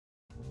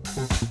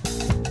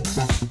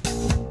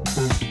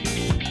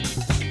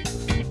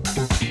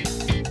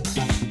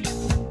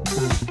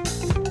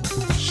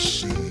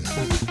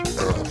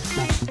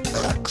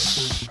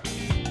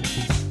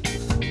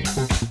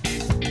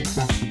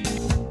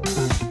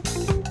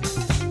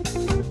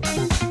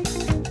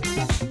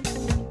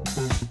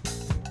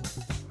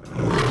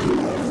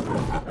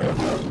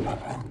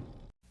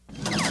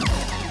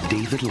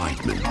David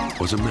Lightman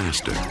was a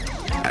master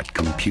at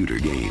computer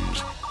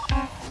games,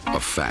 a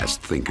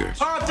fast thinker.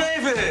 Oh,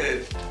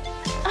 David!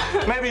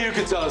 Maybe you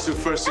could tell us who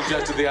first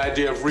suggested the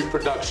idea of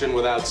reproduction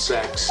without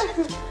sex.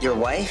 Your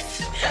wife?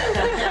 Get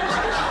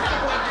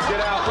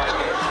out,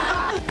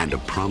 Lightman. And a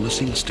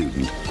promising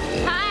student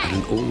at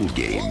an old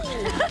game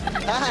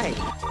Hi.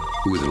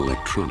 with an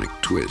electronic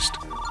twist.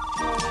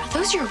 Are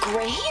those your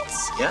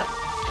grades? Yeah.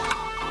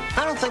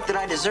 I don't think that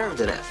I deserved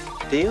an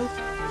F. Do you?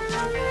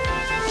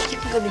 You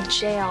can go to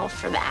jail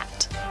for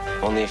that.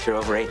 Only if you're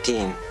over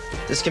 18.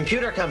 This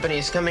computer company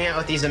is coming out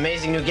with these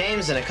amazing new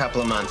games in a couple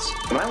of months.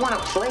 And I want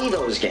to play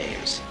those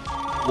games.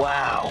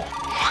 Wow.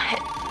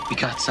 What? We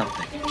got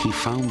something. He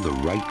found the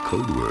right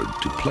code word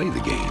to play the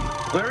game,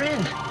 We're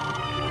in.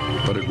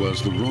 but it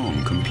was the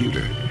wrong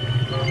computer.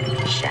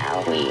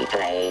 Shall we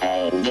play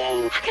a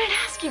game? How can I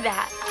ask you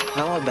that?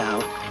 How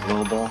about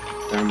global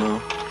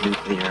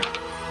thermonuclear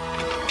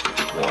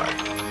war?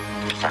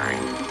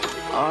 Fine.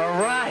 All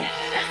right.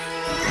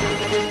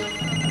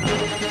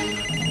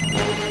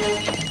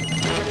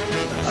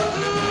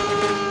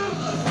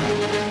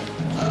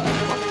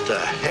 What the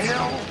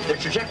hell? They're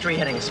trajectory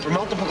headings for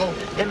multiple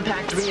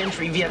impact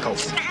re-entry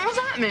vehicles. What does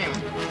that mean?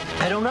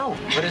 I don't know,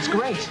 but it's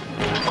great.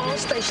 All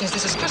stations,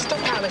 this is Crystal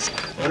Palace.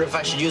 I wonder if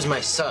I should use my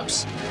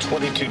subs.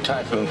 22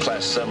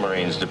 Typhoon-class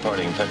submarines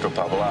departing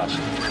Petropavlovsk.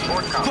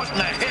 What in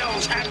the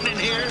hell's happening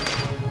here?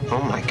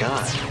 Oh my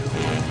God.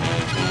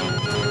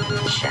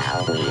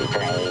 Shall we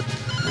play?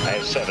 I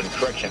have 7,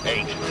 correction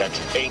 8. That's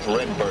 8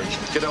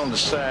 Redbirds. Get on the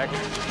sack.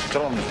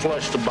 Tell them to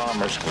flush the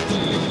bombers.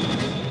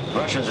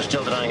 Russians are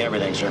still denying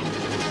everything, sir.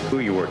 Who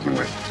are you working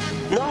with?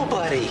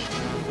 Nobody.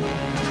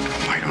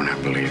 Why don't I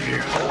believe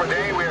you?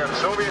 Overday, we have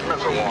Soviet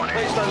missile warning.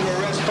 Placed under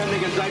arrest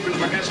pending indictment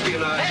for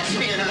espionage.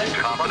 Espionage?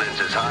 Confidence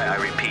is high. I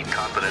repeat,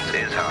 confidence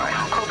is high.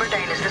 Cobra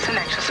Dane, is this an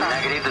exercise?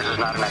 Negative, this is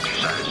not an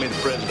exercise. Made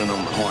the president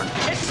on the horn.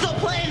 It's still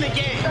playing the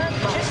game.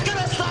 It's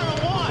gonna start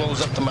a war.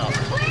 Close up the mouth.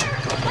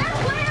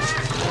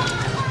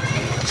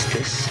 Is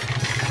this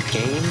a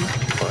game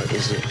or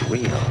is it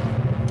real?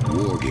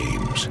 War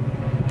Games,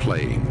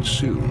 playing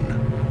soon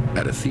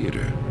at a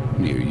theater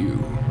near you.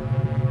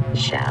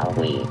 Shall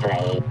we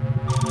play?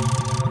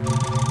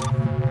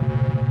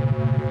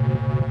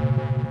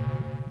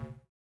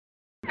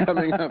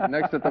 Coming up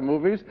next at the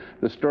movies,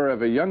 the story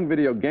of a young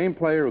video game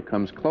player who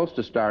comes close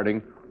to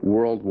starting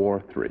World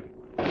War III.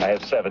 I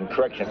have 7,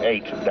 correction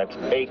 8. That's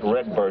 8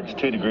 Redbirds,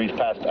 2 degrees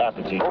past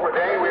apogee.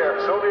 Overday, we have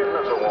Soviet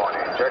missile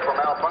warning. Check for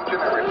malfunction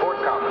and report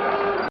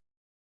confidence.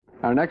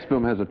 Our next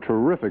film has a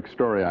terrific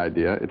story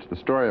idea. It's the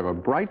story of a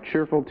bright,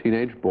 cheerful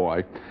teenage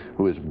boy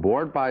who is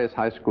bored by his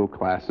high school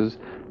classes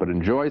but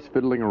enjoys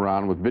fiddling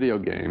around with video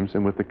games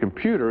and with the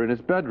computer in his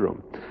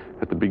bedroom.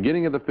 At the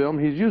beginning of the film,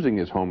 he's using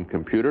his home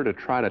computer to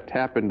try to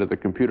tap into the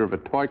computer of a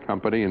toy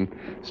company and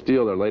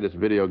steal their latest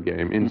video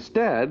game.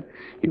 Instead,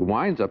 he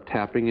winds up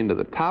tapping into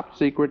the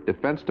top-secret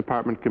Defense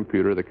Department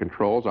computer that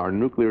controls our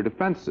nuclear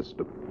defense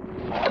system.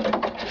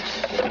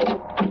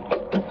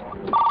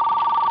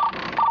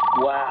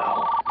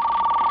 Wow.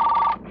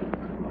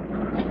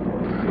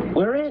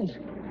 We're in.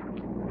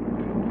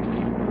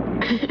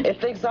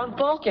 It thinks I'm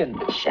Vulcan.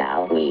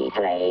 Shall we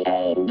play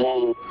a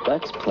game?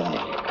 Let's play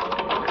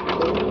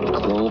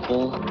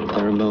global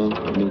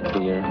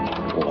thermonuclear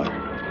war.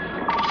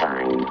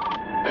 Fine.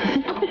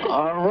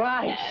 All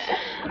right.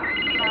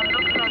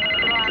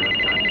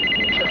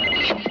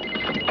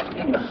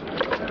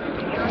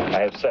 I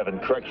have 7,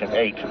 correction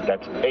 8.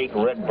 That's 8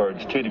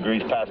 Redbirds, 2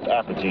 degrees past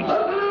apogee.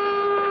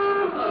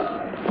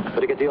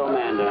 Better get the old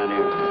man down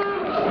here.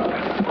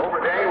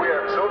 Overday, we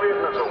have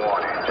Soviet missile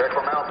warning. Check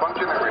for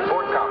malfunction and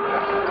report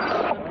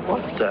confidence.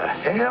 What the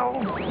hell?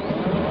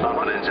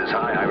 Confidence is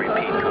high. I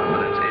repeat,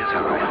 confidence is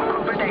high.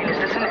 Cobra Dane, is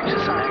this an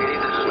exercise?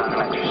 Negative, this is not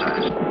an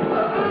exercise.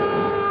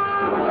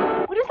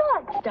 What is all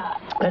that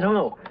stuff? I don't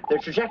know. They're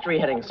trajectory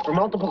headings for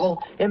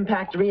multiple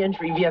impact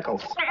re-entry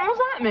vehicles. What does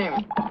that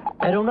mean?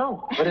 I don't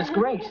know, but it's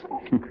great.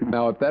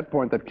 Now, at that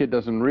point, that kid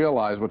doesn't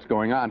realize what's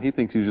going on. He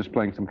thinks he's just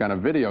playing some kind of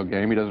video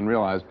game. He doesn't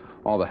realize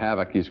all the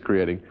havoc he's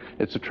creating.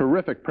 It's a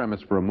terrific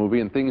premise for a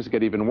movie, and things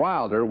get even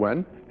wilder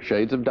when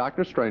shades of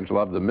Dr.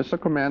 Strangelove, the Missile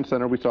Command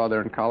Center we saw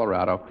there in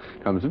Colorado,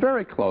 comes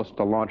very close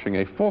to launching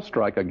a full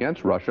strike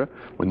against Russia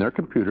when their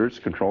computers,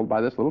 controlled by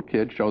this little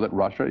kid, show that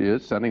Russia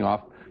is sending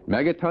off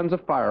megatons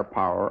of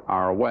firepower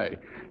our way.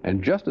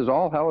 And just as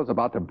all hell is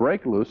about to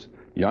break loose,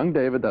 young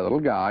David, that little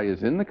guy,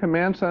 is in the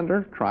command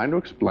center trying to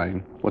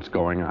explain what's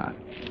going on.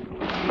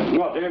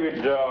 Well,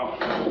 David,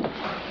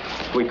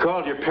 we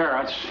called your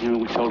parents.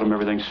 We told them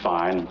everything's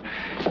fine.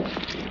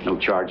 No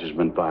charge has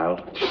been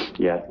filed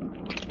yet.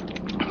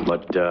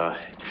 But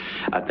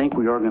I think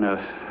we are going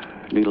to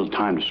need a little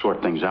time to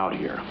sort things out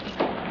here.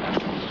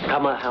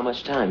 How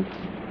much time?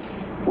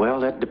 Well,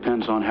 that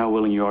depends on how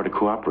willing you are to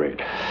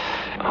cooperate.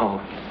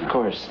 Oh, of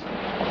course.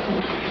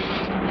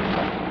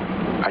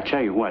 I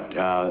tell you what,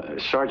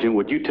 Sergeant,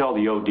 would you tell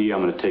the OD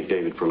I'm going to take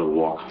David for a little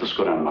walk? Let's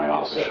go down to my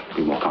office.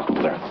 Be more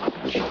comfortable there.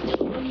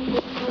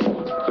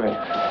 Great.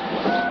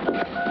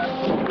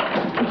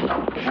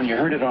 when you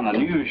heard it on the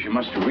news, you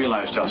must have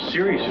realized how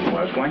serious it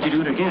was. Why'd you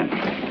do it again?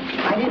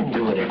 I didn't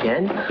do it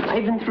again. I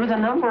even threw the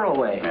number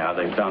away. Yeah,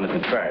 they found it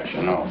in the trash,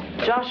 you know.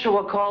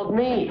 Joshua called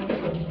me.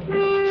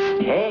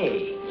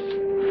 Hey,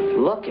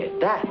 look at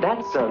that.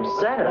 That's some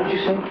setup. What'd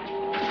you say?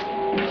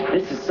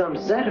 This is some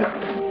setup.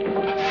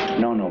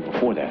 No,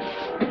 before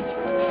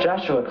that.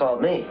 Joshua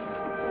called me.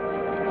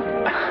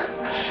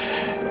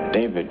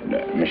 David,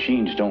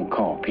 machines don't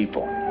call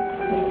people.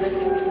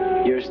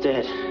 Yours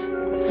did.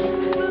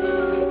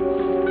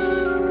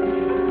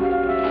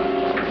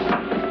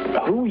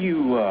 Who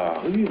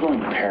are you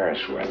going to Paris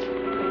with?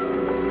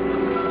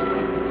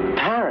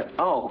 Paris?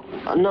 Oh,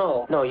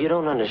 no, you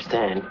don't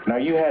understand. Now,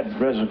 you had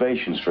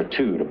reservations for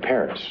 2 to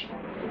Paris.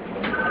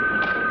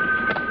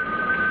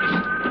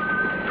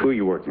 Who are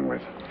you working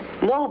with?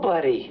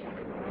 Nobody.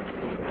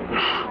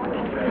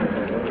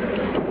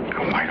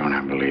 Why don't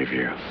I believe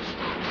you?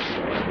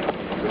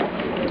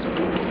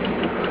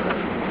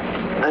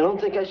 I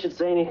don't think I should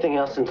say anything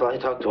else until I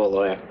talk to a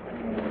lawyer.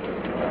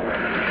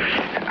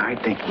 I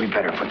think we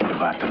better forget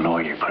about the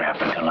lawyer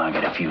crap until I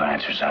get a few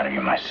answers out of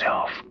you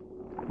myself.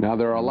 Now,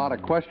 there are a lot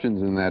of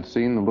questions in that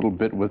scene. A little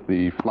bit with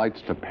the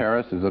flights to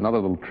Paris is another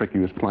little trick he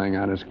was playing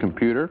on his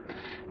computer.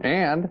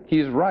 And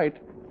he's right.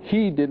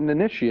 He didn't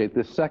initiate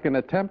this second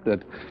attempt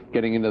at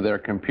getting into their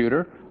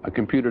computer. A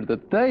computer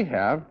that they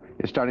have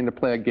is starting to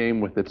play a game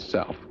with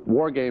itself.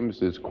 War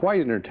Games is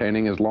quite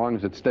entertaining as long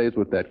as it stays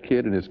with that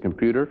kid and his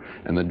computer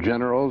and the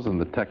generals and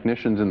the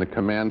technicians in the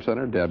command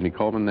center, Dabney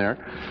Coleman there.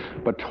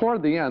 But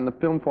toward the end, the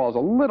film falls a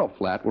little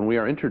flat when we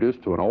are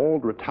introduced to an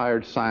old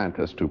retired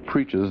scientist who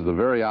preaches the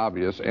very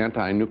obvious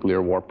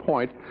anti-nuclear war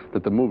point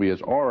that the movie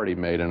has already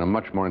made in a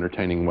much more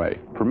entertaining way.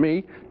 For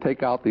me,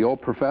 take out the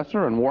old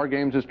professor and War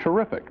Games is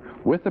terrific.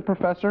 With the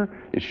professor,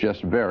 it's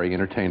just very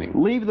entertaining.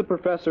 Leave the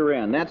professor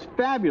in. That's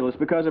fabulous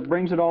because it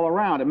brings it all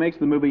around. It makes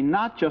the movie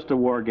not just a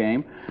war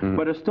game,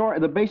 but a story.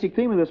 The basic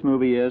theme of this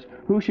movie is,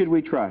 who should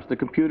we trust, the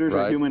computers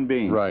or human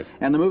beings? Right.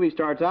 And the movie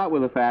starts out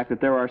with the fact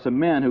that there are some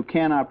men who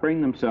cannot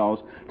bring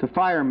themselves to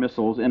fire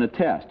missiles in a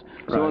test.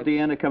 So at the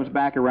end, it comes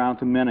back around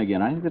to men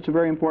again. I think that's a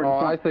very important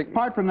thing. I think,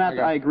 apart from that,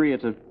 I agree,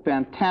 it's a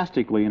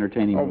fantastically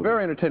entertaining movie.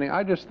 Very entertaining.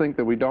 I just think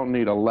that we don't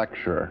need a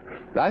lecture.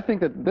 I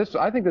think that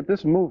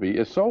this movie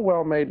is so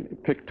well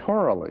made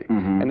pictorially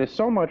and is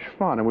so much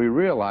fun, and we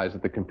realize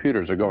that the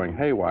computers are going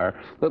haywire,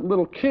 that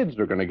little kids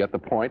are going to get the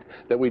point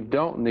that we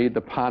don't need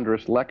the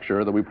ponderous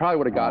lecture that we probably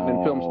would have gotten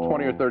in films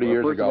 20 or 30 years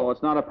ago. First of all,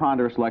 it's not a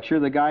ponderous lecture.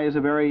 The guy is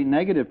a very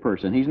negative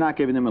person. He's not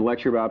giving them a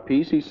lecture about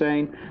peace. He's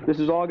saying, this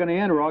is all going to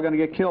end. We're all going to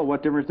get killed.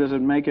 What difference does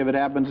it make if it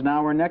happens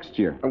now or next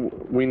year?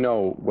 We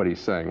know what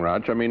he's saying,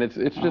 Raj. I mean, it's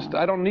just,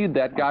 I don't need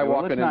that guy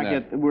walking in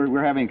there.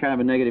 We're having kind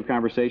of a negative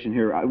conversation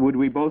here. Would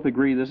we both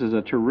agree this is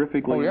a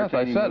terrifically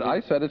entertaining movie?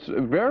 I said it's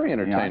very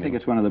entertaining. Yeah, I think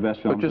it's one of the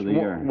best films of the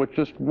year. With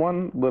just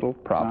one little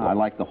problem. I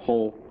like the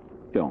whole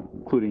film,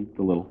 including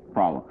the little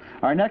problem.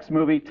 Our next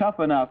movie, Tough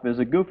Enough, is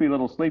a goofy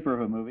little sleeper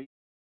of a movie.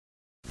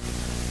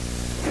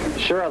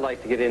 Sure, I'd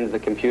like to get into the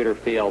computer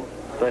field,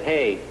 but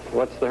hey,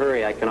 what's the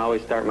hurry? I can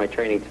always start my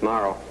training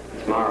tomorrow.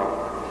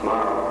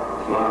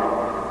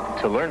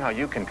 To learn how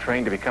you can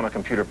train to become a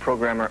computer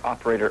programmer,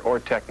 operator, or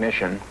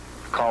technician,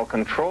 call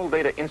Control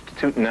Data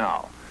Institute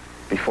now,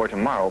 before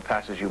tomorrow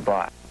passes you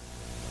by.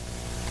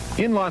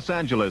 In Los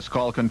Angeles,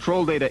 call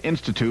Control Data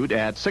Institute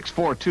at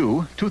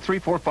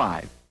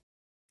 642-2345.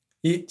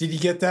 Did you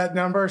get that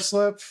number,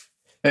 Slip?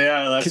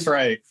 Yeah, that's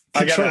right.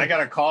 I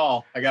got a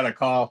call.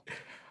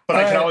 But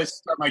I can always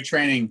start my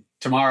training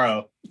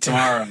tomorrow.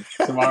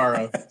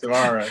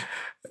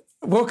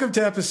 Welcome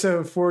to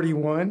episode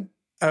 41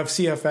 of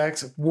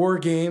CFX, War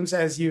Games,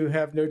 as you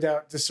have no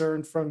doubt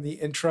discerned from the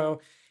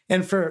intro.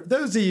 And for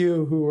those of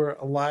you who were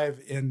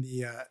alive in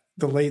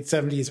the late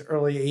 70s,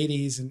 early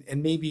 80s,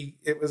 and maybe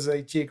it was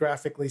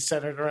geographically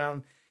centered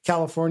around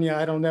California,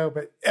 I don't know,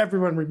 but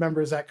everyone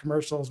remembers that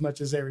commercial as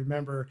much as they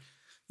remember,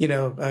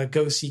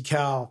 Go See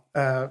Cal,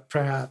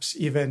 perhaps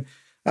even.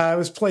 It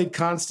was played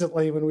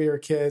constantly when we were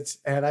kids,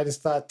 and I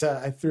just thought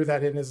I threw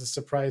that in as a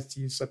surprise to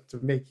you to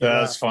make you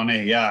That's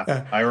funny,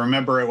 yeah. I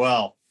remember it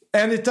well.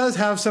 And it does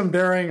have some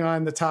bearing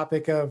on the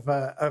topic of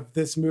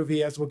this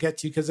movie, as we'll get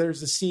to, because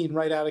there's a scene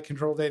right out of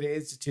Control Data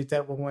Institute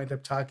that we'll wind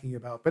up talking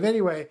about. But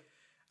anyway,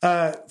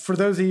 for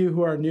those of you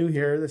who are new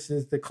here, this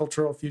is the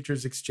Cultural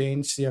Futures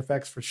Exchange,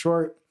 CFX for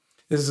short.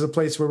 This is a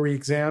place where we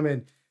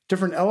examine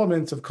different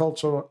elements of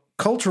cultural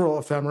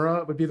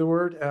ephemera, would be the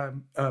word,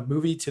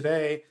 movie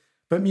today,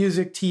 but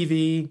music,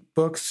 TV,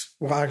 books.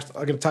 Well, I'm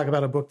going to talk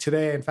about a book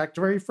today. In fact,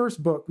 the very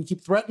first book, we keep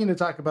threatening to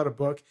talk about a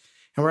book,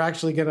 and we're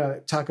actually going to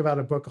talk about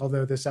a book,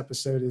 although this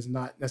episode is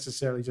not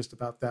necessarily just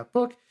about that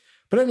book.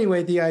 But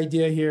anyway, the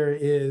idea here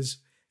is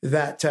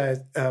that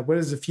what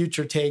is the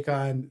future take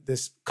on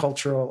this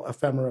cultural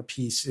ephemera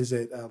piece? Is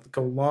it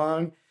go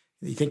long?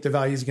 You think the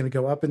value is going to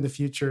go up in the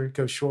future,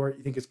 go short?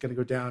 You think it's going to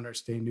go down or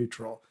stay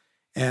neutral?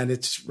 And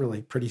it's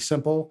really pretty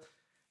simple.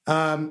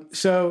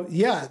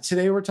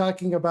 Today we're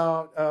talking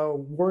about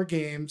War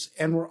Games,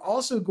 and we're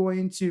also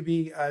going to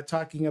be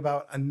talking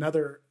about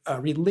another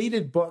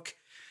related book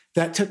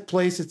that took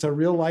place. It's a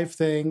real life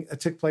thing. It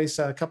took place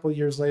a couple of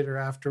years later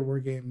after War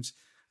Games,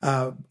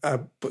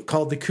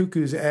 called The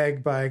Cuckoo's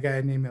Egg by a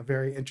guy named a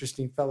very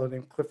interesting fellow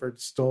named Clifford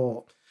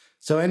Stoll.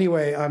 So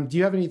anyway, do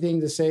you have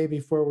anything to say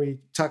before we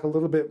talk a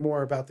little bit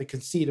more about the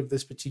conceit of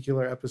this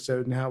particular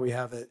episode and how we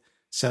have it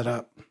set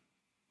up?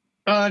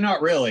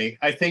 Not really.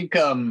 I think,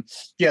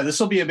 this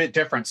will be a bit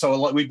different.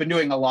 So we've been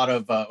doing a lot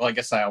of, I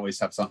guess I always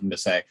have something to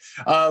say.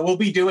 We'll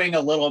be doing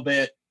a little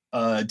bit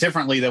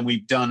differently than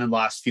we've done in the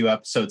last few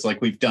episodes.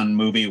 Like we've done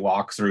movie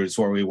walkthroughs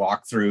where we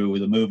walk through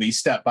the movie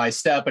step by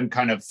step and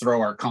kind of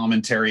throw our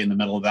commentary in the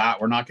middle of that.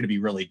 We're not going to be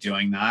really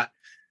doing that.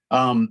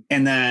 And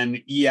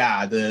then,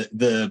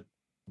 the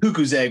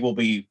Cuckoo's Egg will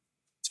be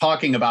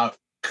talking about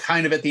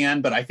kind of at the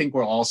end, but I think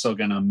we're also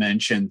going to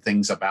mention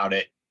things about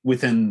it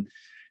within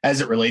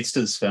as it relates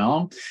to this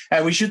film.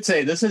 And we should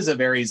say this is a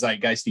very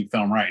zeitgeisty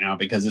film right now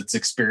because it's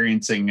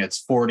experiencing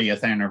its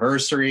 40th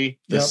anniversary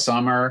this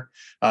summer.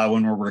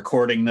 When we're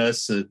recording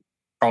this,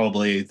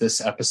 probably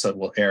this episode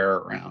will air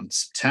around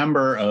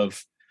September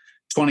of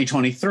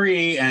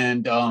 2023.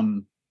 And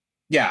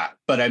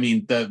but I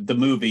mean, the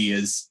movie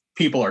is,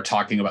 people are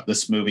talking about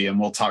this movie and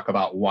we'll talk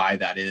about why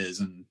that is.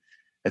 And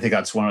I think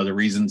that's one of the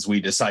reasons we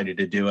decided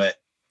to do it.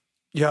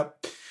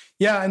 Yep.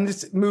 Yeah, and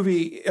this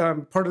movie,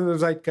 part of the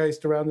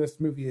zeitgeist around this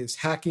movie is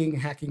hacking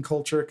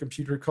culture,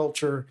 computer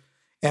culture,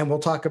 and we'll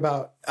talk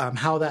about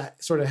how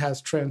that sort of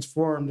has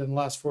transformed in the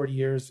last 40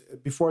 years.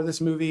 Before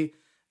this movie,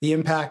 the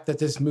impact that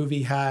this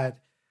movie had,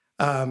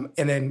 and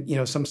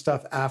then some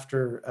stuff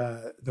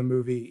after the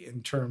movie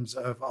in terms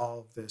of all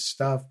of this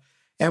stuff.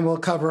 And we'll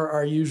cover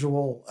our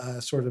usual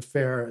sort of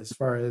fare as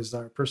far as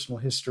our personal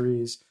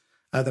histories,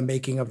 the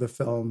making of the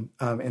film,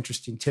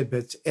 interesting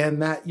tidbits,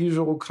 and that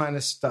usual kind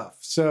of stuff.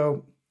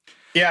 So,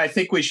 yeah, I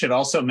think we should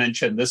also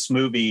mention this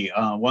movie.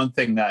 One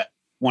thing that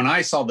when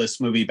I saw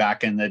this movie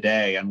back in the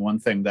day, and one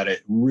thing that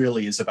it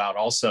really is about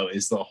also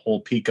is the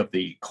whole peak of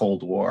the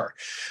Cold War,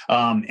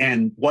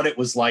 and what it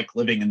was like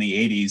living in the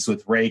 80s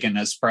with Reagan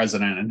as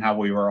president and how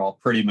we were all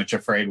pretty much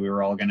afraid we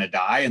were all going to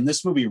die. And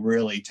this movie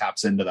really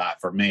taps into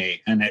that for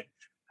me. And it,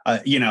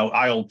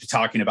 I'll be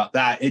talking about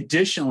that.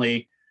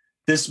 Additionally,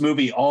 this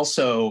movie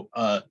also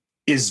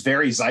is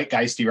very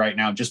zeitgeisty right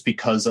now just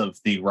because of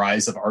the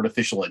rise of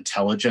artificial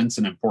intelligence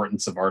and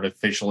importance of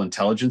artificial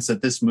intelligence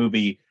that this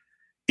movie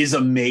is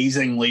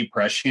amazingly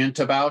prescient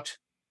about.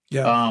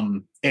 Yeah.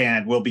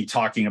 And we'll be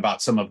talking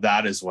about some of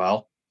that as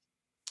well.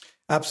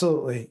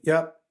 Absolutely.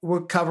 Yep.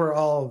 We'll cover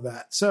all of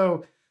that.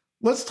 So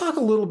let's talk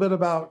a little bit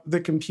about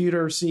the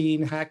computer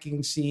scene,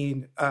 hacking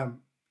scene,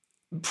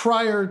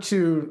 prior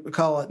to,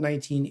 call it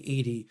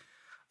 1980.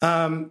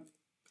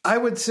 I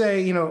would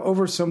say,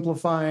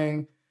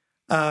 oversimplifying,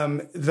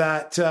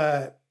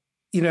 that,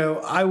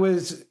 I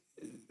was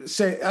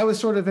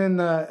sort of in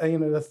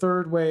the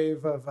third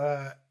wave of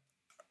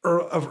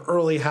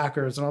early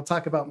hackers, and I'll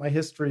talk about my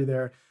history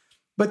there.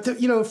 But,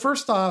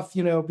 first off,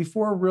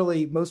 before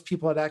really most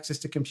people had access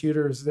to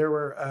computers, there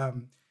were,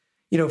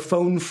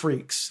 phone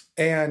freaks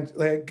and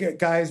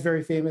guys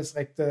very famous,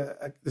 like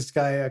this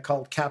guy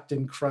called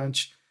Captain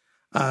Crunch.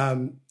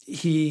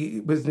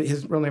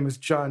 His real name was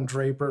John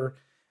Draper.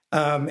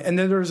 And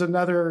then there was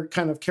another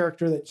kind of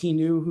character that he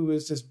knew who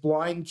was this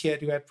blind kid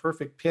who had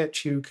perfect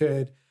pitch, who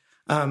could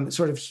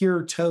sort of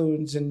hear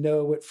tones and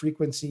know what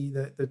frequency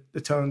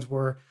the tones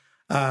were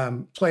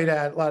played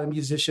at. A lot of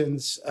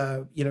musicians,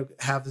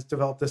 have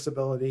developed this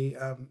ability.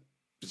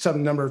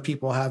 Some number of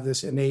people have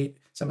this innate.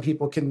 Some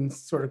people can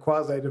sort of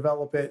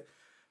quasi-develop it.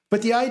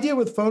 But the idea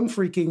with phone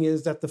freaking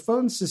is that the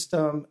phone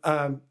system,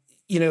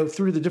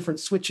 through the different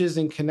switches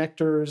and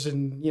connectors,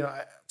 and,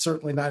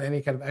 certainly not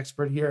any kind of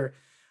expert here,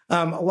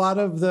 a lot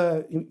of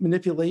the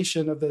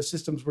manipulation of those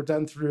systems were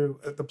done through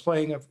the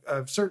playing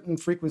of certain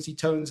frequency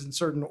tones in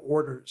certain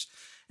orders.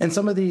 And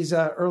some of these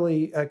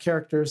early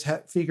characters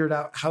had figured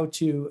out how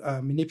to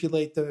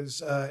manipulate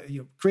those,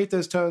 create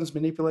those tones,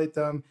 manipulate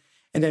them,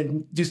 and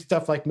then do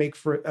stuff like make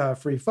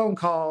free phone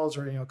calls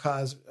or,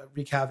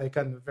 wreak havoc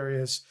on the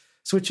various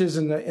switches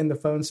in the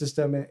phone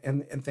system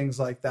and things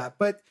like that.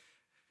 But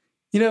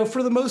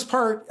for the most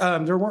part,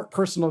 there weren't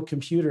personal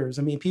computers.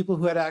 I mean, people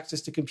who had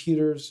access to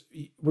computers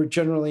were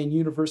generally in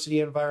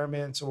university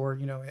environments or,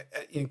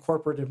 in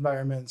corporate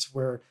environments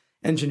where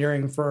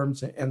engineering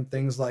firms and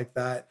things like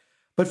that.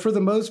 But for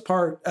the most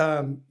part,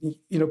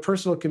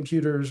 personal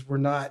computers were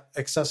not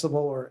accessible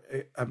or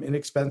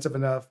inexpensive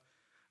enough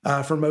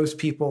for most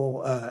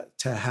people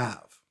to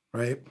have,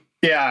 right?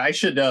 Yeah, I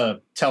should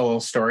tell a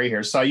little story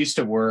here. So I used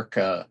to work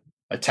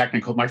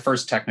my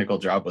first technical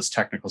job was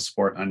technical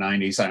support in the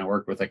 90s. And I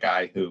worked with a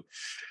guy who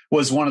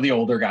was one of the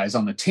older guys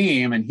on the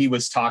team. And he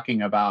was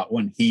talking about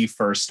when he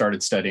first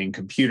started studying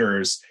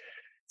computers,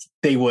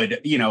 they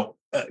would,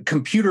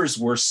 computers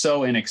were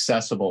so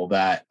inaccessible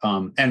that,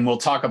 and we'll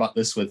talk about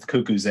this with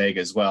Cuckoo's Egg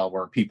as well,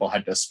 where people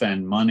had to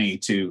spend money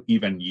to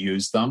even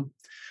use them,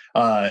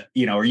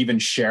 or even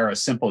share a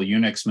simple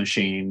Unix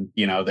machine,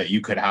 that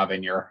you could have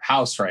in your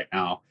house right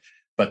now.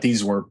 But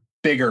these were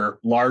bigger,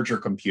 larger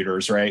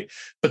computers, right?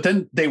 But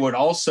then they would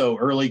also,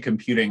 early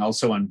computing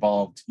also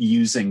involved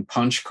using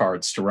punch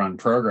cards to run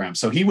programs.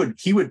 So he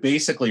would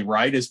basically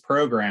write his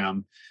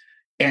program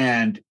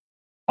and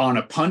on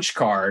a punch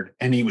card,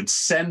 and he would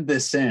send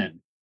this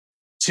in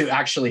to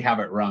actually have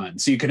it run.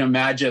 So you can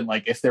imagine,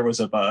 like, if there was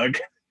a bug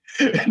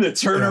and the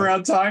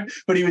turnaround time.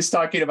 But he was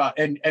talking about,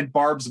 and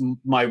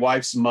my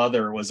wife's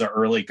mother was an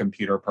early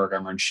computer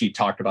programmer, and she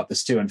talked about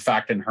this too. In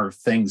fact, in her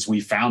things,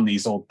 we found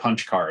these old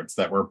punch cards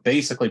that were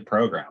basically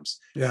programs.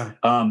 Yeah.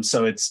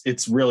 So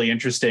it's really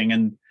interesting.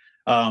 And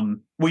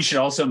we should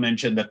also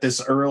mention that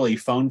this early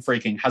Phone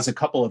Phreaking has a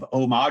couple of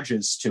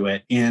homages to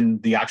it in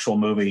the actual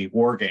movie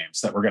War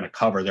Games that we're going to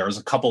cover. There was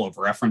a couple of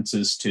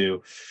references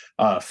to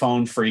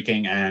phone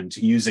phreaking and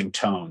using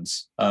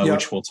tones,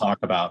 which we'll talk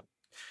about.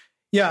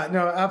 Yeah,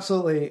 no,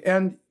 absolutely.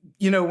 And,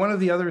 one of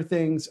the other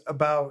things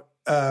about,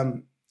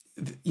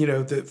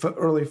 the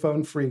early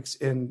phone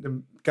phreaks, and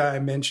the guy I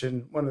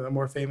mentioned, one of the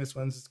more famous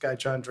ones, this guy,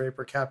 John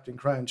Draper, Captain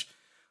Crunch.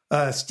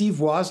 Steve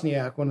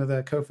Wozniak, one of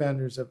the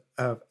co-founders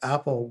of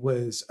Apple,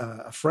 was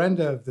a friend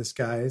of this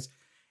guy's.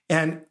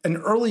 And an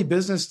early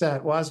business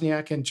that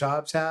Wozniak and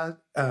Jobs had,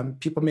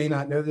 people may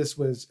not know this,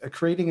 was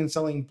creating and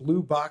selling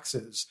blue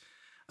boxes.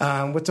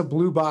 What's a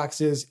blue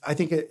box is, I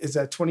think it is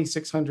a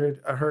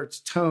 2600 hertz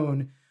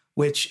tone,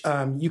 which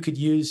you could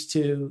use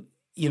to,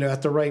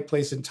 at the right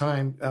place and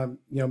time,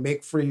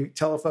 make free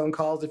telephone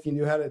calls if you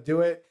knew how to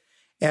do it.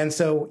 And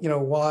so,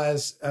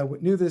 Woz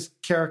knew this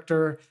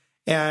character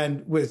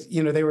and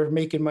they were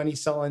making money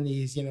selling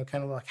these,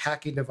 kind of like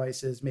hacking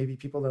devices. Maybe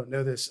people don't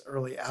know this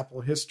early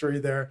Apple history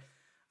there.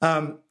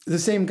 The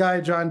same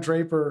guy, John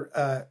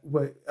Draper,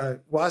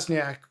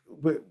 Wozniak,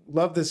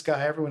 loved this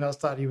guy. Everyone else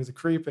thought he was a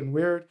creep and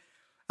weird.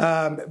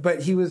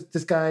 But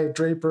this guy,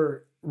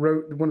 Draper,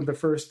 wrote one of the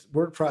first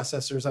word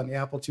processors on the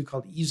Apple II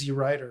called Easy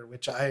Writer,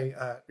 which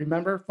I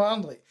remember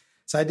fondly.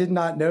 So I did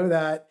not know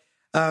that.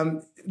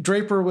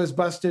 Draper was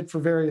busted for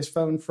various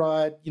phone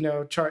fraud,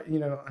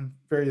 on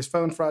various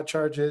phone fraud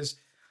charges,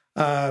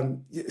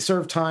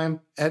 served time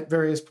at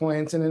various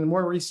points, and in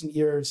more recent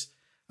years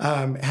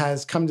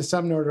has come to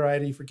some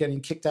notoriety for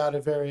getting kicked out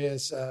of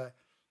various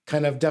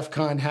kind of DEF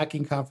CON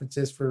hacking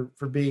conferences for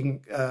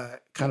being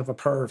kind of a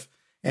perv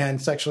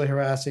and sexually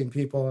harassing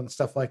people and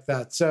stuff like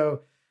that.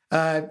 So,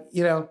 there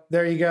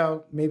you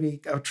go. Maybe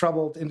a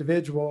troubled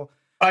individual.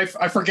 I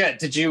forget.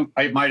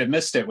 I might have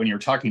missed it when you were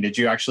talking. Did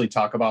you actually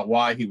talk about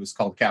why he was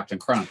called Captain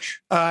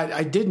Crunch?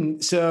 I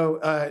didn't. So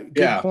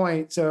good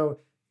point. So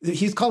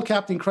he's called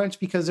Captain Crunch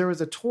because there was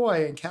a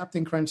toy in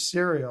Captain Crunch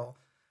cereal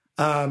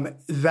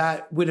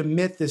that would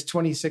emit this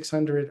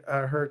 2600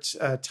 hertz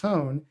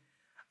tone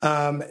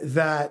or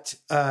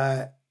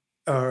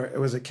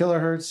was it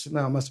kilohertz?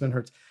 No, it must have been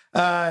hertz.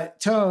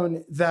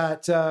 Tone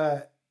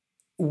that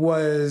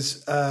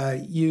was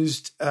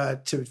used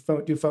to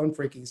do phone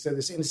phreaking. So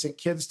this innocent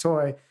kid's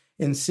toy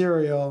in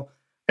cereal.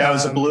 Yeah, it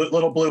was a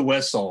little blue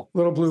whistle.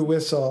 Little blue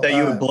whistle. That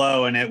you would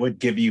blow and it would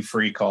give you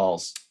free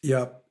calls.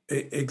 Yep,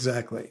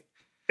 exactly.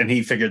 And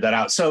he figured that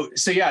out. So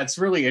yeah, it's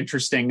really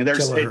interesting. It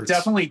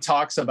definitely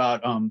talks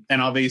about,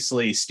 and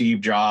obviously Steve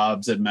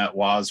Jobs had met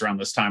Woz around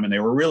this time and they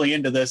were really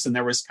into this. And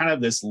there was kind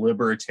of this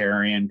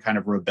libertarian kind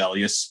of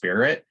rebellious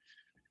spirit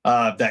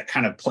that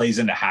kind of plays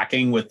into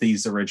hacking with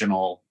these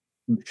original,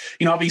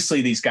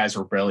 obviously these guys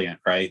were brilliant,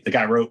 right? The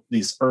guy wrote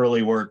these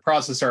early word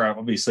processor.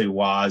 Obviously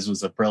Woz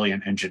was a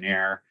brilliant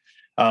engineer,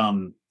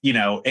 but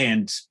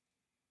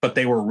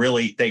they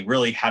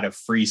really had a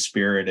free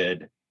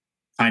spirited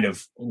kind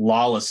of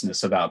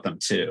lawlessness about them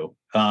too.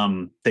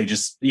 They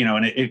just,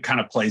 and it kind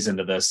of plays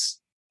into this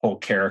whole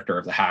character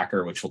of the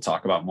hacker, which we'll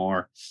talk about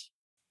more.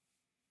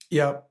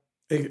 Yep,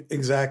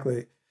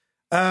 exactly.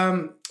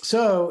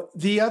 So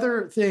the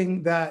other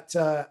thing that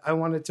I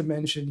wanted to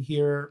mention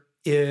here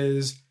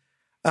is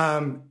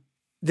the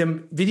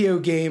video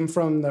game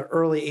from the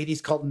early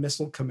 80s called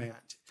Missile Command.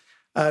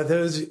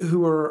 Those who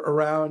were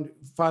around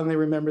finally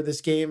remember this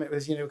game. It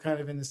was,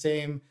 kind of in the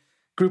same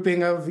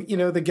grouping of, the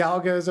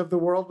Galgos of the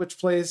world, which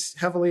plays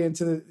heavily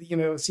into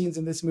the, scenes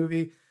in this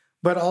movie,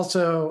 but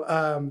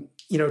also,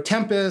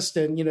 Tempest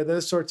and,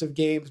 those sorts of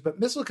games. But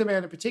Missile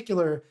Command in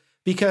particular,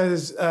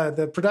 because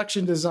the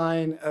production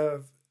design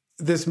of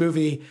this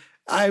movie,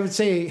 I would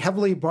say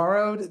heavily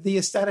borrowed the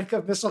aesthetic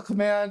of Missile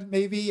Command,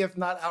 maybe, if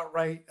not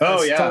outright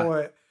stole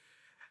it.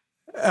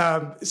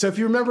 So if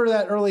you remember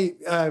that early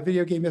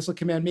video game Missile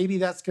Command, maybe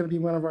that's going to be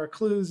one of our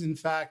clues. In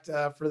fact,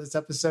 for this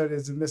episode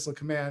is a Missile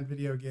Command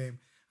video game.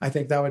 I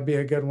think that would be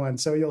a good one.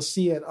 So you'll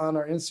see it on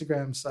our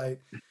Instagram site.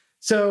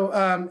 So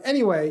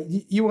anyway,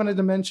 you wanted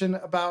to mention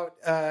about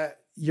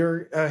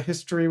your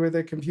history with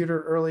the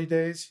computer early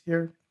days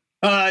here?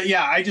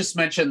 I just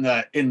mentioned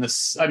that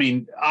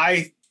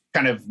I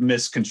kind of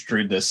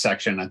misconstrued this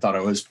section. I thought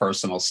it was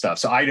personal stuff.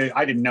 So I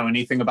didn't know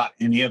anything about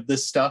any of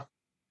this stuff.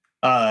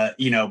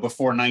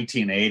 Before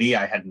 1980,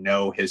 I had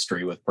no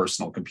history with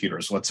personal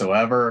computers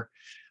whatsoever.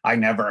 I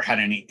never had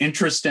any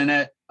interest in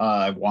it.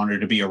 I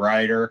wanted to be a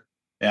writer.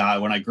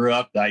 When I grew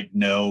up, I had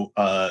no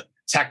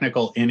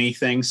technical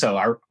anything. So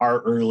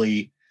our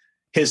early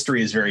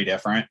history is very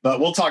different. But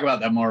we'll talk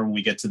about that more when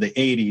we get to the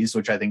 80s,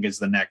 which I think is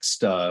the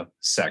next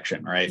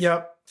section, right?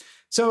 Yep.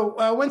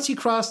 So once you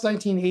cross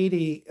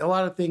 1980, a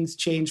lot of things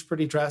changed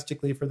pretty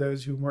drastically for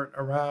those who weren't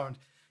around.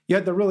 You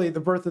had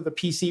the birth of the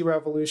PC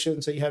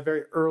revolution. So you had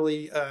very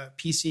early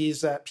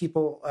PCs that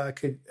people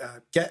could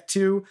get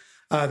to.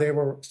 They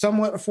were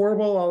somewhat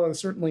affordable, although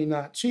certainly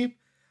not cheap.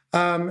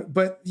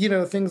 But,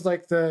 things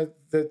like the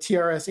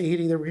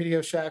TRS-80, the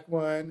Radio Shack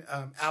one,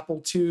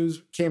 Apple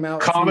IIs came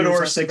out.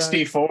 Commodore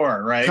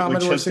 64, right?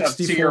 Commodore Which hooked up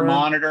to your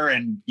monitor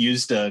and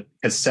used a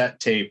cassette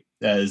tape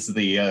as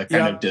the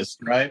kind of disk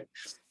drive.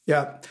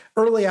 Yeah.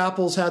 Early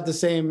Apples had the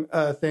same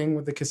thing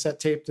with the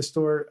cassette tape to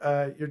store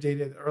your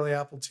data, the early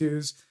Apple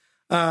IIs.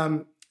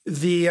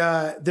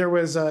 There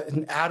was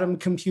an Atom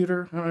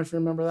computer. I don't know if you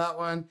remember that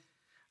one.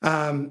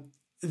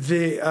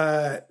 They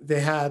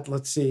had,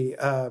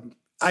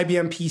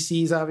 IBM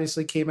PCs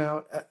obviously came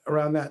out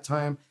around that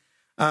time.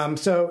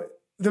 So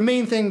the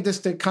main thing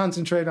just to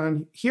concentrate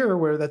on here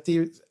were that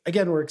these,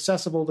 again, were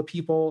accessible to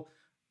people.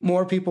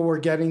 More people were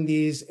getting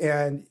these,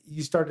 and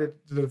you started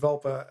to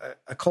develop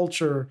a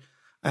culture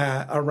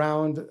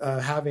around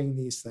having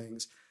these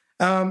things.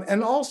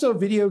 And also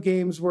video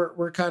games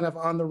were kind of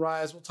on the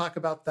rise. We'll talk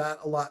about that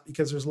a lot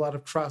because there's a lot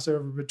of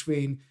crossover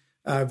between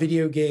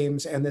video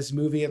games and this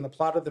movie, and the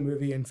plot of the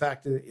movie, in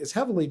fact, is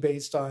heavily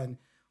based on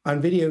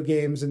video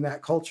games and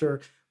that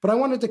culture. But I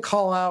wanted to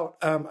call out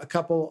a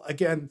couple,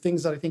 again,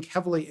 things that I think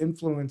heavily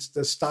influenced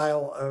the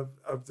style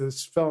of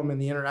this film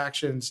and the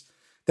interactions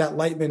that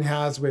Lightman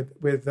has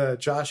with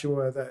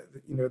Joshua,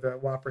 the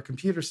Whopper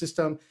computer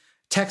system.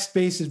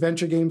 Text-based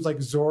adventure games like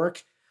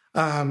Zork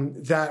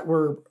that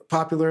were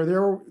popular.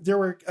 There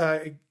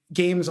were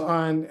games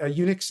on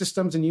Unix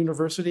systems and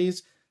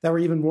universities that were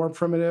even more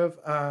primitive.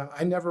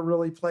 I never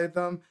really played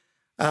them,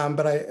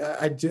 but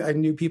I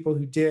knew people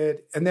who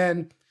did. And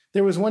then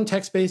there was one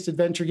text-based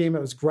adventure game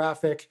that was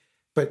graphic,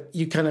 but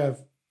you kind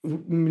of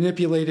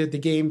manipulated the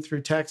game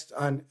through text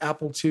on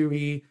Apple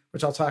IIe,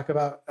 which I'll talk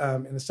about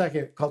in a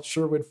second, called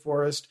Sherwood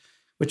Forest,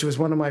 which was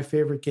one of my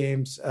favorite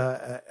games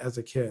as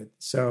a kid.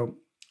 So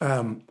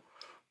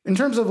in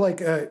terms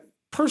of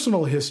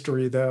personal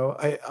history, though,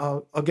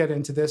 I'll get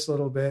into this a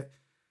little bit.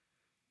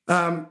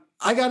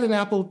 I got an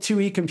Apple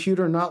IIe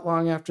computer not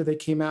long after they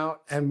came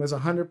out and was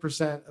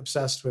 100%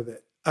 obsessed with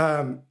it.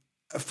 A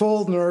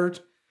full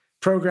nerd,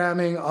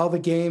 programming all the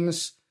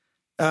games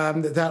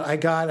that I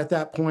got at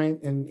that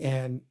point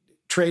and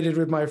traded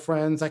with my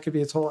friends. That could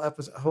be a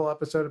whole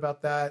episode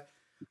about that.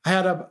 I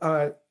had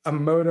a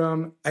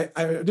modem. I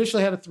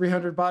initially had a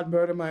 300 baud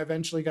modem. I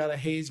eventually got a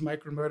Hayes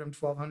micro modem,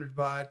 1200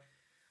 baud.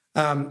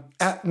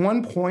 At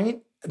one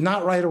point,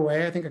 not right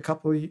away, I think a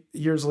couple of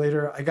years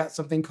later, I got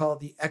something called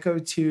the Echo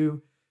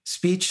 2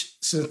 speech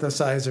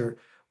synthesizer,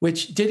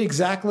 which did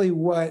exactly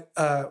what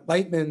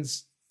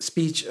Lightman's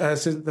speech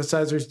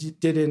synthesizers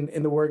did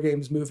in the War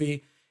Games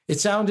movie. It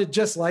sounded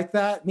just like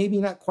that, maybe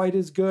not quite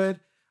as good,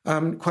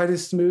 quite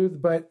as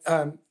smooth, but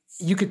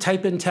you could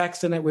type in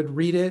text and it would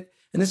read it.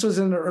 And this was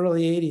in the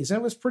early 80s, and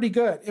it was pretty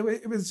good.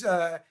 It was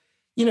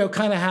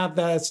kind of have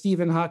that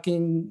Stephen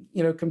Hawking,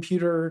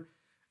 computer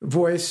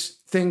voice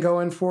thing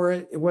going for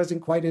it. It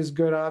wasn't quite as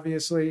good,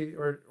 obviously,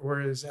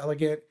 or as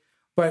elegant,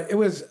 but it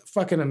was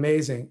fucking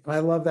amazing. And I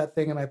love that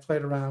thing, and I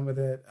played around with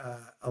it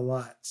a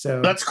lot.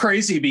 So that's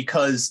crazy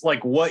because,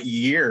 what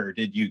year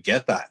did you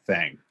get that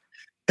thing?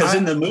 Because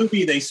in the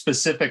movie, they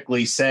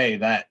specifically say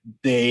that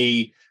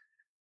they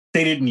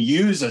didn't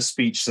use a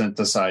speech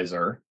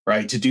synthesizer,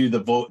 right, to do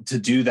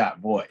that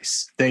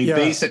voice. They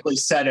basically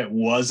said it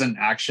wasn't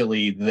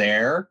actually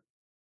there.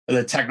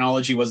 The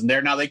technology wasn't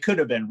there. Now, they could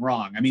have been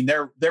wrong. I mean,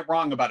 they're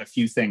wrong about a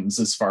few things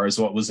as far as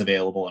what was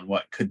available and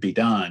what could be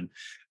done.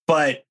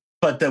 But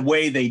the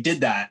way they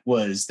did that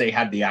was they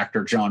had the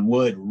actor John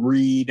Wood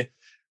read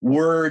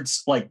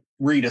words,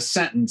 read a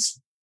sentence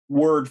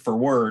word for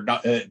word,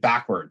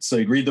 backwards. So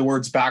he'd read the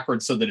words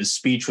backwards so that his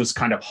speech was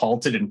kind of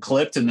halted and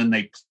clipped, and then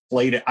they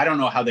played it. I don't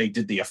know how they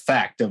did the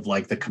effect of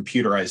the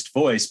computerized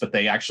voice, but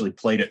they actually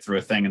played it through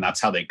a thing, and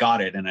that's how they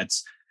got it. And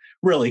it's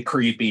really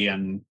creepy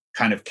and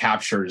kind of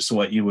captures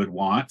what you would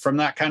want from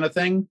that kind of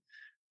thing.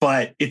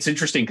 But it's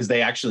interesting because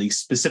they actually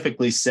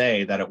specifically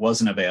say that it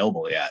wasn't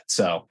available yet.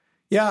 So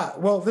yeah,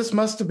 well, this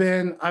must have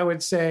been, I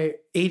would say,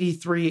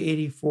 83,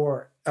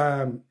 84.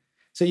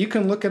 So you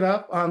can look it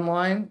up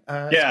online.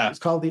 It's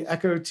called the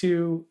Echo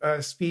 2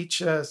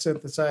 speech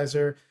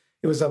synthesizer.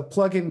 It was a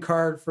plug-in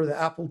card for the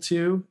Apple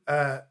II.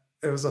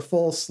 It was a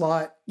full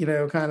slot,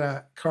 kind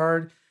of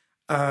card.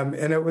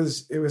 And it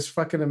was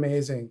fucking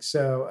amazing.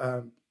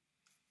 So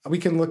we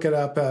can look it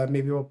up.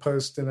 Maybe we'll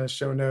post in a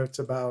show notes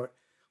about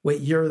what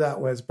year that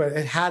was, but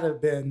it had to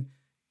have been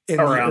in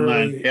around the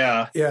early, then.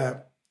 Yeah.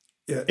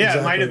 Yeah, exactly.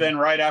 It might have been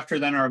right after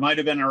then, or it might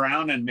have been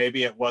around, and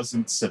maybe it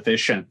wasn't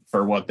sufficient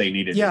for what they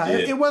needed to do.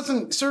 It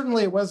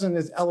wasn't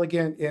as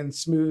elegant and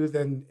smooth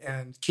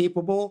and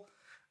capable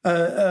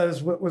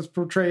as what was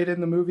portrayed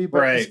in the movie,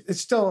 but right. it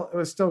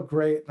was still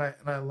great, and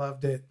I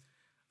loved it.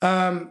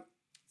 Around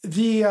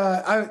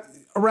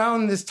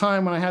this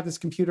time when I had this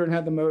computer and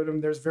had the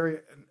modem, there's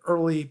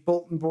early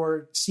bulletin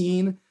board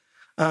scene.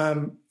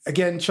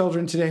 Again,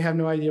 children today have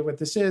no idea what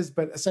this is,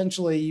 but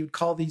essentially you'd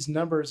call these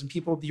numbers and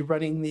people would be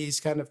running these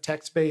kind of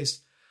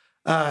text-based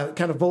kind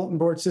of bulletin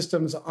board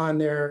systems on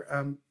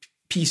their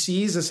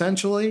PCs,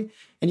 essentially.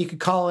 And you could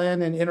call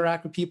in and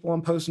interact with people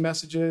and post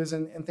messages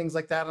and things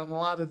like that. And a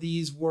lot of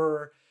these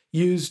were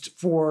used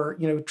for,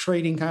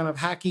 trading kind of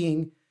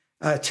hacking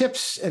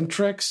tips and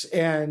tricks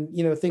and,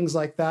 things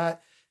like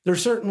that. There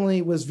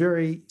certainly was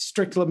very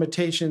strict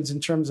limitations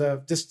in terms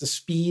of just the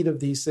speed of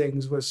these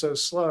things was so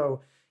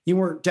slow. You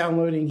weren't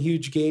downloading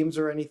huge games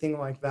or anything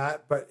like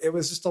that, but it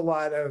was just a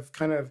lot of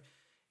kind of,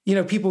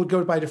 people would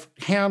go by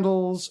different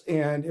handles,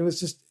 and it was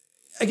just,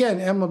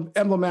 again,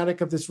 emblematic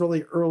of this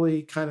really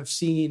early kind of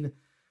scene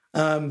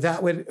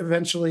that would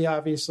eventually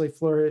obviously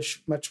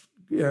flourish much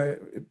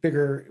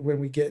bigger when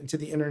we get into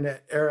the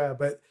internet era.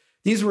 But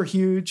these were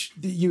huge.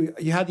 You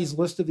had these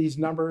lists of these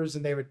numbers,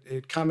 and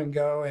they'd come and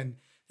go, and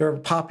there were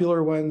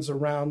popular ones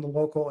around the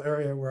local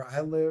area where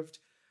I lived.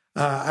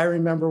 I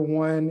remember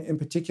one in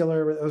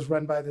particular that was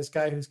run by this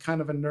guy who's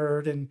kind of a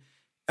nerd, and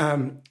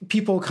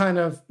people kind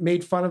of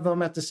made fun of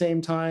him at the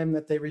same time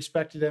that they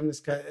respected him.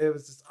 This guy, it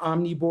was this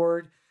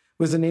Omniboard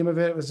was the name of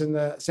it. It was in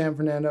the San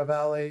Fernando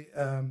Valley.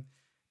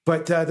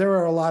 But there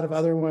were a lot of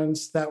other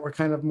ones that were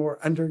kind of more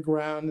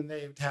underground, and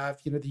they would have,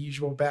 the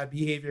usual bad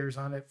behaviors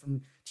on it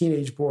from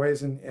teenage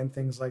boys and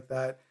things like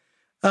that.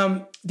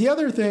 The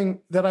other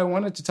thing that I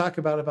wanted to talk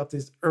about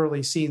this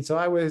early scene. So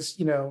I was,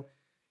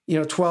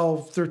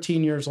 12,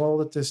 13 years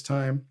old at this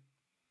time,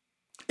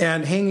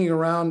 and hanging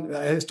around,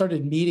 I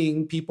started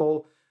meeting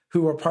people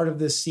who were part of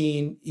this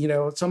scene.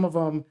 Some of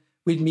them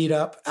we'd meet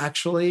up,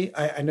 actually.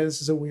 I know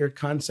this is a weird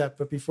concept,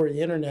 but before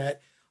the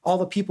internet, all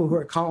the people who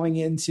are calling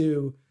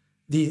into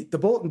the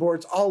bulletin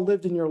boards all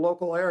lived in your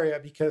local area,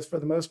 because for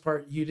the most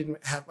part, you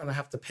didn't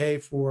have to pay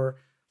for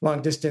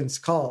long distance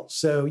calls.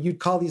 So you'd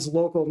call these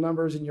local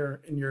numbers in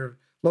your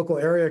local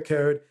area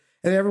code,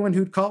 and everyone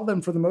who'd call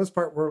them for the most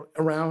part were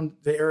around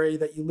the area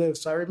that you live.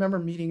 So I remember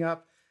meeting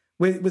up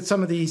with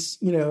some of these,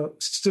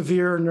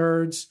 severe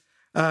nerds,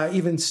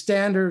 even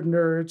standard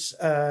nerds,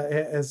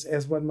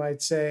 as one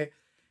might say.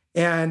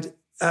 And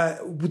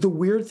the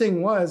weird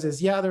thing was,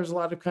 there's a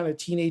lot of kind of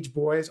teenage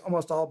boys,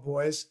 almost all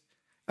boys.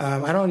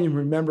 I don't even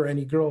remember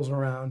any girls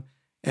around,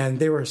 and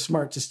they were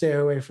smart to stay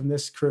away from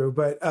this crew.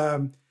 But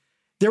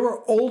there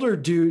were older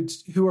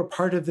dudes who were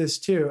part of this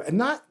too, and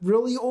not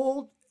really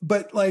old,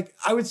 but like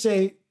I would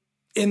say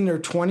in their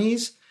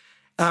 20s,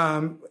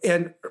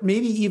 and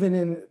maybe even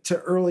into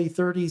early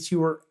 30s, who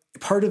were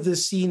part of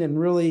this scene and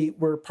really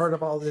were part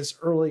of all this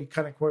early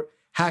kind of quote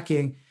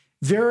hacking.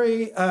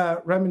 Very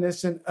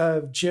reminiscent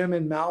of Jim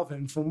and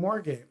Malvin from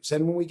War Games.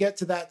 And when we get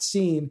to that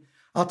scene,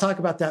 I'll talk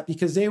about that,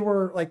 because they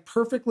were like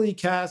perfectly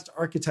cast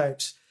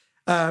archetypes.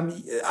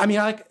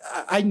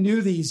 I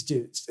knew these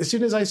dudes. As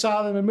soon as I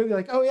saw them in a movie,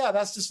 like, oh yeah,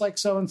 that's just like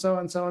so-and-so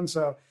and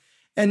so-and-so.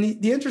 And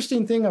the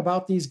interesting thing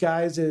about these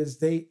guys is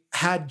they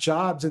had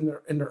jobs in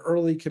the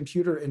early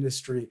computer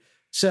industry.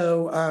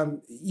 So,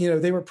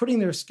 they were putting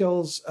their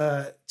skills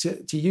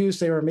to use.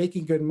 They were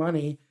making good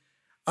money.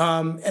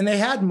 And they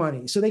had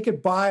money, so they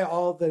could buy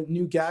all the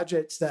new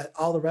gadgets that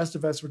all the rest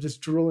of us were just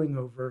drooling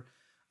over.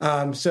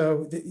 And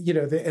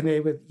they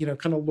would,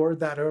 kind of lord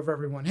that over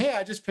everyone. Hey,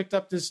 I just picked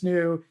up this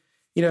new,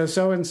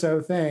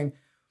 so-and-so thing.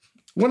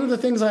 One of the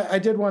things I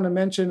did want to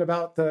mention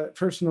about the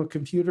personal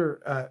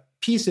computer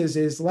pieces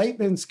is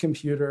Lightman's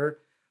computer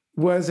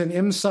was an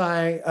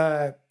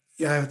MSI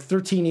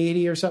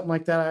 1380 or something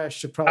like that. I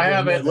should probably. I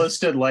have it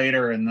listed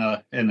later in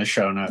the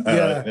show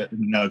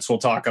notes. We'll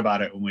talk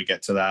about it when we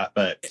get to that.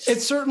 But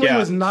it certainly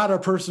was not a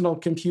personal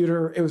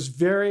computer. It was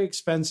very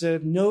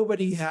expensive.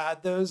 Nobody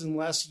had those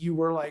unless you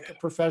were like a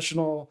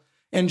professional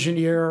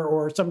engineer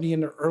or somebody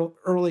in the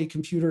early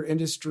computer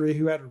industry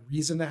who had a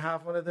reason to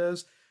have one of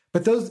those.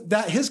 But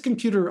his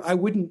computer, I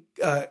wouldn't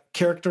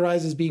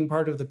characterize as being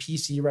part of the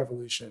PC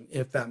revolution,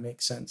 if that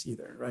makes sense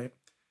either, right?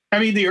 I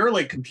mean, the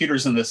early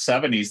computers in the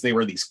 70s, they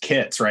were these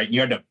kits, right?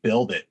 You had to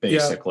build it,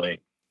 basically. Yeah.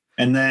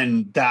 And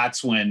then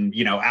that's when,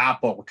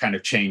 Apple kind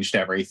of changed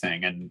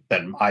everything, and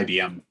then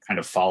IBM kind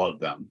of followed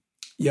them.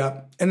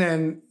 Yeah. And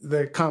then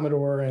the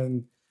Commodore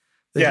and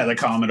the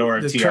Commodore,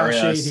 the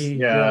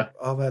TRS,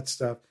 all that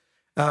stuff.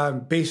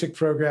 Basic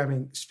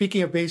programming.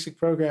 Speaking of basic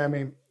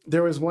programming,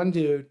 there was one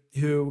dude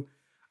who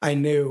I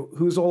knew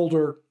who's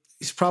older.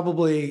 He's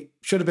probably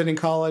should have been in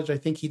college. I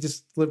think he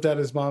just lived at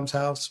his mom's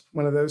house,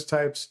 one of those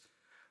types.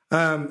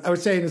 I would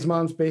say in his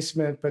mom's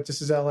basement, but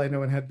this is LA. No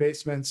one had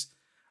basements.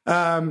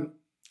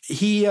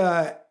 He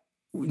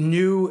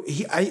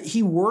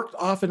worked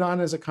off and on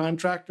as a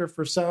contractor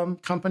for some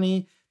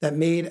company that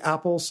made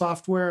Apple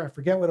software. I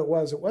forget what it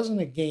was. It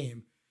wasn't a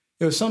game.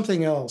 It was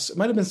something else. It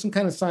might have been some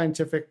kind of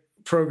scientific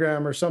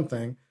program or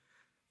something.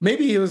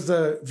 Maybe it was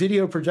the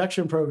video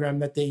projection program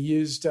that they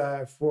used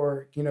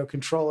for,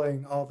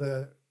 controlling all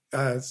the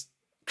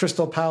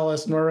Crystal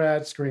Palace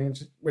NORAD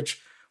screens,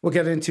 which we'll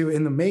get into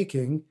in the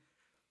making.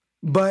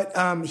 But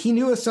he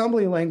knew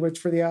assembly language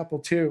for the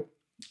Apple II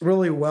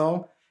really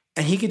well.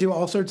 and he could do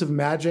all sorts of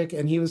magic,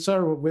 and he was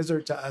sort of a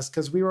wizard to us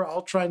because we were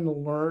all trying to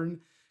learn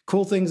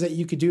cool things that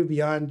you could do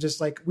beyond just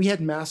like, we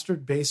had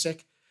mastered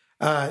BASIC,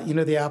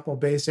 the Apple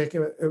BASIC.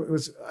 It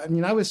was, I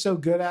mean, I was so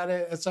good at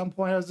it at some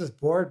point, I was just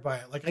bored by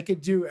it. Like, I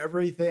could do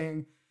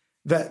everything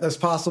that's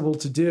possible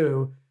to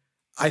do,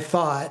 I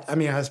thought. I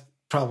mean, I was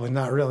probably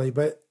not really,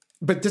 but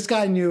this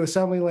guy knew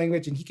assembly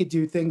language, and he could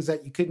do things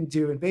that you couldn't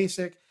do in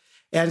BASIC.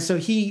 And so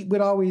he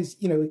would always,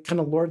 kind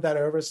of lord that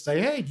over us, say,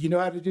 hey, do you know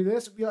how to do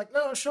this? And be like,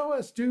 no, show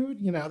us,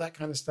 dude, that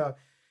kind of stuff.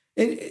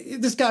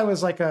 This guy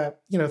was like a,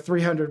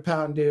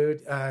 300-pound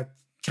dude,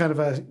 kind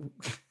of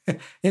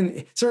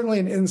certainly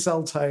an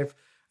incel type.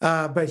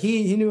 But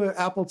he knew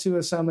Apple II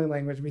assembly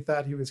language. We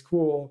thought he was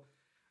cool.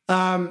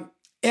 And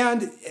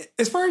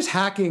as far as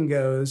hacking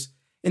goes,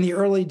 in the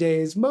early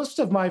days, most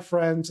of my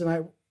friends and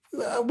I,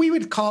 we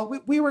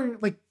were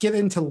like get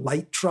into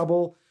light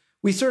trouble.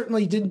 We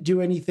certainly didn't do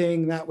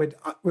anything that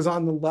was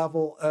on the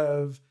level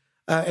of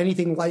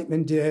anything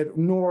Lightman did,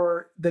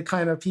 nor the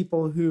kind of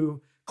people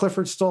who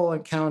Clifford Stoll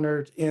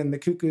encountered in the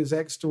Cuckoo's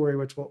Egg story,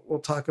 which we'll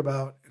talk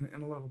about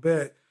in a little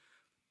bit.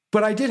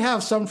 But I did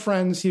have some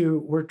friends who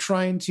were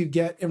trying to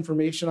get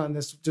information on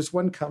this, just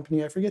one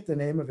company, I forget the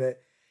name of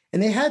it,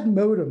 and they had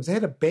modems. They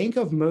had a bank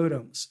of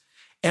modems,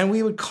 and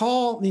we would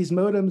call these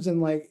modems,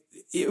 and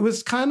it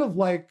was kind of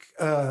like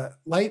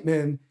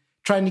Lightman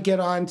trying to get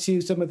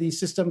onto some of these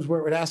systems where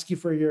it would ask you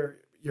for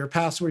your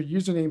password,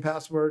 username,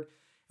 password,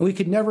 and we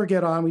could never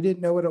get on. We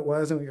didn't know what it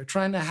was, and we were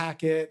trying to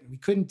hack it, and we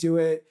couldn't do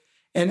it.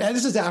 And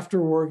this is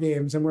after War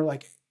Games, and we're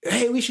like,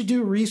 hey, we should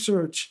do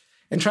research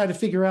and try to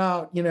figure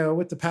out,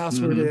 what the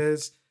password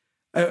is.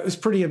 It was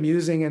pretty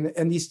amusing.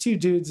 And these two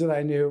dudes that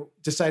I knew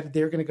decided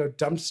they were going to go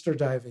dumpster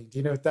diving. Do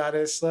you know what that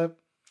is, Slip?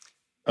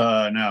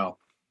 No.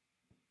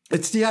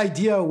 It's the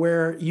idea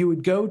where you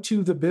would go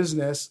to the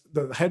business,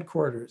 the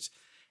headquarters,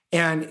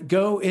 and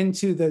go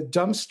into the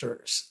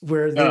dumpsters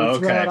where they would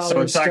throw out all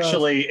their stuff.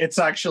 It's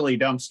actually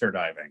dumpster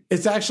diving.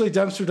 It's actually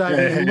dumpster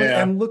diving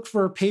and look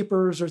for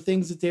papers or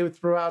things that they would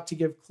throw out to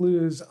give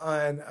clues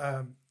on,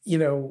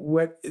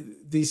 what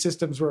these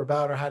systems were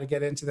about or how to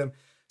get into them.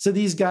 So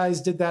these guys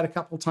did that a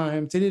couple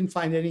times. They didn't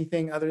find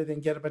anything other than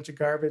get a bunch of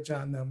garbage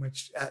on them,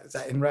 which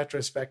in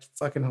retrospect,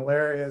 fucking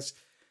hilarious.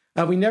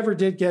 We never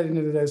did get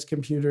into those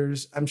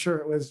computers. I'm sure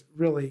it was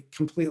really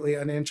completely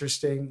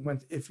uninteresting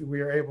if we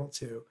were able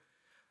to.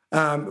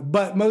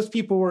 But most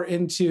people were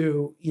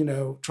into,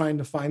 trying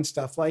to find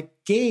stuff like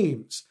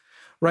games,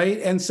 right?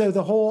 And so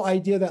the whole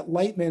idea that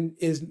Lightman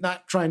is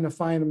not trying to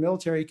find a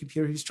military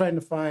computer, he's trying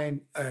to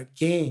find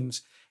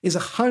games, is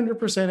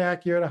 100%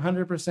 accurate,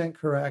 100%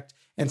 correct,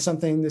 and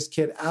something this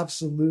kid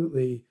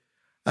absolutely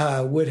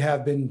would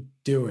have been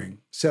doing.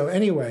 So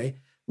anyway,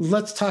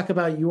 let's talk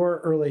about your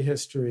early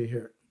history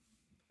here.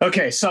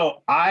 Okay,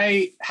 so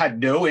I had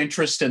no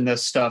interest in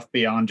this stuff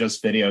beyond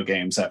just video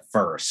games at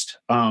first.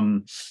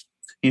 I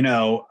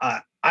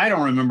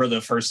don't remember the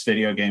first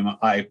video game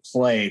I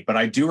played, but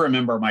I do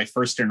remember my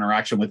first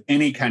interaction with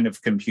any kind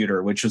of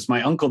computer, which was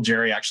my Uncle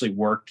Jerry actually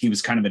worked. He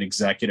was kind of an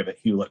executive at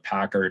Hewlett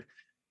Packard.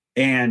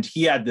 And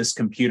he had this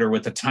computer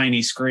with a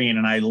tiny screen.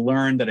 And I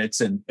learned that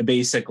it's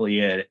basically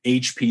an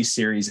HP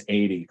Series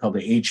 80 called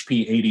the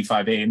HP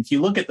 85A. And if you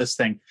look at this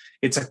thing,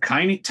 it's a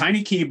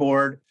tiny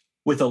keyboard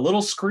with a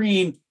little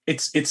screen.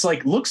 It's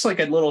like, looks like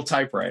a little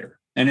typewriter.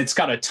 And it's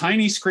got a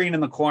tiny screen in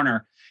the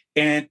corner.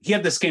 And he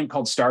had this game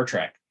called Star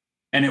Trek.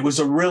 And it was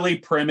a really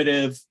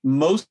primitive,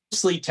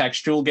 mostly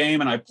textual game.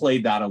 And I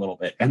played that a little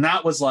bit. And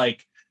that was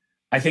like,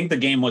 I think the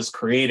game was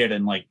created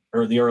in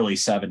the early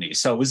 70s.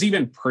 So it was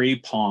even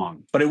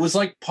pre-Pong, but it was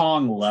like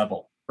Pong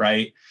level,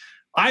 right?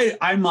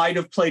 I might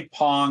have played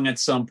Pong at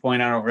some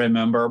point. I don't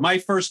remember. My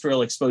first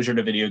real exposure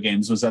to video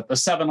games was at the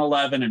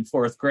 7-Eleven in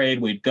fourth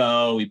grade. We'd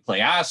play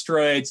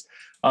Asteroids.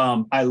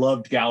 I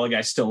loved Galaga.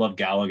 I still love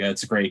Galaga.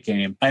 It's a great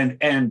game.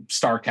 And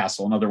Star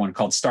Castle, another one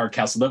called Star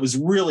Castle. That was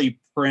really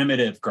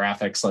primitive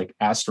graphics like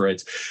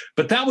Asteroids.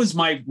 But that was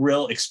my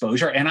real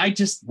exposure. And I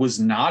just was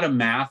not a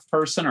math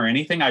person or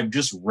anything. I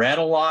just read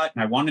a lot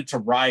and I wanted to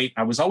write.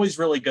 I was always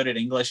really good at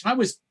English. And I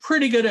was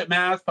pretty good at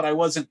math, but I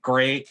wasn't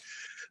great.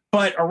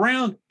 But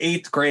around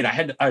eighth grade,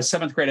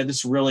 seventh grade, I had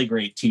this really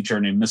great teacher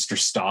named Mr.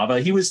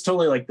 Stava. He was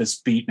totally like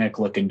this beatnik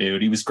looking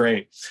dude. He was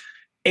great.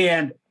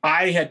 And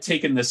I had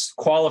taken this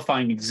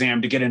qualifying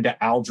exam to get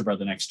into algebra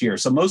the next year.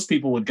 So most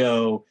people would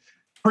go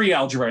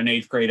pre-algebra in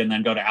eighth grade and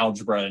then go to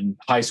algebra in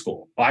high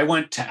school. I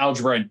went to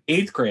algebra in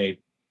eighth grade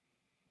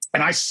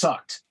and I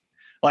sucked.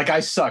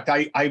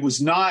 I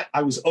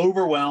was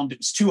overwhelmed. It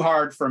was too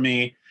hard for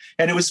me.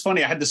 And it was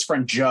funny. I had this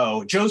friend,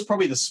 Joe. Joe's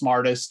probably the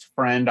smartest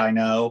friend I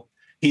know.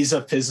 He's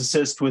a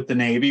physicist with the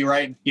Navy,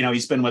 right?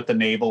 He's been with the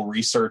Naval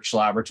Research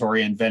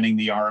Laboratory, inventing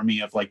the army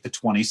of the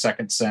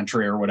 22nd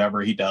century or whatever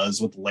he does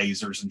with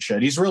lasers and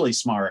shit. He's really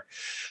smart.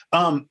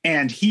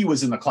 And he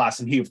was in the class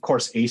and he, of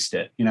course, aced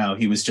it.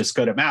 He was just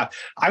good at math.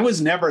 I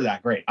was never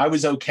that great. I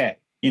was okay,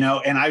 and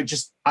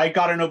I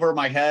got it over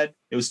my head.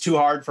 It was too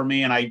hard for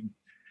me. And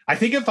I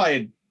think if I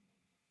had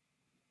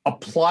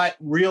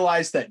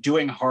realize that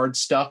doing hard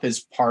stuff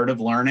is part of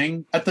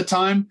learning at the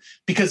time,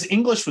 because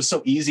English was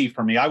so easy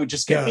for me. I would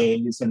just get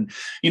A's and,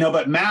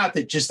 but math,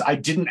 I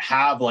didn't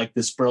have like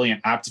this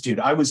brilliant aptitude.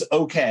 I was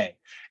okay.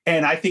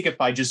 And I think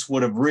if I just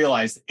would have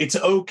realized it's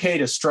okay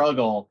to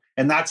struggle,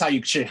 and that's how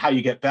you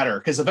get better,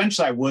 because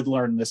eventually I would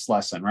learn this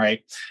lesson,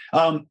 right?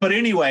 But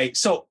anyway,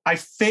 so I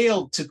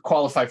failed to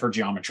qualify for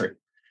geometry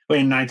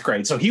in 9th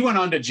grade. So he went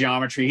on to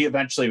geometry. He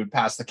eventually would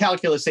pass the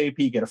calculus AP,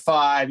 get a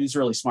 5. He was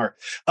really smart.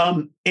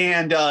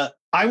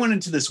 I went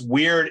into this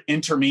weird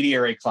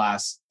intermediary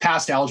class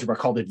past algebra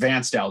called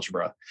advanced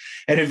algebra.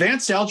 And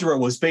advanced algebra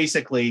was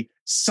basically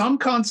some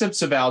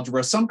concepts of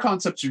algebra, some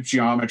concepts of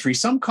geometry,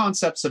 some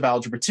concepts of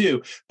algebra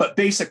 2, but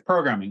basic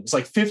programming. It was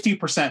like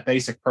 50%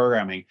 basic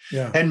programming.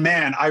 Yeah. And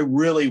man, I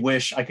really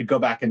wish I could go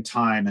back in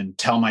time and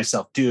tell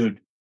myself, dude,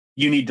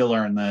 you need to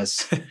learn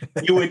this.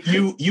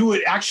 You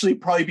would actually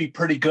probably be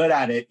pretty good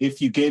at it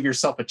if you gave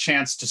yourself a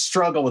chance to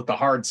struggle with the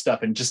hard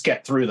stuff and just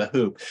get through the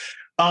hoop.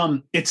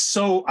 It's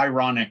so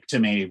ironic to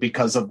me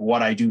because of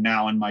what I do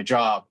now in my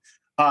job,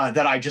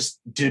 that I just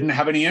didn't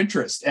have any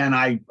interest, and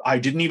I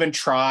didn't even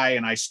try,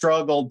 and I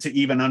struggled to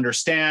even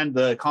understand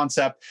the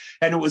concept.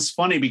 And it was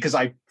funny because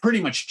I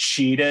pretty much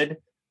cheated.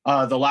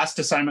 The last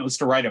assignment was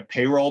to write a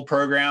payroll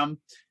program.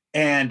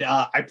 And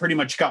I pretty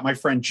much got my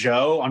friend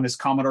Joe on his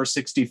Commodore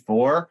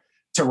 64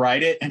 to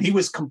write it. And he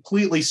was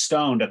completely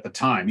stoned at the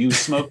time. He was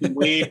smoking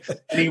weed,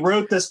 and he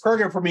wrote this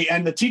program for me.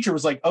 And the teacher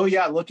was like, oh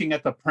yeah, looking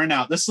at the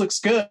printout, this looks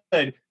good,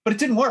 but it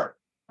didn't work.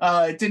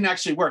 It didn't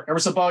actually work. There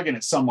was a bug in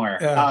it somewhere.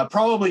 Yeah.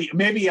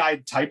 Maybe I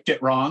typed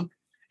it wrong,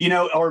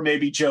 or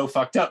maybe Joe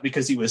fucked up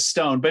because he was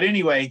stoned. But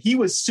anyway, he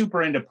was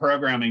super into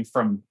programming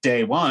from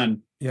day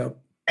one. Yep.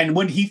 And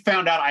when he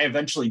found out I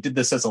eventually did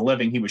this as a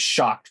living, he was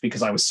shocked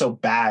because I was so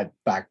bad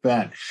back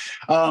then.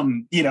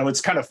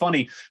 It's kind of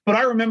funny. But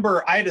I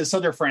remember I had this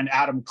other friend,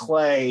 Adam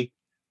Clay,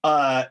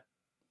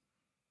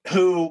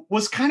 who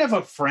was kind of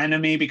a friend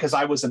of me because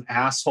I was an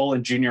asshole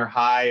in junior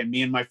high. And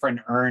me and my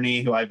friend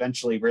Ernie, who I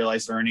eventually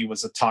realized Ernie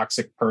was a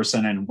toxic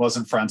person and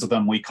wasn't friends with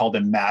him, we called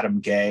him Madam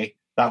Gay.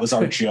 That was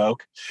our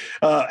joke.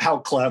 How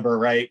clever,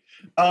 right?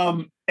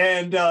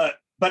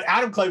 But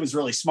Adam Clay was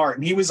really smart,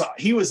 and he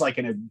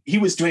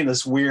was doing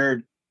this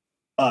weird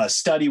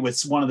study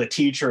with one of the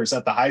teachers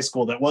at the high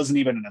school that wasn't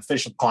even an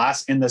official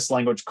class in this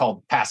language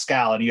called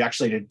Pascal, and he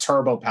actually did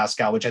Turbo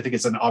Pascal, which I think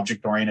is an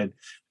object-oriented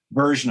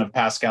version of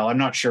Pascal. I'm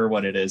not sure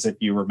what it is, if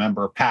you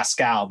remember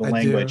Pascal, the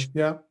language. Do.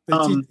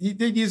 Yeah,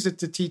 they use it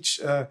to teach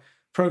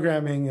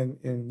programming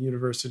in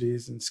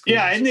universities and schools.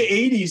 Yeah, in the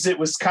 80s, it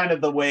was kind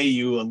of the way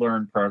you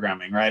learned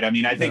programming, right? I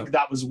mean, I think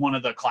that was one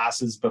of the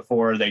classes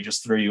before they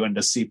just threw you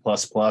into C++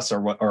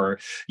 or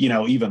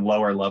even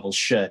lower level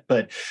shit.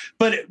 But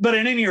at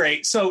any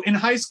rate, so in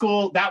high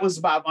school, that was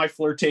about my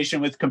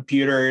flirtation with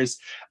computers.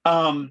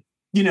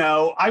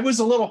 I was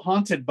a little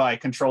haunted by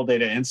Control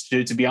Data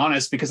Institute, to be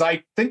honest, because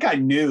I think I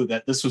knew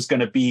that this was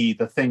going to be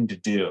the thing to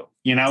do.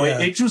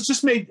 It was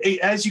just made,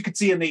 as you could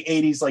see in the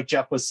 80s, like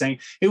Jeff was saying,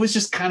 it was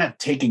just kind of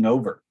taking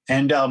over.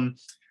 And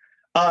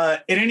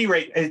at any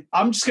rate,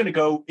 I'm just going to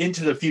go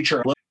into the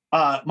future.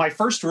 My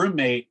first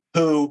roommate,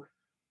 who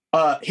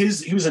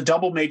he was a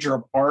double major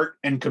of art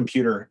and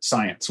computer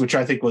science, which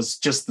I think was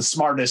just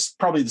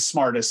probably the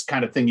smartest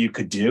kind of thing you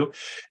could do.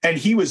 And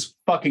he was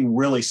fucking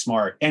really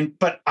smart.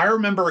 But I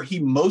remember he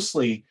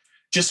mostly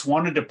just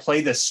wanted to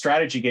play this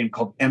strategy game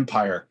called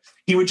Empire.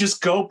 He would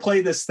just go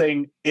play this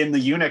thing in the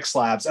Unix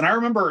labs. And I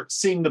remember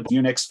seeing the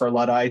Unix for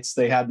Luddites.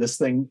 They had this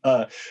thing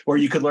where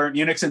you could learn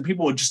Unix, and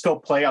people would just go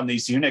play on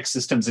these Unix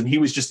systems. And he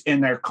was just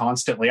in there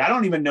constantly. I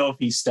don't even know if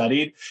he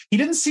studied. He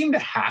didn't seem to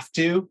have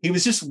to. He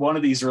was just one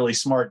of these really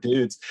smart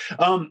dudes.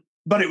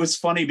 But it was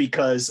funny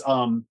because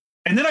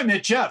and then I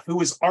met Jeff, who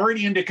was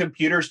already into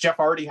computers. Jeff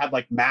already had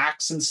like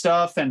Macs and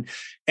stuff. And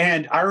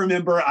I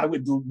remember I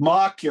would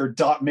mock your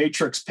dot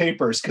matrix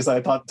papers because I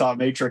thought dot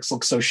matrix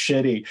looked so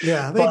shitty.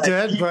 Yeah, they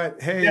did,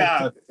 but hey.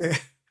 Yeah.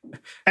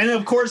 And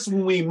of course,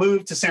 when we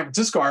moved to San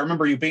Francisco, I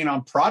remember you being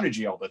on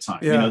Prodigy all the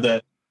time, yeah.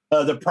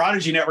 The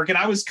Prodigy network. And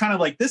I was kind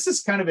of like, this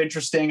is kind of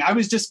interesting. I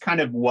was just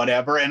kind of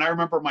whatever. And I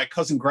remember my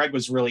cousin Greg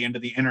was really into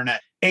the internet.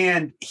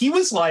 And he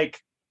was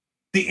like,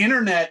 the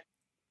internet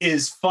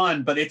is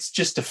fun, but it's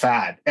just a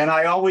fad. And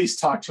I always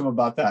talk to him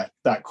about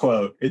that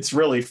quote. It's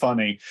really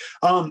funny.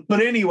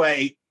 But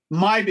anyway,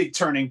 my big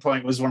turning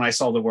point was when I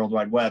saw the World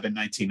Wide Web in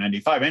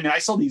 1995. And I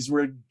saw these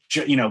weird,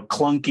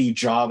 clunky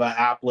Java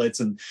applets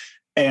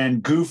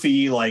and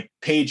goofy like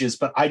pages,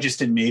 but I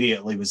just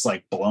immediately was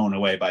like blown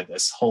away by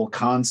this whole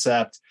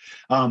concept.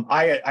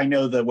 I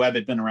know the web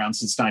had been around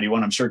since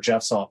 91. I'm sure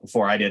Jeff saw it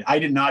before I did. I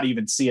did not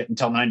even see it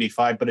until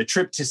 95, but a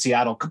trip to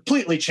Seattle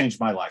completely changed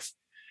my life.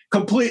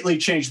 Completely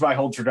changed my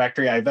whole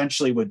trajectory. I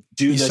eventually would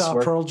do this. You saw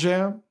Pearl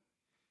Jam?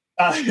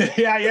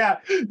 Yeah.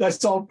 I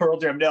saw Pearl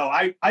Jam. No,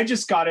 I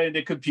just got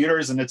into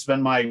computers, and it's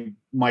been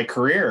my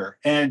career.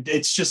 And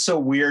it's just so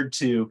weird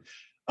to,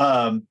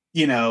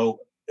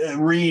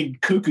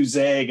 read Cuckoo's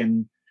Egg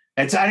and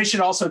I should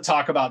also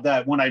talk about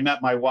that. When I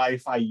met my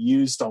wife, I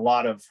used a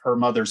lot of her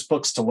mother's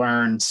books to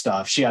learn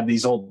stuff. She had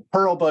these old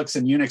Perl books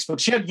and Unix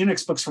books. She had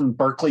Unix books from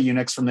Berkeley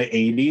Unix from the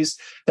 80s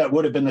that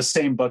would have been the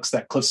same books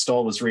that Cliff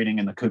Stoll was reading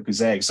in The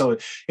Cuckoo's Egg. So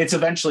it's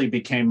eventually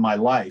became my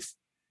life.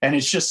 And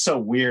it's just so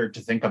weird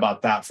to think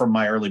about that from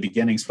my early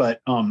beginnings.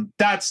 But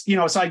that's,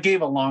 so I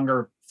gave a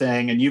longer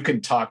thing, and you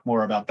can talk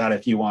more about that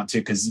if you want to,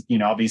 because,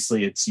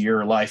 obviously it's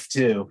your life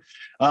too.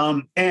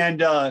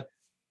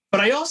 But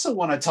I also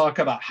want to talk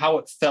about how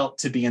it felt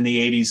to be in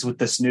the 80s with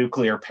this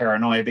nuclear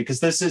paranoia,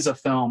 because this is a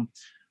film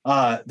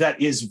that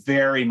is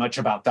very much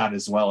about that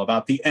as well,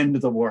 about the end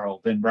of the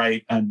world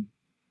and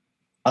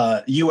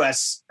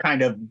U.S.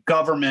 kind of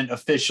government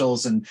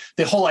officials and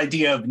the whole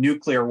idea of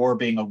nuclear war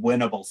being a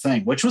winnable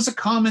thing, which was a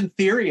common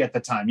theory at the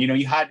time. You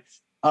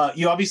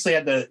obviously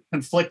had the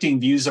conflicting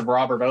views of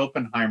Robert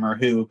Oppenheimer,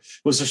 who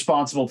was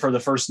responsible for the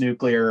first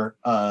nuclear,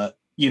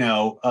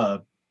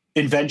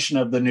 invention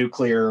of the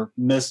nuclear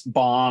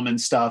bomb and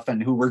stuff,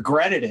 and who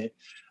regretted it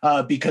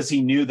because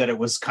he knew that it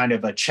was kind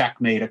of a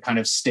checkmate, a kind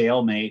of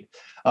stalemate,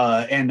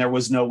 and there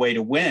was no way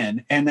to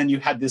win. And then you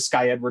had this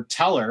guy, Edward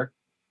Teller,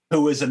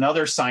 who was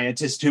another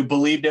scientist who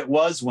believed it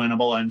was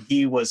winnable, and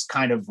he was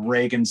kind of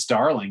Reagan's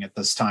darling at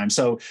this time.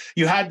 So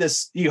you had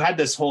this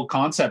whole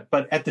concept,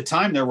 but at the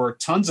time there were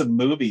tons of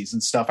movies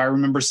and stuff. I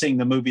remember seeing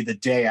the movie The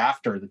Day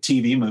After, the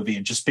TV movie,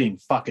 and just being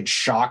fucking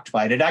shocked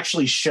by it. It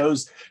actually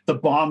shows the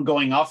bomb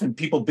going off and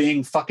people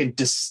being fucking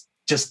just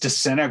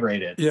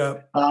disintegrated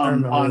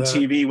on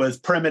TV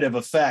with primitive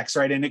effects,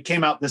 right? And it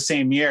came out the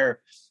same year.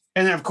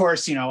 And then, of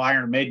course,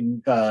 Iron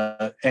Maiden,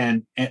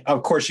 and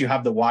of course, you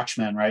have The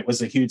Watchmen, right,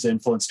 was a huge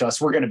influence to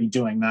us. We're going to be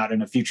doing that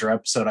in a future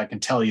episode, I can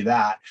tell you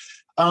that.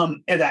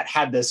 And that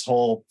had this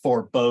whole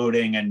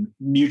foreboding and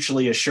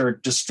mutually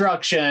assured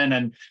destruction,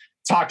 and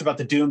talked about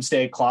the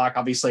doomsday clock.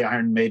 Obviously,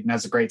 Iron Maiden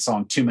has a great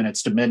song, 2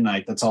 Minutes to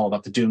Midnight, that's all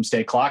about the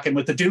doomsday clock. And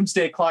with the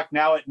doomsday clock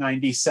now at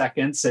 90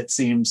 seconds, it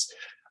seems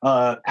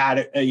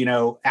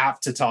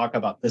apt to talk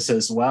about this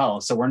as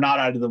well. So we're not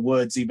out of the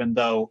woods, even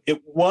though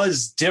it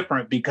was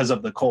different because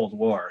of the Cold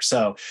War.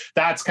 So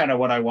that's kind of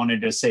what I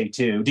wanted to say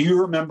too. Do you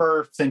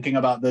remember thinking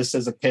about this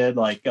as a kid?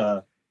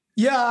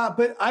 Yeah,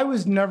 but I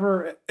was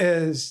never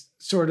as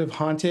sort of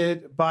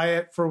haunted by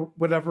it for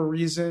whatever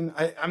reason.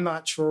 I'm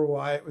not sure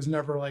why. It was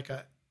never like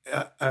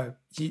an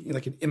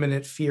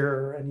imminent fear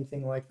or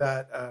anything like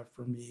that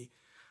for me.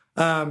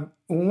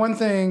 One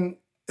thing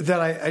that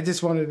I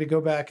just wanted to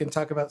go back and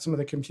talk about some of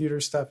the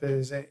computer stuff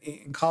is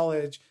in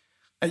college,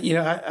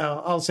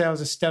 I'll say I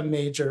was a STEM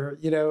major,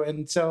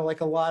 and so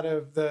like a lot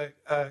of the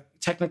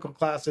technical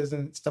classes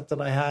and stuff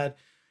that I had,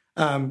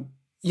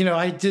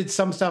 I did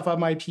some stuff on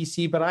my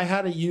PC, but I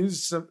had to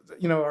use,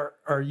 our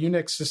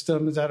Unix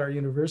systems at our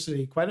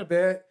university quite a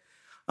bit.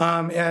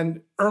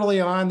 And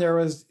early on, there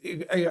was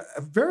a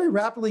very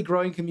rapidly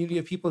growing community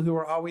of people who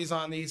were always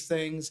on these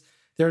things.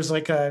 There's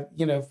like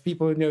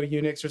people who know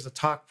Unix, there's a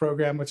talk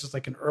program, which is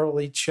like an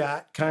early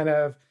chat kind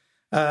of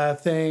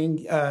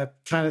thing,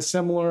 kind of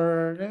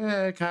similar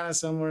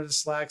to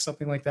Slack,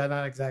 something like that.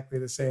 Not exactly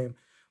the same.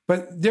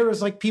 But there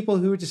was like people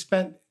who just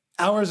spent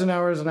hours and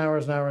hours and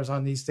hours and hours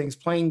on these things,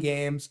 playing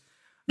games,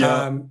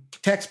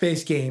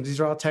 text-based games. These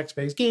are all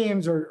text-based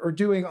games or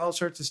doing all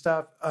sorts of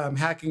stuff,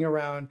 hacking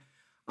around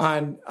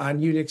on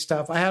Unix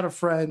stuff. I had a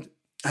friend,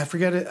 I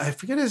forget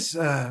his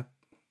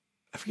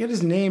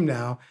name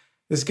now.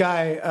 This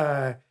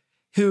guy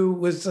who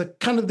was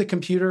kind of the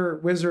computer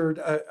wizard,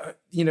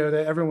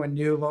 that everyone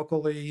knew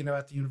locally,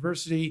 at the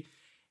university.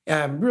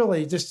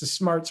 Really just a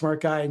smart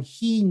guy. And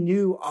he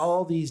knew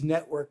all these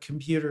network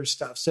computer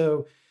stuff.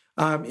 So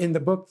in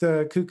the book,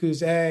 The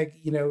Cuckoo's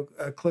Egg,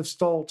 Cliff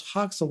Stoll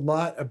talks a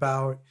lot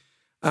about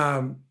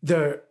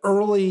the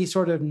early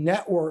sort of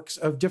networks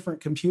of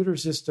different computer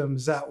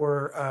systems that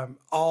were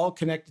all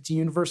connected to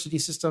university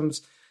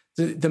systems.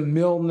 The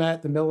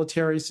MILNet, the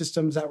military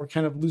systems that were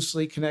kind of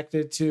loosely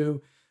connected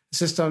to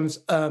systems.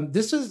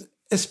 This is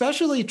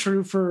especially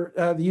true for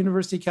the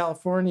University of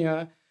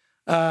California,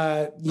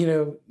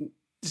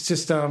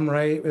 system,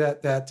 right?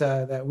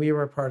 That we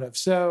were a part of.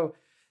 So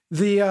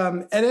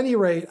at any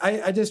rate,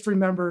 I just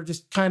remember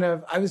I kind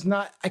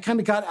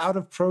of got out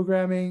of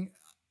programming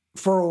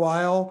for a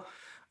while,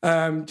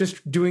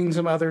 just doing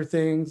some other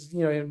things,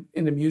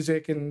 into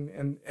music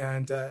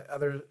and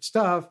other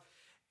stuff.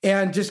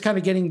 And just kind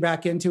of getting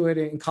back into it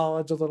in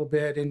college a little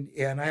bit.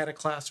 And I had a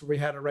class where we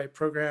had to write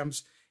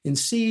programs in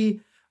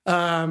C,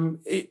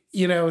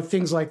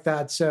 things like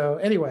that. So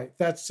anyway,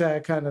 that's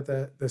kind of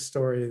the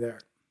story there.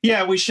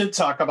 Yeah, we should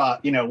talk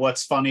about,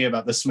 what's funny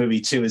about this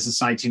movie too, is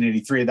it's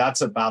 1983.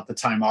 That's about the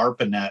time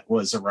ARPANET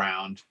was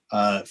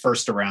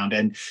first around.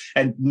 And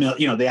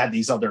they had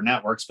these other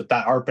networks, but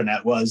that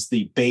ARPANET was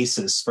the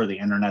basis for the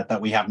internet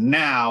that we have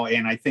now.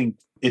 And I think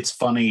it's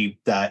funny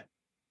that,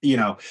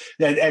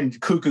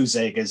 and Cuckoo's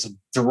Egg is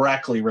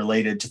directly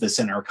related to this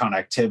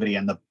interconnectivity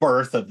and the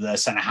birth of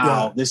this and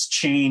how this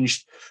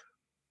changed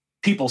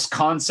people's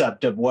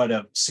concept of what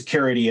a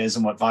security is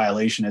and what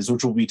violation is,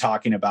 which we'll be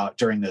talking about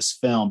during this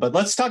film. But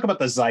let's talk about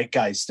the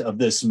zeitgeist of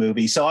this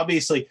movie. So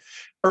obviously,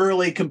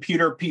 early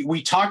computer,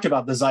 we talked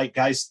about the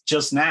zeitgeist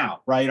just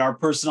now, right? Our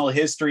personal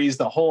histories,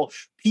 the whole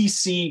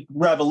PC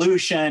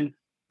revolution,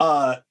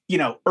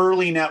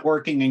 early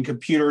networking and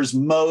computers,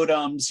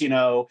 modems,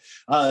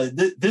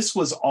 this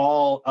was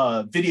all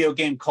video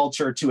game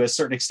culture to a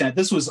certain extent.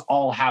 This was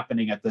all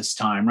happening at this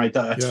time, right?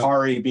 The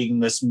Atari being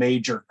this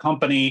major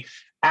company,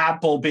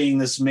 Apple being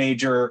this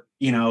major,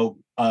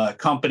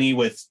 company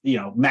with,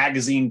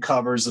 magazine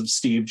covers of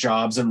Steve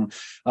Jobs and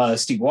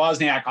Steve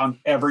Wozniak on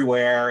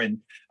everywhere. And,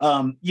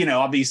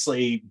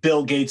 obviously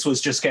Bill Gates was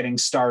just getting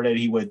started.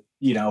 He would,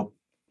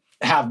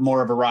 have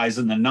more of a rise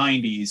in the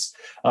 90s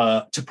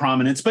to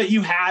prominence, but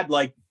you had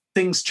like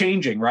things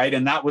changing, right?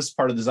 And that was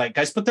part of the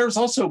zeitgeist, but there's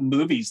also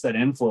movies that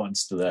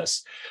influenced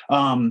this.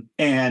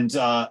 And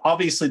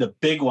obviously the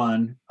big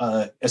one,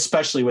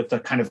 especially with the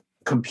kind of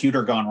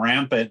computer gone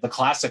rampant, the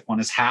classic one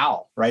is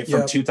HAL, right?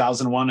 From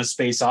 2001, A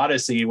Space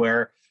Odyssey,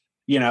 where,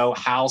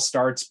 HAL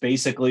starts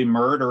basically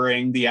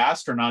murdering the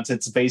astronauts.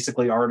 It's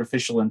basically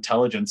artificial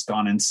intelligence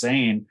gone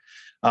insane.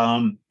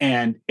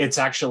 And it's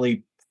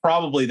actually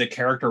probably the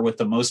character with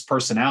the most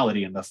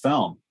personality in the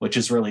film, which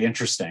is really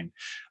interesting.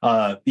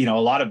 A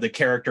lot of the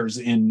characters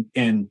in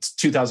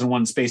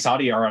 2001 Space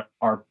Odyssey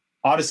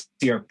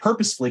are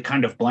purposefully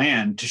kind of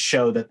bland to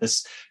show that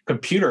this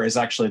computer is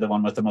actually the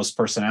one with the most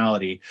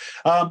personality.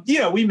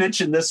 We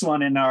mentioned this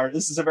one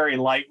this is a very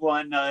light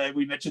one.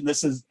 We mentioned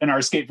this is in our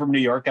Escape from New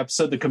York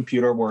episode, The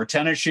Computer Wore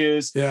Tennis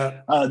Shoes.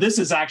 Yeah. This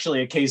is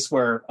actually a case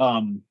where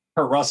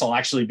Kurt Russell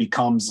actually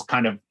becomes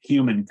kind of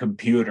human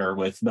computer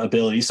with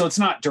ability. So it's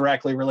not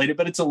directly related,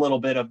 but it's a little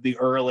bit of the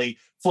early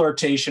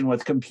flirtation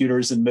with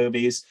computers in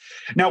movies.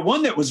 Now,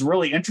 one that was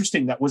really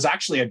interesting that was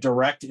actually a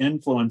direct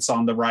influence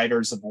on the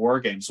writers of war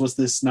games was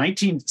this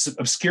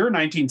obscure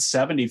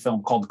 1970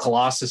 film called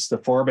Colossus, the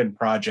Forbin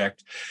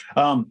Project.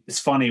 It's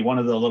funny, one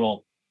of the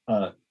little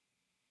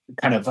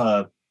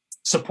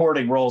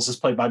supporting roles is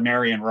played by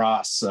Marion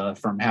Ross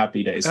from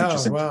Happy Days, which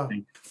is interesting.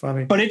 Wow.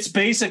 Funny. But it's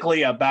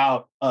basically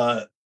about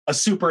a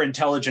super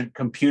intelligent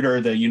computer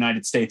the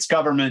United States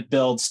government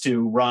builds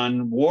to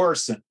run war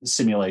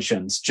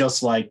simulations,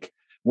 just like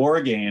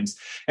war games.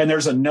 And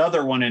there's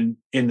another one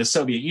in the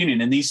Soviet Union,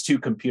 and these two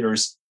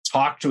computers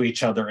talk to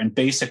each other and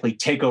basically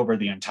take over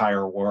the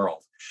entire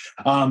world.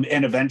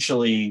 And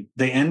eventually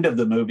the end of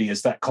the movie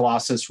is that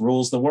Colossus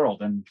rules the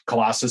world, and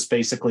Colossus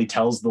basically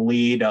tells the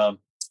lead,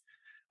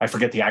 I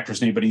forget the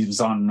actor's name, but he was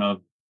on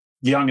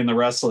Young and the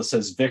Restless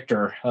as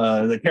Victor,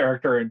 the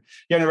character in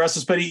Young and the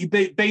Restless, but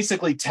they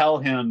basically tell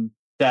him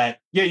that,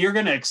 you're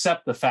going to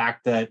accept the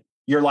fact that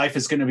your life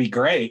is going to be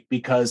great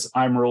because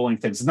I'm ruling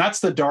things. And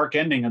that's the dark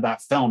ending of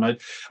that film.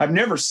 I've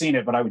never seen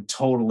it, but I would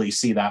totally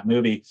see that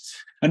movie.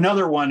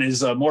 Another one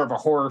is more of a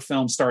horror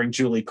film starring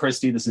Julie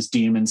Christie. This is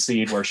Demon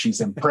Seed, where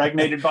she's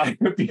impregnated by a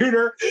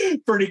computer.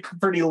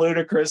 Pretty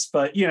ludicrous,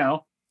 but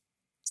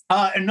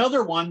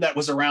another one that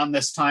was around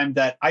this time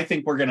that I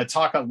think we're going to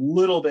talk a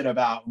little bit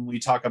about when we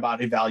talk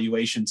about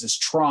evaluations is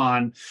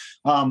Tron.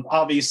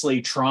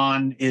 Obviously,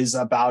 Tron is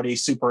about a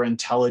super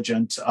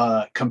intelligent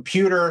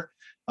computer.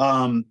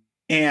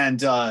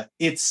 And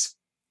it's,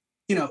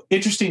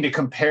 interesting to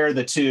compare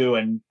the two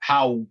and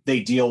how they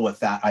deal with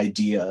that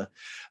idea.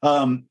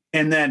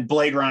 And then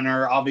Blade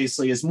Runner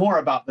obviously is more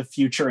about the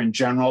future in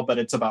general, but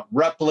it's about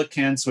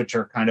replicants, which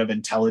are kind of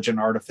intelligent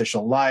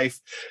artificial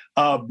life.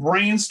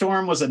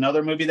 Brainstorm was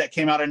another movie that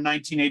came out in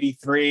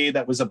 1983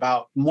 that was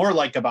about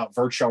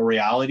virtual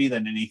reality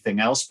than anything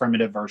else,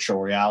 primitive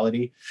virtual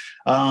reality.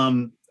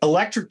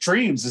 Electric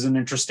Dreams is an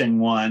interesting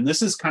one.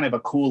 This is kind of a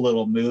cool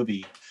little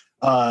movie.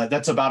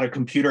 That's about a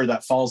computer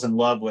that falls in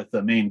love with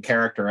the main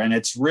character. And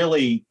it's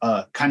really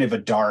kind of a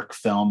dark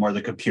film where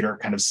the computer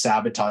kind of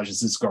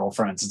sabotages his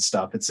girlfriends and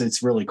stuff.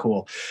 It's really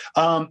cool.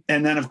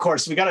 And then, of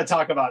course, we got to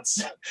talk about,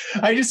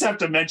 I just have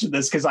to mention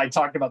this because I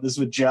talked about this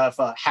with Jeff,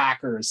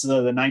 Hackers, the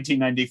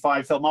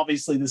 1995 film.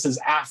 Obviously, this is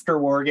after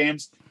War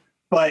Games,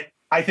 but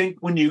I think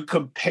when you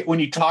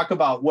talk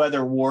about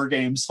whether War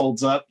Games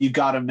holds up, you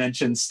got to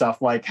mention stuff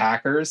like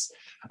Hackers.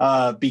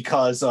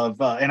 Because of,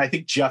 and I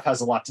think Jeff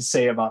has a lot to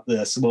say about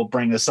this. We'll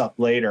bring this up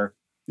later.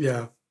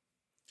 Yeah.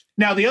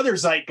 Now, the other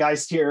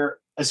zeitgeist here,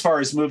 as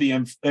far as movie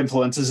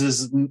influences,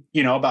 is,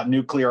 about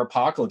nuclear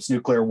apocalypse,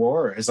 nuclear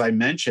war. As I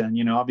mentioned,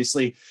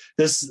 obviously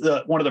this,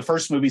 one of the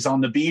first movies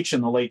On the Beach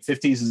in the late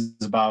 50s is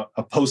about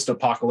a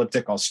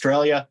post-apocalyptic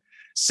Australia.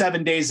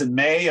 7 Days in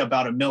May,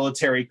 about a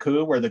military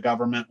coup where the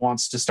government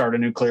wants to start a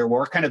nuclear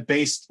war, kind of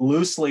based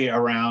loosely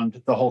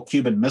around the whole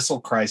Cuban Missile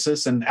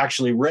Crisis and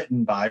actually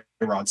written by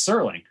Rod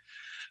Serling.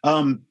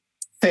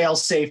 Fail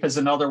Safe is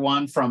another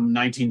one from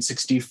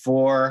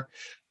 1964.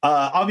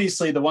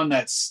 Obviously, the one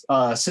that's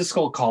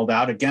Siskel called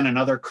out, again,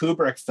 another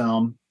Kubrick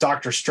film,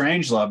 Dr.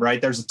 Strangelove, right?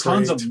 There's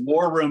tons of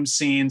war room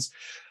scenes.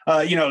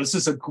 This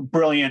is a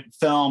brilliant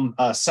film,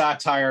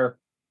 satire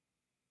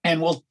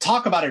And we'll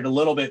talk about it a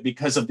little bit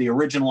because of the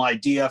original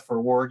idea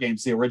for War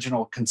Games, the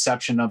original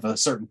conception of a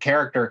certain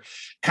character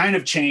kind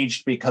of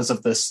changed because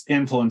of this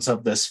influence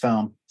of this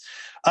film.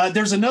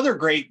 There's another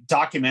great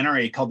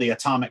documentary called The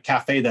Atomic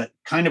Cafe that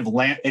kind of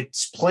it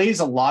plays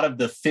a lot of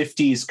the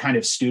 50s kind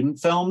of student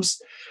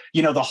films,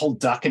 you know, the whole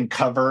duck and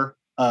cover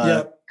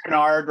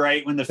canard,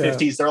 right? When the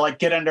 50s, they're like,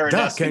 get under a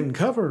duck desk and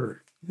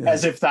cover.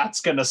 As if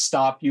that's going to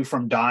stop you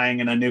from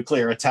dying in a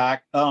nuclear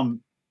attack. And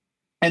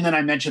then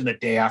I mentioned The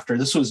Day After.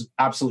 This was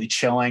absolutely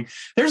chilling.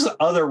 There's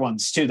other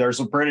ones too.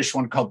 There's a British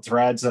one called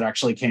Threads that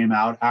actually came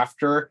out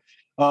after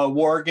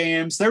War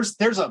Games.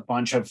 There's a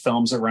bunch of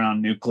films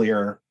around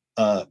nuclear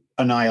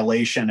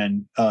annihilation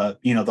and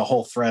the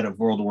whole threat of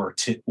World War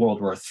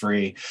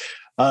III.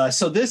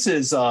 So this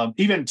is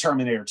even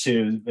Terminator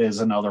 2 is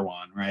another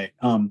one, right?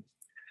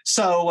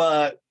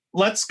 So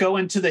let's go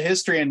into the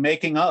history and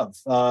making of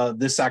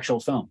this actual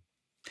film.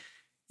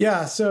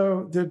 Yeah,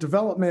 so the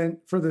development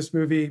for this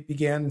movie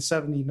began in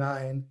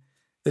 1979.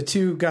 The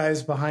two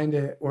guys behind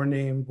it were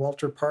named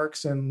Walter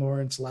Parkes and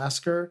Lawrence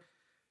Lasker.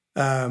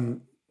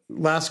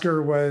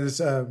 Lasker was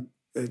a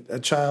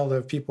child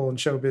of people in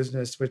show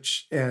business,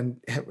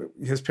 and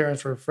his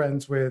parents were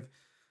friends with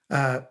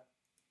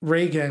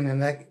Reagan,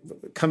 and that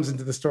comes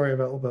into the story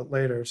about a little bit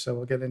later, so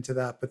we'll get into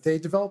that. But they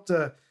developed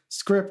a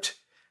script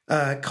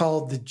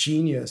called The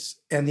Genius,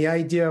 and the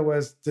idea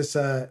was this,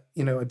 a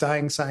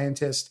dying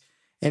scientist,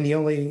 and the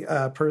only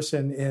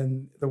person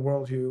in the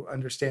world who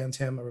understands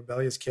him, a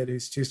rebellious kid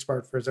who's too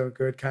smart for his own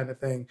good kind of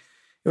thing.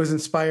 It was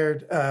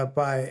inspired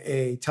by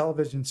a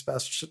television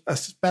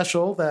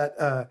special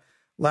that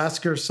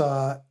Lasker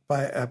saw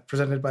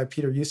presented by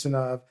Peter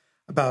Ustinov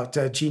about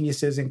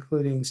geniuses,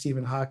 including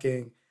Stephen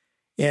Hawking.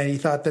 And he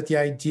thought that the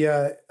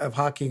idea of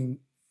Hawking,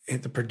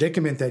 the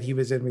predicament that he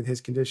was in with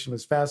his condition,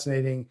 was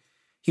fascinating.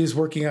 He was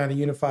working on a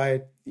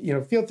unified,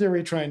 field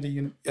theory, trying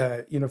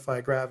to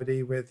unify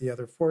gravity with the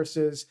other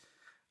forces,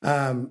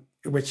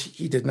 which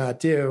he did not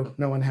do.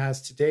 No one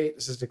has to date.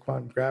 This is the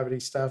quantum gravity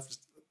stuff.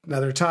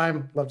 Another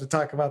time. Love to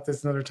talk about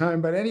this another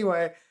time. But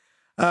anyway,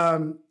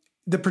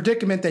 the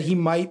predicament that he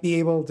might be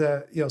able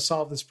to,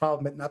 solve this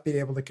problem but not be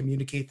able to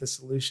communicate the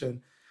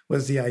solution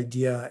was the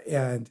idea.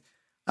 And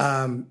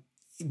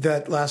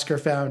that Lasker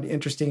found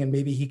interesting, and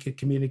maybe he could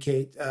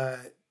communicate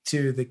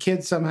to the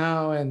kids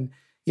somehow and,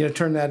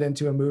 turn that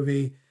into a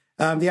movie.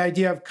 The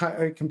idea of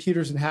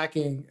computers and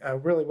hacking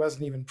really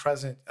wasn't even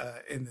present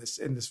in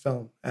this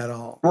film at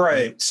all.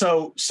 Right.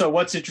 So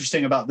what's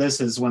interesting about this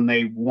is when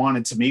they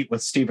wanted to meet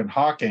with Stephen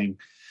Hawking,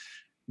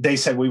 they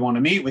said, we want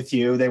to meet with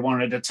you. They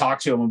wanted to talk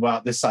to him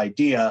about this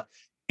idea.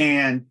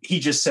 And he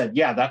just said,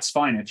 yeah, that's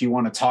fine if you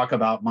want to talk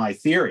about my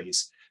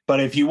theories. But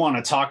if you want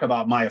to talk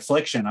about my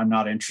affliction, I'm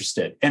not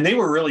interested. And they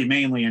were really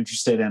mainly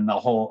interested in the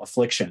whole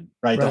affliction,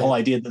 right? The whole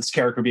idea that this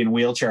character be in a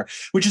wheelchair,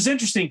 which is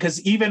interesting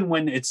because even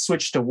when it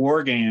switched to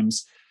War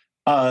Games,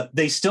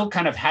 they still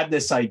kind of had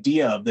this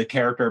idea of the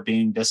character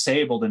being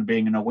disabled and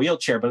being in a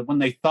wheelchair. But when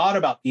they thought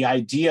about the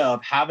idea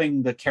of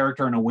having the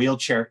character in a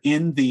wheelchair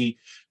in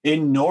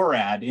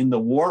NORAD, in the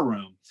war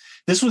room,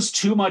 this was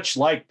too much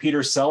like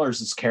Peter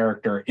Sellers'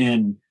 character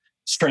in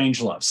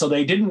Strangelove. So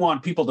they didn't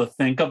want people to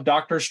think of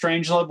Dr.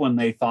 Strangelove when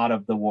they thought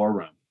of the war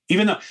room,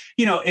 even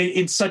though,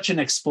 in such an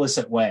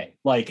explicit way,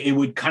 like it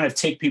would kind of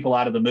take people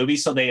out of the movie.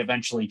 So they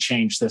eventually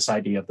changed this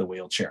idea of the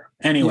wheelchair.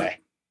 Anyway.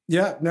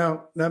 Yeah,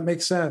 no, that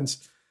makes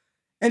sense.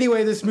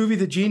 Anyway, this movie,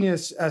 The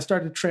Genius,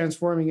 started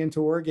transforming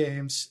into War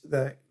Games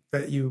that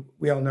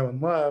we all know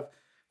and love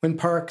when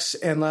Parkes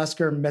and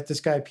Lasker met this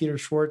guy, Peter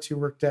Schwartz, who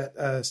worked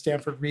at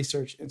Stanford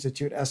Research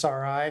Institute,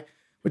 SRI,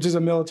 which is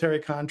a military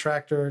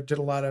contractor, did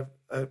a lot of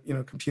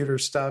computer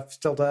stuff,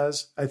 still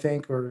does, I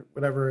think, or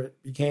whatever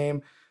it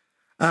became.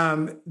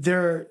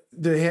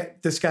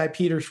 This guy,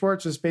 Peter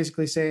Schwartz, was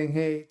basically saying,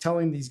 hey,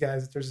 telling these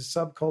guys that there's a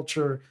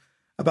subculture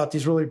about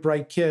these really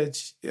bright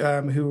kids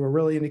who are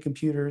really into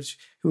computers,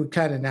 who would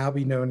kind of now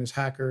be known as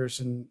hackers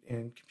and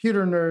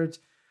computer nerds.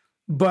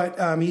 But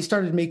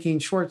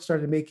Schwartz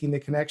started making the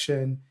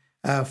connection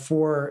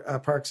for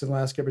Parkes and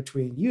Lasker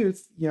between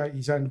youth,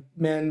 these young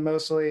men,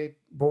 mostly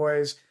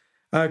boys,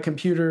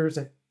 computers,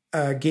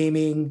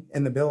 gaming,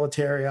 and the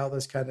military, all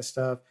this kind of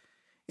stuff.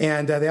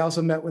 And they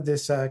also met with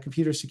this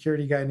computer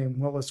security guy named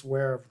Willis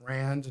Ware of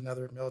RAND,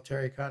 another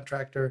military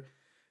contractor,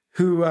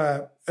 who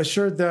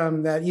assured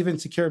them that even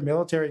secure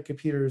military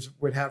computers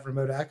would have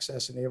remote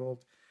access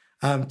enabled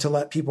to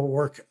let people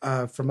work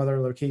from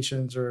other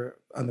locations or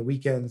on the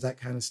weekends, that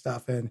kind of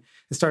stuff. And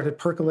it started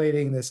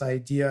percolating this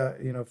idea,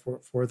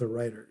 for the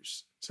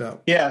writers.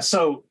 So yeah,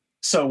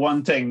 So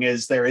one thing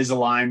is there is a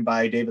line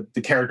by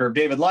the character of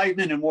David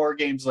Lightman in War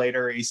Games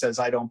later. He says,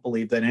 I don't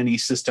believe that any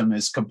system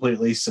is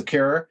completely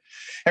secure.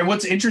 And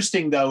what's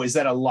interesting, though, is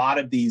that a lot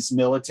of these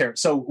military...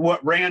 So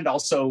what RAND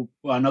also,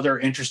 another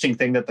interesting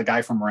thing that the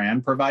guy from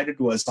RAND provided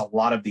was a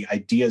lot of the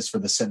ideas for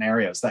the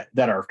scenarios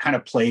that are kind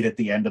of played at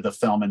the end of the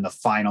film in the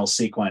final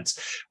sequence,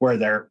 where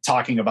they're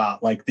talking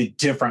about like the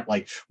different,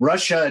 like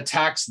Russia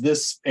attacks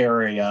this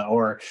area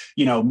or,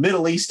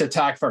 Middle East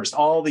attack first,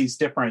 all these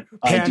different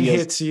Pan ideas.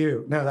 hits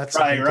you. No, that's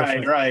that's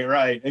different.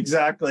 Right.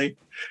 Exactly.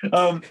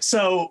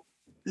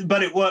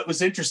 What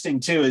was interesting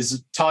too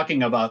is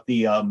talking about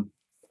the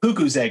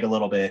cuckoo's egg a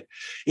little bit,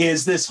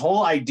 is this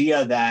whole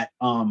idea that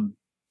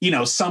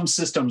some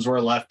systems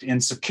were left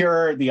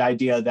insecure. The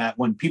idea that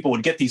when people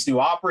would get these new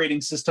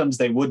operating systems,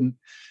 they wouldn't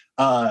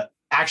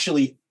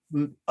actually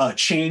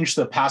change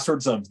the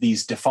passwords of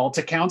these default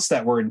accounts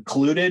that were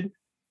included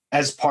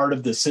as part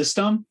of the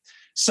system.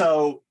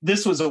 So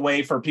this was a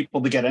way for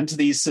people to get into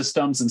these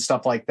systems and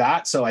stuff like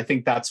that. So I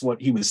think that's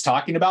what he was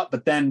talking about.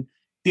 But then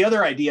the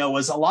other idea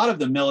was a lot of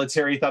the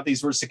military thought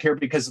these were secure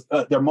because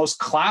their most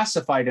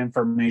classified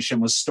information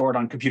was stored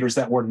on computers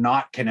that were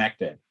not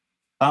connected.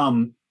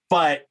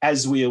 But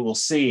as we will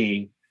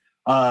see,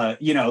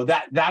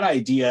 that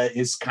idea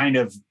is kind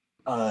of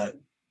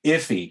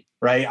iffy,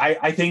 right?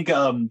 I think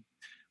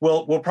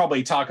we'll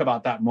probably talk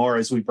about that more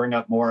as we bring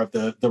up more of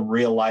the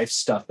real life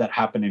stuff that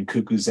happened in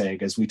Cuckoo's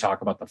Egg as we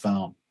talk about the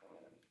film.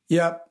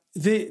 Yep.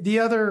 The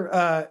other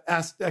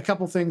a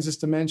couple things just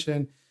to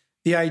mention,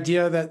 the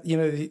idea that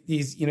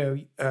these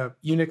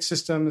Unix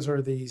systems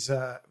or these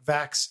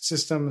VAX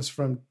systems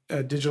from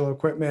Digital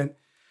Equipment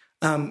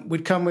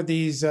would come with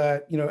these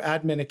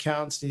admin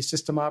accounts, these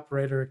system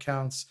operator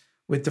accounts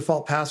with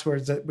default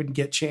passwords that wouldn't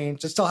get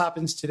changed. It still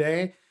happens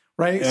today,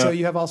 right? Yeah. So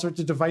you have all sorts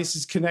of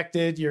devices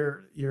connected,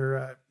 your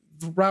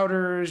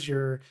routers,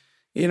 your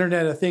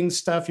Internet of Things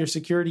stuff, your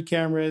security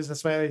cameras.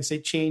 That's why I say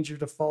change your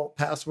default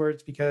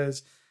passwords,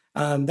 because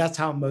that's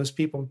how most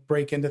people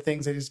break into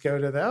things. They just go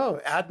to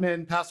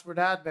admin, password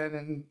admin,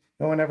 and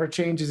no one ever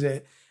changes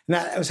it. And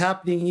that was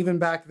happening even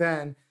back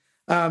then.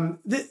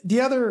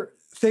 The other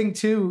thing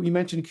too, you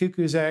mentioned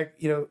Cuckoo's Egg,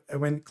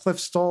 when Cliff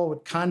Stoll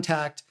would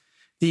contact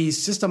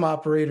these system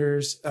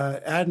operators,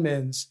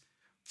 admins,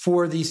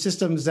 for the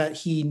systems that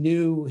he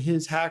knew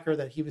his hacker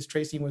that he was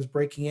tracing was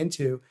breaking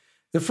into,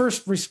 the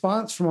first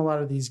response from a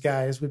lot of these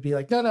guys would be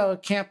like, no,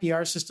 it can't be.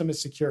 Our system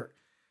is secure.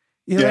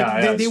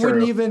 They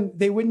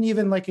wouldn't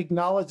even like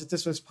acknowledge that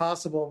this was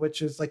possible,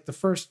 which is like the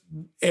first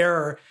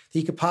error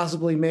he could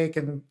possibly make.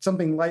 And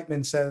something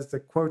Lightman says, the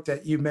quote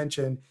that you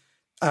mentioned,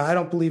 I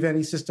don't believe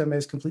any system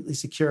is completely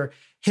secure.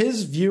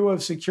 His view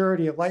of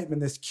security at Lightman,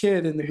 this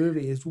kid in the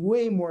movie, is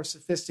way more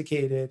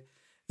sophisticated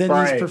than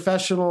these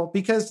professional,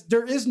 because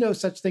there is no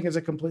such thing as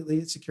a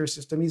completely secure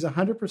system. He's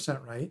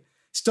 100% right.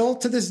 Still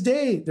to this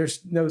day,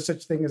 there's no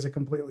such thing as a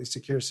completely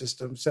secure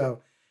system.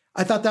 So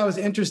I thought that was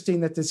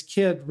interesting that this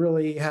kid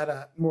really had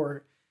a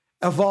more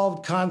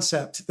evolved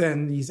concept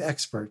than these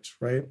experts,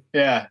 right?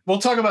 Yeah. We'll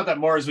talk about that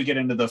more as we get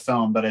into the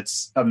film, but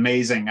it's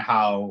amazing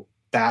how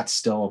that's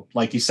still,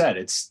 like you said,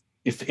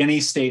 if any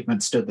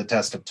statement stood the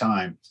test of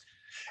time,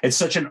 it's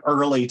such an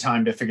early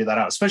time to figure that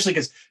out, especially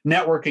because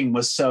networking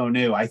was so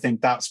new. I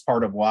think that's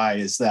part of why,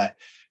 is that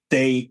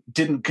they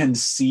didn't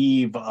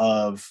conceive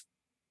of,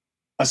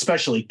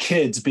 especially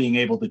kids, being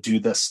able to do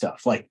this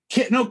stuff. Like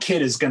no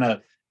kid is going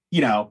to,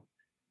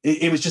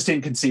 it was just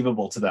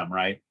inconceivable to them,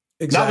 right?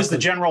 Exactly. That was the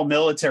general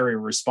military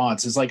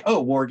response, is like,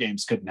 war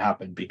games couldn't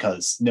happen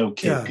because no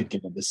kid could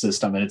get in the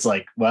system. And it's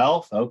like,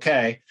 well,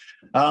 okay.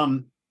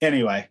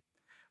 Anyway.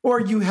 Or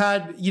you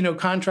had,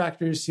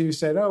 contractors who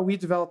said, we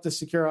developed a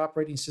secure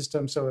operating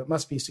system, so it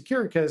must be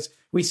secure because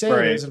we say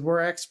it is and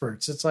we're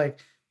experts. It's like,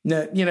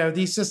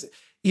 these systems,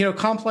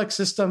 complex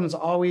systems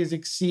always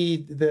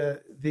exceed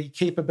the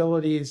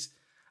capabilities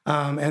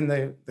and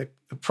the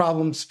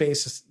problem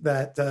space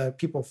that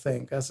people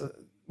think, as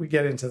we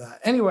get into that.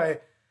 Anyway,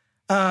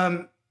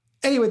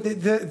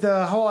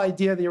 the whole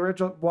idea, the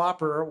original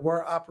WOPR,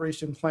 War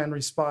Operation Plan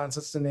Response,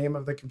 that's the name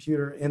of the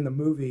computer in the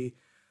movie.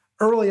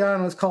 Early on,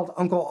 it was called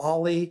Uncle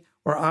Ollie,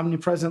 or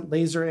Omnipresent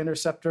Laser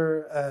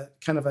Interceptor,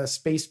 kind of a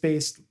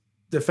space-based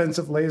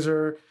defensive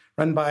laser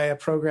run by a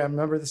program.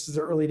 Remember, this is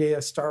the early days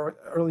of Star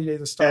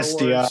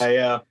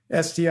SDI,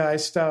 Wars. SDI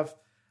stuff.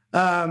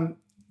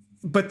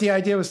 But the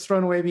idea was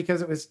thrown away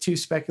because it was too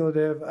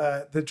speculative.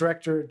 The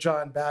director,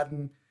 John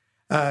Baden,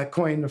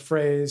 coined the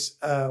phrase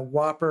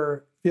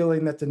WOPR,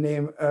 feeling that the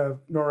name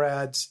of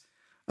NORAD's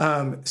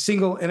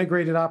single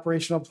integrated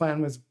operational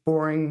plan was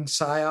boring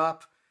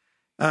PSYOP.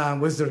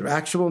 Was the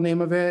actual name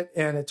of it,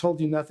 and it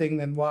told you nothing.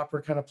 Then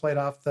WOPR kind of played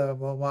off the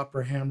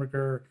WOPR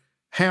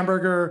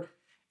hamburger,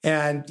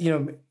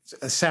 and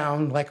a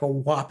sound like a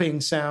whopping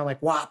sound,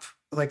 like whop,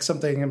 like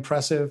something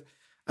impressive.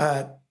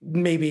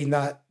 Maybe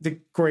not the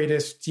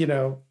greatest,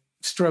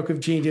 stroke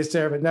of genius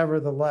there, but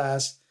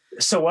nevertheless.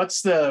 So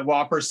what's the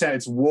WOPR stand?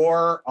 It's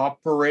War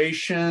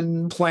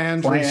Operation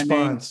Planned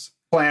Response.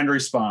 Planned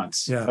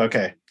Response. Yeah.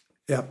 Okay.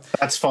 Yeah.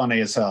 That's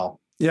funny as hell.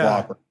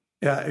 Yeah. WOPR.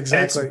 Yeah,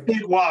 exactly. It's a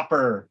big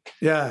Whopper.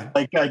 Yeah.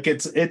 Like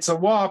it's a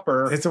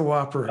Whopper. It's a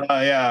Whopper.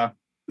 Yeah.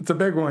 It's a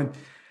big one.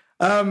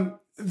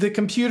 The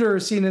computer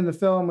seen in the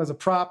film was a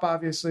prop,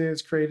 obviously. It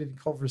was created in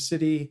Culver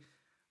City.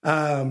 He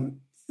had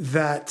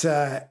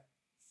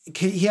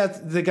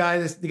the guy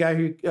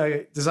who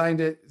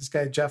designed it, this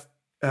guy, Jeff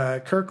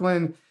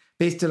Kirkland,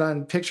 based it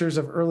on pictures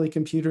of early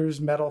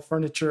computers, metal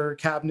furniture,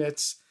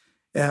 cabinets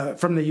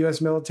from the U.S.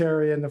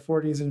 military in the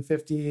 40s and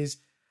 50s.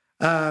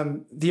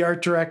 The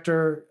art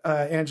director,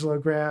 Angelo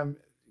Graham,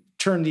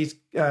 turned these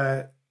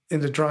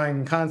into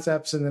drawing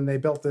concepts, and then they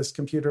built this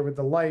computer with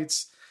the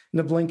lights and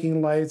the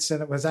blinking lights,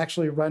 and it was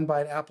actually run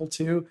by an Apple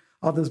II,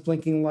 all those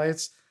blinking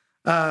lights.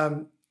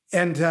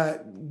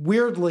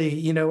 Weirdly,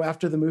 you know,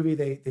 after the movie,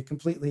 they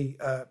completely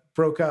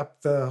broke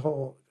up the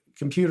whole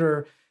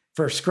computer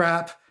for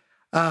scrap,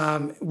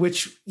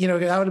 which, you know,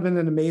 that would have been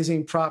an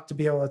amazing prop to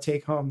be able to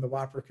take home, the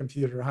Whopper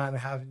computer, and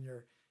have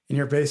in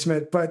your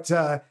basement. But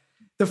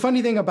the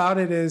funny thing about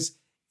it is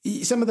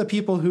some of the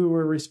people who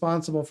were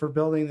responsible for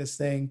building this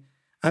thing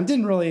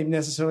didn't really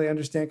necessarily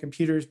understand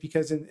computers,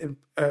 because in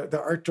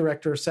the art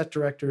director, set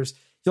directors,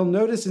 you'll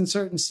notice in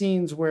certain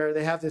scenes where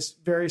they have this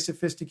very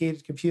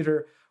sophisticated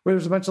computer where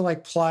there's a bunch of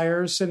like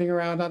pliers sitting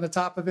around on the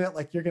top of it,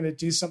 like you're going to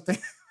do something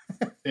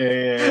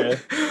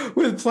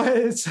with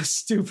pliers. It's so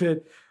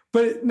stupid.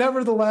 But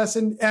nevertheless,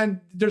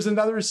 and there's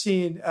another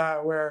scene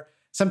where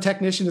some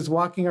technician is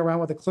walking around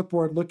with a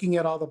clipboard looking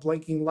at all the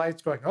blinking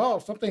lights going, oh,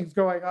 something's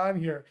going on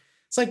here.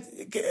 It's like,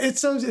 it's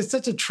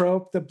such a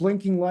trope, the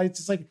blinking lights.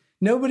 It's like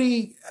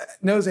nobody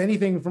knows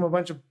anything from a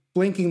bunch of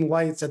blinking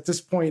lights at this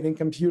point in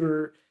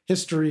computer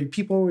history.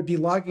 People would be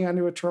logging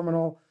onto a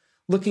terminal,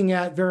 looking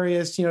at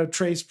various, you know,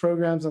 trace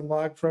programs and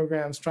log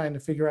programs, trying to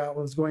figure out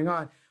what was going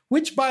on,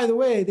 which, by the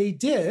way, they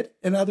did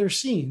in other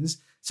scenes.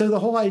 So the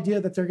whole idea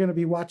that they're going to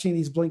be watching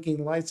these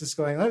blinking lights is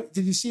going, oh,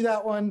 did you see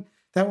that one?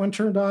 That one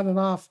turned on and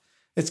off.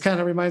 It's kind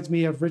of reminds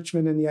me of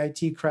Richmond and the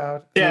IT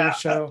Crowd. Yeah,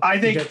 show I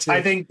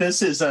think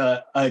this is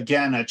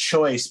again a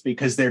choice,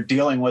 because they're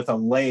dealing with a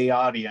lay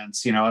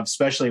audience, you know,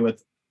 especially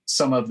with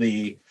some of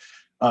the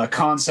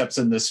concepts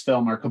in this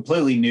film are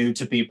completely new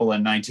to people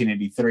in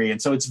 1983.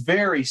 And so it's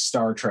very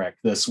Star Trek,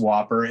 this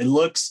Whopper.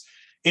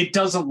 It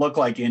doesn't look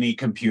like any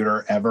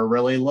computer ever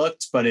really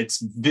looked, but it's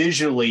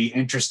visually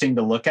interesting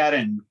to look at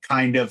and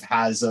kind of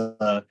has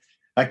a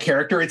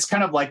character. It's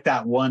kind of like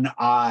that one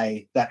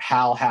eye that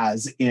Hal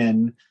has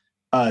in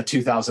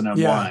 2001.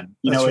 Yeah,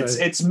 you know, right.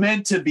 it's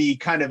meant to be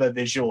kind of a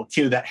visual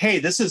cue that, hey,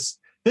 this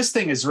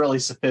thing is really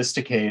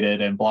sophisticated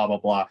and blah, blah,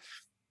 blah.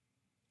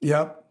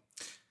 Yep.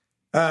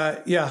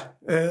 Well,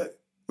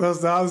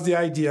 that was the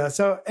idea.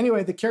 So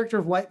anyway, the character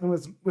of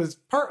Lightman was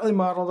partly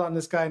modeled on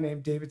this guy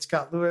named David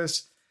Scott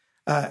Lewis,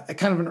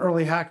 kind of an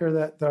early hacker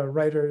that the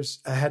writers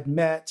had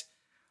met.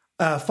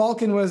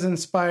 Falcon was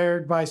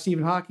inspired by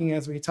Stephen Hawking,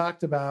 as we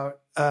talked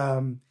about.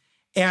 And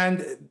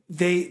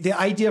the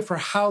idea for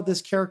how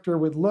this character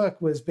would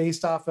look was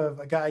based off of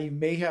a guy you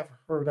may have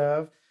heard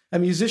of, a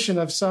musician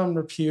of some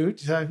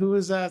repute. Who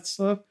was that,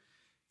 Slip?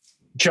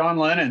 John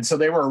Lennon. So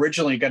they were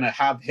originally going to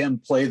have him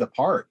play the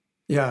part.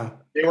 Yeah.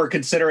 They were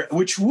considering,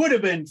 which would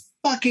have been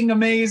fucking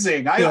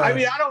amazing. I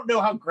mean, I don't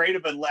know how great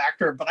of an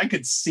actor, but I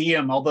could see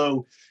him,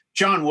 although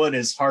John Wood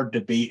is hard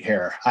to beat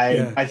here.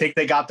 I think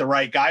they got the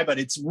right guy, but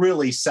it's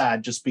really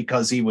sad just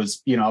because he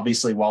was, you know,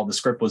 obviously while the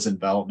script was in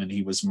development,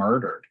 he was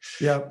murdered.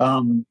 Yeah.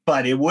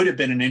 But it would have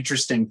been an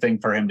interesting thing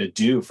for him to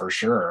do for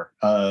sure.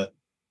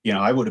 You know,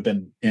 I would have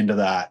been into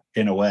that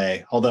in a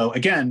way. Although,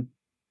 again,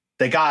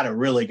 they got a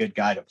really good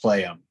guy to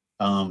play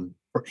him.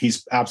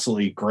 He's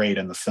absolutely great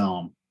in the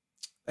film.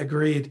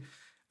 Agreed.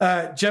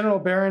 General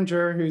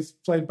Behringer, who's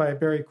played by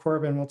Barry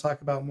Corbin, we'll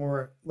talk about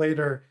more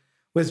later,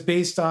 was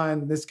based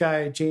on this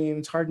guy,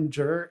 James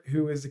Hardinger,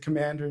 who is the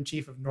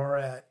commander-in-chief of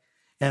NORAD.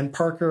 And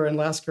Parker and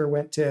Lasker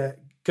went to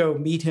go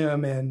meet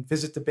him and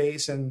visit the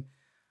base. And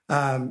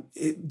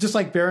just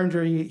like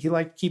Behringer, he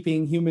liked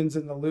keeping humans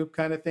in the loop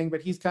kind of thing,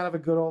 but he's kind of a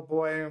good old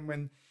boy. And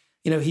when,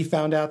 you know, he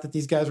found out that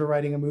these guys were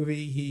writing a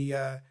movie, he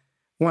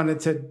wanted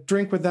to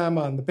drink with them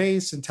on the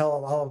base and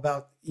tell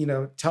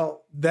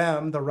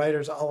them, the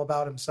writers, all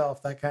about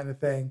himself, that kind of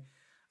thing,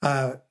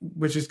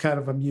 which is kind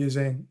of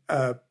amusing.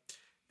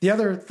 The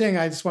other thing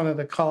I just wanted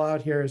to call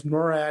out here is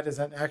NORAD is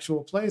an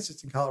actual place.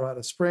 It's in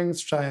Colorado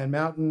Springs, Cheyenne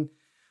Mountain.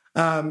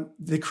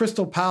 The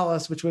Crystal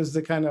Palace, which was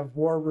the kind of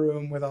war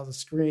room with all the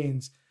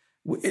screens,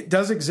 it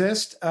does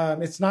exist.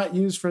 It's not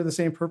used for the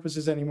same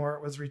purposes anymore.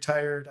 It was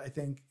retired, I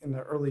think, in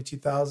the early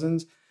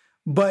 2000s.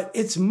 But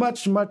it's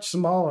much, much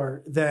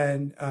smaller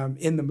than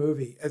in the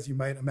movie, as you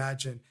might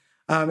imagine.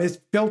 It's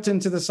built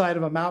into the side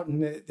of a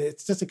mountain.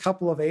 It's just a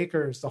couple of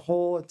acres. The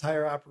whole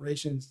entire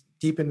operation's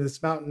deep into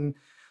this mountain.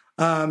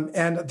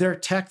 And their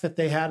tech that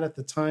they had at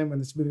the time when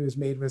this movie was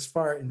made was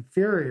far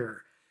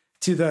inferior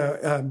to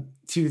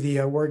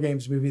the War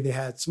Games movie. They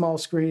had small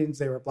screens.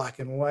 They were black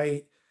and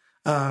white.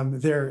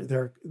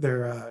 Their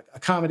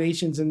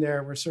accommodations in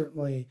there were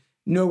certainly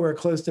nowhere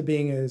close to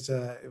being as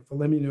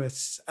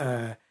voluminous.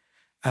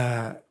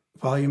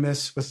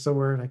 Voluminous. What's the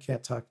word? I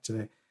can't talk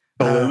today.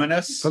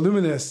 Voluminous.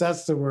 Voluminous.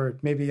 That's the word.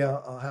 Maybe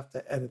I'll have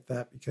to edit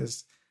that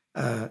because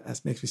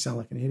that makes me sound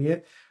like an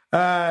idiot.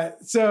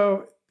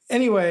 So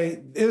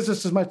anyway, it was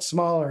just as much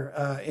smaller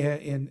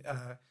in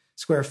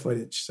square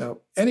footage.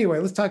 So anyway,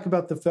 let's talk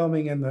about the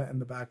filming and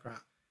the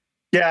background.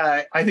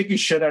 Yeah, I think you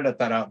should edit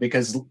that out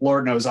because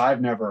Lord knows I've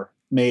never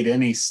made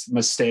any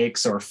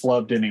mistakes or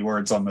flubbed any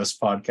words on this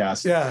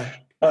podcast. Yeah.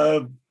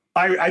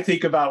 I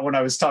think about when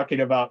we were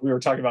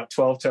talking about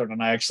 12 tone,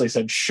 and I actually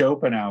said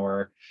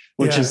Schopenhauer,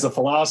 which is the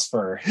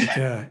philosopher.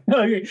 Yeah.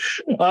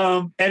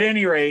 At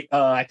any rate,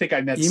 I think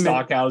I met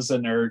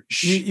Stockhausen or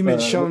you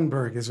meant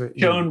Schoenberg, is what?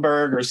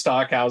 Schoenberg or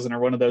Stockhausen or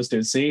one of those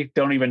dudes. See,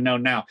 don't even know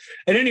now.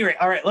 At any rate,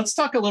 all right, let's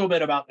talk a little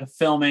bit about the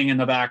filming and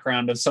the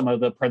background of some of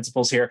the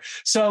principles here.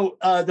 So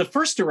the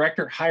first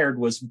director hired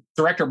was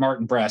director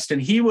Martin Brest,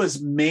 and he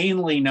was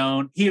mainly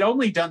known. He had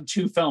only done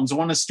 2 films.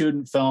 One, a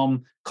student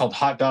film called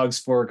Hot Dogs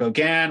for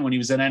Gauguin when he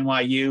was at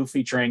NYU,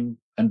 featuring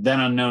a then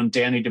unknown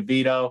Danny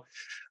DeVito.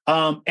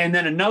 And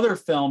then another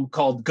film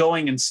called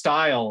Going in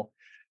Style,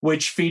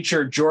 which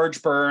featured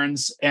George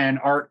Burns and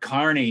Art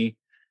Carney.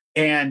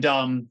 And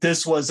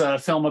this was a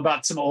film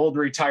about some old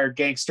retired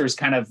gangsters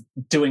kind of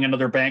doing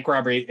another bank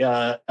robbery,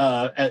 kind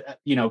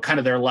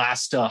of their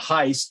last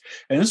heist.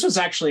 And this was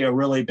actually a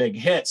really big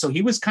hit. So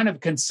he was kind of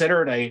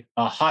considered a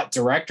hot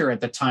director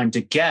at the time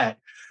to get.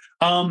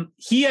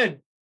 He had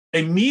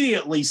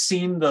immediately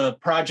seen the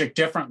project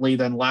differently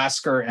than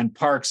Lasker and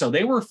Park. So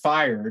they were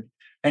fired.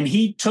 And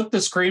he took the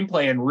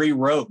screenplay and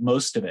rewrote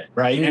most of it,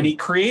 right? And he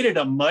created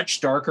a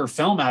much darker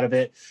film out of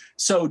it.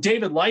 So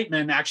David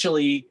Lightman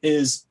actually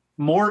is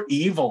more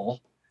evil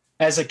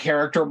as a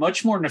character,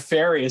 much more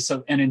nefarious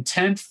and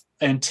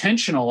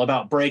intentional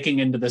about breaking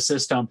into the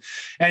system.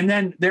 And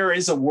then there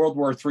is a World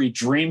War III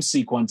dream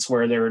sequence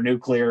where there are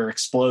nuclear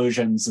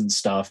explosions and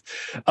stuff.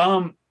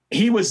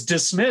 He was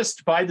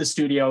dismissed by the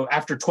studio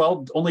after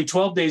only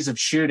 12 days of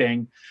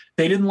shooting.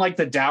 They didn't like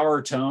the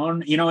dour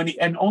tone,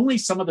 and only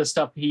some of the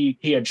stuff he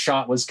had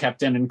shot was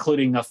kept in,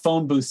 including a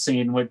phone booth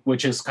scene,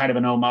 which is kind of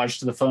an homage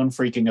to the phone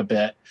phreaking a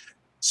bit.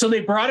 So they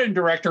brought in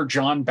director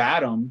John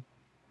Badham,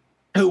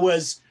 who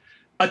was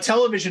a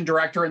television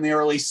director in the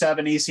early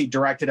 70s. He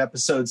directed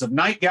episodes of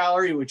Night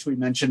Gallery, which we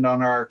mentioned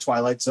on our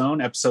Twilight Zone,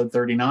 episode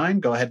 39.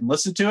 Go ahead and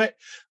listen to it.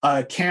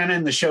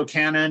 Cannon, the show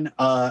Cannon,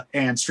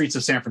 and Streets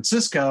of San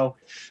Francisco.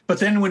 But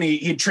then when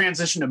he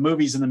transitioned to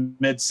movies in the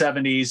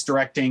mid-70s,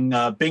 directing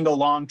Bingo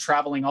Long,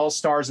 Traveling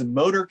All-Stars, and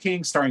Motor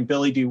King, starring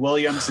Billy D.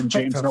 Williams and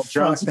James Earl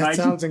Jones. That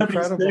sounds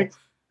incredible.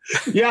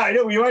 Yeah, I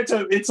know.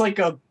 It's like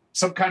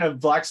some kind of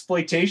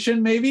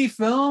blaxploitation maybe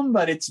film,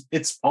 but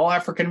it's all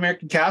African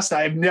American cast.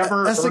 I've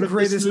never. That's the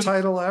greatest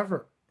title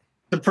ever.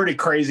 It's a pretty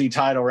crazy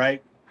title,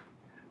 right?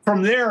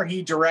 From there,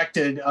 he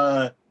directed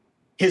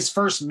his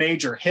first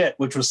major hit,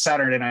 which was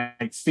Saturday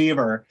Night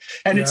Fever.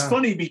 And it's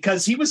funny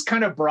because he was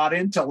kind of brought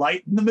in to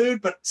lighten the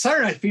mood, but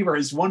Saturday Night Fever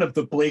is one of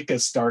the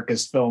bleakest,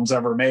 darkest films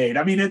ever made.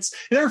 I mean,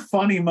 there are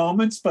funny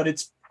moments, but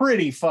it's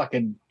pretty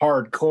fucking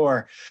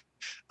hardcore.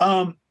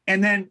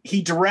 And then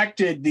he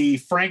directed the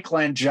Frank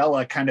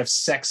Langella kind of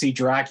sexy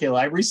Dracula.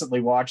 I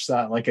recently watched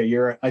that like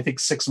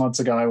 6 months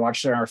ago. I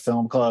watched it in our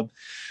film club.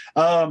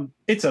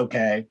 It's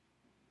okay.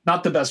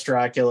 Not the best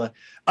Dracula.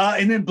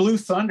 And then Blue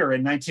Thunder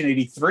in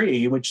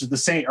 1983, which is the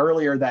same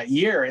earlier that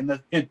year. And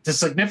the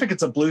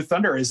significance of Blue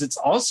Thunder is it's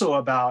also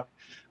about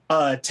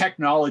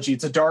technology.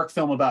 It's a dark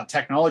film about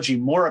technology,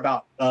 more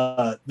about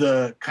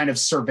the kind of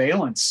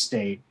surveillance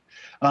state.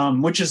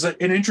 Which is an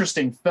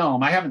interesting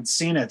film. I haven't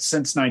seen it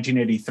since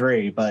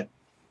 1983, but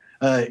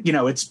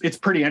it's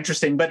pretty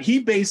interesting. But he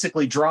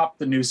basically dropped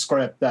the new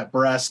script that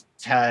Brest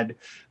had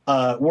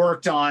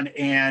worked on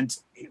and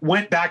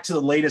went back to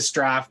the latest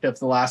draft of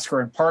the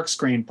Lasker and Park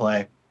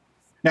screenplay.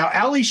 Now,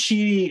 Ali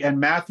Sheedy and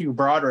Matthew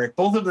Broderick,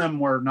 both of them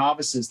were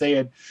novices. They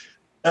had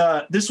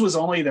this was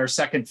only their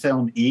second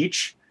film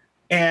each.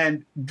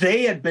 And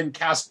they had been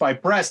cast by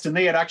Brest, and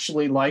they had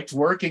actually liked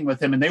working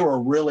with him, and they were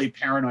really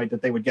paranoid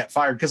that they would get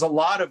fired because a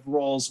lot of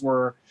roles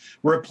were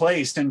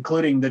replaced,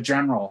 including the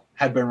general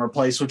had been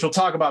replaced, which we'll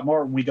talk about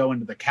more when we go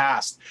into the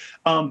cast.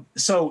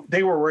 So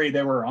they were worried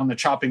they were on the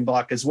chopping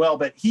block as well.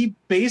 But he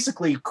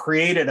basically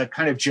created a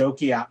kind of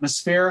jokey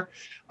atmosphere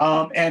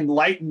and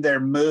lightened their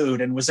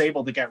mood and was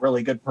able to get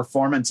really good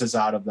performances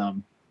out of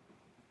them.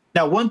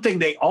 Now, one thing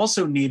they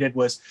also needed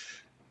was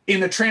in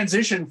the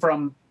transition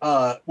from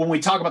when we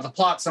talk about the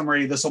plot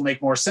summary, this will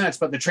make more sense.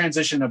 But the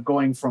transition of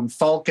going from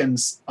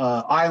Falcon's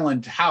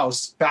island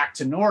house back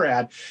to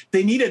NORAD,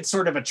 they needed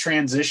sort of a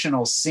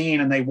transitional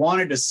scene, and they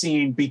wanted a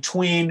scene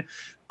between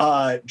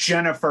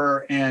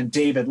Jennifer and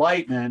David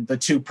Lightman, the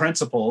two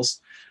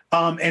principals.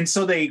 And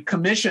so they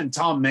commissioned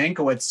Tom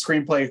Mankiewicz,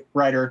 screenplay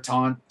writer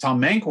Tom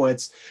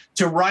Mankiewicz,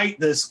 to write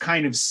this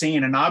kind of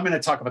scene. And I'm going to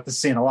talk about the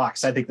scene a lot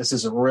because I think this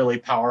is a really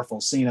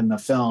powerful scene in the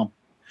film.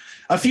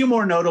 A few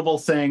more notable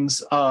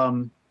things.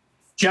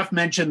 Jeff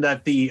mentioned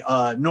that the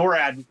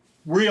NORAD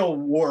real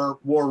war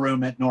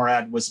room at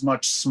NORAD was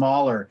much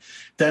smaller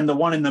than the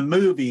one in the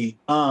movie.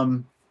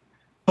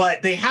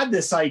 But they had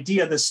this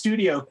idea, the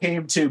studio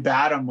came to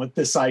Badham with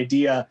this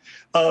idea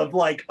of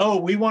like, oh,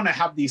 we want to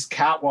have these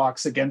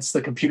catwalks against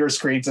the computer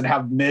screens and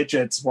have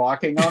midgets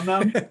walking on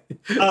them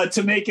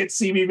to make it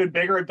seem even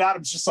bigger. And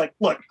Badham's just like,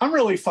 look, I'm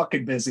really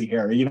fucking busy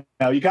here. You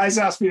guys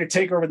asked me to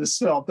take over this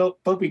film.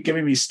 Don't be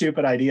giving me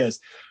stupid ideas.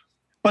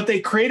 But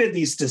they created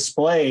these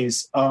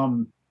displays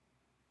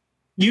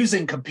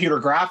using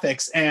computer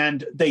graphics,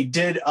 and they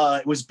did.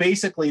 It was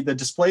basically the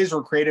displays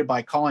were created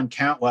by Colin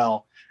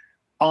Cantwell,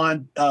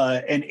 on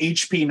an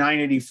HP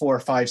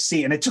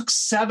 984-5C, and it took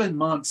 7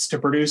 months to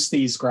produce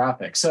these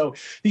graphics. So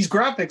these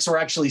graphics are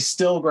actually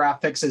still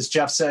graphics, as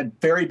Jeff said,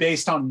 very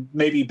based on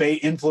maybe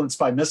influenced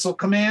by Missile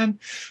Command,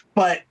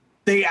 but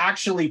they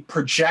actually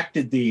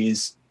projected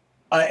these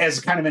as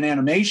kind of an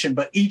animation,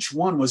 but each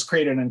one was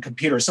created in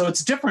computer. So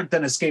it's different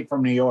than Escape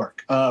from New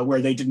York,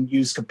 where they didn't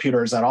use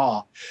computers at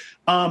all.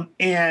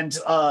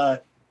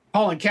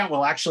 Colin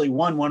Cantwell actually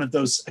won one of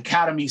those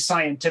Academy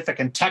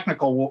Scientific and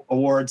Technical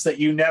Awards that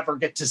you never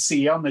get to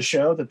see on the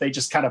show, that they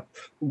just kind of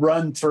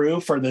run through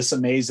for this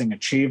amazing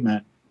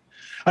achievement.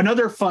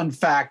 Another fun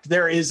fact,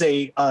 there is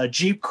a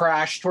Jeep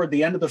crash toward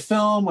the end of the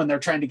film when they're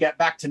trying to get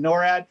back to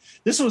NORAD.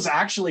 This was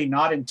actually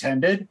not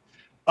intended.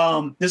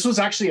 This was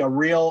actually a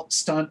real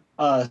stunt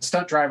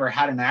driver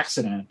had an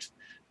accident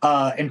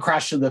and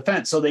crashed to the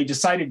fence. So they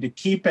decided to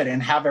keep it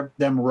and have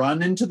them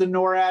run into the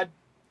NORAD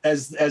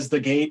as the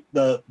gate,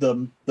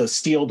 the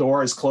steel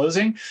door is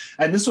closing.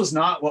 And this was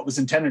not what was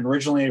intended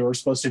originally. They were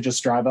supposed to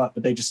just drive up,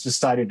 but they just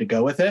decided to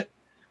go with it.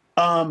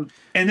 And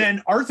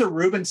then Arthur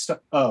Rubinstein.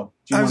 Oh,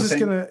 I was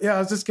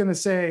just gonna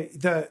say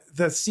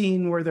the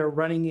scene where they're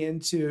running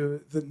into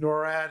the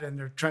NORAD and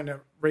they're trying to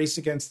race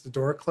against the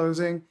door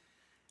closing.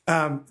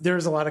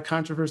 There's a lot of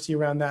controversy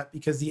around that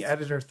because the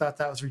editor thought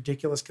that was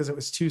ridiculous because it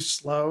was too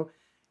slow.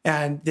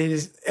 And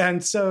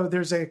so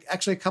there's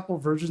actually a couple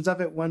versions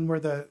of it. One where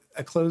the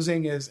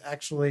closing is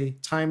actually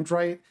timed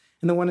right,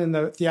 and the one in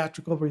the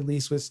theatrical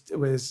release was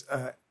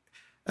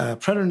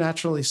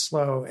preternaturally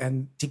slow,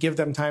 and to give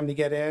them time to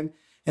get in.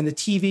 And the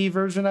TV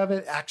version of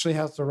it actually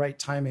has the right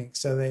timing.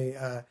 So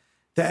the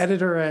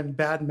editor and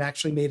Baden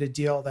actually made a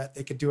deal that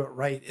they could do it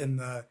right in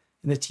the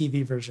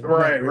TV version.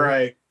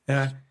 Right.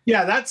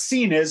 Yeah. That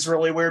scene is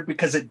really weird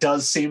because it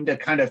does seem to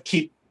kind of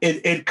keep.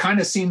 It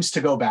kind of seems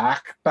to go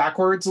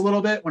backwards a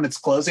little bit when it's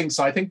closing.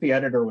 So I think the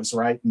editor was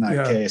right in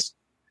that case.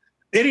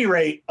 At any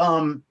rate,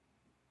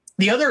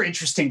 the other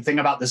interesting thing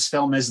about this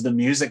film is the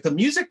music. The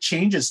music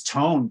changes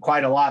tone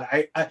quite a lot.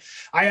 I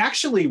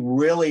actually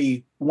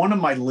really, one of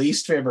my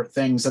least favorite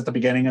things at the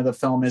beginning of the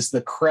film is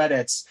the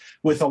credits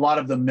with a lot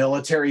of the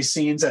military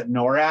scenes at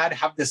NORAD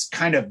have this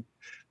kind of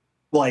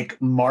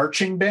like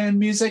marching band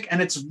music,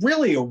 and it's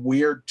really a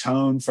weird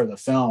tone for the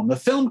film. The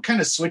film kind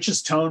of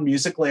switches tone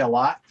musically a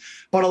lot,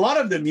 but a lot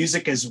of the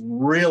music is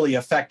really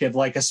effective,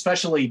 like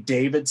especially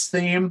David's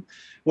theme,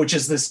 which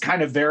is this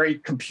kind of very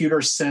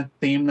computer synth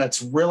theme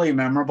that's really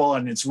memorable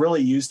and it's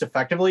really used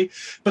effectively.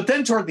 But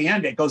then toward the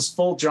end, it goes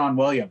full John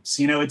Williams.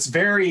 You know, it's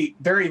very,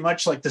 very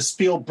much like the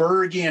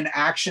Spielbergian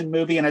action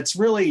movie. And it's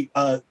really,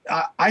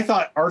 I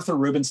thought Arthur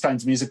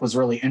Rubinstein's music was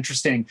really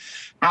interesting,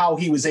 how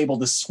he was able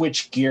to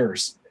switch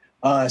gears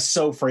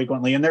so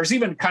frequently. And there's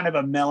even kind of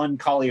a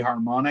melancholy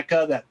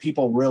harmonica that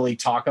people really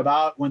talk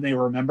about when they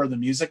remember the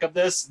music of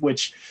this,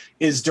 which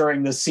is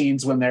during the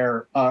scenes when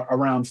they're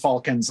around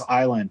Falcon's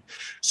Island.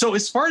 So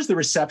as far as the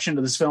reception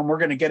to this film, we're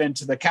going to get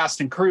into the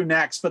cast and crew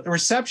next, but the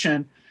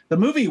reception, the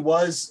movie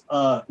was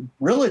a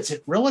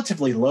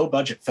relatively low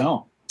budget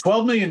film,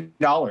 $12 million.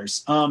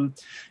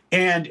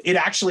 And it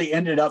actually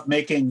ended up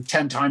making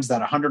 10 times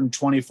that,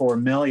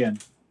 $124 million.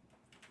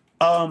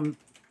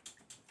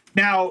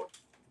 Now,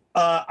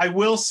 I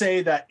will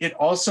say that it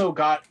also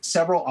got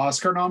several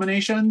Oscar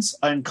nominations,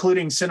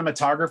 including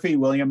cinematography,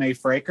 William A.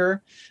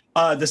 Fraker.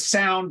 The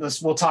sound,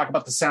 we'll talk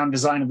about the sound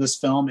design of this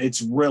film.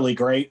 It's really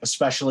great,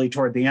 especially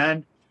toward the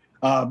end.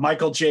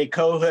 Michael J.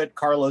 Kohut,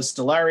 Carlos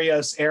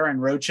Delarios, Aaron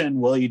Rochin,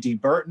 William D.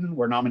 Burton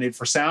were nominated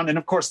for sound. And,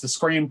 of course, the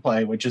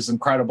screenplay, which is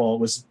incredible,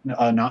 was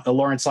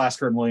Lawrence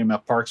Lasker and William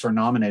F. Parks were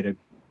nominated.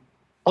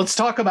 Let's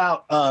talk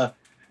about the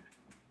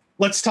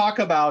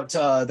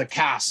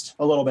cast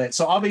a little bit.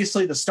 So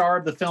obviously the star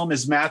of the film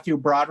is Matthew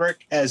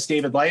Broderick as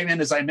David Letterman.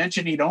 As I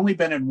mentioned, he'd only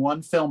been in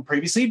one film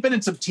previously. He'd been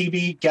in some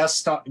TV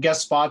guest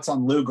spots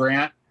on Lou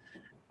Grant.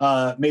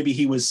 Maybe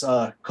he was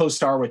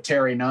co-star with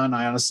Terry Nunn.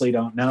 I honestly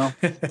don't know.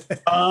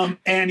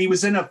 And he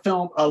was in a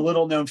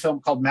little-known film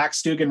called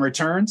Max Dugan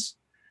Returns.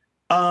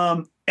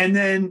 And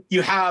then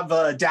you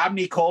have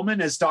Dabney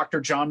Coleman as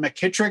Dr. John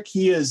McKittrick.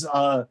 He is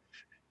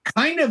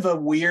kind of a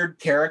weird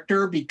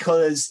character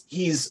because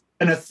he's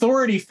an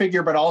authority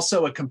figure, but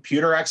also a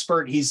computer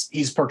expert.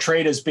 He's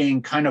portrayed as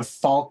being kind of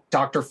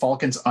Dr.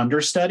 Falcon's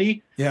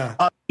understudy. Yeah.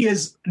 He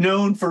is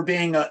known for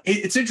being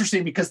it's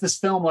interesting because this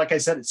film, like I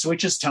said, it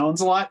switches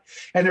tones a lot.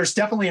 And there's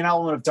definitely an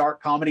element of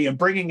dark comedy, and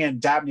bringing in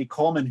Dabney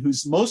Coleman,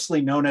 who's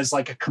mostly known as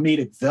like a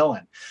comedic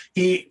villain.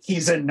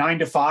 He's in 9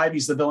 to 5.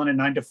 He's the villain in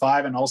 9 to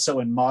 5 and also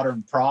in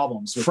Modern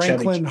Problems. With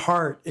Franklin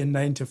Hart in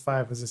 9 to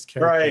 5 was his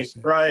character.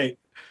 Right.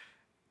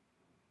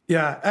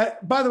 Yeah.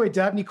 By the way,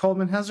 Dabney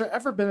Coleman, has there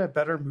ever been a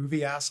better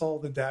movie asshole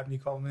than Dabney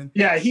Coleman?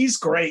 Yeah, he's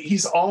great.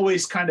 He's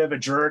always kind of a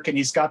jerk, and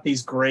he's got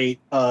these great,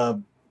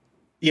 comedic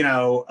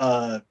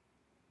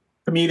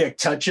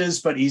touches,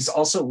 but he's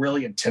also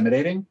really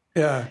intimidating.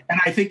 Yeah. And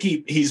I think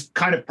he's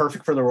kind of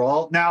perfect for the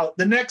role. Now,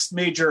 the next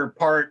major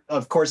part,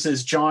 of course,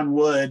 is John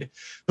Wood,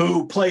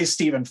 who plays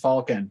Stephen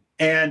Falcon.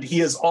 And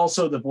he is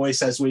also the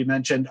voice, as we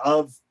mentioned,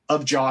 of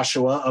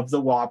Joshua, of the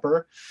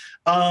Whopper.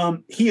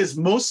 He has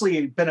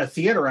mostly been a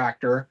theater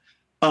actor,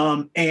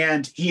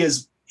 And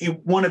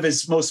one of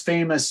his most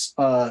famous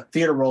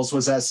theater roles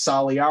was as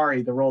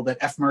Salieri, the role that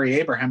F. Murray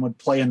Abraham would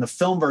play in the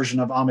film version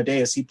of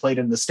Amadeus. He played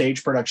in the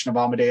stage production of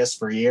Amadeus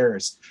for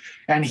years.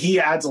 And he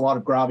adds a lot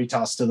of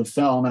gravitas to the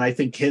film. And I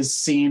think his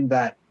scene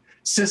that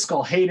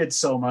Siskel hated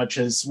so much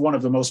is one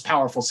of the most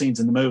powerful scenes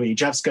in the movie.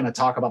 Jeff's going to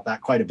talk about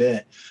that quite a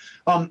bit.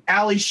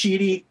 Ali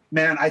Sheedy,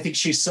 man, I think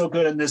she's so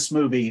good in this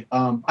movie.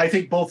 I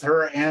think both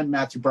her and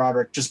Matthew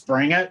Broderick just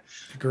bring it.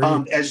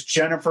 As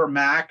Jennifer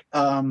Mack,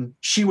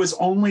 she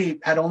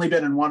had only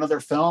been in one other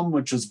film,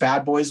 which was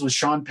Bad Boys with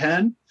Sean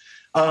Penn.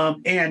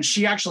 And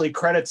she actually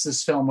credits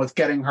this film with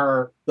getting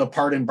her the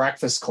part in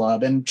Breakfast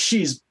Club. And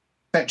she's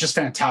just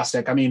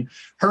fantastic. I mean,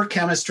 her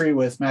chemistry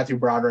with Matthew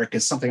Broderick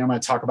is something I'm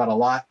going to talk about a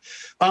lot.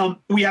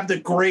 We have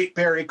the great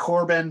Barry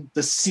Corbin,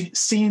 the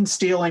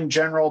scene-stealing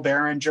General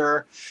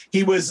Behringer.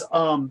 He was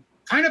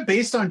kind of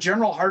based on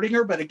General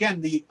Hardinger, but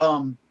again, the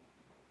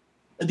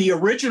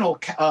original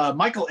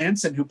Michael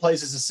Ensign, who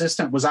plays his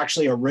assistant, was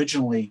actually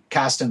originally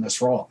cast in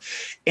this role.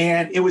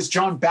 And it was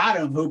John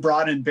Badham who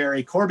brought in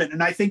Barry Corbin.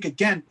 And I think,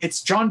 again,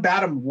 it's John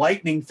Badham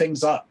lightening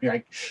things up,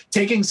 like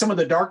taking some of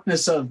the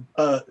darkness of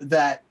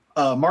that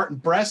Martin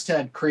Brest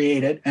had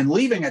created and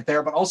leaving it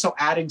there, but also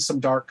adding some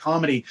dark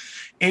comedy.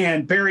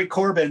 And Barry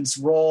Corbin's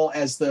role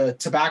as the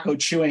tobacco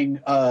chewing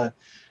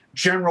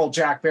General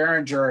Jack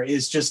Behringer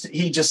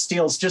he just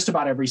steals just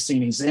about every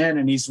scene he's in,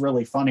 and he's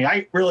really funny.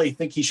 I really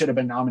think he should have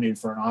been nominated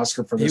for an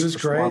Oscar for this. He was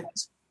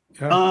performance.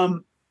 Great. Yeah.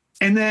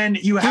 And then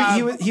you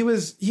have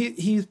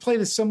he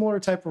played a similar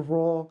type of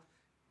role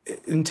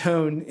in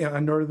tone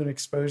on Northern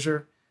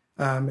Exposure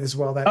as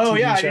well. That TV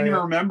show. I didn't even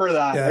remember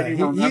that. Yeah, I didn't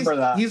even remember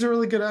that. He's a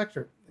really good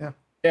actor. Yeah.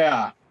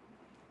 Yeah.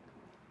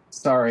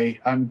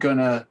 Sorry,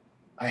 I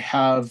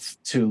have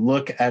to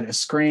look at a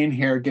screen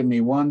here. Give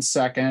me 1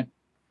 second.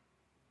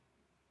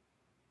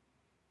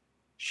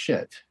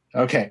 Shit.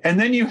 Okay. And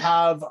then you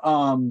have,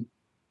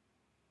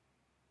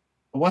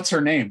 what's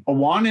her name?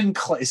 Awanin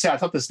Clay. See, I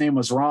thought this name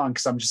was wrong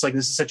because I'm just like,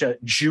 this is such a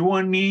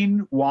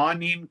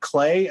Juanine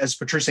Clay as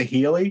Patricia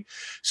Healy.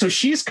 So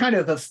she's kind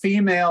of the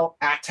female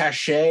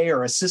attaché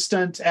or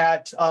assistant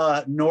at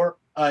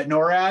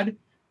NORAD.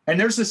 And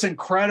there's this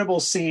incredible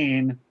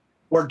scene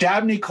where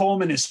Dabney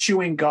Coleman is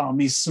chewing gum.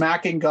 He's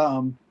smacking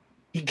gum.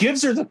 He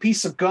gives her the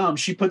piece of gum.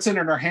 She puts it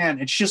in her hand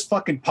and she just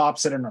fucking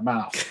pops it in her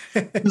mouth.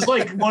 It's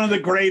like one of the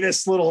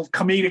greatest little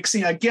comedic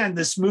scenes. Again,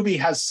 this movie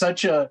has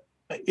such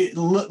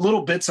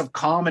little bits of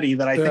comedy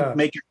that I think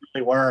make it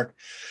really work.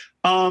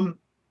 And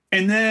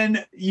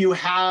then you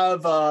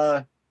have,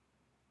 I'm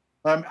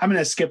going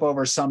to skip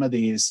over some of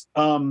these.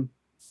 Talk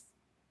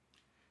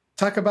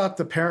about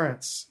the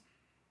parents.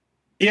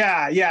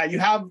 Yeah. You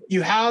have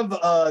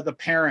the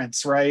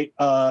parents, right?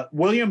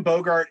 William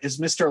Bogart is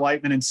Mr.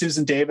 Lightman and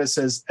Susan Davis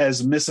as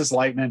Mrs.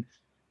 Lightman.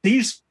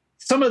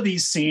 Some of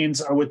these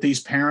scenes with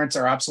these parents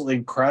are absolutely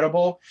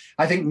incredible.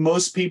 I think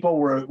most people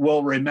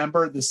will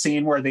remember the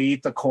scene where they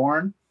eat the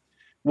corn,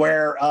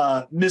 where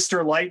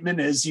Mr.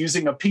 Lightman is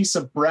using a piece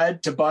of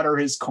bread to butter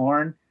his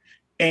corn.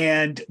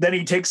 And then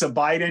he takes a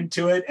bite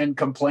into it and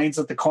complains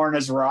that the corn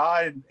is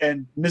raw.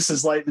 And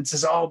Mrs. Lightman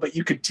says, "Oh, but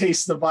you could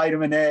taste the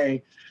vitamin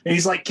A." And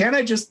he's like, "Can't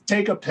I just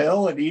take a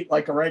pill and eat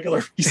like a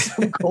regular piece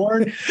of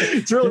corn?"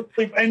 It's really,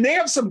 and they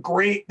have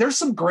there's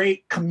some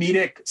great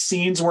comedic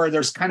scenes where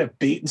there's kind of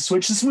bait and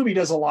switch. This movie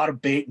does a lot of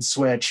bait and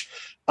switch,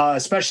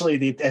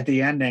 especially at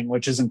the ending,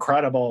 which is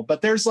incredible.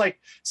 But there's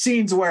like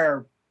scenes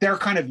where they're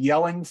kind of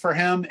yelling for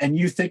him, and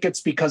you think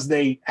it's because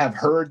they have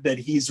heard that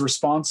he's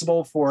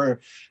responsible for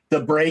the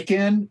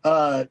break-in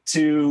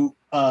to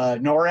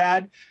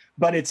NORAD.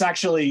 But it's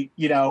actually,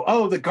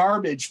 "Oh, the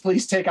garbage,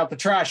 please take out the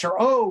trash." Or,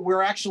 "Oh,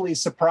 we're actually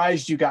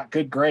surprised you got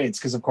good grades,"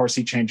 because, of course,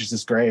 he changes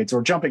his grades.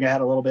 Or jumping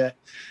ahead a little bit.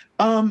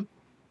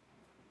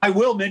 I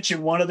will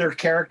mention one other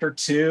character,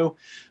 too.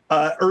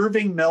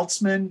 Irving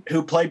Meltzman,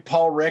 who played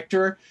Paul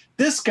Richter.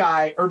 This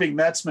guy, Irving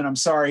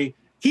Meltzman,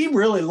 he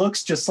really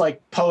looks just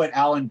like poet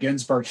Allen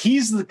Ginsberg.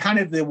 He's the kind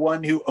of the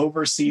one who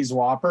oversees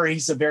Whopper.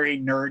 He's a very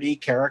nerdy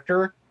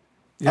character.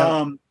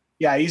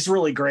 Yeah, he's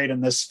really great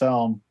in this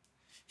film.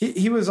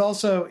 He was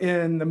also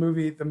in the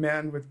movie The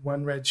Man with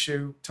One Red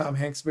Shoe, Tom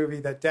Hanks movie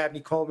that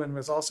Dabney Coleman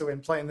was also in,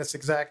 playing this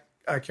exact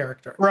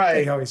character.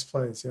 Right. He always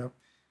plays, yeah.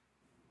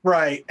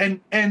 Right.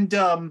 And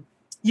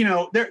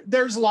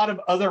there's a lot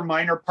of other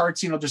minor parts.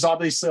 There's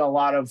obviously a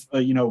lot of,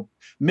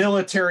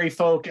 military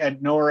folk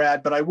at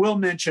NORAD, but I will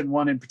mention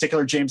one in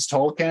particular, James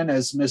Tolkien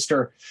as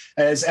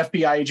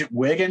FBI agent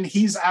Wiggin.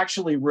 He's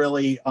actually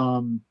really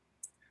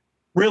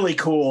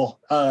cool.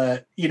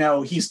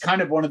 He's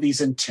kind of one of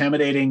these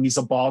intimidating, he's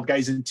a bald guy,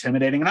 he's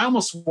intimidating. And I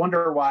almost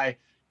wonder why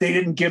they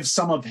didn't give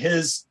some of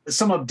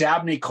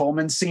Dabney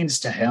Coleman's scenes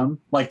to him,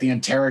 like the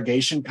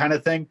interrogation kind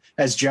of thing,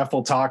 as Jeff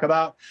will talk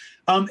about.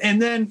 And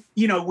then,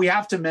 we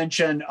have to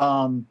mention,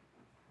 I'll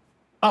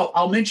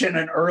mention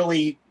an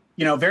early,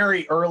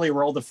 very early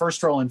role, the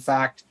first role, in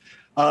fact,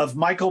 of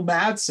Michael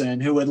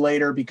Madsen, who would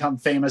later become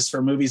famous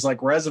for movies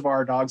like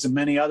Reservoir Dogs and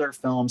many other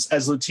films,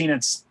 as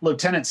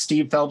Lieutenant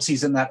Steve Phelps.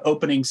 He's in that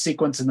opening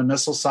sequence in the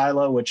missile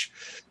silo, which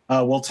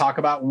we'll talk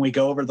about when we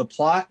go over the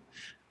plot.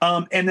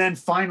 And then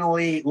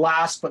finally,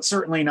 last but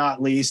certainly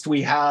not least,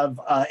 we have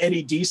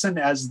Eddie Deason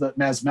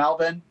as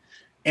Malvin,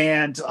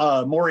 and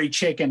Maury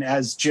Chaykin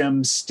as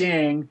Jim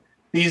Sting.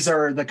 These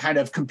are the kind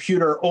of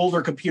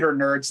older computer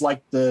nerds,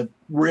 like the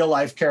real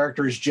life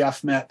characters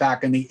Jeff met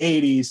back in the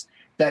 80s,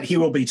 that he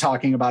will be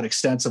talking about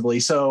extensively.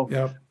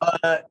 So,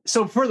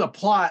 so for the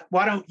plot,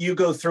 why don't you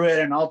go through it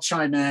and I'll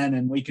chime in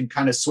and we can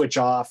kind of switch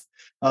off,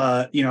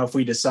 if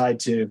we decide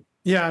to.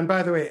 Yeah. And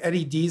by the way,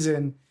 Eddie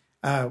Deason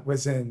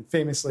was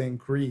famously in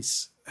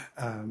Grease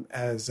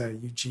as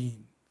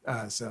Eugene.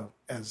 So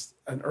as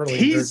an early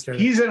nerd character.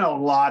 He's in a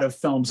lot of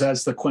films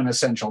as the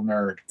quintessential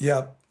nerd.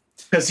 Yep.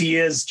 Because he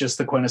is just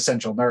the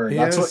quintessential nerd.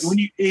 That's what when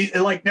you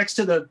like next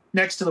to the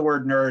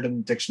word nerd in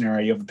the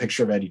dictionary, you have a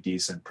picture of Eddie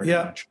Deason, pretty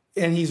much.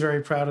 And he's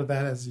very proud of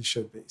that, as he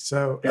should be.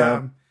 So,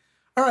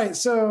 all right.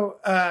 So,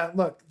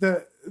 look,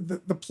 the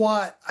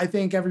plot, I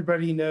think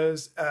everybody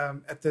knows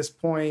at this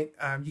point.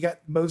 You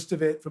got most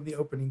of it from the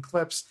opening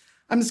clips.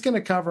 I'm just going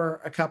to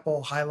cover a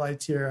couple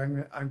highlights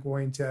here. I'm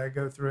going to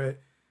go through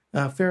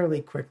it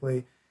fairly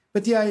quickly.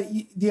 But the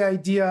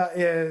idea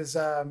is,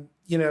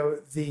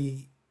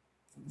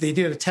 they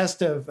did a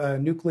test of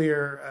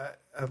nuclear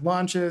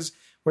launches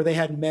where they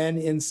had men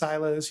in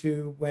silos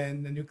who,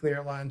 when the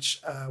nuclear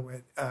launch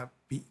would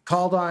be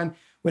called on,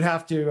 would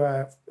have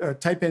to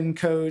type in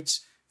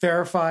codes,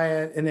 verify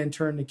it, and then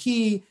turn the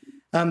key.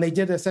 They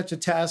did such a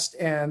test,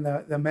 and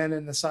the men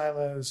in the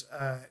silos,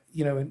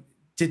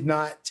 did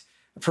not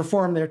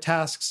perform their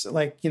tasks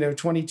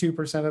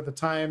 22% of the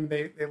time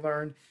they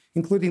learned,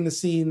 including the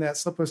scene that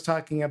Slip was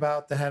talking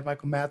about that had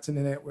Michael Madsen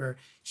in it, where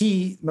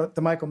the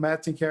Michael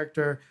Madsen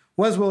character,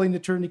 was willing to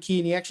turn the key,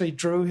 and he actually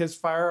drew his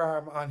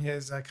firearm on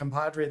his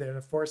compadre there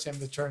to force him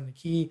to turn the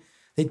key.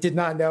 They did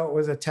not know it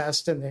was a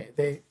test, and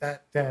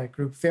that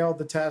group failed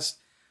the test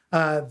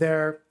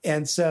there,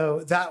 and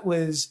so that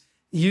was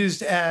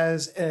used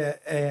as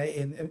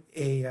an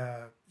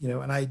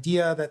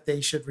idea that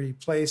they should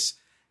replace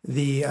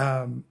the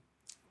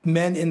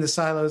men in the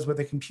silos with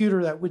a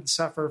computer that wouldn't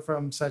suffer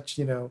from such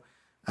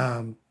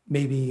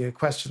maybe a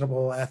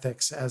questionable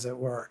ethics, as it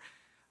were.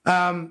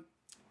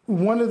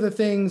 One of the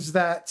things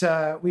that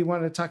we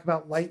wanted to talk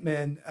about,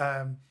 Lightman,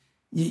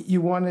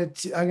 you wanted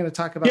to, I'm going to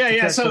talk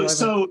about.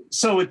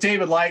 So with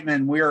David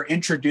Lightman, we were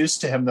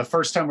introduced to him. The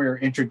first time we were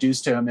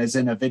introduced to him is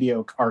in a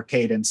video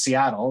arcade in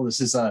Seattle.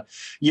 This is a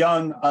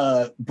young,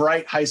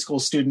 bright high school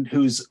student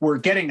we're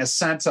getting a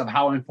sense of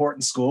how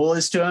important school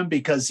is to him,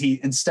 because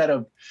instead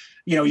of,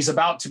 he's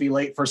about to be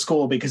late for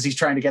school because he's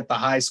trying to get the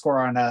high score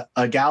on a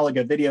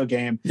Galaga video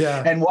game.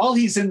 Yeah. And while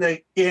he's in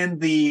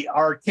the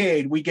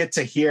arcade, we get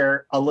to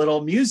hear a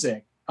little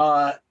music,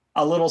 a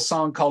little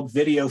song called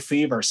Video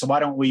Fever. So why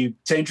don't we,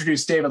 to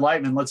introduce David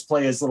Lightman, let's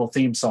play his little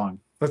theme song.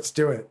 Let's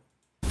do it.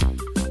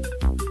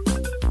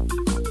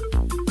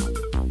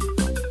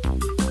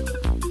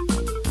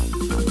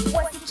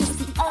 Was it just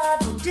the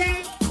other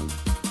day?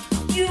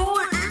 You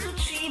and the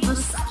tree were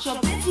such a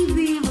busy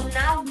weaver.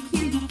 Now we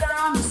hear you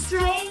gone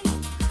astray.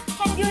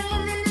 And you're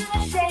living in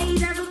the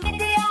shade of a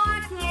midday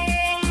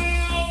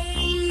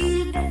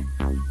arcade. And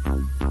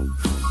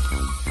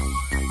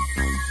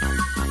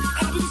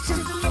it's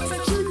just a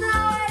little to the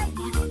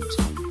left.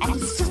 And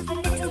it's just a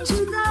little to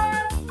the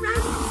right.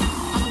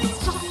 And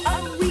it's just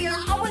unreal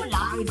how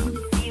alive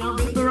you feel,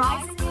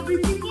 vaporizing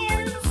everything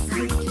in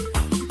sight.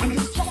 And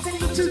it's just a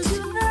little to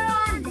the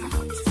left.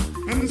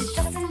 And it's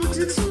just a little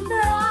to the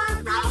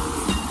right.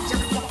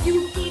 Just a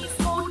few beats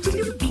more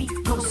till you beat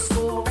no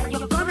score. And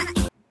you're gonna.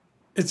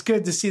 It's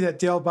good to see that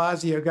Dale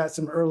Bozzio got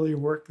some early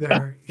work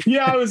there.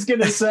 Yeah, I was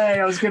gonna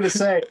say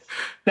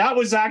that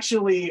was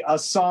actually a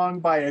song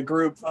by a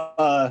group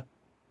called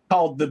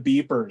the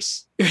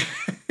Beepers.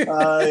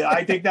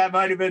 I think that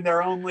might have been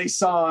their only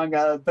song.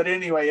 But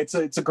anyway, it's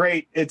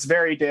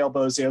very Dale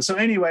Bozzio. So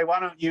anyway, why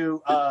don't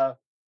you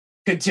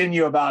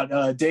continue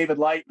about David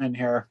Lightman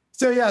here?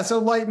 So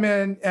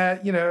Lightman,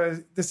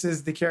 this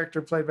is the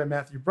character played by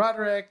Matthew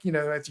Broderick.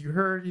 As you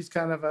heard, he's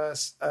kind of a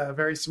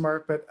very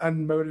smart but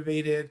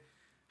unmotivated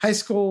high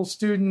school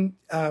student.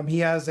 He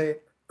has an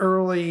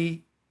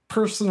early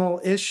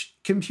personal-ish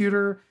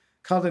computer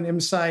called an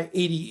MSI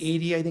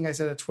 8080. I think I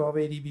said a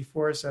 1280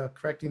 before, so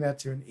correcting that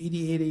to an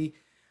 8080.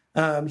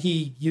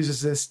 He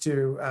uses this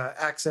to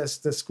access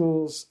the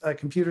school's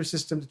computer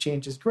system to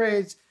change his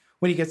grades.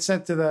 When he gets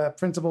sent to the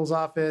principal's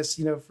office,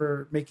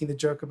 for making the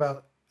joke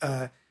about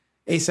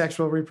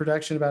asexual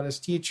reproduction about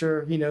his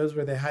teacher, he knows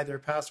where they hide their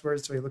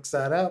passwords, so he looks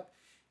that up.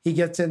 He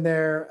gets in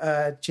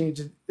there,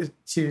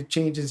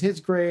 changes his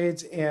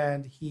grades,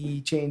 and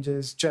he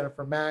changes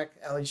Jennifer Mack,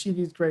 Ali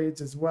Sheedy's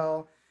grades as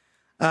well.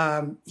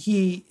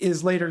 He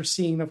is later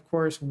seen, of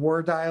course,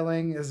 war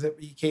dialing, as it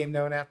became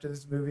known after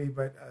this movie,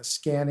 but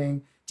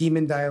scanning,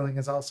 demon dialing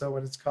is also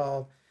what it's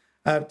called,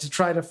 to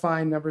try to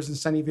find numbers in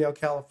Sunnyvale,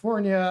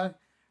 California,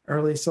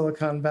 early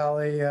Silicon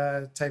Valley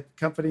type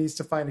companies,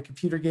 to find a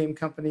computer game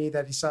company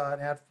that he saw an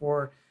ad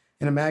for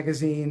in a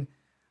magazine.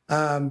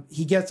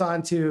 He gets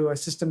onto a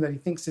system that he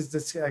thinks is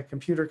this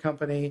computer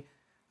company,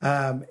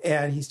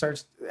 and he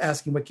starts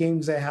asking what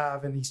games they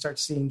have, and he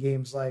starts seeing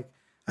games like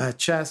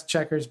chess,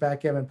 checkers,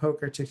 backgammon,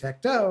 poker,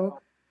 tic-tac-toe,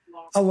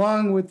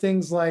 along with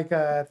things like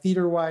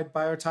theater-wide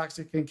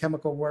biotoxic and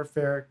chemical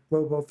warfare,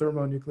 global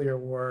thermonuclear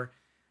war.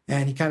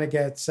 And he kind of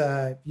gets,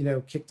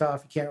 kicked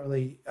off. He can't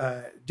really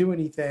do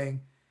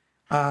anything.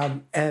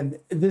 And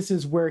this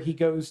is where he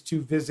goes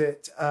to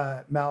visit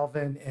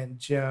Malvin and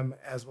Jim,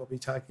 as we'll be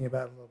talking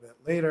about a little bit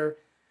later,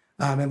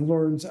 and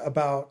learns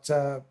about,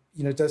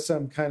 does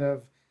some kind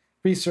of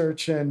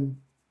research and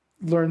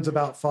learns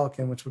about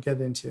Falcon, which we'll get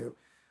into.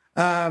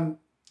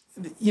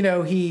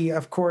 He,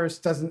 of course,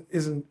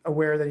 isn't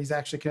aware that he's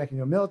actually connecting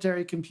to a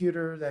military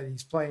computer, that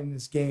he's playing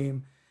this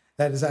game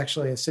that is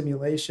actually a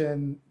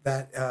simulation,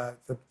 that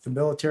the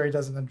military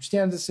doesn't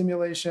understand the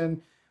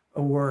simulation,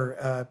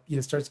 or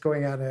starts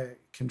going out of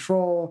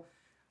control.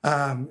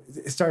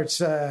 It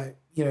starts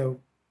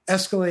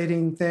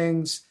escalating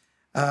things.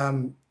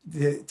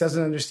 It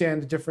doesn't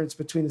understand the difference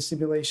between the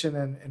simulation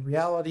and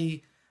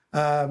reality,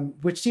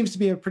 which seems to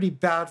be a pretty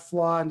bad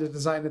flaw in the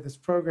design of this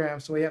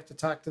program. So we have to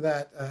talk to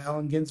that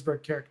Allen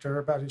Ginsberg character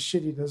about his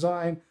shitty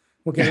design.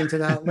 We'll get into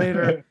that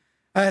later.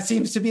 It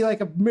seems to be like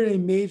a really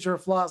major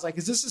flaw. It's like,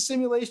 is this a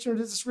simulation or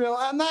is this real?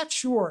 I'm not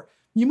sure.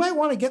 You might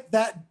want to get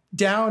that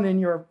down in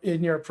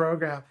your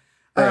program.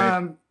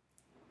 Right.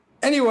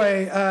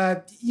 Anyway,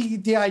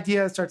 the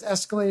idea starts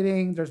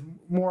escalating. There's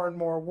more and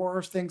more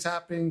war things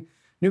happening,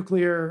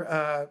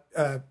 nuclear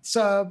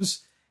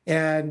subs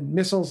and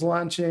missiles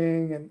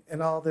launching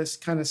and all this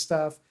kind of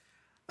stuff.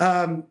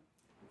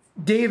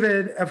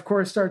 David, of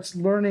course, starts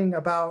learning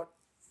about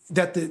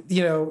that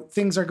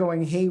things are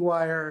going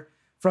haywire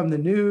from the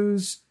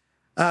news.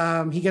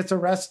 He gets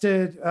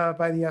arrested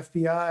by the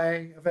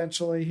FBI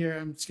eventually here.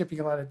 I'm skipping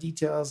a lot of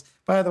details.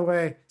 By the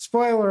way,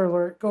 spoiler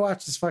alert, go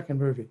watch this fucking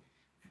movie.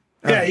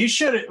 Yeah,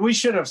 we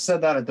should have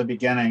said that at the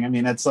beginning. I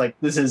mean, it's like,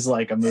 this is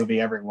like a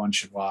movie everyone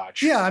should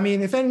watch. Yeah, I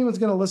mean, if anyone's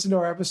going to listen to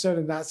our episode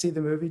and not see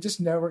the movie,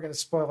 just know we're going to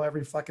spoil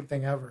every fucking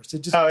thing ever. So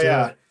just do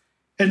it.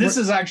 And this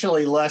is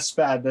actually less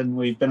bad than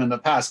we've been in the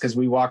past because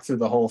we walked through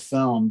the whole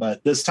film,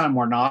 but this time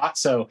we're not.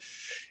 So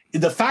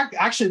the fact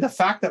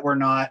that we're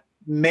not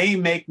may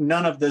make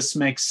none of this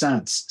make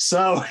sense.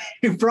 So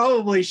you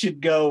probably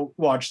should go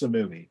watch the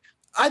movie.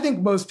 I think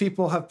most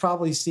people have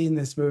probably seen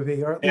this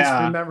movie, or at least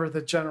remember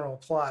the general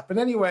plot. But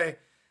anyway,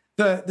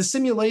 the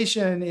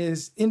simulation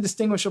is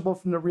indistinguishable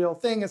from the real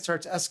thing. It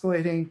starts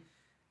escalating.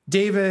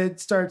 David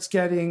starts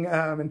getting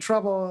in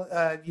trouble.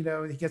 He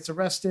gets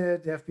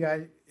arrested. The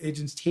FBI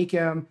agents take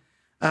him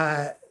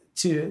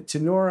to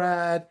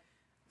NORAD.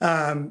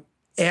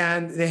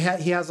 And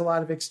he has a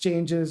lot of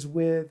exchanges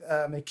with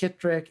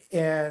McKittrick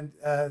and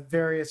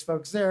various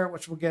folks there,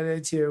 which we'll get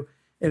into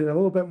in a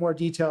little bit more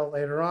detail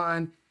later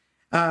on.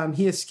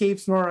 He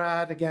escapes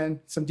NORAD.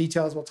 Again, some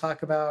details we'll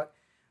talk about.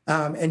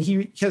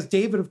 Because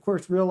David, of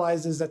course,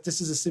 realizes that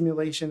this is a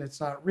simulation. It's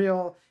not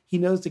real. He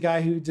knows the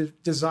guy who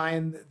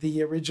designed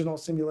the original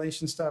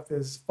simulation stuff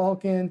is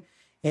Falcon.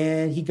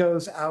 And he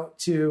goes out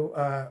to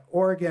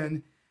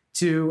Oregon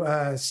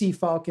to see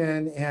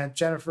Falcon, and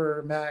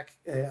Jennifer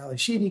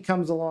Al-Ashidi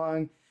comes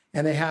along,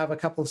 and they have a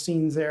couple of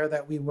scenes there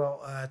that we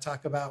will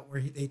talk about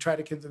where they try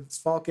to convince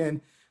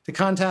Falcon to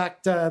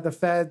contact the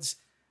feds,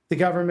 the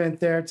government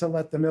there, to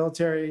let the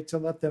military, to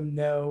let them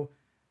know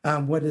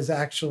what is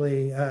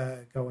actually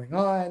going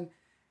on.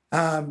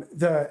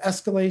 The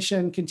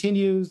escalation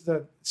continues.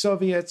 The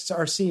Soviets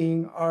are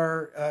seeing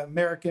our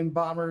American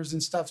bombers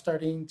and stuff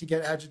starting to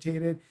get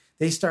agitated.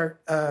 They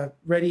start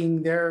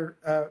readying their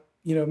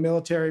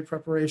military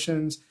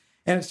preparations,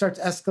 and it starts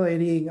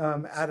escalating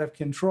out of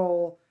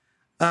control.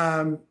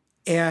 And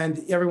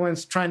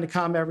everyone's trying to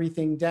calm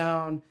everything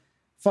down.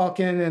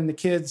 Falcon and the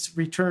kids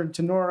return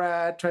to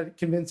NORAD, try to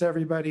convince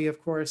everybody,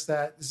 of course,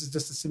 that this is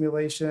just a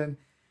simulation,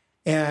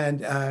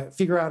 and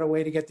figure out a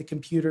way to get the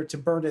computer to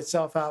burn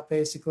itself out,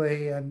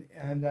 basically, and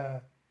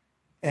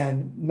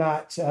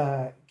not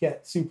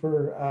get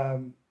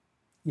super,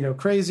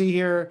 crazy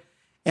here.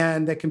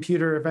 And the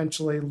computer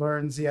eventually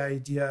learns the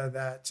idea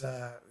that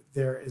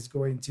there is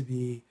going to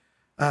be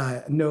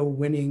no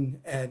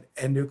winning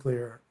a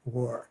nuclear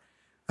war.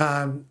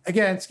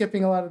 Again,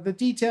 skipping a lot of the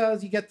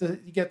details, you get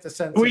the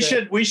sense. We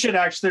should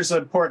actually. There's an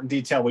important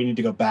detail we need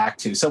to go back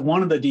to. So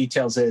one of the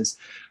details is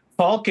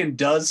Falcon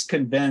does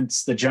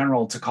convince the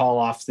general to call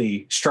off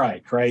the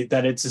strike, right?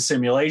 That it's a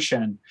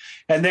simulation,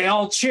 and they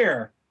all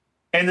cheer.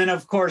 And then,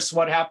 of course,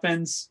 what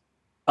happens?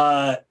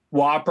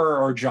 Whopper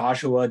or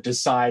Joshua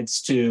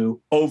decides to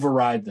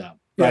override them,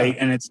 right?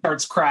 And it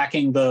starts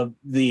cracking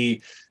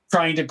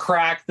trying to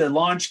crack the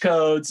launch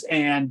codes,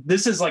 and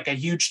this is like a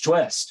huge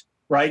twist,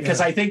 right?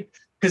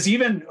 Because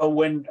even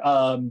when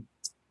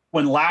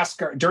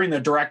Lasker, during the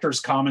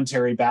director's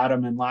commentary,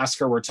 Badham and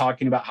Lasker were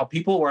talking about how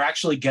people were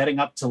actually getting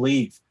up to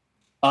leave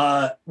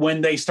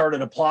when they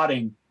started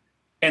applauding.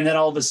 And then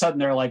all of a sudden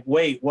they're like,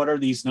 wait, what are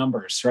these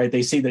numbers, right?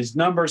 They see these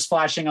numbers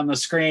flashing on the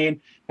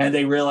screen, and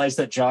they realize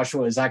that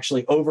Joshua is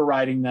actually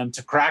overriding them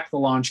to crack the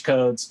launch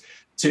codes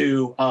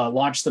to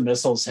launch the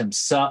missiles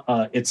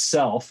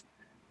itself.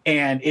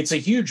 and it's a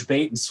huge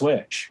bait and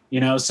switch,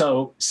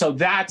 so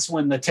that's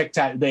when the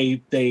tic-tac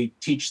they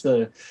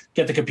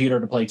get the computer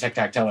to play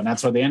tic-tac-toe, and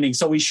that's where the ending.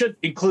 So we should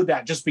include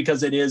that just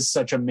because it is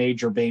such a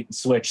major bait and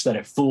switch that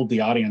it fooled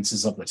the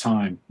audiences of the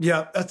time.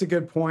 Yeah, that's a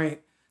good point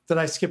that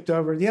I skipped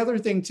over. The other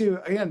thing too,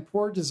 again,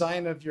 poor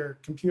design of your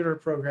computer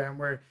program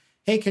where,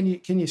 hey, can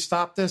you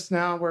stop this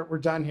now? We're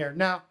done here.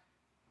 No,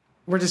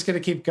 we're just going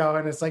to keep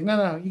going. It's like,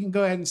 no, you can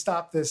go ahead and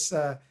stop this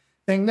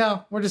thing.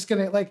 No, we're just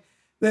going to like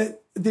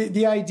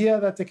the idea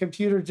that the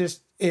computer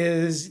just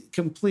is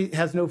complete,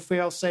 has no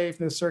fail safe,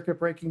 no circuit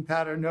breaking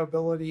pattern, no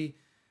ability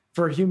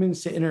for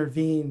humans to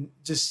intervene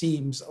just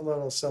seems a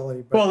little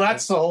silly. But, well,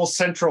 that's the whole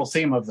central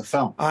theme of the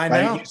film. I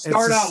know. Right? You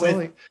start out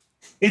with,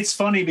 it's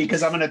funny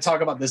because I'm going to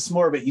talk about this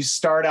more, but you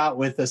start out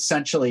with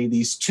essentially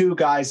these two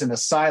guys in a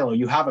silo.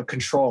 You have a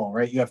control,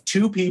 right? You have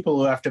two people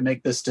who have to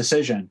make this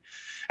decision,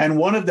 and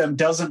one of them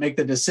doesn't make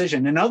the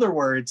decision. In other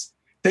words,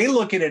 they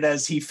look at it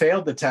as he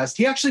failed the test.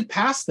 He actually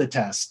passed the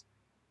test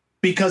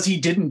because he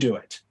didn't do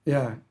it.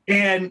 Yeah.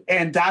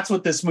 And that's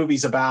what this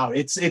movie's about.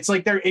 It's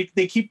like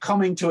they keep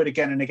coming to it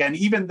again and again,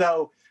 even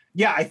though,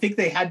 yeah, I think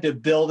they had to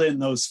build in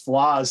those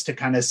flaws to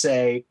kind of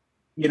say,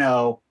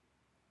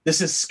 this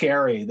is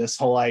scary, this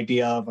whole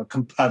idea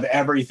of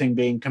everything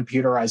being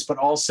computerized, but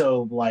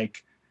also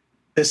like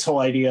this whole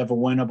idea of a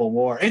winnable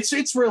war.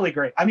 It's really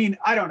great. I mean,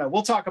 I don't know.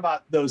 We'll talk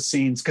about those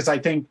scenes because I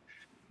think,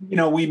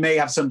 we may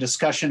have some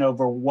discussion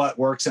over what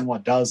works and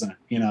what doesn't,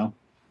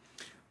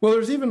 Well,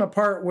 there's even a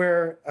part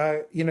where,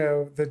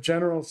 the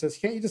general says,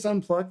 can't you just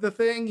unplug the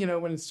thing?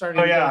 When it's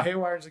starting to go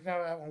haywire, it's like,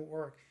 no, that won't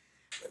work.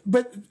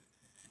 But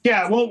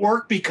yeah, it won't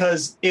work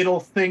because it'll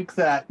think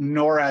that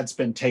NORAD's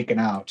been taken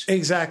out.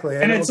 Exactly.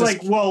 And it's like,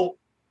 well,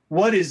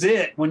 what is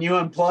it when you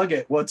unplug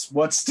it?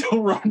 What's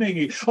still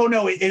running? Oh,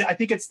 no, I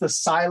think it's the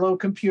silo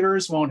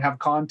computers won't have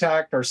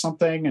contact or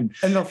something. And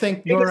they'll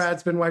think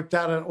NORAD's been wiped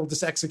out and it will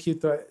just execute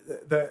the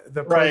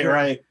program.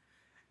 Right.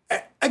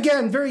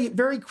 Again, very,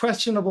 very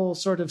questionable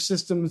sort of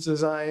systems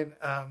design.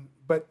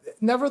 But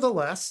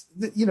nevertheless,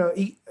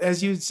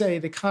 as you'd say,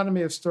 the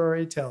economy of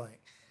storytelling,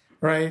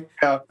 right?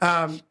 Yeah.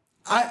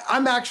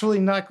 I'm actually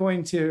not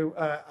going to.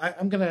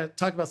 I'm going to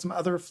talk about some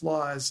other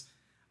flaws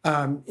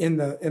in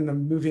the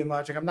movie and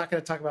logic. I'm not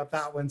going to talk about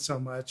that one so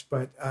much,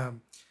 but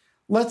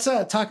let's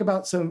talk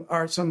about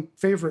some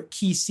favorite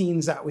key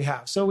scenes that we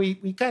have. So we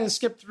kind of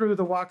skipped through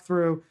the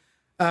walkthrough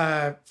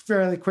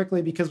fairly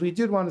quickly because we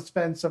did want to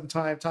spend some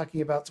time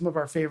talking about some of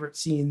our favorite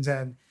scenes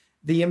and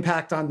the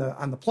impact on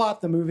the plot,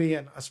 the movie,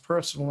 and us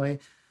personally.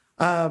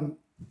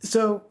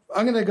 So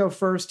I'm going to go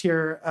first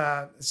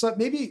here. So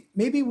maybe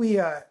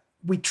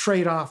we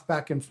trade off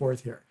back and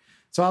forth here.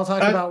 So I'll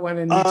talk about one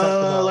and you talk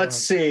about let's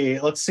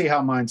see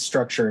how mine's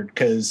structured,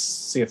 because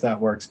see if that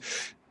works.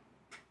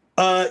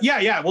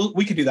 Well,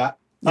 we could do that.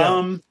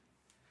 Yeah.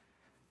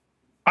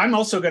 I'm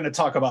also going to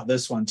talk about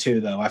this one too,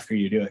 though, after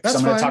you do it. So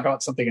I'm going to talk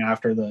about something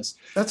after this.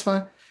 That's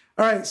fine.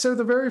 All right. So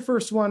the very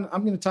first one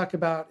I'm going to talk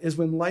about is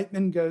when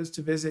Lightman goes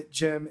to visit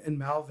Jim and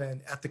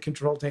Malvin at the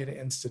Control Data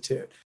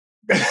Institute.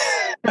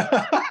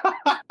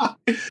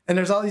 And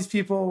there's all these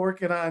people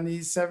working on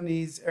these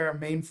 70s era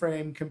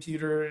mainframe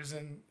computers,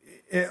 and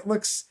it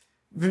looks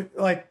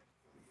like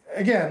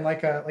a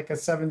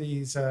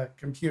 70s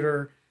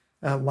computer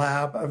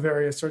lab of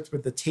various sorts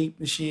with the tape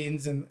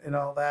machines and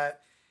all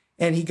that.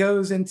 And he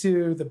goes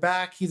into the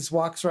back. He just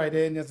walks right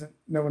in.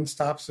 No one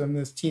stops him.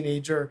 This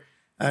teenager,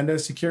 no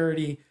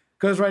security,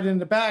 goes right in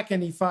the back,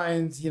 and he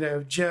finds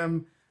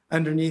Jim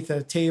underneath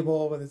a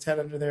table with his head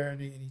under there,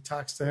 and he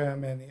talks to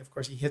him, and of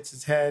course he hits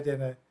his head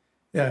in a.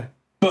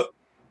 But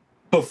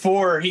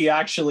before he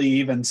actually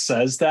even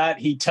says that,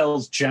 he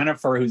tells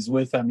Jennifer, who's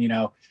with him,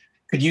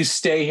 could you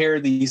stay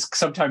here?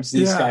 Sometimes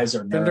these guys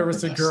are nervous.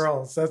 Nervous of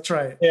girls. That's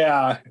right.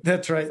 Yeah,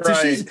 that's right. So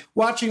she's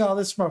watching all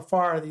this from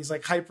afar. These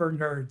like hyper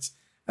nerds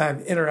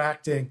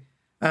interacting.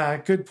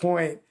 Good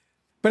point.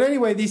 But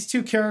anyway, these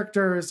two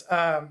characters,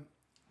 that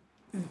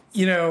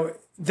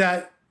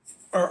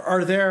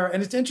are there,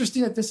 and it's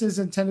interesting that this is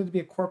intended to be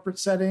a corporate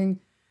setting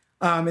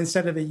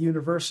instead of a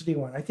university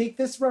one. I think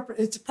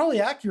it's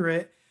probably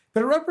accurate,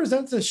 but it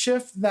represents a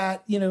shift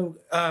that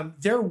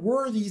there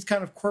were these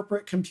kind of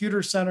corporate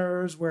computer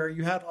centers where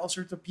you had all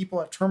sorts of people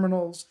at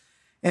terminals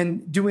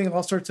and doing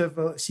all sorts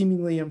of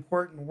seemingly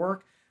important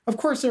work. Of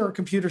course, there were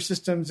computer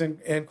systems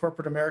in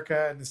corporate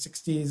America in the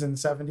 60s and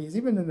 70s,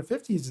 even in the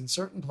 50s in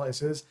certain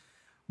places.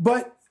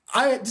 But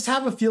I just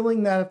have a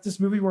feeling that if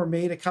this movie were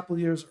made a couple of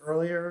years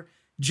earlier,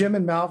 Jim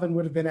and Malvin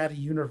would have been at a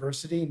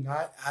university,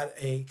 not at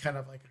a kind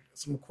of like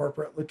some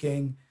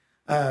corporate-looking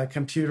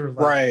computer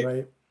lab,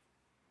 right?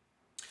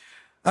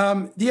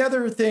 The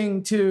other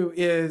thing, too,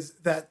 is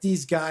that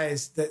these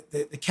guys,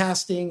 the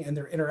casting and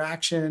their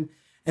interaction,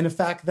 and the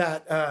fact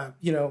that,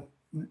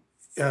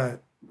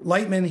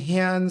 Lightman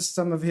hands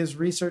some of his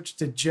research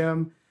to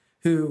Jim,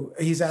 who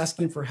he's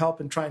asking for help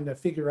and trying to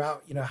figure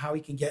out, how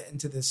he can get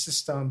into this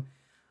system.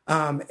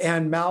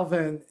 And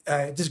Malvin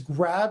just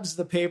grabs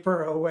the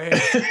paper away.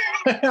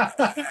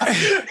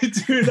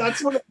 Dude,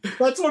 that's one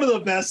of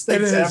the best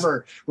things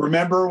ever.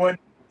 Remember when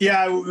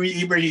Yeah,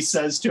 where he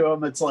says to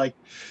him, it's like,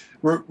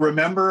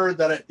 remember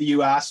that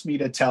you asked me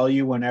to tell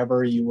you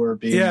whenever you were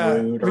being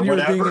rude or when you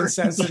whatever. were being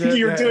insensitive.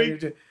 You're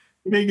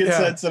being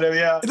insensitive,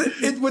 yeah.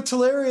 What's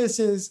hilarious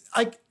is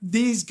like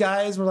these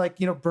guys were like,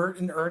 Bert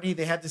and Ernie,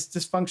 they had this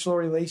dysfunctional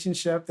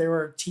relationship. They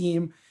were a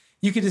team.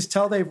 You could just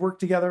tell they've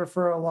worked together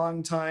for a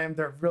long time.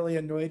 They're really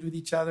annoyed with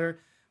each other,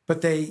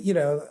 but they,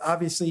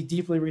 obviously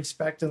deeply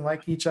respect and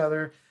like each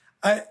other.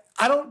 I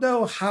don't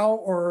know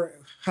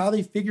how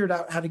they figured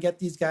out how to get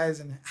these guys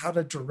and how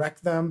to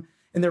direct them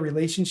in their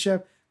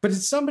relationship, but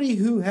it's somebody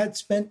who had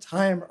spent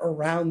time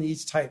around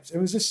these types. It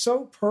was just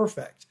so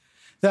perfect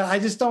that I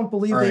just don't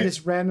believe they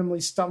just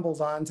randomly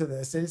stumbled onto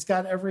this. It's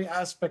got every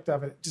aspect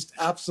of it just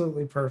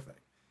absolutely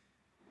perfect.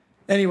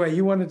 Anyway,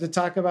 you wanted to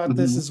talk about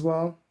this as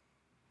well?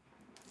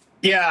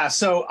 Yeah,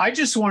 so I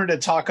just wanted to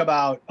talk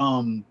about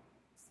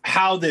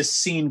how this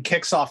scene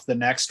kicks off the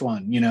next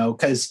one,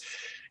 because,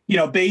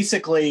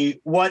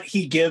 basically what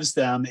he gives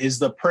them is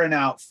the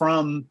printout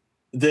from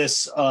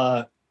this,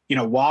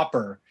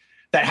 Whopper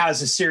that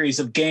has a series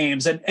of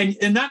games.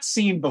 And that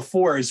scene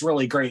before is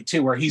really great,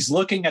 too, where he's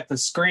looking at the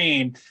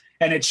screen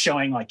and it's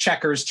showing like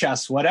checkers,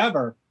 chess,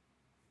 whatever.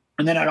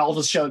 And then it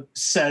also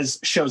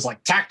shows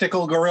like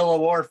tactical guerrilla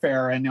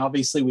warfare. And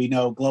obviously we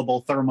know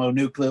global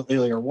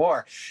thermonuclear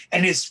war.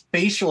 And his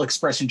facial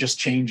expression just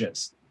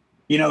changes.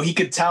 He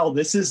could tell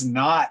this is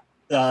not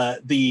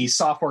the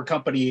software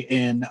company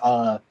in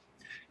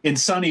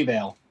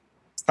Sunnyvale,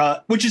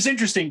 which is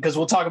interesting because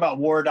we'll talk about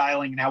war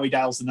dialing and how he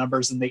dials the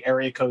numbers, and the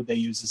area code they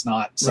use is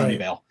not Sunnyvale.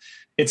 Right.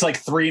 It's like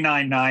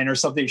 399 or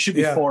something. It should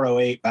be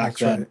 408 back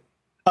then. Right.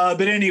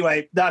 But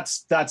anyway,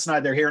 that's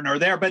neither here nor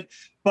there. But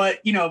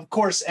of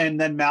course, and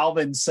then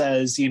Malvin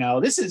says,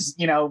 this is,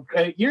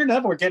 you're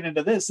never getting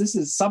into this. This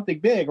is something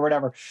big or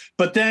whatever.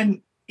 But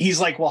then he's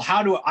like, well,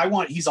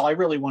 I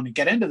really want to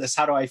get into this.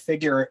 How do I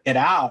figure it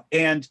out?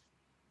 And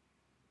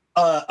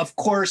of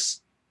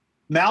course,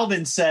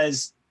 Malvin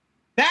says,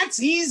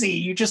 that's easy.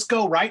 You just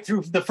go right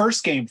through the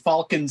first game,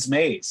 Falcon's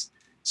Maze.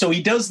 So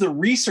he does the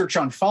research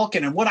on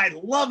Falcon. And what I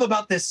love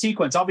about this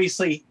sequence,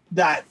 obviously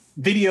that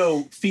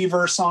Video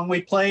Fever song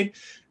we played,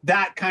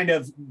 that kind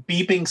of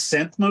beeping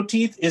synth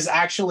motif is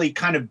actually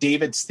kind of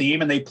David's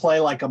theme. And they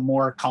play like a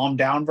more calmed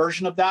down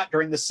version of that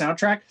during the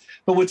soundtrack.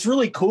 But what's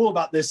really cool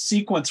about this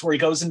sequence where he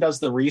goes and does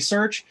the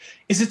research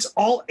is it's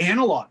all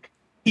analog.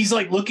 He's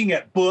like looking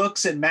at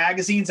books and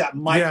magazines, at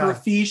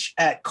microfiche,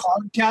 at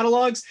card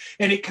catalogs,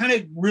 and it kind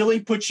of really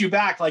puts you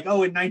back. Like, in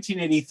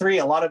 1983,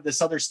 a lot of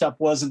this other stuff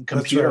wasn't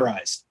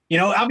computerized.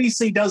 Right.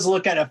 Obviously he does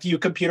look at a few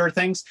computer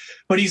things,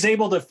 but he's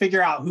able to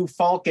figure out who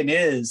Falcon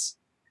is,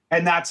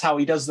 and that's how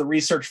he does the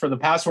research for the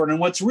password. And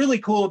what's really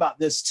cool about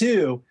this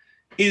too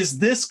is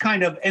this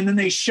kind of, and then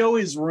they show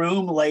his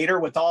room later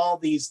with all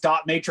these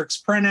dot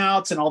matrix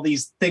printouts and all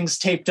these things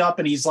taped up,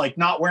 and he's like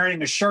not wearing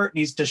a shirt and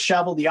he's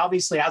disheveled. He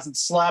obviously hasn't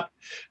slept.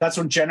 That's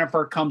when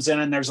Jennifer comes in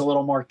and there's a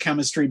little more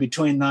chemistry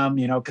between them,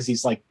 because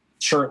he's like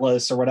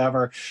shirtless or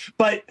whatever.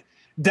 But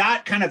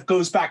that kind of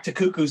goes back to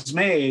Cuckoo's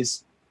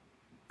Maze.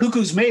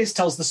 Cuckoo's Maze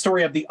tells the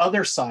story of the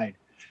other side.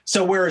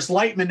 So whereas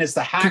Lightman is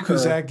the hacker.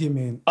 Cuckoo's Egg, you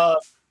mean?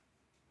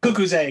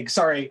 Cuckoo's Egg,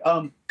 sorry.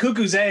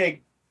 Cuckoo's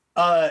Egg,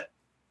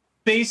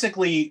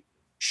 basically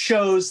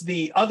shows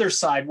the other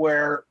side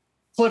where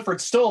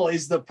Clifford Stoll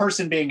is the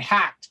person being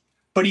hacked,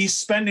 but he's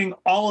spending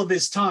all of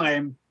his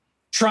time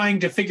trying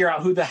to figure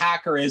out who the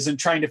hacker is and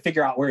trying to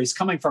figure out where he's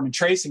coming from and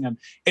tracing him.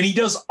 And he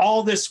does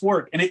all this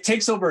work and it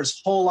takes over his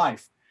whole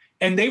life.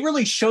 And they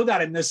really show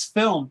that in this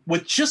film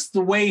with just the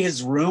way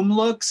his room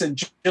looks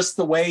and just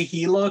the way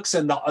he looks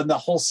and the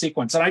whole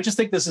sequence. And I just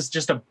think this is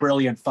just a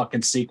brilliant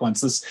fucking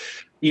sequence. This,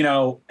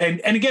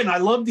 and again, I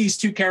love these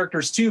two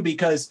characters too,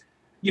 because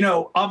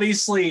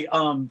obviously,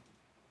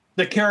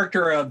 the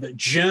character of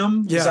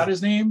Jim, is that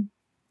his name?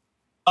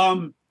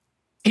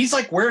 He's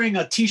like wearing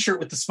a t-shirt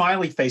with the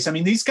smiley face. I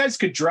mean, these guys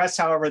could dress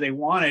however they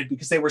wanted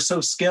because they were so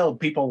skilled.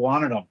 People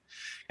wanted them.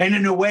 And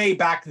in a way,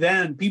 back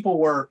then, people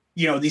were,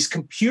 these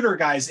computer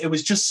guys, it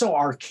was just so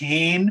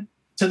arcane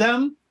to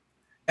them.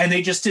 And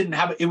they just didn't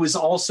have it. It was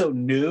also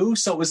new.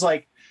 So it was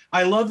like,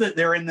 I love that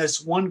they're in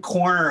this one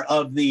corner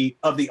of the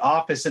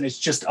office and it's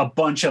just a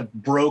bunch of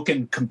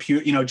broken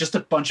just a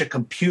bunch of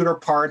computer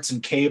parts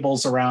and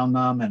cables around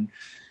them. And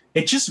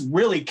it just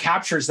really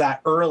captures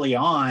that early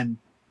on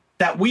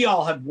that we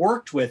all have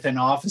worked with in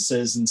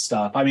offices and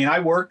stuff. I mean, I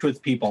worked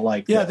with people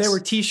like this. They were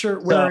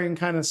t-shirt wearing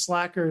kind of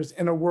slackers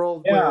in a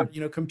world where,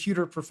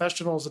 computer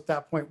professionals at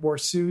that point wore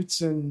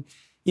suits and,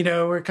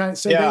 were kind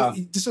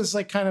of, this was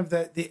like kind of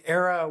the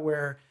era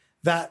where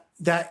that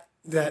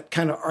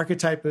kind of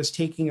archetype was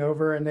taking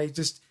over, and they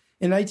just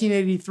in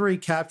 1983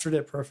 captured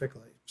it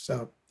perfectly.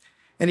 So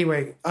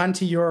anyway, on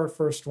to your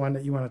first one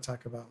that you want to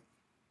talk about.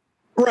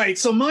 Right.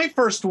 So my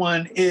first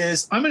one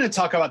is I'm going to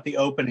talk about the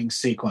opening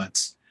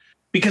sequence,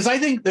 because I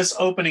think this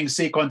opening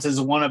sequence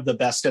is one of the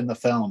best in the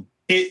film.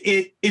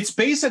 It's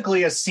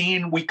basically a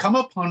scene. We come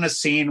upon a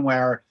scene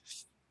where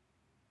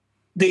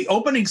the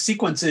opening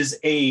sequence is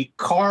a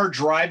car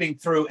driving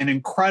through an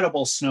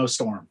incredible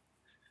snowstorm.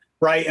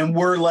 right? And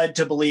we're led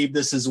to believe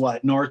this is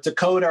what, North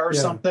Dakota or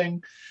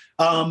something.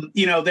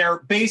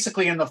 They're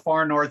basically in the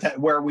far north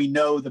where we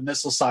know the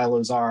missile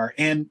silos are.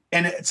 And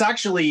it's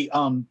actually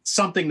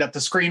something that the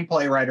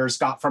screenplay writers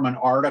got from an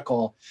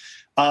article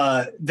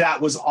that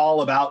was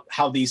all about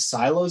how these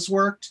silos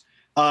worked,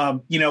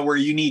 where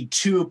you need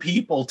two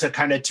people to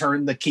kind of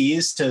turn the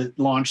keys to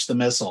launch the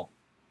missile.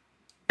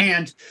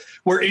 And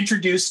we're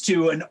introduced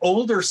to an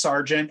older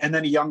sergeant and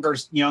then a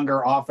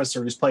younger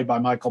officer who's played by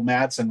Michael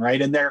Madsen, right?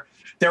 And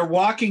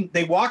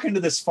they walk into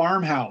this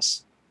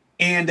farmhouse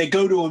and they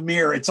go to a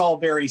mirror. It's all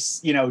very,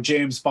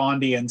 James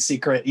Bondy and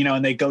secret,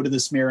 and they go to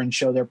this mirror and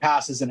show their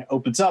passes, and it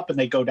opens up and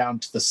they go down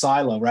to the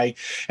silo, right?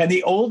 And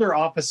the older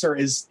officer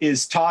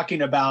is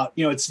talking about,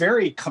 it's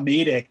very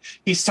comedic.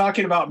 He's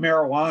talking about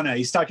marijuana.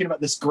 He's talking about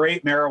this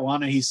great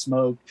marijuana he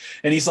smoked.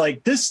 And he's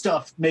like, this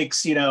stuff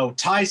makes,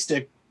 Thai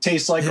stick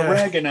taste like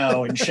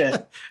oregano and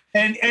shit.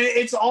 And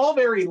it's all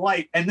very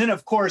light. And then,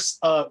 of course,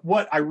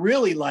 what I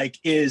really like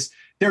is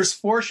there's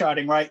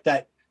foreshadowing, right?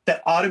 That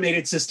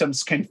automated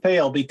systems can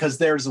fail because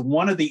there's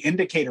one of the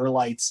indicator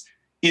lights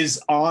is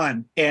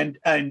on, and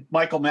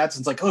Michael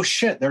Madsen's like, oh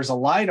shit, there's a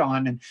light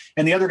on,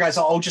 and the other guy's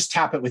all, oh, just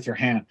tap it with your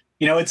hand.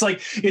 It's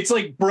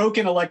like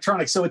broken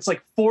electronics. So it's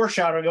like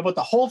foreshadowing of what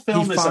the whole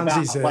film is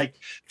about. Like,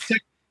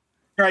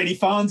 right, he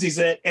Fonzies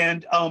it,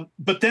 and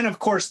but then of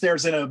course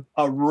there's a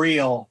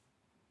real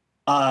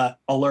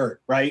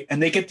alert, right?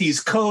 And they get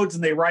these codes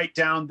and they write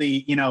down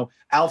the,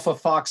 Alpha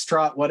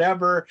Foxtrot,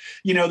 whatever,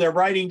 they're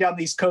writing down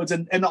these codes,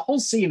 and the whole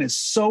scene is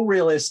so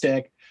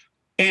realistic.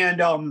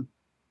 And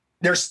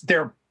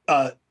they're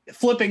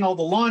flipping all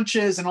the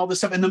launches and all this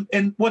stuff.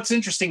 And what's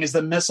interesting is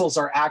the missiles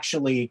are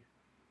actually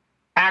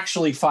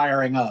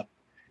firing up.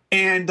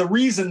 And the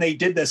reason they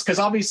did this, because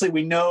obviously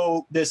we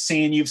know this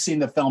scene, you've seen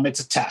the film,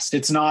 it's a test.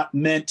 It's not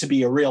meant to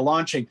be a real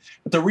launching.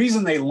 But the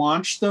reason they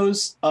launched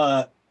those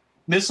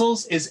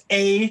missiles is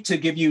to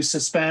give you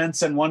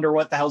suspense and wonder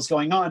what the hell's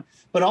going on,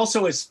 but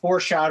also is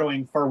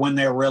foreshadowing for when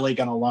they're really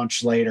going to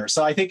launch later.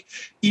 So I think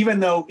even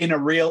though in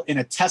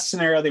a test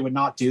scenario they would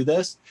not do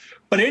this,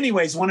 but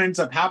anyways, what ends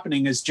up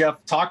happening is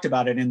Jeff talked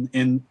about it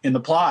in the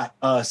plot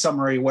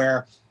summary,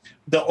 where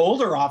the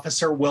older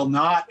officer will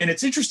not, and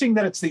it's interesting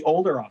that it's the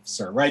older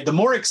officer, right? The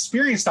more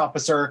experienced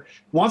officer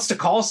wants to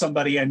call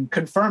somebody and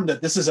confirm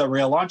that this is a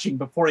real launching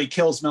before he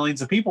kills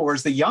millions of people,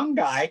 whereas the young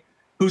guy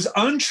who's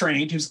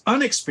untrained, who's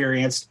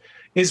unexperienced,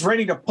 is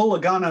ready to pull a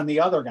gun on the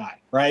other guy,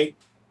 right?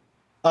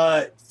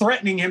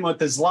 Threatening him with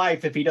his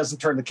life if he doesn't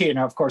turn the key.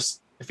 Now, of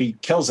course, if he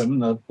kills him,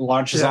 the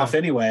launch is off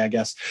anyway, I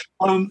guess.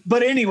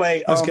 But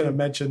anyway, I was going to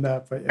mention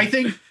that, but I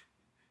think,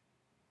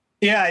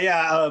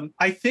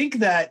 I think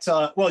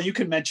that. Well, you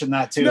can mention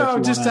that too. No, if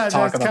you just that's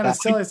kind of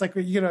silly. It's like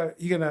you're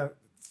gonna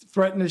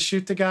threaten to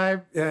shoot the guy,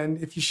 and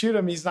if you shoot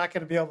him, he's not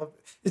going to be able to.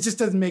 It just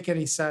doesn't make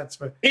any sense.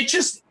 But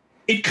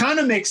it kind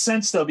of makes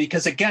sense though,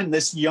 because again,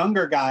 this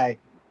younger guy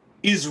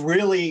is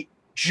really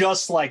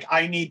just like,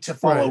 I need to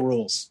follow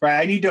rules, right?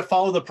 I need to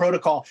follow the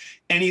protocol.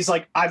 And he's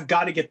like, I've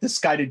got to get this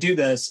guy to do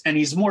this. And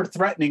he's more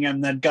threatening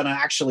him than going to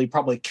actually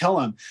probably kill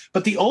him.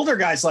 But the older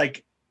guy's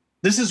like,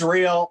 this is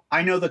real.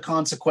 I know the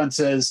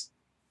consequences.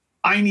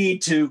 I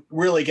need to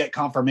really get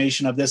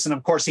confirmation of this. And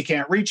of course he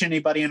can't reach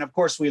anybody. And of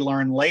course we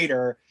learn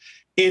later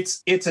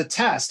it's a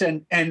test.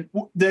 And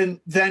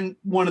then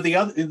one of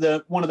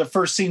the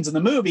first scenes in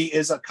the movie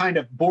is a kind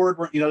of board,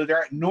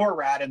 they're at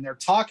NORAD and they're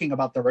talking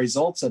about the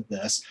results of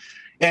this.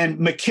 And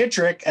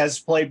McKittrick, as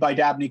played by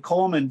Dabney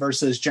Coleman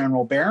versus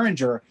General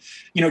Behringer,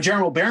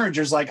 General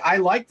Behringer's like, I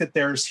like that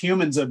there's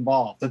humans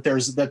involved, that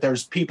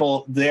there's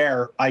people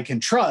there I can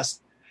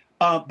trust.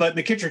 But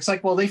McKittrick's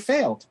like, well, they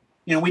failed.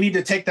 We need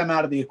to take them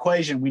out of the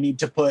equation. We need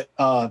to put,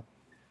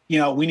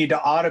 we need to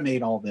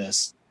automate all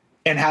this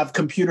and have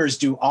computers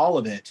do all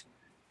of it.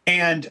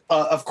 And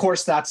of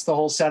course, that's the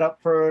whole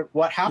setup for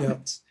what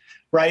happens,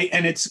 right?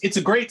 And it's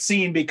a great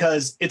scene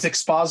because it's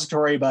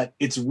expository, but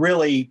it's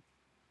really,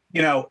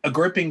 a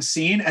gripping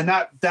scene. And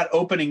that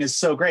opening is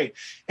so great.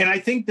 And I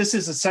think this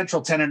is a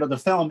central tenet of the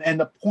film. And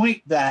the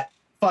point that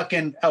we're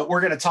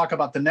going to talk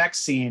about the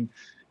next scene,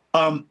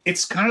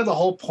 it's kind of the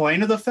whole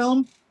point of the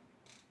film.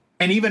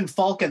 And even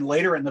Falcon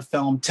later in the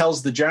film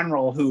tells the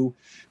general who,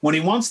 when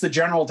he wants the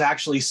general to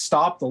actually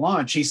stop the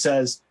launch, he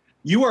says,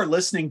 you are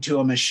listening to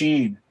a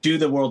machine. Do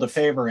the world a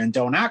favor and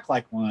don't act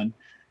like one.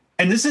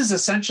 And this is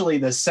essentially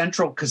the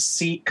central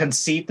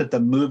conceit that the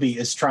movie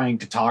is trying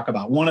to talk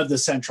about, one of the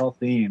central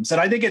themes. And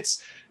I think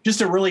it's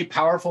just a really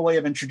powerful way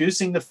of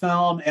introducing the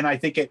film. And I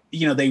think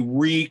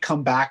they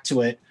come back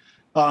to it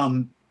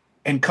and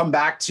come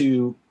back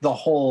to the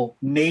whole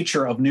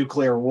nature of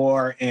nuclear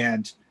war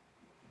and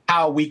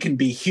how we can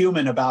be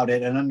human about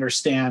it and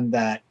understand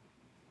that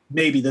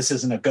maybe this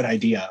isn't a good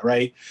idea,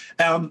 right?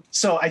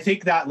 So I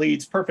think that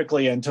leads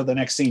perfectly into the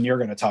next scene you're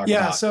going to talk about.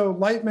 Yeah, so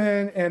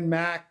Lightman and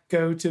Mac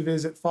go to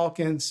visit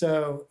Falcon.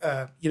 So,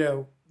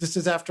 this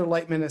is after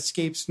Lightman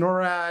escapes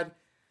NORAD,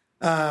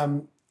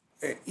 and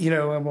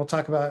we'll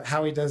talk about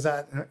how he does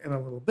that in a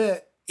little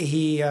bit.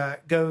 He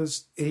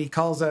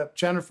calls up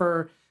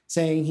Jennifer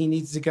saying he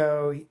needs to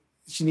go.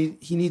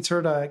 he needs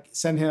her to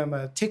send him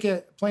a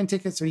plane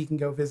ticket, so he can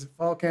go visit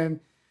Falcon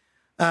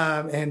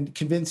and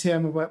convince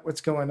him of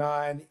what's going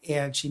on.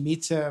 And she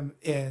meets him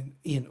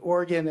in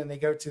Oregon, and they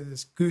go to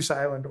this Goose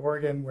Island,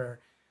 Oregon, where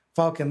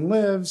Falcon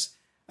lives.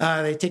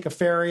 They take a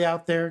ferry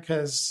out there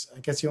because I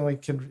guess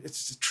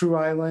it's a true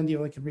island. You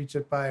only can reach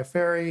it by a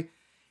ferry.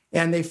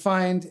 And they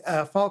find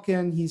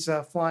Falcon. He's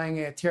flying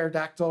a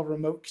pterodactyl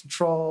remote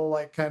control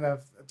like kind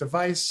of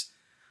device.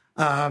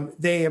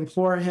 They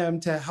implore him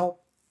to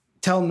help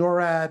tell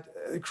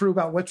NORAD crew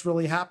about what's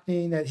really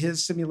happening, that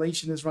his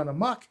simulation is run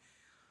amok.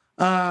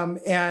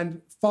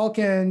 And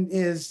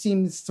Falcon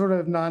seems sort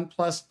of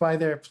nonplussed by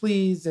their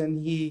pleas,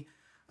 and he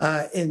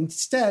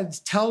instead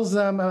tells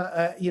them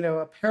a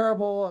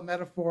parable, a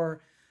metaphor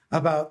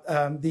about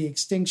the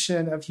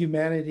extinction of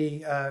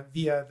humanity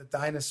via the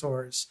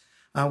dinosaurs,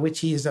 which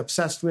he is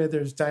obsessed with.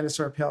 There's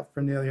dinosaur pelt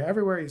from nearly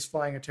everywhere. He's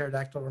flying a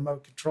pterodactyl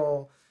remote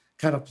control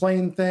kind of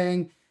plane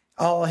thing.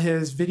 All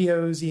his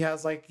videos, he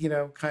has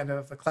kind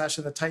of a Clash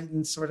of the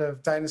Titans sort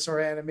of dinosaur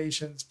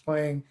animations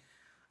playing.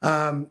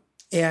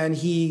 And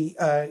he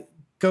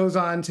goes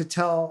on to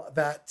tell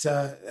that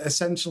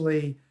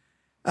essentially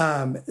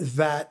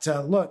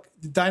look,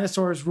 the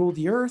dinosaurs ruled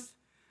the earth.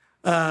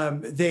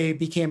 They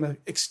became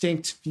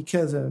extinct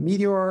because of a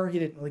meteor. He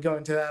didn't really go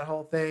into that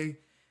whole thing.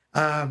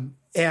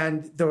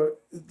 And the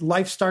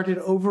life started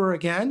over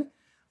again.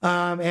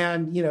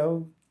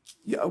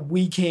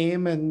 We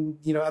came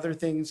and, other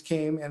things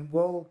came, and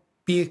we'll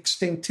be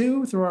extinct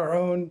too through our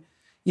own,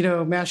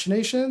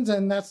 machinations.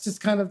 And that's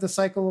just kind of the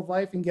cycle of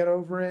life, and get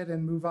over it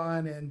and move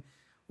on. And,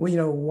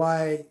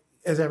 why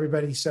is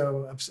everybody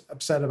so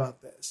upset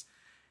about this?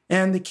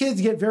 And the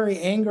kids get very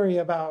angry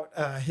about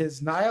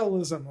his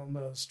nihilism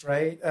almost,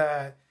 right?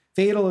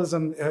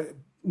 Fatalism.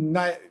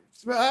 I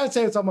would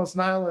say it's almost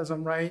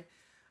nihilism, right?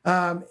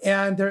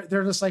 And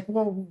they're just like,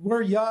 well,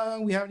 we're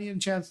young. We haven't even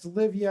a chance to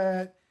live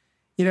yet.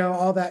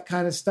 All that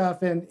kind of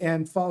stuff.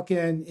 And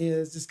Falcon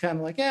is just kind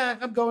of like, yeah,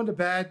 I'm going to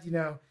bed.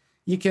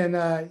 You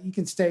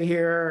can stay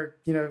here.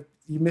 You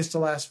missed the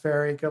last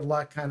ferry. Good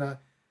luck, kind of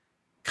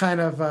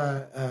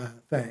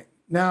thing.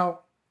 Now,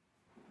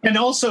 and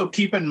also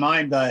keep in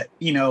mind that,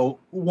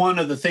 one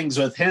of the things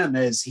with him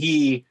is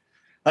he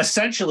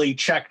essentially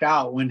checked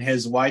out when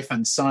his wife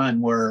and son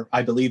were,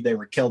 I believe they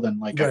were killed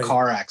in a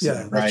car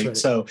accident, right?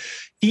 So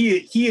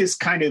he is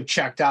kind of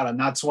checked out, and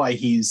that's why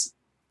he's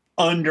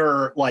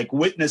under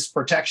witness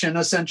protection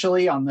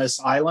essentially on this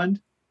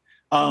island.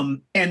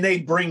 And they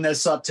bring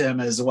this up to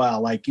him as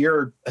well.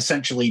 You're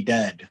essentially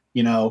dead,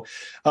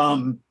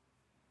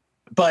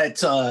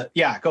 but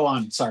yeah, go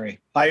on. Sorry.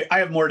 I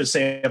have more to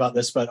say about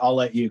this, but I'll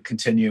let you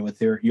continue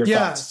with your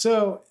thoughts.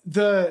 So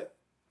his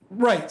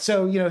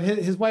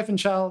wife and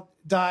child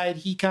died.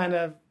 He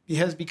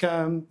has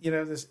become,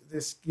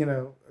 this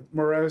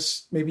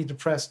morose, maybe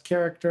depressed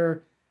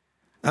character.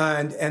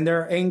 And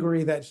they're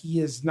angry that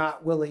he is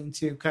not willing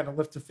to kind of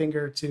lift a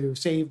finger to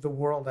save the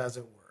world, as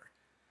it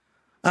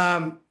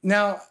were.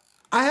 Now,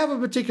 I have a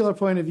particular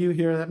point of view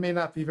here that may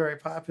not be very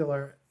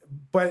popular,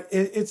 but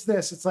it's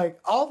this. It's like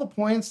all the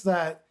points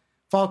that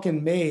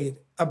Falcon made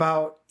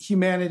about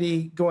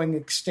humanity going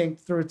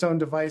extinct through its own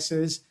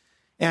devices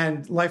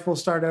and life will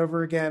start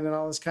over again and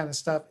all this kind of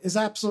stuff is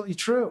absolutely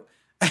true.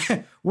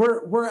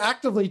 We're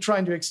actively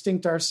trying to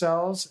extinct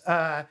ourselves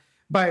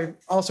by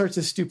all sorts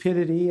of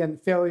stupidity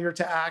and failure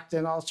to act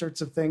and all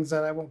sorts of things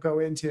that I won't go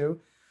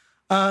into.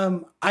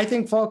 I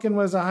think Falcon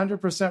was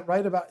 100%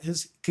 right about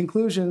his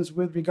conclusions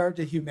with regard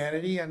to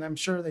humanity, and I'm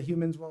sure that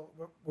humans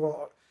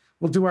will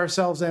do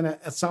ourselves in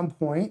at some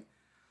point.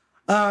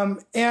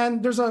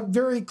 And there's a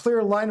very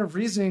clear line of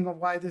reasoning of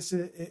why this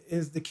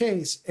is the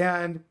case.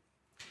 And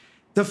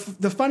the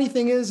funny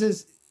thing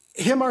is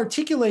him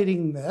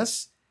articulating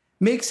this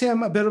makes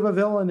him a bit of a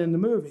villain in the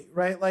movie,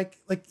 right? Like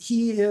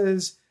he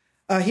is.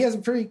 He has a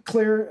pretty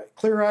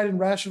clear-eyed and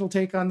rational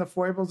take on the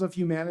foibles of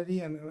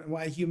humanity and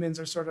why humans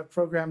are sort of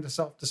programmed to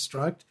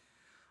self-destruct.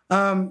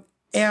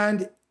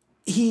 And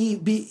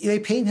they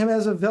paint him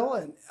as a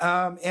villain.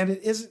 And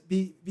it isn't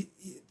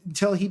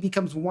until he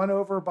becomes won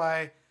over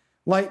by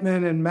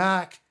Lightman and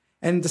Mac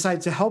and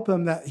decides to help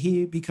him that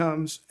he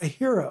becomes a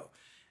hero.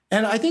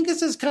 And I think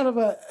this is kind of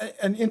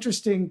an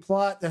interesting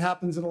plot that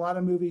happens in a lot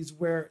of movies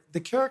where the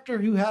character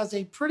who has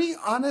a pretty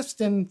honest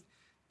and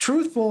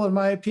truthful, in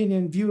my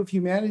opinion, view of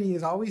humanity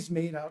is always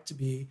made out to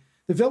be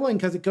the villain,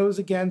 because it goes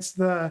against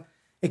the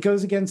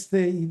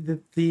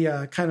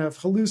kind of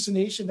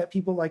hallucination that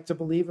people like to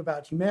believe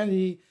about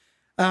humanity.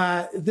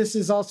 This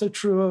is also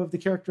true of the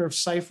character of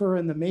Cypher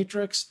in The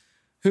Matrix,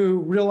 who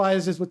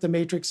realizes what the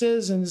Matrix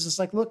is and is just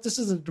like, look, this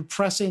is a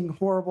depressing,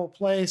 horrible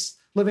place,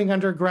 living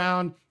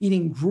underground,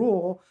 eating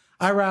gruel.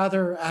 I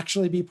rather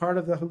actually be part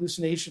of the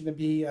hallucination and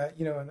be,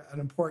 an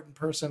important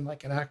person,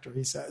 like an actor,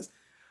 he says.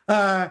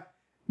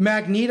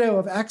 Magneto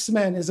of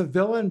X-Men is a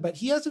villain, but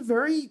he has a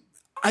very,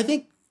 I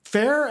think,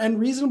 fair and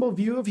reasonable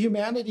view of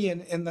humanity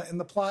in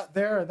the plot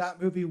there in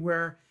that movie,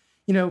 where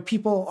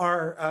people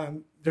are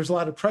there's a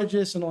lot of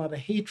prejudice and a lot of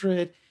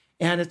hatred,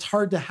 and it's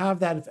hard to have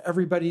that if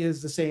everybody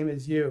is the same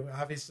as you.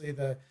 Obviously,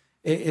 the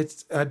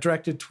it's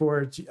directed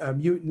towards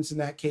mutants in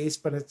that case,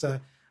 but it's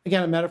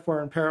again a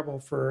metaphor and parable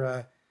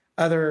for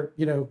other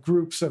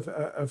groups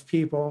of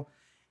people.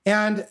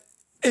 And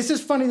it's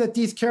just funny that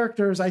these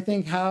characters, I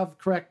think, have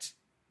correct,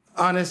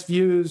 honest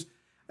views.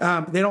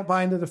 They don't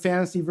buy into the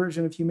fantasy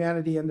version of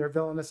humanity, and they're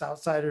villainous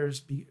outsiders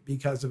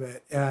because of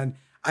it. And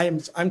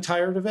I'm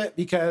tired of it,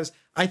 because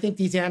I think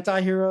these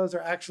anti-heroes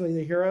are actually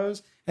the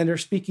heroes, and they're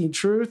speaking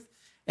truth.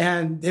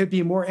 And there'd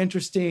be more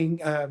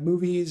interesting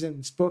movies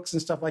and books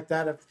and stuff like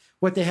that if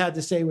what they had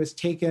to say was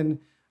taken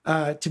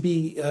to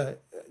be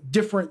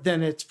different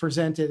than it's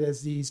presented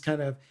as these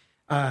kind of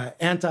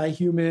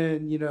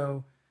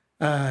anti-human,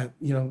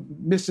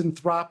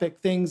 misanthropic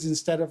things,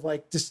 instead of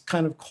like just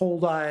kind of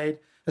cold-eyed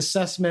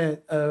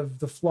assessment of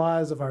the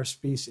flaws of our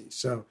species.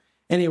 So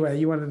anyway,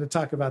 you wanted to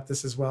talk about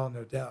this as well,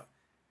 no doubt.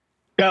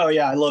 Oh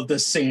yeah, I love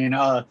this scene.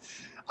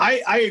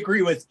 I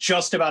agree with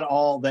just about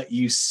all that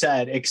you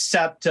said,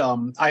 except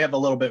I have a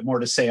little bit more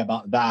to say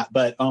about that.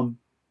 But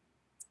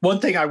one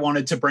thing I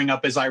wanted to bring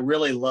up is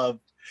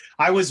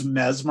I was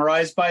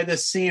mesmerized by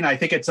this scene. I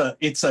think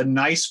it's a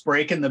nice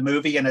break in the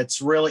movie, and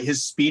it's really,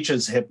 his speech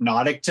is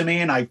hypnotic to me.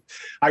 And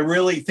I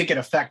really think it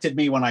affected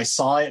me when I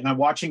saw it, and I'm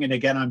watching it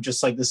again. I'm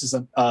just like, this is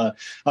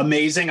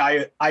amazing.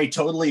 I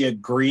totally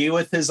agree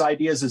with his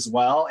ideas as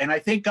well. And I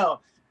think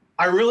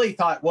I really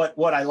thought what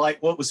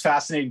was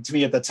fascinating to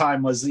me at the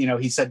time was,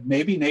 he said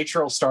maybe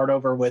nature will start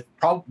over with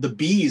the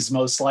bees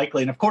most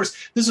likely. And of course,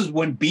 this is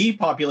when bee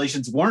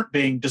populations weren't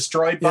being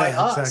destroyed by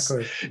us.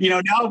 Exactly.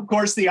 Now, of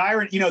course, the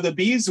irony, the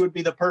bees would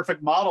be the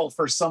perfect model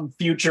for some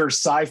future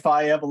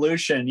sci-fi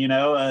evolution,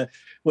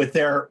 with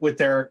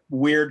their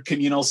weird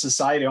communal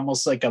society,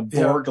 almost like a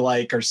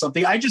Borg-like or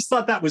something. I just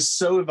thought that was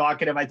so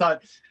evocative. I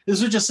thought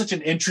this was just such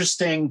an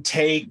interesting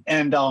take.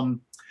 And,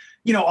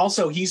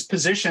 also he's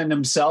positioned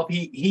himself.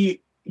 He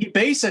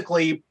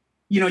basically,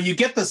 you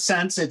get the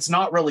sense, it's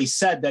not really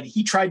said, that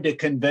he tried to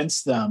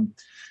convince them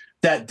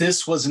that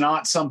this was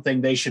not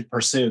something they should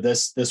pursue,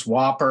 this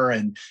Whopper.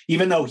 And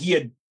even though he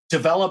had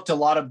developed a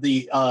lot of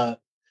the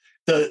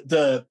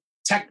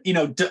tech,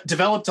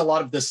 developed a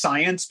lot of the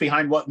science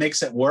behind what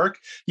makes it work,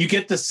 you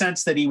get the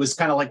sense that he was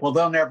kind of like, well,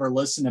 they'll never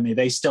listen to me.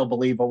 They still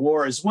believe a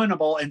war is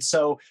winnable. And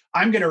so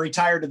I'm going to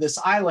retire to this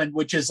island,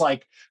 which is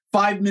like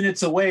 5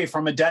 minutes away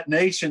from a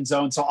detonation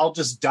zone. So I'll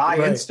just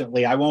die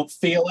instantly. I won't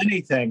feel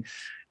anything.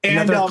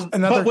 And another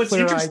but what's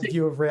clear-eyed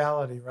view of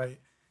reality, right?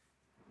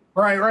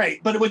 Right.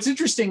 But what's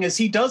interesting is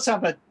he does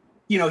have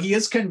he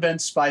is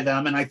convinced by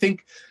them. And I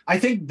think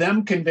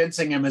them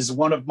convincing him is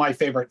one of my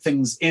favorite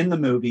things in the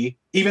movie,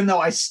 even though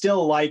I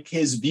still like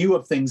his view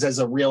of things as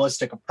a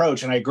realistic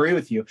approach. And I agree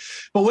with you.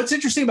 But what's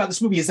interesting about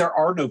this movie is there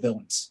are no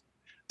villains.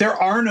 There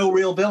are no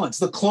real villains.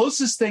 The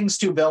closest things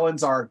to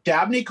villains are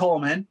Dabney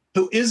Coleman,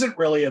 who isn't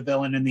really a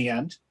villain in the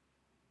end,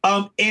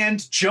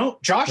 and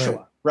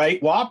Joshua,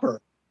 right?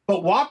 Whopper.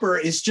 But Whopper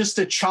is just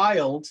a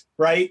child,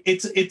 right?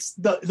 It's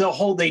the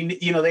whole,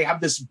 they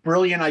have this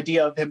brilliant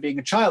idea of him being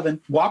a child, and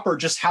Whopper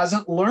just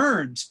hasn't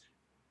learned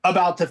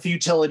about the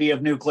futility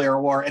of nuclear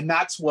war. And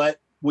that's what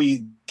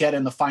we get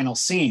in the final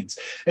scenes.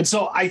 And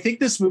so I think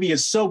this movie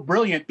is so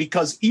brilliant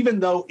because even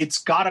though it's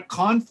got a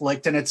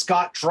conflict and it's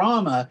got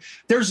drama,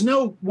 there's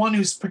no one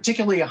who's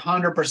particularly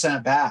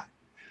 100% bad.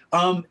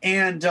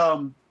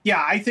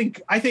 I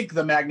think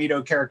the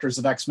Magneto characters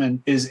of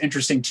X-Men is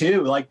interesting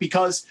too,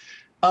 because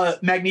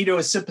Magneto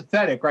is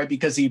sympathetic, right?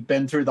 Because he'd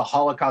been through the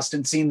Holocaust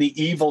and seen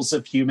the evils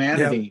of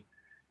humanity.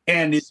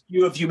 And his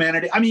view of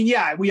humanity. I mean,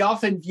 we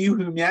often view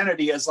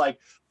humanity as like,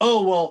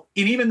 oh, well,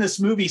 and even this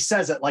movie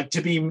says it, like,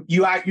 to be,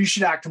 you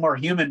should act more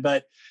human.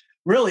 But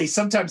really,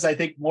 sometimes I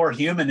think more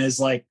human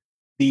is like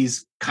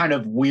these kind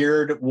of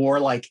weird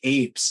warlike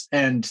apes.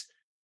 And,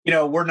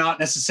 we're not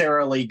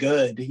necessarily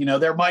good.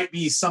 There might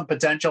be some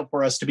potential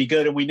for us to be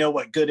good, and we know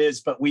what good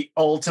is, but we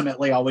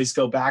ultimately always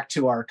go back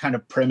to our kind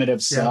of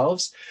primitive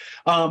selves.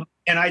 And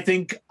I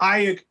think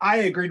I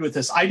agreed with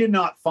this. I did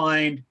not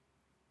find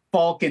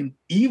Falcon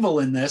evil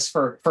in this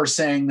for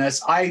saying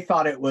this. I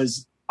thought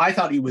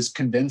he was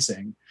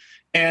convincing.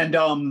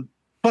 And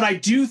but I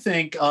do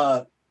think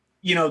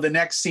the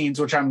next scenes,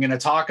 which I'm going to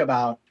talk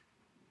about,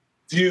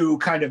 do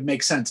kind of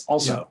make sense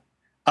also.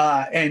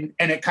 And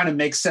it kind of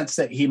makes sense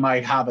that he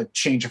might have a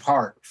change of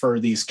heart for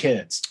these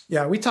kids.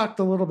 Yeah, we talked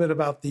a little bit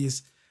about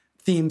these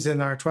themes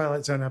in our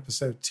Twilight Zone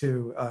episode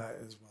 2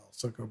 as well.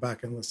 So go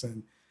back and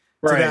listen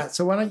to that.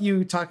 So why don't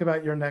you talk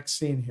about your next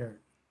scene here?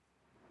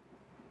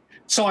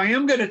 So I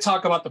am going to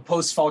talk about the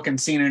post-Falcon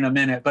scene in a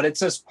minute, but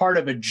it's as part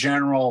of a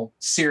general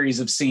series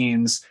of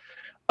scenes,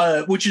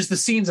 which is the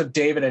scenes of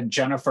David and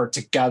Jennifer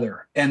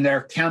together and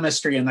their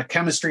chemistry and the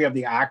chemistry of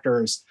the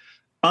actors.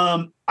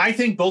 I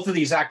think both of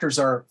these actors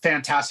are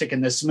fantastic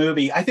in this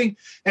movie. I think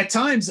at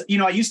times,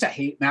 I used to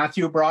hate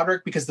Matthew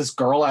Broderick because this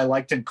girl I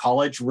liked in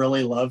college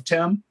really loved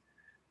him.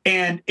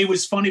 And it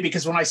was funny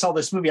because when I saw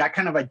this movie, I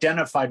kind of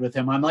identified with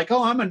him. I'm like,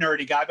 oh, I'm a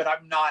nerdy guy, but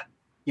I'm not,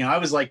 I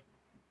was like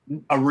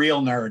a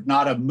real nerd,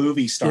 not a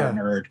movie star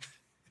nerd.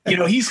 you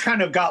know, he's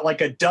kind of got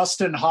like a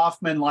Dustin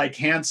Hoffman, like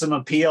handsome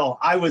appeal.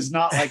 I was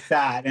not like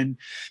that. And,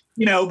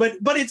 you know, but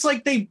it's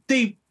like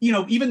they, you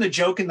know, even the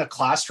joke in the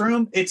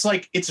classroom, it's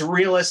like, it's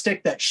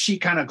realistic that she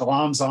kind of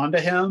gloms onto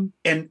him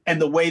and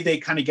the way they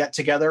kind of get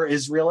together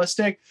is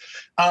realistic.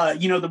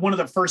 You know, one of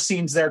the first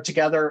scenes there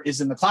together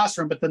is in the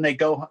classroom, but then they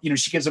go, you know,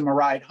 she gives him a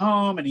ride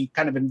home and he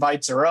kind of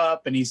invites her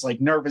up and he's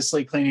like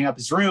nervously cleaning up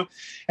his room.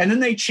 And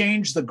then they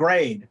change the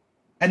grade.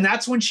 And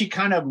that's when she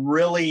kind of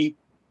really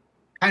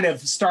kind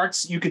of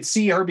starts, you could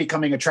see her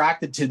becoming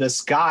attracted to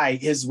this guy,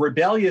 his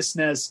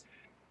rebelliousness,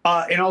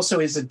 and also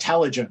his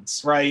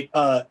intelligence, right,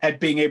 at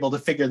being able to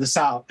figure this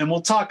out. And we'll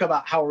talk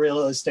about how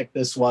realistic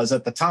this was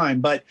at the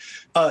time, but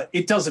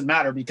it doesn't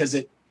matter because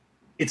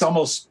it's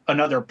almost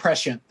another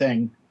prescient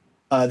thing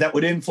that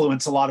would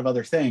influence a lot of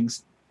other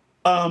things.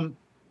 And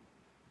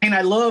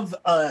I love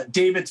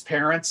David's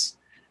parents.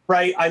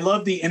 Right. I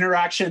love the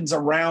interactions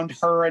around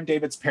her and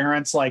David's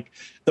parents, like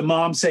the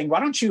mom saying, we're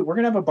going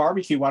to have a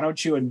barbecue. Why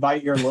don't you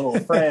invite your little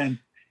friend?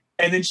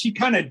 And then she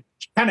kind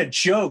of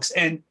jokes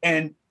and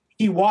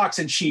he walks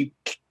and she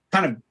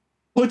kind of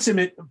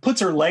puts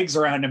her legs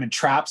around him and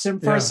traps him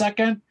for a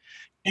second.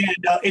 And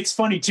it's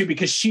funny, too,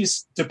 because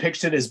she's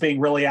depicted as being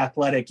really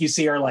athletic. You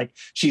see her like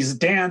she's a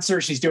dancer.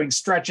 She's doing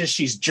stretches.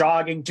 She's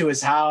jogging to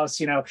his house,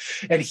 you know,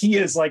 and he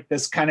is like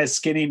this kind of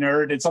skinny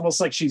nerd. It's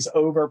almost like she's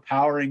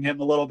overpowering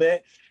him a little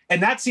bit.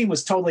 And that scene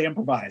was totally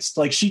improvised.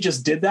 Like she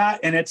just did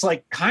that. And it's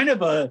like kind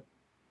of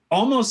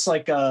almost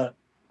like a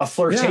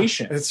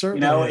flirtation. Yeah, it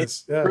certainly you know, is.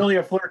 it's really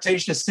a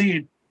flirtatious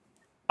scene.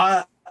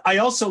 I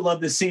also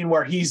love the scene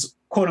where he's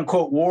quote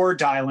unquote war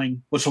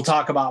dialing, which we'll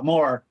talk about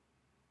more.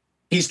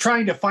 He's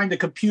trying to find a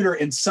computer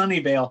in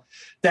Sunnyvale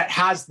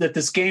that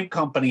this game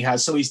company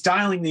has. So he's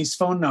dialing these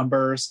phone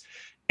numbers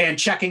and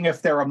checking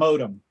if they're a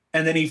modem.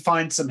 And then he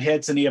finds some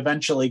hits and he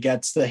eventually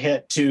gets the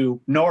hit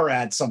to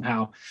NORAD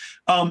somehow.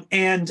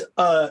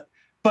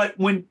 But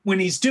when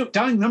he's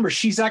dialing numbers,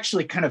 she's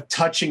actually kind of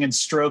touching and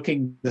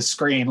stroking the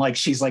screen. Like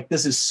she's like,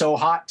 this is so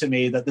hot to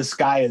me that this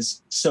guy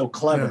is so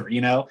clever,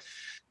 you know?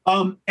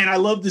 And I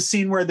love the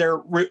scene where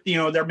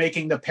they're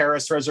making the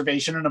Paris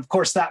reservation. And of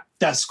course that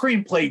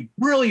screenplay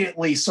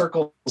brilliantly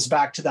circles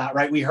back to that,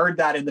 right? We heard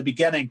that in the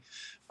beginning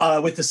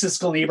with the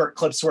Siskel and Ebert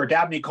clips where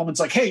Dabney Coleman's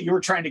like, hey, you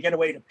were trying to get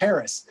away to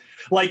Paris.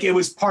 Like it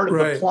was part of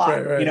the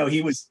plot. Right. You know,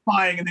 he was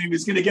spying and then he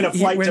was going to get a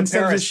flight to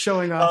Paris. Just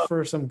showing off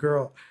for some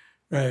girl.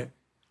 Right.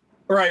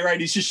 Right.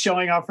 He's just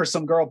showing off for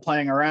some girl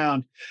playing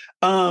around.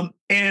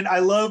 And I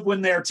love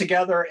when they're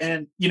together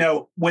and, you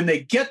know, when they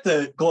get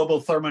the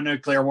global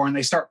thermonuclear war and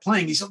they start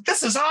playing, he's like,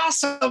 this is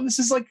awesome. This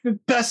is like the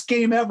best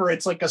game ever.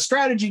 It's like a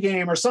strategy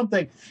game or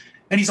something.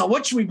 And he's like,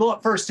 what should we blow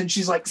up first? And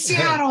she's like,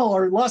 Seattle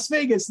or Las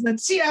Vegas. And then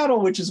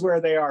Seattle, which is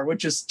where they are,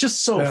 which is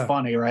just so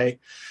funny. Right.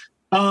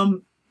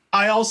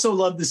 I also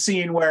love the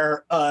scene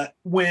where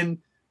when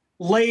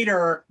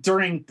later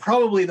during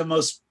probably the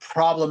most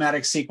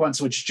problematic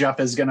sequence, which Jeff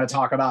is going to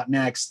talk about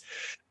next,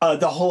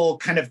 the whole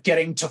kind of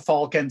getting to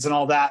Falcons and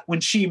all that, when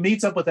she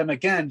meets up with him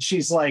again,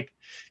 she's like,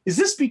 is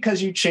this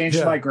because you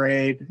changed my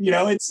grade? You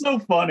know, it's so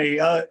funny.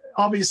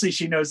 Obviously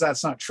she knows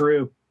that's not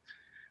true.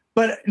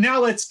 But now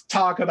let's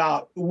talk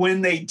about when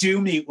they do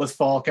meet with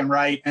Falcon,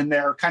 right? And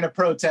they're kind of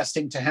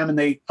protesting to him and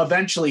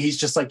he's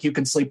just like, you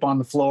can sleep on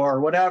the floor or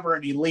whatever.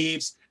 And he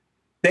leaves.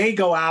 They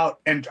go out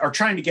and are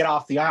trying to get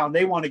off the island.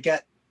 They want to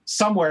get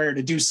somewhere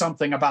to do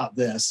something about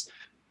this.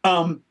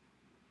 And,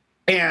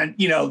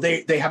 you know,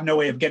 they have no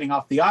way of getting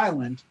off the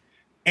island.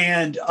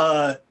 And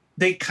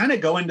they kind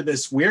of go into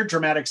this weird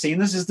dramatic scene.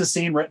 This is the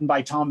scene written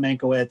by Tom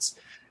Mankiewicz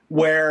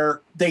where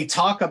they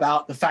talk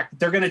about the fact that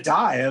they're going to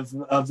die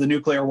of the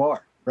nuclear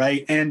war.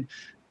 Right. And,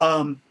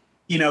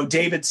 you know,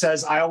 David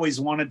says, I always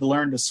wanted to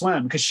learn to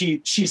swim because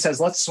she says,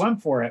 let's swim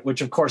for it,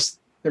 which, of course,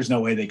 there's no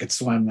way they could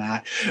swim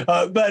that.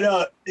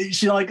 But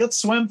she's like, let's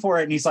swim for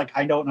it. And he's like,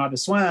 I don't know how to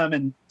swim.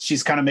 And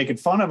she's kind of making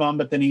fun of him.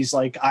 But then he's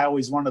like, I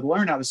always wanted to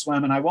learn how to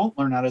swim and I won't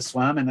learn how to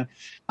swim. And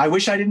I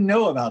wish I didn't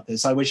know about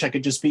this. I wish I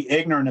could just be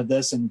ignorant of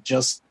this and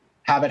just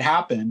have it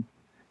happen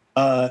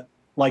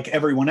like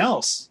everyone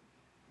else.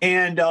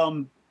 And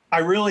I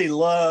really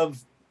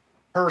love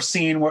her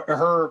scene,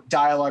 her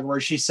dialogue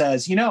where she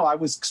says, you know, I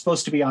was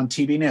supposed to be on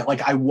TV now.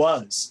 Like I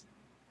was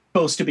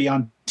supposed to be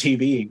on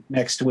TV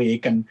next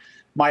week. And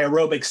my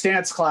aerobic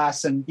stance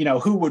class and, you know,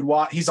 who would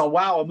watch? He's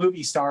a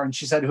movie star. And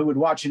she said, who would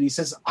watch? And he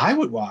says, I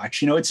would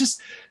watch. You know, it's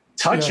just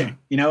touching. Yeah.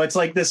 You know, it's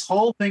like this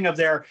whole thing of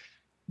they're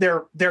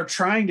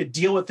trying to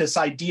deal with this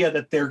idea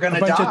that they're going to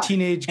die. A bunch of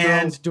teenage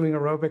girls doing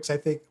aerobics. I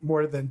think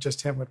more than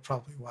just him would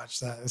probably watch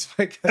that. It's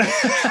like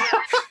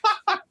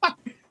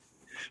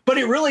but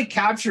it really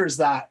captures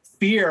that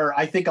fear.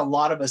 I think a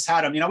lot of us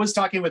had. I mean, I was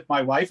talking with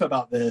my wife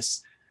about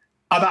this,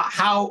 about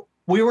how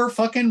we were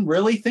fucking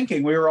really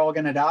thinking we were all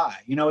going to die,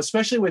 you know,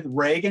 especially with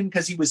Reagan,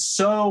 because he was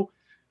so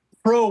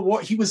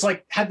pro-war. He was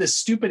like, had this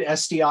stupid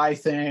SDI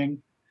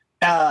thing.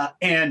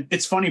 And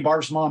it's funny,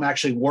 Barb's mom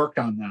actually worked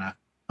on that.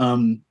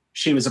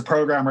 She was a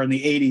programmer in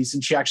the 80s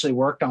and she actually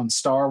worked on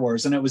Star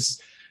Wars. And it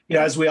was, you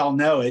know, as we all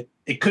know,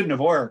 it couldn't have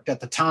worked at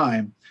the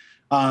time.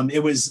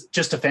 It was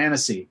just a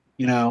fantasy,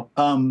 you know.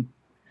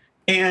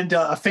 and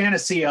a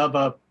fantasy of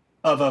a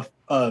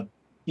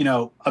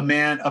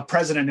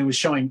president who was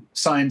showing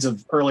signs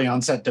of early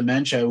onset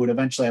dementia who would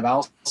eventually have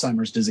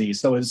Alzheimer's disease.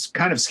 So it was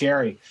kind of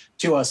scary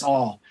to us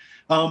all.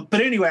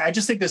 But anyway, I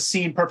just think this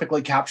scene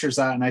perfectly captures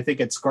that, and I think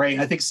it's great.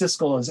 I think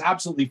Siskel is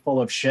absolutely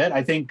full of shit.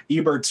 I think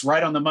Ebert's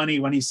right on the money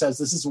when he says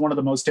this is one of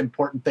the most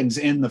important things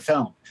in the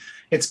film.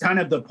 It's kind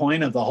of the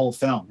point of the whole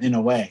film, in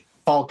a way.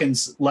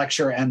 Falcon's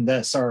lecture and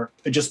this are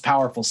just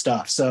powerful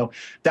stuff. So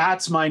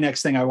that's my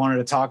next thing I wanted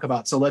to talk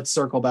about. So let's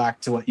circle back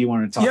to what you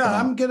wanted to talk about. Yeah,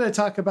 I'm going to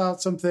talk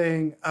about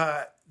something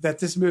that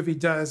this movie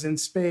does in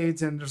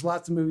spades, and there's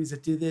lots of movies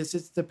that do this.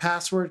 It's the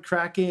password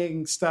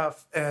cracking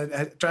stuff, and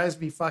it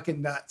drives me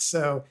fucking nuts.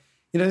 So,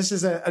 this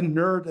is a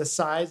nerd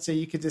aside, so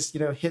you could just,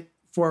 hit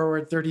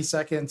forward 30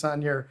 seconds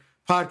on your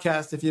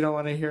podcast if you don't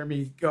want to hear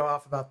me go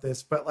off about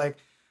this. But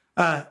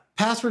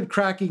password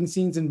cracking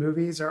scenes in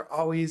movies are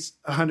always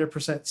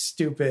 100%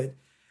 stupid.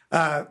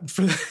 Maybe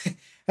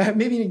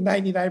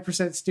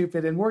 99%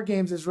 stupid. And War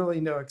Games is really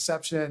no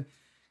exception.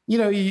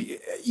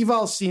 You've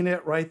all seen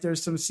it, right?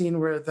 There's some scene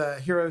where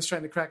the hero is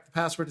trying to crack the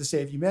password to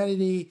save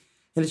humanity,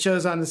 and it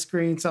shows on the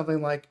screen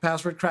something like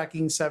password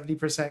cracking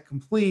 70%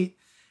 complete.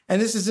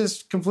 And this is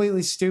just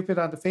completely stupid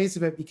on the face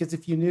of it, because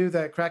if you knew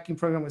that cracking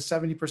program was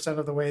 70%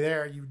 of the way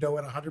there, you would know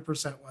what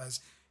 100% was.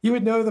 You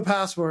would know the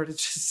password.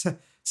 It's just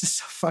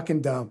so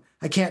fucking dumb.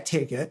 I can't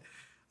take it.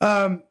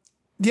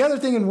 The other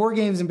thing in War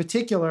Games in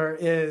particular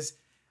is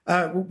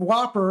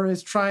Whopper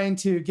is trying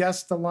to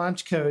guess the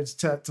launch codes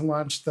to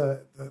launch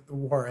the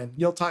war. And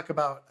you'll talk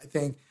about, I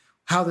think,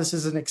 how this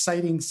is an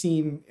exciting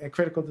scene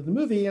critical to the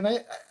movie. And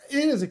it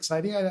is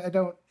exciting. I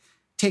don't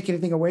take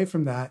anything away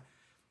from that.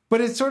 But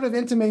it's sort of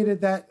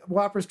intimated that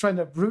Whopper's trying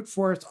to brute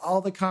force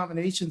all the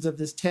combinations of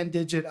this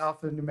 10-digit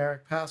alphanumeric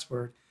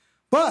password.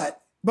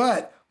 But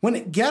when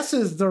it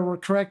guesses the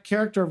correct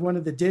character of one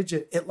of the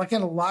digit, it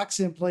kind of locks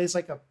in place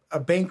like a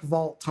bank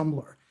vault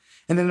tumbler.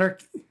 And then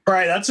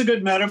right, that's a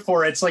good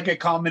metaphor. It's like a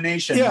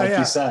combination,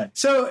 you said.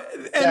 So,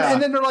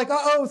 and then they're like,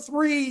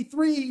 three,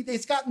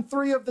 it's gotten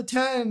 3 of the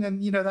 10.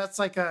 And, that's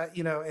like a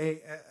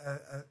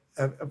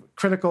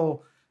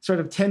critical sort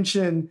of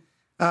tension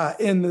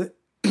in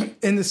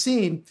the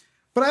scene.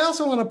 But I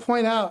also want to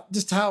point out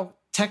just how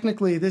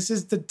technically this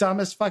is the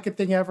dumbest fucking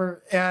thing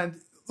ever. And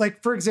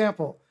for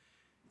example,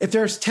 if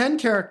there's 10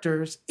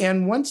 characters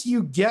and once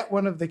you get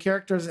one of the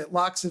characters, it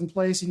locks in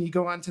place and you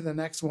go on to the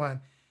next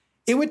one,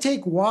 it would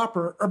take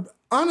Whopper, or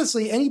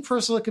honestly, any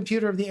personal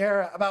computer of the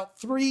era, about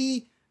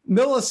 3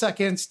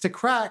 milliseconds to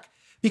crack,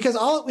 because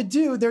all it would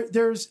do,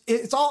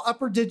 it's all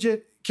upper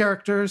digit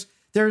characters.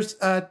 There's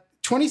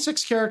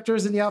 26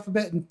 characters in the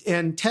alphabet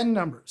and 10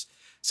 numbers.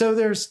 So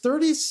there's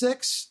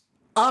 36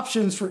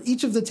 options for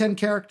each of the 10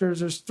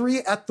 characters. There's 3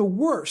 at the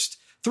worst,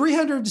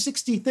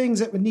 360 things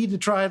that would need to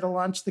try to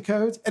launch the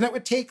codes. And it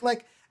would take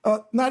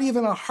not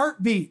even a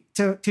heartbeat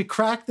to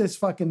crack this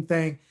fucking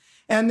thing.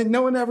 And then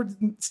no one ever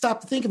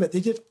stopped to think of it.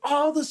 They did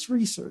all this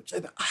research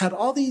and had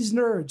all these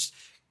nerds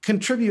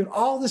contribute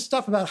all this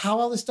stuff about how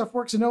all this stuff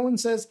works. And no one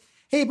says,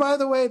 hey, by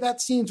the way,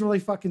 that scene's really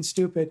fucking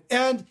stupid.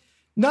 And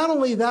not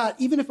only that,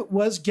 even if it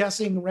was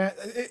guessing,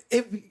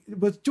 it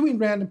was doing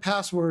random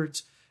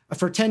passwords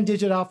for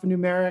 10-digit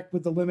alphanumeric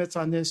with the limits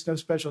on this, no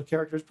special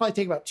characters, probably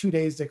take about 2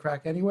 days to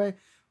crack anyway.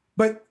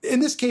 But in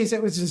this case,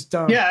 it was just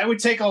dumb. Yeah, it would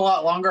take a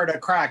lot longer to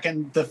crack.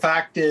 And the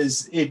fact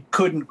is, it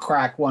couldn't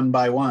crack one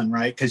by one,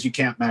 right? Because you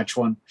can't match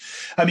one.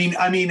 I mean,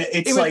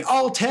 it's like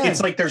all 10.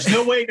 It's like there's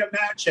no way to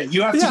match it.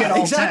 You have to get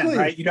all 10,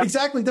 right?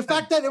 Exactly. The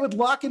fact that it would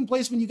lock in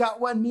place when you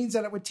got one means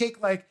that it would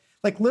take like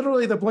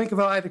literally the blink of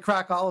an eye to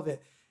crack all of it.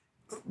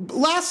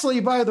 Lastly,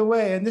 by the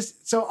way,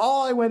 so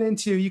all I went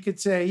into, you could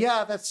say,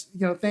 yeah, that's,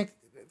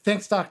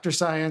 thanks, Dr.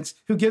 Science.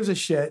 Who gives a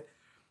shit?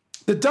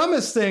 The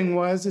dumbest thing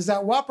is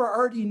that Whopper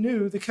already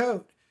knew the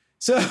code.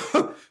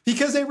 So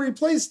because they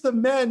replaced the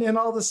men in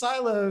all the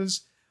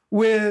silos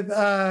with,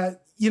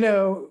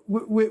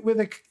 with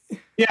a...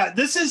 Yeah,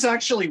 this is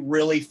actually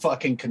really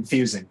fucking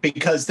confusing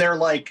because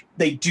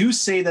they do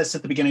say this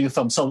at the beginning of the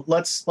film. So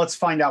let's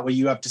find out what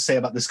you have to say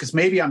about this, because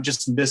maybe I'm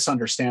just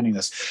misunderstanding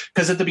this.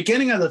 Because at the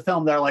beginning of the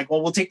film, they're like,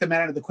 well, we'll take the men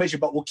out of the equation,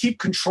 but we'll keep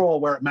control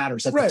where it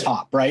matters at the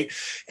top, right?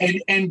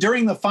 And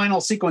during the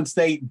final sequence,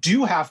 they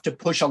do have to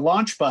push a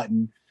launch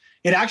button.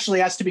 It actually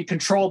has to be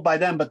controlled by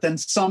them, but then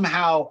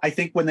somehow, I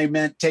think when they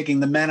meant taking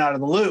the men out of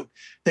the loop,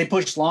 they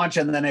push launch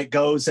and then it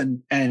goes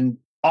and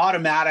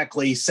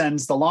automatically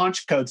sends the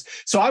launch codes.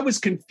 So I was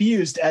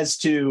confused as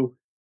to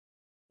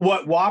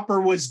what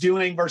Whopper was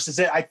doing versus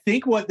it. I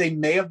think what they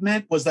may have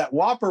meant was that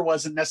Whopper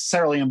wasn't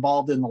necessarily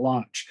involved in the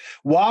launch.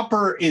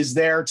 Whopper is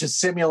there to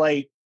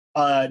simulate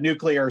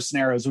nuclear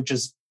scenarios, which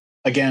is,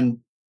 again,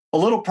 a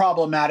little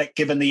problematic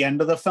given the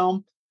end of the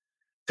film,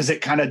 because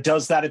it kind of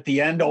does that at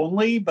the end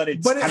only, but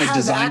it's kind of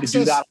designed to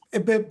do that.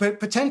 But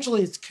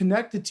potentially it's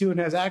connected to and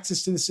has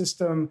access to the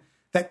system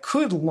that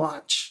could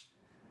launch.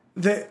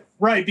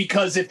 Right,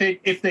 because if they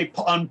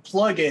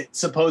unplug it,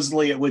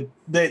 supposedly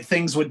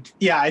things would.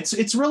 Yeah,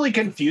 it's really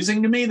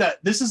confusing to me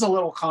that this is a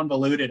little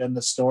convoluted in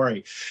the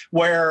story,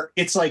 where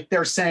it's like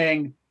they're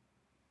saying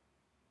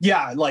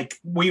yeah, like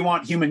we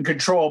want human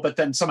control, but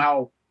then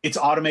somehow it's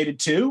automated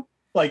too.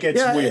 Like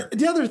it's weird.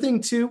 The other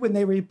thing too, when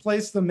they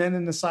replace the men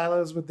in the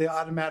silos with the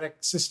automatic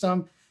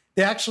system,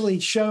 they actually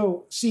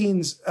show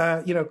scenes,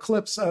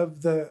 clips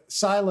of the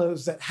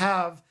silos that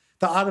have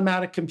the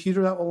automatic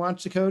computer that will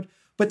launch the code.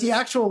 But the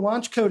actual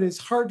launch code is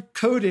hard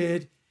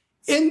coded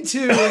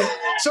into it.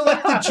 So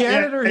like the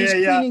janitor who's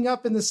cleaning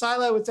up in the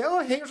silo would say, oh,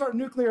 here's our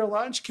nuclear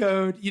launch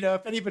code,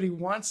 if anybody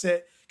wants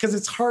it, because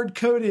it's hard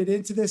coded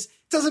into this.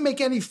 It doesn't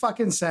make any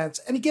fucking sense.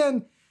 And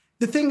again,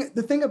 the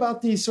thing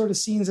about these sort of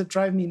scenes that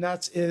drive me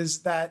nuts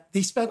is that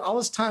they spent all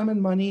this time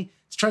and money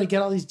to try to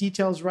get all these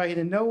details right.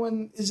 And no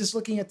one is just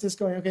looking at this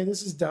going, okay,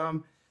 this is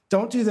dumb.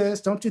 Don't do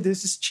this. Don't do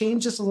this. Just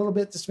change this a little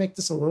bit. Just make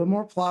this a little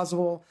more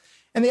plausible.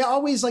 And they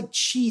always like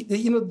cheat.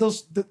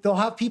 They'll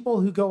have people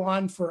who go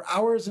on for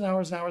hours and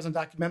hours and hours on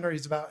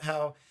documentaries about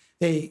how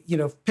they,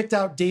 picked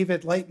out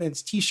David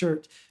Lightman's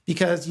T-shirt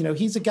because,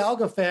 he's a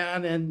Galga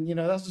fan and,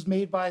 that was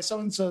made by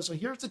so-and-so. So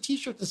here's the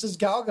T-shirt that says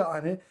Galga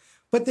on it.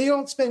 But they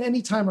don't spend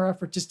any time or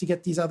effort just to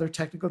get these other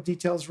technical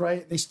details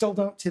right. They still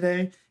don't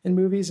today in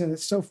movies, and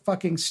it's so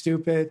fucking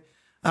stupid.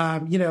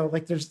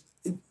 Like there's,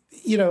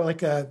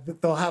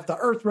 they'll have the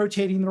Earth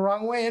rotating the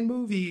wrong way in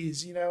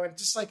movies, and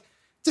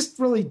just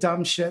really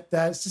dumb shit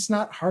that it's just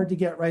not hard to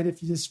get right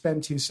if you just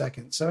spend 2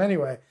 seconds. So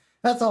anyway,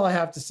 that's all I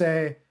have to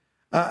say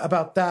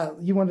about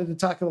that. You wanted to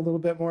talk a little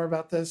bit more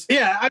about this?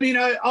 Yeah, I mean,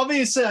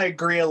 obviously I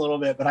agree a little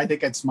bit, but I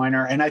think it's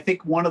minor. And I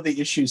think one of the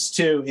issues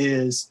too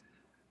is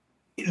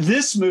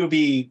this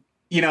movie,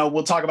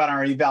 we'll talk about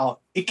our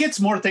eval. It gets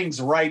more things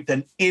right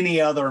than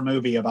any other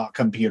movie about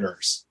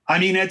computers. I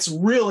mean, it's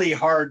really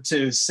hard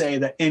to say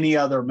that any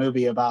other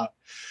movie about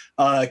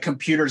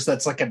computers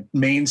that's like a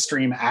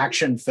mainstream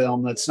action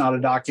film that's not a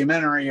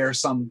documentary or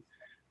some,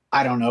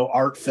 I don't know,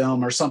 art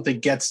film or something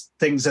gets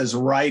things as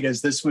right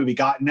as this movie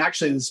got. And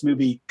actually, this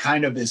movie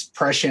kind of is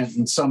prescient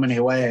in so many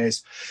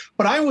ways.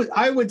 But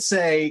I would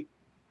say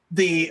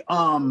the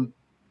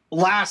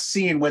last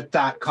scene with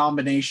that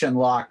combination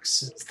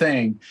locks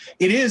thing,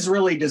 it is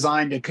really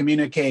designed to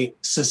communicate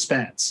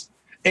suspense.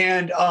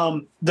 And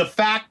the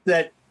fact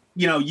that,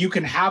 you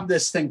can have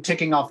this thing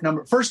ticking off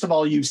number. First of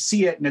all, you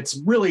see it and it's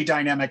really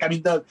dynamic. I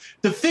mean, the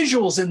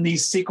visuals in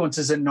these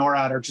sequences in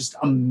NORAD are just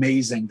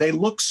amazing. They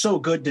look so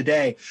good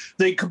today.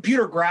 The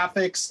computer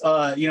graphics,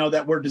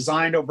 that were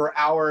designed over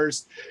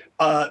hours,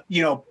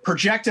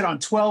 projected on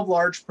 12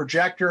 large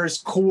projectors,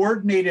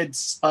 coordinated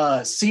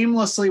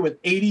seamlessly with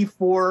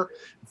 84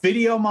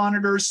 video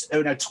monitors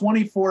and a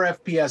 24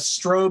 FPS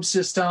strobe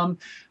system.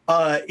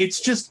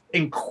 It's just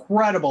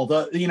incredible.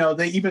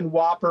 The even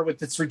Whopper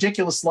with its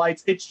ridiculous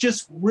lights. It's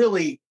just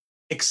really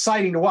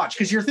exciting to watch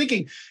because you're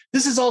thinking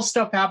this is all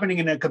stuff happening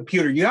in a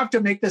computer. You have to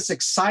make this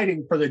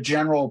exciting for the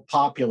general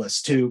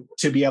populace to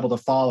be able to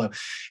follow.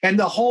 And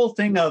the whole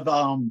thing of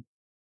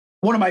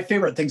one of my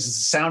favorite things is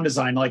the sound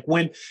design. Like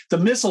when the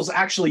missiles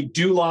actually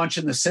do launch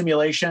in the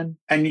simulation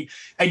and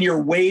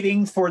you're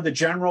waiting for the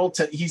general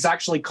he's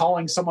actually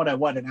calling someone at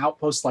an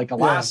outpost like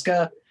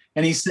Alaska. Yeah.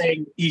 And he's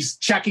saying he's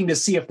checking to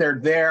see if they're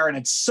there. And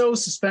it's so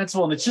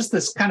suspenseful. And it's just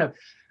this kind of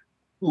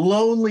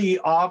lonely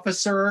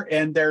officer.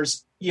 And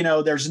there's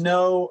just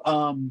no,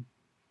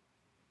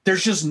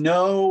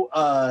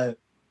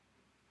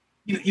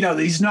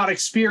 he's not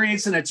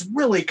experienced, and it's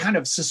really kind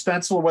of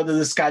suspenseful whether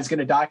this guy's going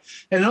to die.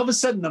 And all of a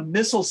sudden, the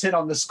missiles hit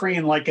on the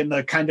screen, like in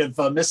the kind of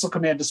missile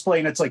command display,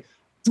 and it's like,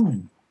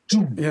 doom,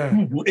 doom,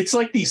 doom. It's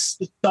like these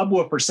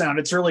subwoofer sound.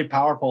 It's really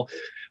powerful.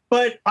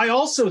 But I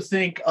also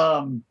think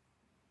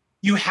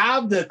you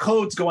have the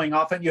codes going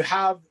off, and you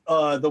have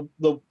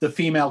the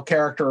female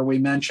character we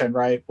mentioned,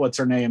 right? What's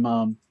her name?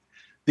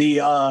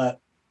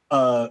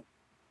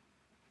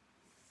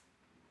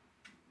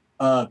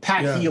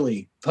 Pat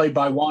Healy, played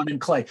by Juan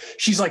and Clay.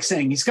 She's like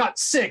saying, he's got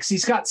 6,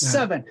 he's got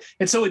 7.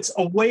 And so it's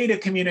a way to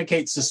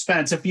communicate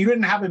suspense. If you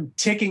didn't have him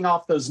ticking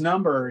off those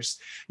numbers,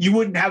 you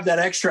wouldn't have that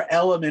extra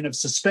element of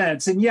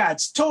suspense. And yeah,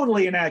 it's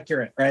totally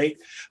inaccurate, right?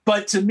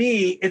 But to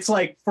me, it's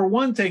like, for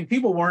one thing,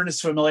 people weren't as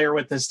familiar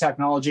with this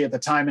technology at the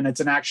time, and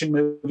it's an action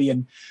movie,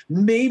 and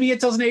maybe it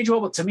doesn't age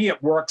well, but to me,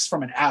 it works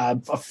from a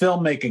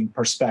filmmaking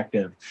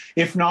perspective,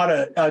 if not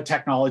a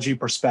technology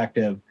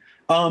perspective.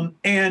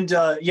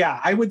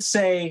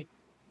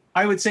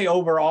 I would say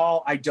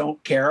overall, I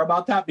don't care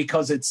about that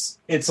because it's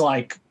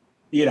like,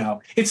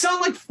 it's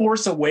not like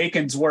Force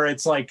Awakens where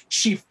it's like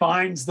she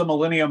finds the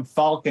Millennium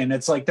Falcon.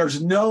 It's like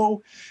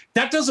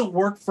that doesn't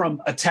work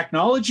from a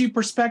technology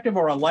perspective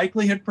or a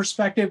likelihood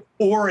perspective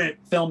or a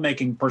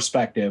filmmaking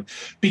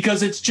perspective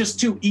because it's just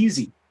too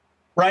easy,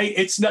 right?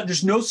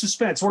 There's no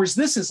suspense. Whereas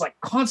this is like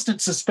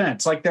constant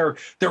suspense. Like they're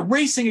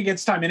racing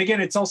against time. And again,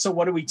 it's also,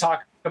 what do we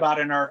talk about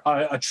in our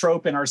a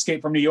trope in our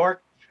Escape from New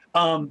York?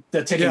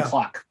 The ticking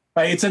clock.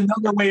 Right, it's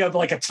another way of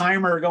like a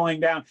timer going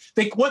down.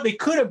 What they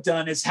could have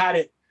done is had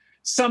it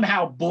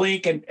somehow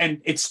blink and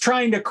it's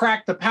trying to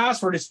crack the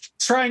password. It's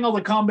trying all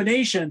the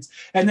combinations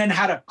and then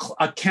had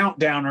a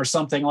countdown or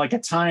something like a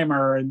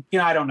timer. And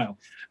I don't know.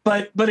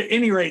 But at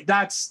any rate,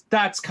 that's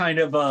kind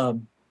of all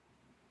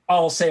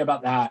I'll say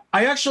about that.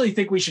 I actually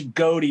think we should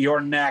go to your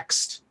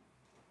next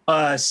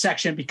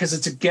section because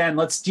it's, again,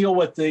 let's deal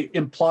with the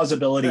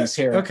implausibilities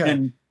here. Okay.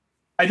 And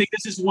I think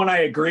this is one I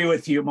agree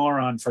with you more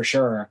on for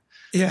sure.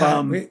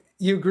 Yeah,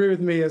 you agree with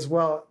me as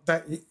well.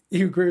 That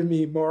you agree with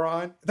me,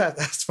 moron.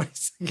 That's what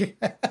he's thinking.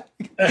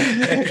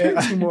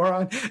 You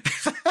moron.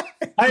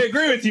 I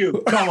agree with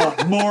you. Come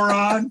on,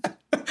 moron.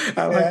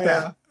 I like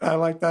that. I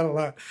like that a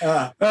lot.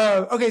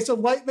 Okay, so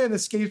Lightman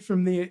escapes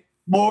from the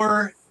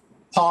on.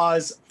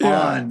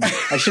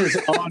 I should have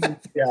said on.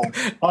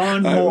 Yeah,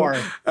 on more.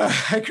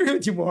 I agree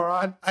with you,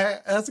 moron.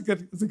 That's a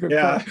good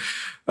Yeah.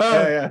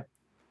 point.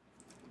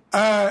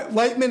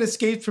 Lightman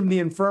escaped from the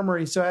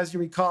infirmary. So as you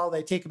recall,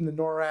 they take him to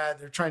NORAD.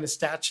 They're trying to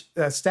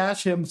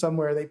stash him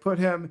somewhere. They put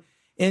him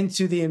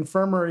into the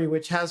infirmary,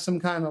 which has some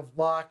kind of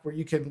lock where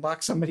you can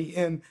lock somebody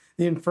in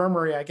the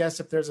infirmary, I guess,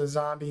 if there's a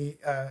zombie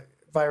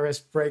virus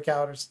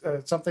breakout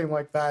or something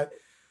like that.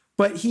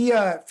 But he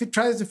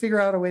tries to figure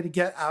out a way to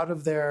get out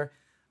of there.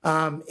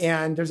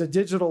 And there's a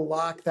digital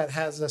lock that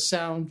has a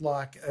sound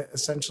lock,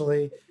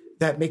 essentially,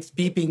 that makes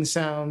beeping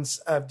sounds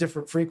of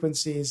different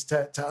frequencies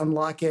to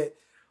unlock it,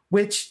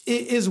 which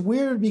is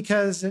weird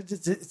because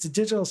it's a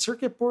digital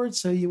circuit board.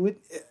 So you would,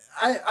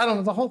 I don't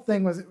know, the whole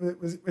thing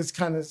was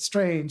kind of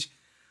strange.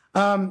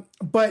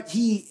 But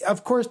he,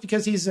 of course,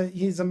 because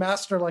he's a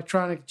master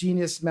electronic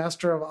genius,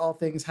 master of all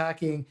things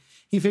hacking,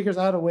 he figures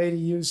out a way to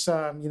use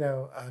some,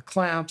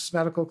 clamps,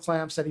 medical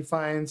clamps that he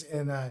finds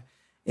in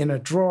a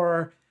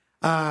drawer,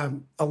 a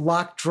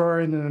locked drawer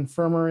in an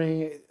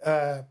infirmary.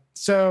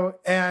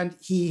 And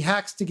he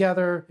hacks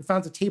together, he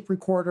finds a tape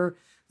recorder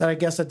that I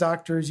guess a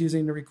doctor is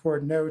using to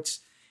record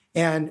notes,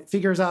 and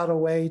figures out a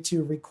way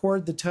to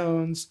record the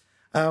tones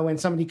when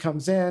somebody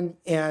comes in,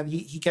 and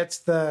he gets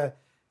the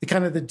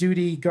kind of the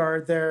duty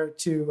guard there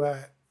to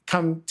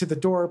come to the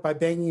door by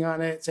banging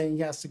on it, saying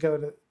he has to go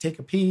to take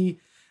a pee.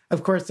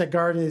 Of course, that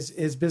guard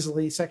is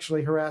busily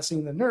sexually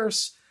harassing the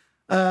nurse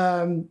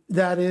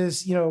that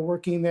is,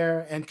 working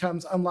there, and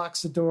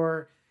unlocks the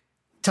door,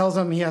 tells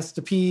him he has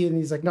to pee, and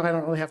he's like, no, I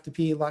don't really have to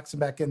pee, locks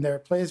him back in there,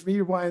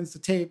 rewinds the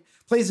tape,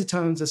 plays the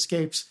tones,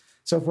 escapes,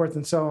 so forth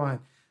and so on.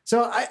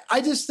 So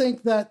I just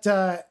think that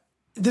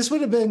this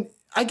would have been,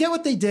 I get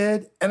what they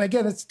did, and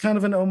again, it's kind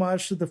of an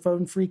homage to the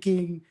phone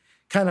freaking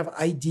kind of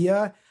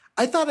idea.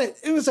 I thought it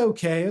was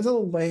okay. It was a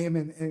little lame,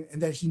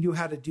 and that he knew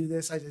how to do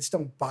this. I just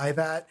don't buy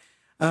that.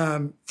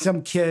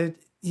 Some kid,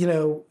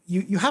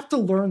 you have to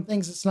learn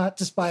things. It's not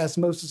just by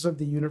osmosis of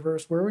the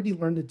universe. Where would he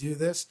learn to do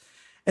this?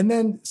 And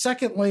then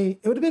secondly,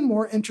 it would have been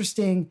more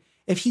interesting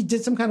if he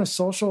did some kind of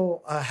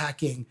social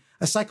hacking,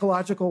 a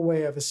psychological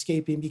way of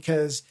escaping,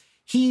 because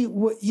he,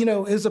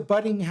 is a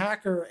budding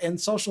hacker, and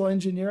social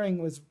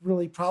engineering was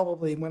really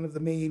probably one of the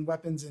main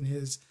weapons in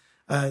his,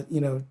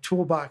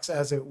 toolbox,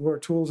 as it were,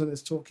 tools in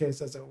his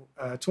toolcase,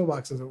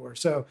 toolbox, as it were.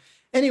 So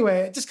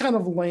anyway, just kind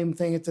of a lame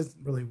thing. It doesn't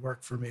really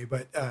work for me,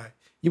 but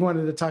you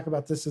wanted to talk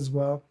about this as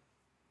well.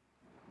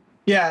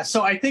 Yeah,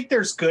 so I think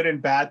there's good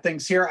and bad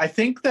things here. I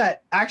think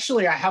that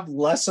actually I have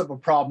less of a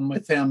problem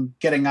with him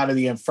getting out of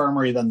the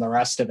infirmary than the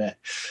rest of it.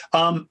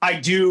 I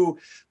do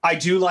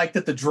like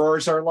that the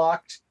drawers are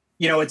locked.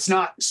 It's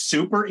not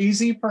super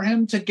easy for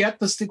him to get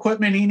this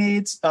equipment he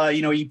needs.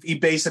 He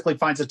basically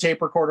finds a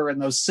tape recorder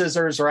and those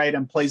scissors, right,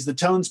 and plays the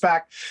tones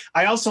back.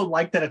 I also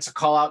like that it's a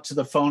call out to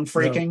the phone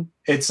freaking.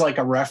 Yeah. It's like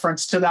a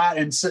reference to that,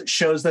 and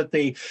shows that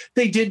they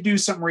did do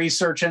some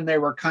research and they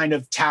were kind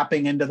of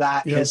tapping into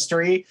that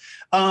history.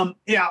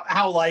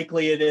 How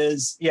likely it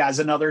is, is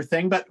another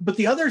thing. But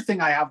the other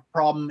thing I have a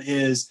problem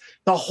is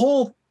the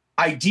whole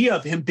idea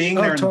of him being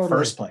there in the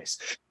first place.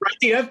 Right?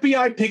 The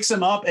FBI picks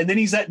him up, and then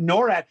he's at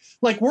NORAD.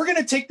 Like, we're going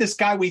to take this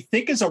guy we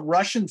think is a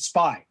Russian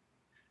spy,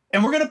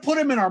 and we're going to put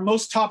him in our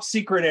most top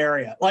secret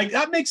area. Like,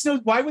 that makes no.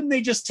 Why wouldn't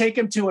they just take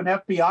him to an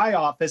FBI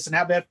office and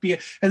have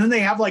FBI, and then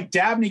they have like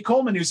Dabney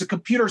Coleman, who's a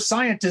computer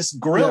scientist,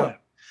 grill him?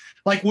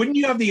 Like, wouldn't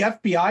you have the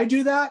FBI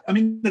do that? I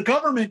mean, the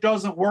government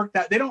doesn't work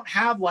that. They don't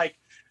have like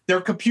their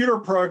computer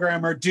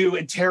programmer do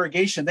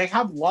interrogation. They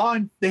have law,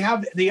 and they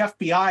have the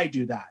FBI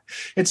do that.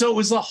 And so it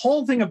was the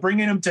whole thing of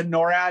bringing him to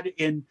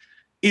NORAD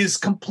is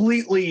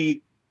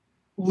completely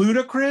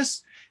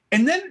ludicrous.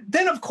 And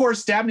then of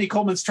course, Dabney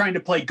Coleman's trying to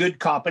play good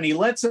cop, and he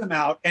lets him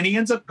out, and he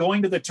ends up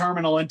going to the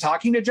terminal and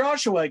talking to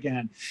Joshua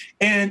again.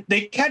 And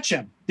they catch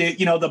him.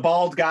 The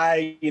bald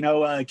guy,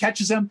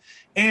 catches him,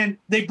 and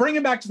they bring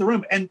him back to the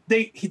room. And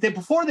they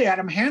before they had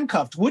him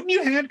handcuffed. Wouldn't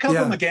you handcuff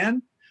him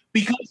again?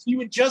 Because you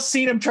had just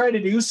seen him try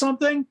to do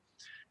something.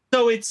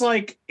 So it's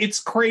like, it's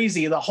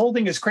crazy. The whole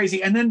thing is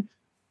crazy. And then,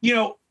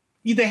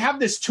 they have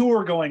this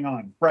tour going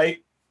on,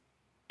 right?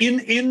 In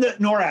the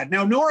NORAD.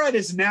 Now, NORAD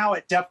is now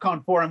at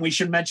DEFCON 4, and we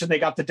should mention they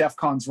got the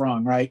DEFCONs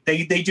wrong, right?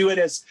 They do it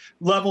as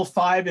level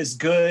 5 is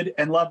good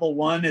and level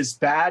 1 is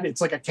bad.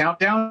 It's like a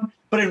countdown.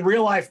 But in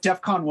real life,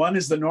 DEFCON 1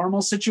 is the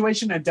normal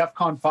situation, and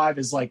DEFCON 5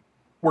 is like,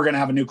 we're going to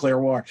have a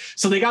nuclear war.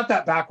 So they got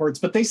that backwards.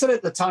 But they said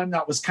at the time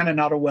that was kind of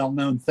not a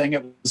well-known thing.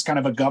 It was kind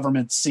of a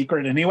government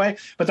secret anyway.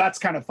 But that's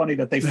kind of funny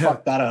that they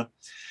fucked that up.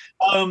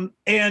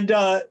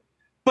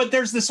 But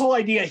there's this whole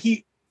idea.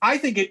 I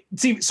think it.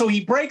 See, so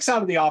he breaks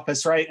out of the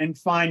office, right? And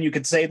fine, you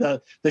could say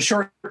the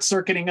short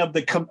circuiting of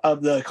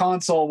the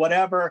console,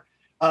 whatever.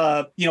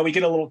 We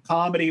get a little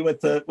comedy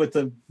with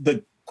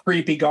the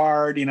creepy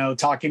guard,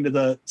 talking to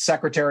the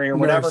secretary or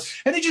whatever,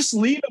 and they just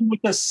leave him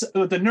with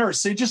the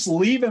nurse. They just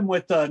leave him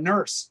with the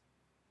nurse.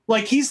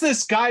 Like, he's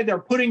this guy they're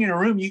putting in a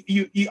room.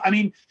 I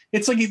mean,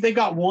 it's like they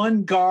got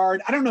one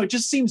guard. I don't know. It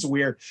just seems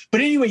weird.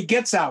 But anyway, he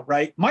gets out,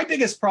 right? My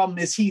biggest problem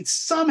is he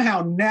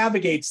somehow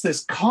navigates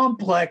this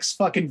complex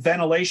fucking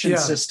ventilation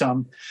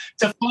system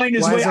to find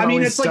his way. I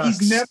mean, it's like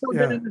he's never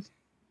been in this.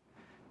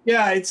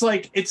 Yeah, it's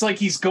like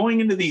he's going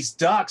into these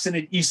ducts,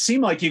 and you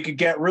seem like you could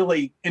get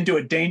really into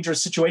a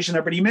dangerous situation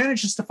there, but he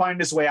manages to find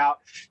his way out.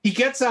 He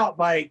gets out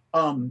by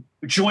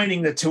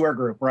joining the tour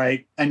group,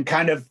 right? And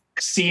kind of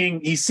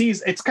he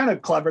sees, it's kind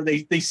of clever.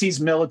 They sees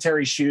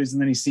military shoes,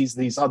 and then he sees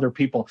these other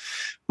people.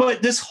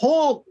 But this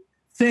whole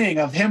thing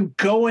of him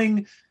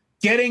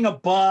getting a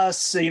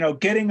bus,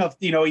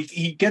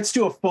 he gets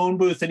to a phone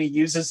booth, and he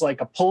uses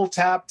like a pull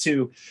tab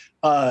to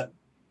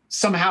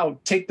somehow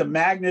take the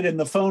magnet in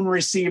the phone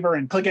receiver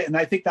and click it. And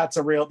I think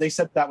they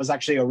said that was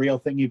actually a real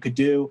thing you could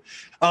do.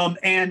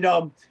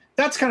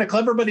 That's kind of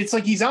clever, but it's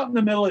like he's out in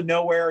the middle of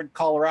nowhere in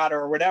Colorado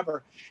or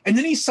whatever. And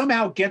then he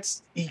somehow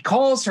he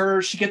calls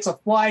her, she gets a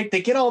flight,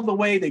 they get all the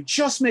way, they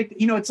just make,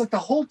 it's like the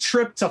whole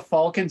trip to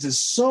Falcons is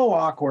so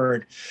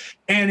awkward.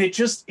 And it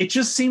just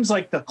seems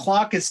like the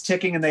clock is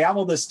ticking and they have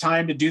all this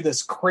time to do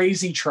this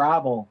crazy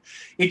travel.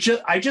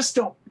 I just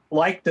don't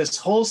like this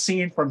whole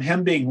scene, from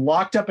him being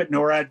locked up at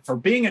NORAD, for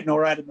being at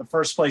NORAD in the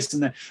first place.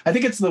 And I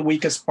think it's the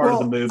weakest part of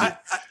the movie.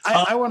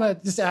 I want to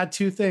just add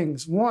two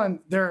things.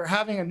 One, they're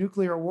having a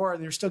nuclear war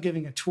and they're still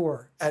giving a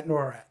tour at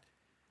NORAD.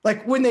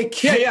 Like when they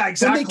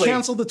exactly. When they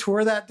canceled the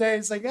tour that day,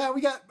 it's like, we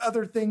got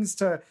other things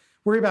to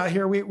worry about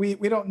here. We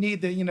don't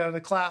need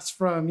the class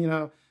from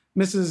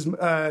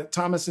Mrs.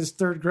 Thomas's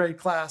third grade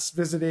class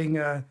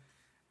visiting.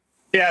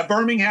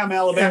 Birmingham,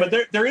 Alabama.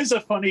 There is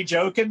a funny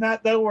joke in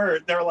that, though, where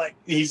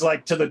he's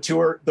like to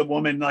the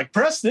woman, like,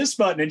 press this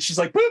button, and she's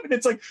like, boop, and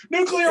it's like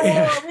nuclear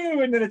war,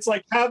 and then it's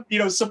like,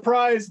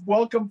 surprise,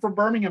 welcome from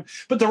Birmingham.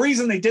 But the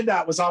reason they did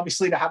that was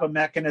obviously to have a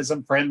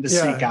mechanism for him to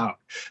sneak out.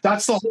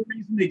 That's the whole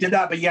reason they did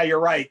that. But yeah, you're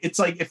right. It's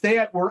like if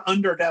they were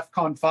under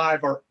DEFCON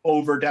 5 or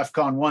over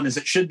DEFCON 1, as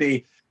it should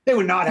be, they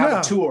would not have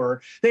a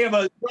tour. They have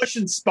a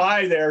Russian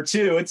spy there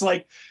too. It's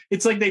like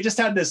they just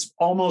had this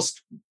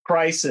almost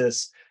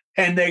crisis.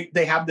 And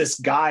they have this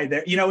guy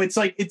there, it's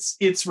like,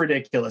 it's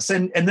ridiculous.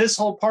 And this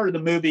whole part of the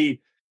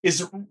movie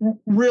is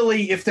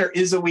really, if there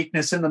is a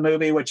weakness in the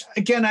movie, which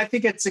again, I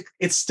think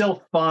it's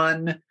still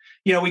fun.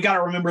 We got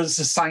to remember this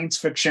is science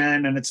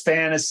fiction and it's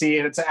fantasy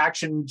and it's an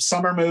action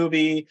summer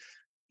movie.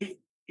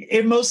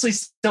 It mostly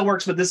still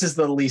works, but this is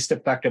the least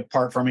effective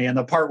part for me. And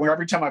the part where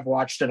every time I've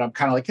watched it, I'm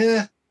kind of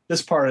like,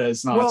 this part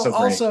is not so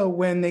great. Also,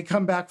 when they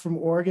come back from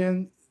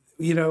Oregon,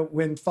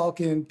 when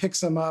Falcon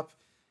picks them up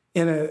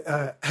in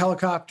a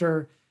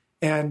helicopter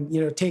and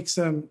takes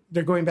them,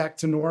 they're going back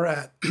to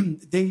NORAD.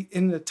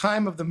 In the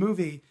time of the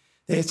movie,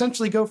 they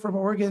essentially go from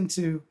Oregon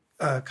to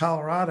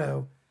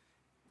Colorado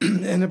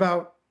in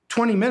about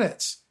 20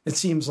 minutes. It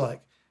seems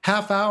like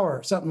half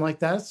hour, something like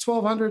that. It's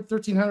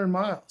 1,300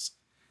 miles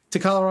to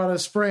Colorado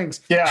Springs.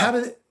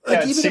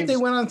 If they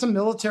went on some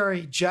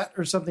military jet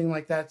or something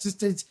like that,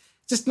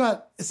 it's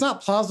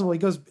not plausible.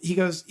 He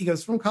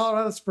goes from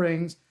Colorado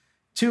Springs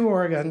to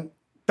Oregon,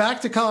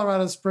 back to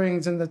Colorado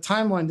Springs, and the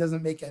timeline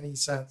doesn't make any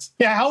sense.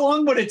 Yeah, how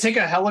long would it take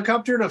a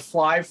helicopter to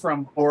fly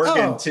from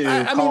Oregon to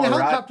Colorado? I mean, the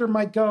helicopter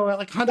might go at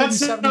like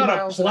 170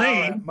 miles an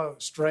hour at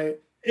most, right?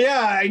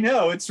 Yeah, I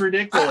know. It's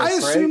ridiculous. I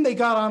assume they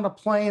got on a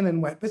plane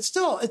and went, but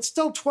still, it's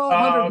still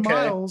 1,200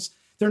 miles.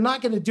 They're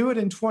not going to do it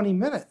in 20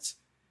 minutes.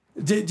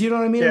 Do you know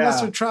what I mean?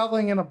 Unless they're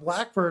traveling in a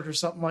Blackbird or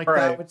something like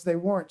that, which they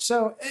weren't.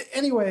 So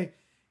anyway,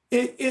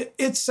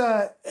 it's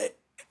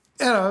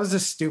it was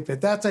just stupid.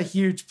 That's a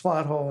huge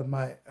plot hole in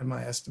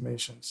my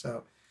estimation.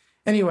 So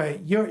anyway,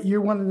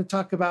 you wanted to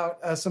talk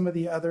about some of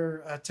the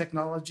other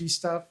technology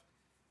stuff.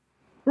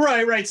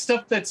 Right.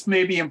 Stuff that's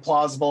maybe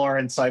implausible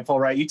or insightful,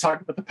 right? You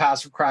talked about the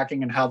password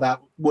cracking and how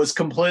that was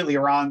completely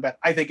wrong, but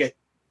I think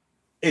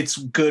it's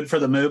good for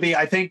the movie.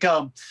 I think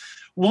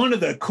one of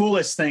the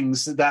coolest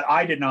things that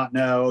I did not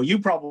know, you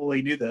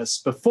probably knew this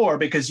before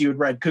because you had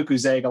read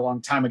Cuckoo's Egg a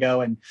long time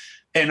ago,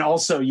 and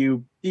also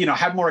you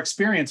had more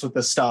experience with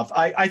this stuff.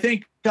 I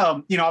think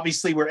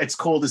obviously it's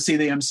cool to see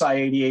the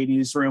MSI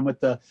 8080's room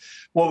with the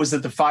 5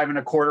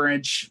 1/4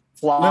 inch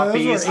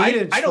floppies. No,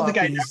 8-inch I don't think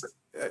I floppies.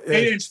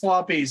 8-inch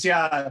floppies.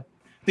 Yeah.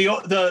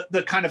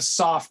 The kind of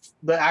soft,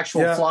 the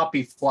actual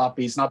floppy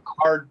floppies, not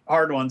the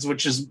hard ones,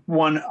 which is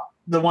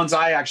the ones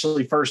I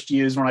actually first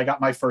used when I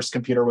got my first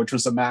computer, which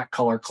was a Mac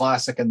Color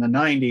Classic in the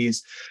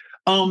 90s.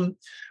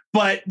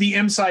 But the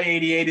MSI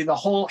 8080, the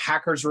whole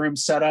hacker's room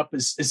setup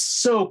is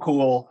so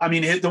cool. I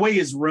mean, the way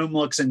his room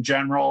looks in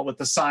general with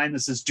the sign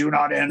that says "Do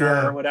not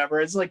enter" or whatever,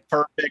 it's like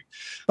perfect.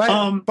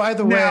 By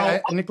the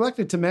way, I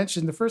neglected to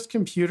mention the first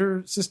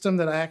computer system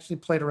that I actually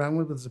played around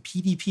with was a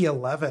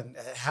PDP-11.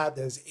 It had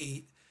those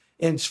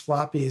 8-inch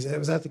floppies. And it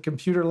was at the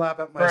computer lab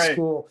at my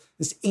school,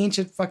 this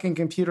ancient fucking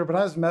computer, but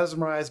I was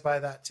mesmerized by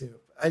that too.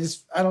 I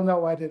don't know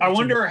why I didn't. I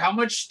wonder how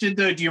much do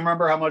you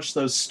remember how much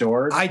those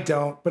stored? I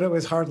don't, but it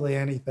was hardly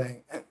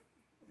anything.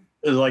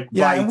 Like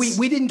yeah, bytes. and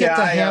we didn't get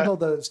to handle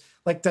those.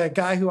 Like the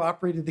guy who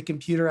operated the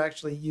computer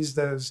actually used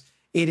those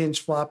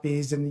 8-inch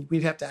floppies, and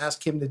we'd have to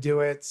ask him to do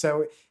it.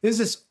 So it was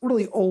this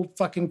really old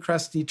fucking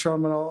crusty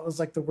terminal. It was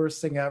like the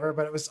worst thing ever,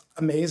 but it was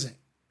amazing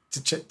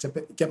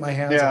to get my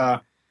hands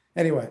on.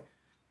 Anyway.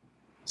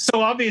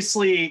 So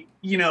obviously,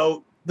 you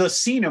know, the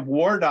scene of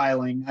war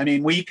dialing, I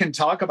mean, we can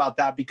talk about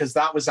that because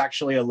that was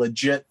actually a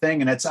legit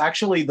thing. And it's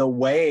actually the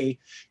way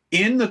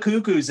in the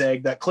Cuckoo's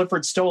Egg that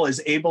Clifford Stoll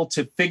is able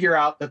to figure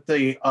out that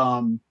the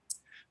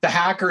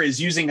hacker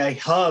is using a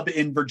hub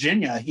in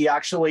Virginia. He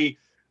actually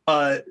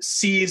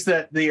sees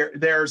that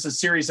there's a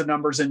series of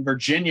numbers in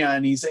Virginia,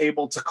 and he's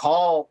able to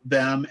call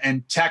them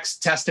and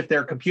test if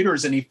they're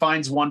computers, and he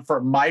finds one for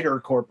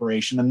MITRE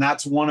Corporation, and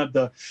that's one of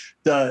the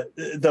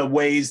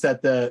ways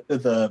that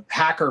the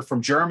hacker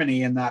from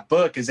Germany in that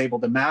book is able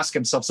to mask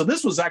himself. So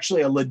this was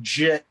actually a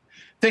legit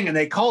thing, and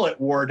they call it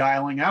war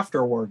dialing after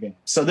a war game.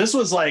 So this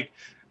was like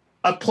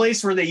a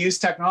place where they used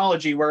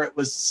technology where it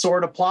was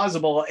sort of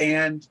plausible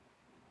and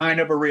kind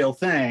of a real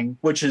thing,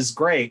 which is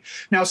great.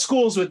 Now,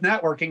 schools with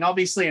networking,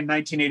 obviously in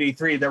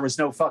 1983, there was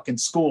no fucking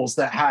schools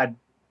that had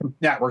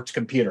networked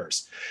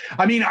computers.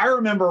 I mean, I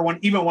remember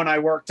even when I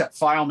worked at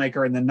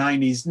FileMaker in the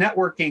 90s,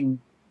 networking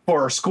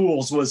for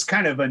schools was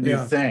kind of a new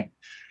thing.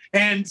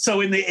 And so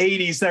in the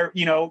 80s, there,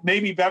 you know,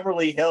 maybe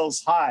Beverly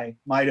Hills High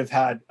might have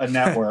had a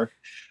network,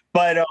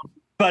 but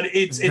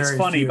it's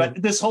funny. Few.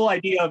 But this whole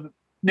idea of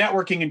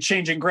networking and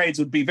changing grades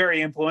would be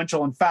very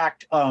influential. In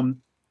fact,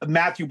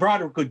 Matthew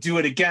Broderick would do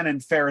it again in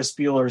Ferris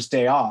Bueller's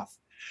Day Off.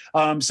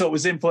 So it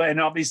was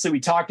and obviously we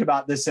talked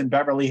about this in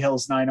Beverly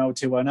Hills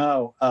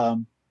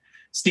 90210.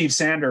 Steve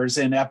Sanders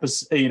in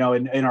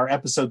our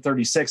episode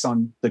 36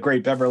 on the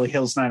great Beverly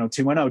Hills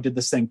 90210 did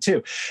this thing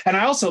too. And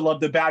I also love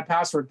the bad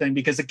password thing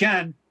because,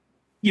 again,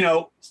 you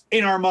know,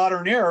 in our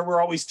modern era, we're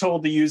always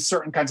told to use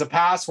certain kinds of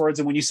passwords.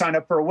 And when you sign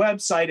up for a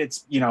website,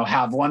 it's, you know,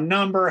 have one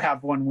number,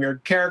 have one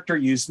weird character,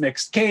 use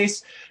mixed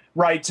case,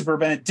 right, to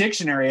prevent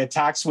dictionary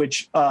attacks,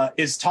 which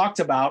is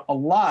talked about a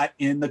lot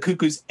in The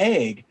Cuckoo's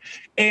Egg.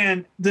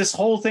 And this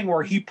whole thing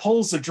where he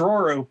pulls the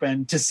drawer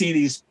open to see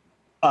these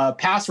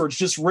passwords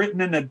just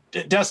written in a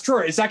desk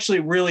drawer is actually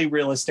really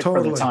realistic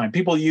for the time.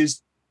 People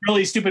used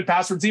really stupid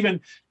passwords. Even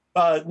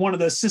one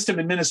of the system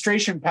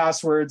administration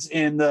passwords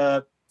in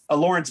the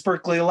Lawrence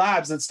Berkeley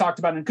Labs that's talked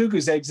about in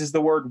Cuckoo's Eggs is the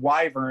word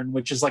wyvern,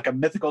 which is like a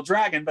mythical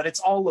dragon, but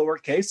it's all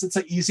lowercase. It's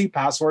an easy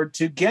password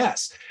to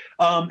guess.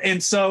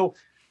 And so,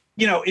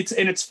 you know,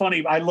 it's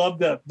funny. I love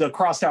the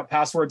crossed out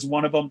passwords.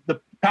 One of them,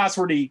 the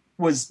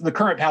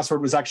current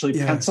password was actually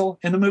pencil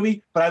in the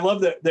movie, but I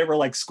love that they were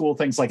like school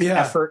things like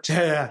effort.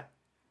 Yeah.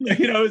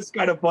 You know, it's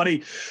kind of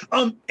funny.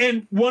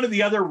 And one of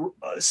the other,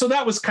 so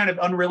that was kind of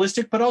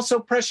unrealistic, but also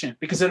prescient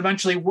because it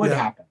eventually would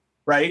happen.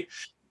 Right.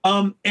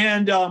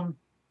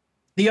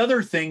 The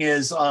other thing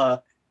is,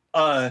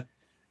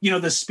 you know,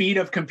 the speed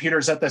of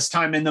computers at this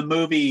time in the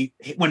movie,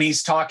 when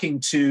he's talking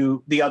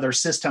to the other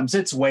systems,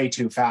 it's way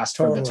too fast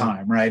for the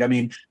time, right? I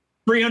mean,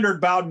 300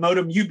 baud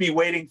modem, you'd be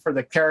waiting for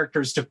the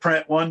characters to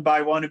print one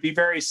by one. It'd be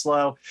very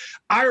slow.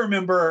 I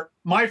remember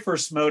my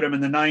first modem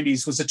in the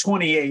 90s was a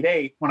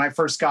 28.8 when I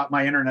first got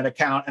my internet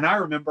account. And I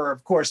remember,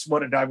 of course, what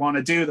did I want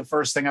to do? The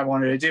first thing I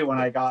wanted to do when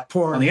I got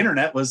on the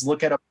internet was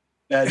look at a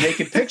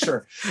naked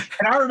picture.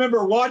 And I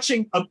remember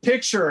watching a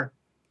picture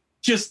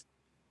just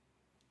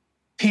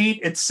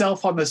paint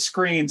itself on the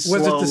screen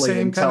slowly. Was it the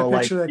same kind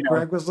of picture that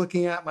Greg was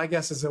looking at? My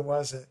guess is it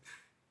wasn't.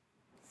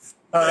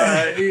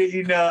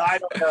 You know, I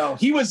don't know.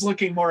 He was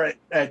looking more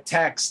at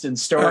text and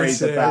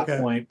stories at that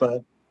point,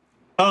 but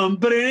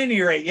at any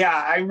rate,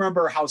 I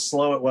remember how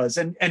slow it was,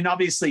 and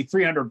obviously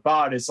 300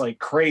 baud is like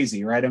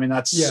crazy, right? I mean,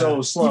 that's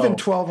so slow. Even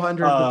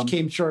 1200, which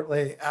came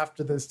shortly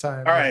after this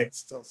time, all right, it's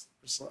still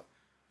super slow.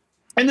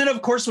 And then,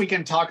 of course, we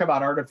can talk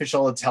about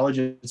artificial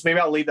intelligence. Maybe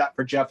I'll leave that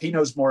for Jeff. He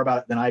knows more about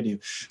it than I do.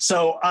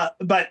 So,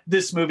 but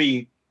this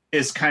movie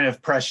is kind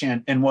of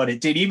prescient in what it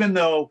did, even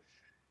though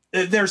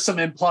there's some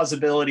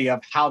implausibility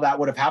of how that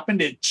would have happened.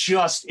 It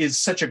just is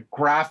such a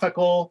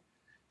graphical,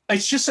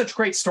 it's just such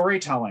great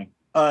storytelling.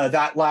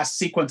 That last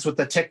sequence with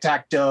the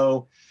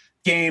tic-tac-toe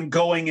game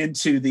going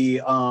into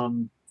the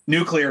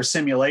nuclear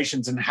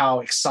simulations and how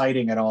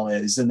exciting it all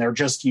is. And they're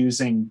just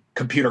using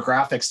computer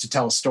graphics to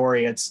tell a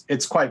story.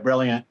 It's quite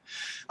brilliant.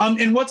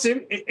 And what's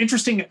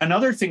interesting,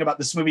 another thing about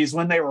this movie is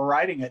when they were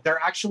writing it, there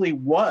actually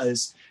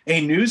was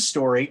a news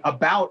story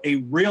about a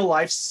real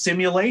life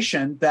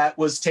simulation that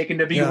was taken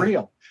to be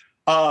real.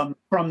 From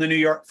the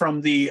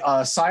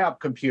PSYOP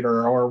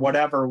computer or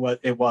whatever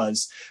it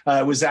was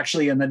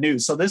actually in the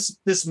news. So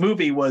this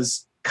movie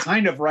was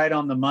kind of right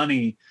on the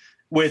money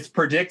with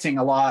predicting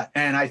a lot,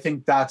 and I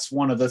think that's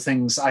one of the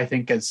things I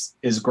think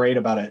is great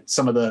about it.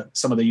 Some of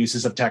the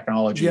uses of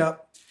technology. Yeah.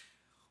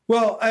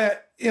 Well,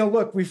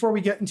 look, before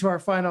we get into our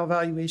final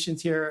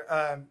evaluations here,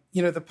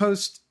 the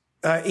post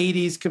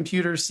 80s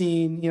computer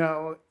scene. You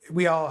know,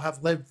 we all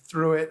have lived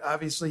through it.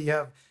 Obviously, you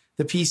have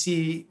the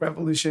PC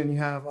revolution. You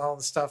have all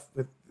the stuff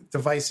with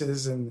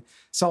devices and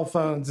cell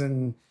phones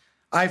and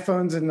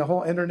iPhones and the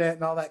whole internet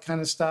and all that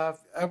kind of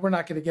stuff. We're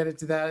not going to get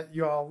into that.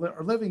 You all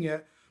are living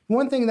it.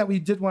 One thing that we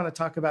did want to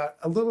talk about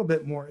a little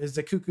bit more is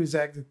the Cuckoo's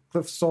Egg, the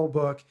Cliff Stoll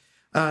book,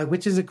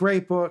 which is a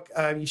great book.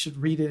 You should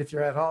read it if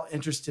you're at all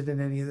interested in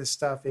any of this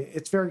stuff.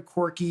 It's very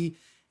quirky.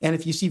 And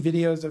if you see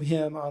videos of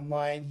him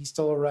online, he's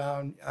still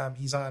around.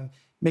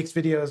 Makes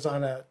videos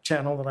on a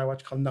channel that I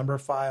watch called Number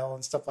File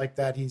and stuff like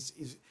that. He's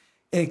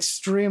an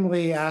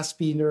extremely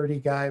aspy,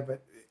 nerdy guy,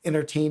 but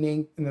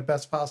entertaining in the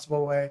best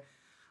possible way.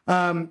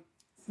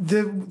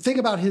 The thing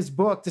about his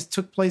book, this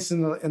took place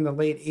in the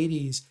late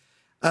 80s,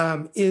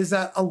 is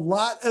that a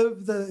lot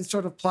of the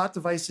sort of plot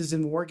devices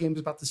in war games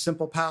about the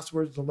simple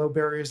passwords, the low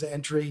barriers to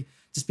entry,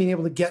 just being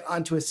able to get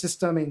onto a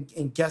system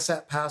and guess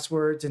at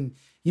passwords and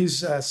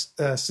use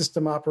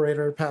system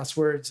operator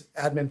passwords,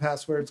 admin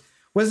passwords,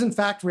 was in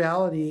fact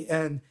reality.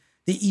 And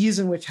the ease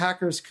in which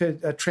hackers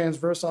could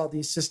transverse all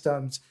these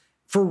systems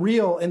for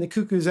real in the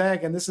Cuckoo's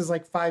Egg, and this is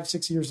like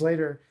 5-6 years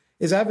later,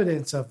 is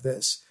evidence of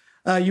this.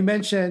 You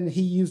mentioned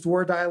he used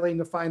war dialing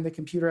to find the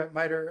computer at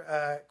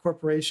MITRE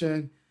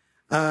Corporation,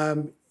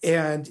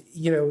 and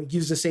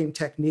use the same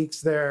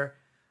techniques there.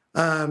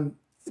 I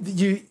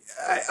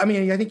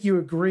think you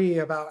agree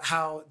about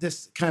how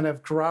this kind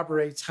of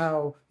corroborates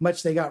how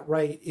much they got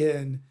right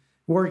in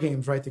war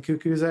games, right? The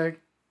Cuckoo's Egg.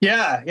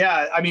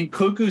 Yeah. I mean,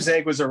 Cuckoo's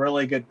Egg was a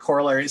really good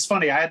corollary. It's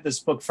funny. I had this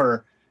book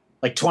for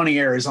like 20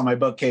 years on my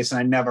bookcase and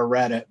I never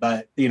read it.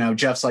 But,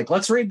 Jeff's like,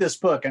 let's read this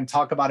book and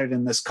talk about it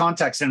in this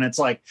context. And it's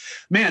like,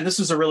 man, this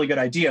was a really good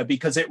idea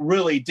because it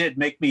really did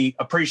make me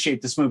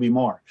appreciate this movie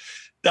more.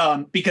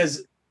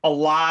 Because a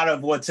lot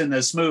of what's in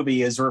this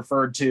movie is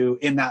referred to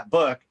in that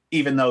book,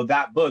 even though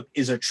that book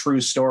is a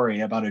true story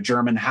about a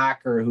German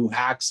hacker who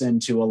hacks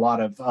into a lot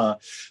of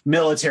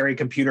military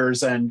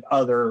computers and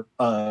other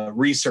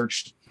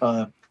research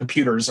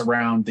computers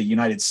around the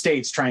United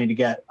States trying to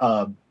get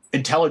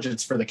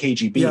intelligence for the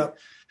KGB. Yep.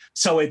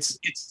 So it's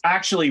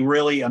actually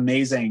really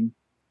amazing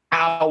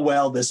how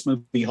well this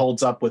movie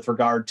holds up with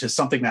regard to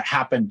something that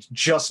happened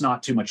just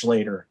not too much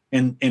later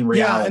in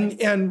reality.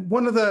 Yeah, and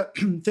one of the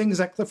things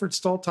that Clifford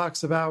Stoll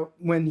talks about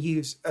when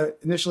he's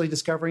initially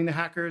discovering the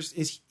hackers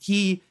is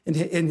he,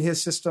 in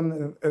his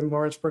system in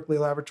Lawrence Berkeley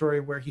Laboratory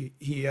where he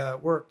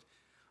worked,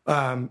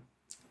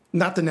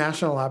 not the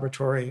National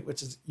Laboratory,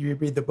 which is, you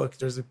read the book,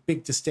 there's a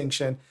big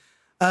distinction.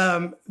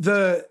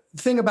 The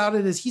thing about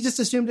it is he just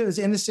assumed it was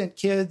innocent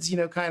kids,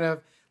 kind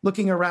of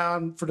looking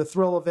around for the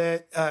thrill of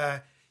it,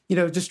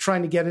 just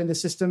trying to get into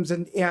systems.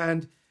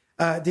 And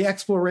the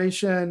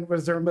exploration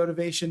was their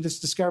motivation,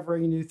 just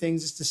discovering new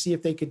things just to see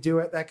if they could do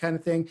it, that kind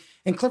of thing.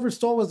 And Clifford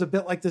Stoll was a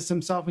bit like this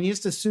himself. And he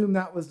just assumed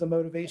that was the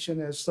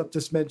motivation, as Slip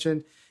just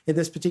mentioned. In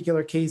this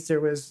particular case, there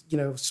was,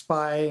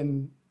 spy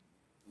and,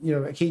 a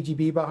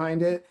KGB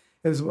behind it.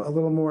 It was a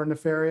little more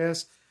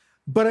nefarious.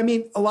 But I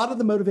mean, a lot of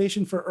the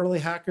motivation for early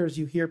hackers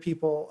you hear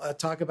people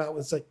talk about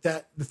was like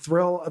that, the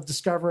thrill of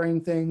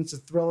discovering things, the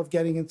thrill of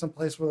getting in some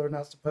place where they're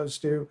not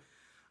supposed to,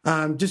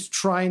 just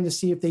trying to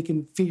see if they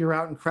can figure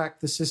out and crack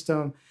the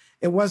system.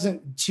 It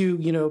wasn't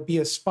to, be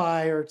a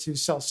spy or to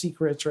sell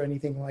secrets or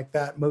anything like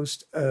that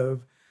most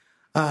of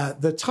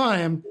the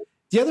time.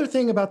 The other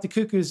thing about the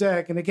Cuckoo's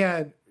Egg, and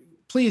again,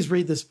 please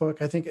read this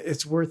book. I think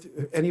it's worth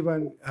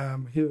anyone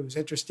who's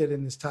interested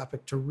in this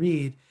topic to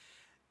read.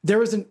 There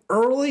was an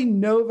early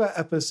Nova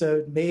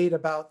episode made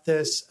about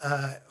this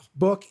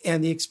book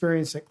and the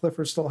experience that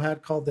Clifford Stoll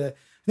had called the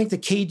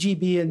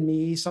KGB and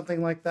Me,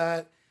 something like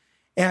that.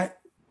 And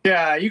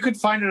yeah, you could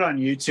find it on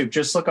YouTube.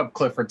 Just look up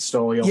Clifford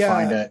Stoll. You'll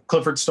find it.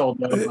 Clifford Stoll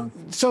Nova.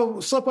 So,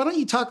 Slip, why don't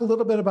you talk a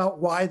little bit about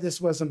why this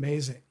was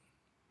amazing?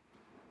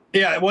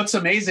 Yeah, what's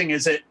amazing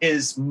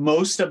is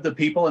most of the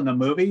people in the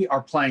movie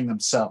are playing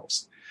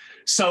themselves.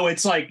 So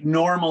it's like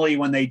normally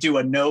when they do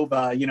a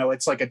Nova,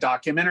 it's like a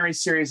documentary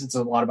series. It's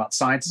a lot about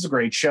science. It's a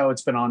great show.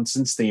 It's been on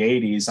since the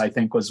 80s, I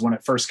think, was when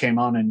it first came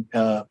on in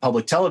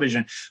public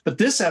television. But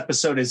this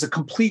episode is a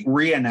complete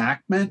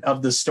reenactment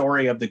of the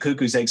story of the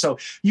Cuckoo's Egg. So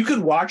you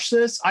can watch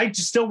this. I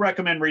just still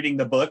recommend reading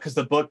the book because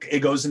the book, it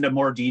goes into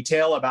more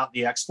detail about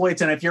the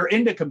exploits. And if you're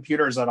into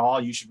computers at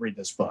all, you should read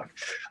this book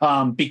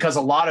because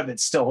a lot of it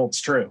still holds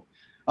true.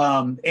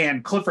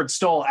 And Clifford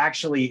Stoll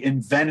actually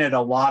invented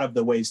a lot of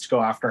the ways to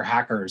go after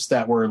hackers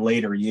that were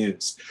later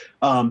used.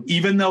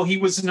 Even though he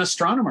was an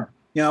astronomer,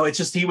 it's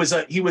just this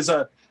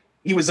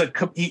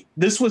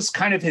was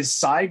kind of his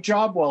side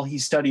job while he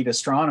studied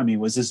astronomy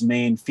was his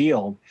main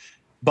field.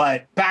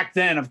 But back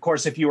then, of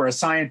course, if you were a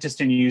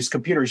scientist and you used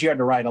computers, you had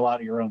to write a lot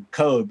of your own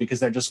code because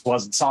there just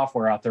wasn't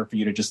software out there for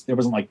you to there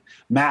wasn't like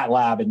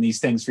MATLAB and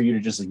these things for you to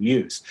just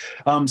use.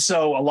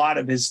 So a lot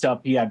of his stuff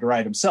he had to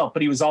write himself,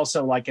 but he was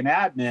also like an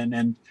admin.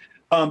 And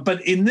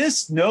but in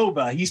this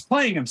Nova, he's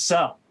playing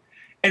himself.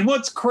 And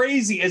what's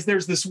crazy is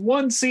there's this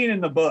one scene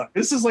in the book.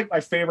 This is like my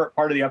favorite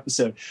part of the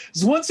episode.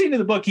 There's one scene in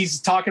the book. He's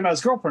talking about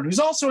his girlfriend, who's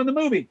also in the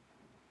movie.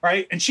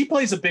 right? And she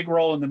plays a big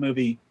role in the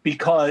movie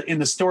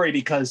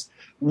because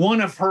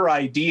one of her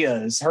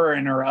ideas, her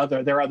and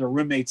their other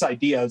roommates'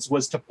 ideas,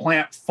 was to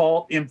plant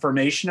false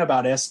information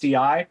about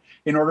SDI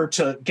in order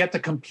to get the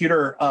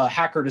computer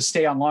hacker to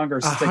stay on longer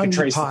so they could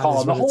trace the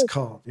call. Is what it's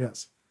called,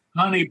 yes.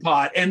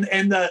 Honeypot,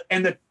 and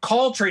the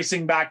call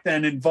tracing back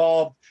then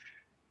involved,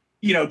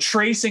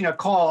 tracing a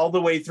call all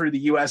the way through the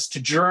U.S.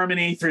 to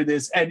Germany through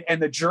this,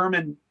 and the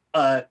German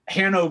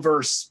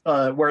Hanover,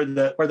 where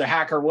the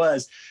hacker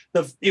was,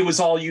 it was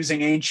all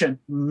using ancient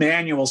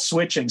manual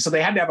switching. So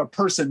they had to have a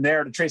person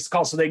there to trace the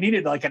call. So they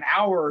needed like an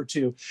hour or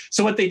two.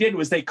 So what they did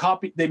was they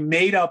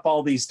made up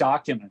all these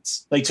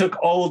documents. They took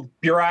old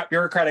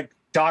bureaucratic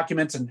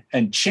documents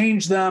and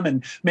changed them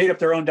and made up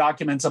their own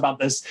documents about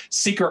this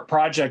secret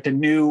project, a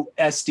new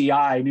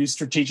SDI, new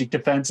Strategic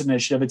Defense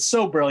Initiative. It's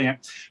so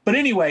brilliant. But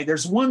anyway,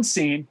 there's one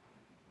scene.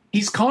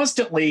 He's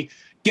constantly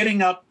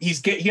getting up. He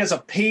has a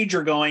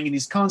pager going, and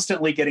he's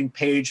constantly getting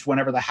paged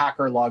whenever the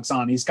hacker logs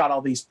on. He's got all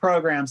these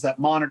programs that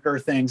monitor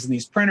things and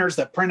these printers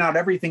that print out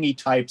everything he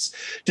types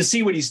to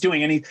see what he's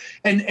doing.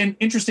 And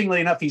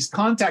interestingly enough, he's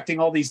contacting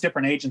all these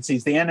different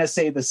agencies, the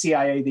NSA, the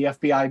CIA, the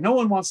FBI. No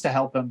one wants to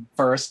help him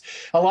first.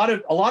 A lot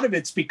of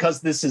it's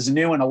because this is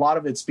new, and a lot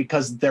of it's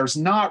because there's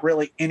not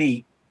really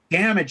any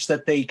damage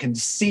that they can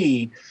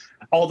see.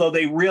 Although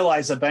they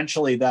realize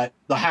eventually that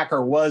the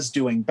hacker was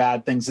doing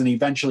bad things and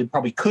eventually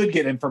probably could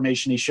get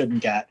information he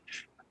shouldn't get.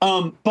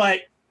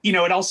 But,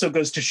 it also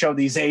goes to show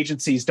these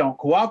agencies don't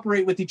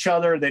cooperate with each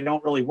other. They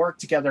don't really work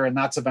together. And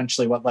that's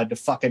eventually what led to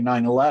fucking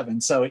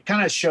 9/11. So it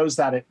kind of shows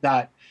the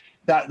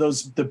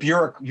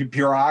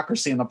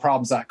bureaucracy and the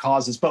problems that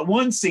causes. But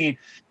one scene,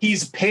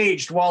 he's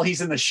paged while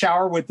he's in the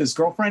shower with his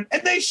girlfriend.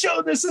 And they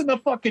show this in the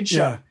fucking show.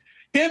 Yeah.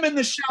 Him in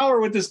the shower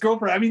with his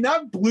girlfriend. I mean,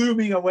 that blew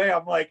me away.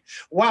 I'm like,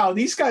 wow,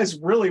 these guys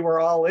really were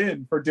all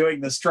in for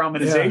doing this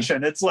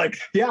dramatization. Yeah. It's like,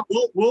 yeah,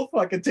 we'll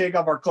fucking take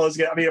off our clothes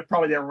again. I mean,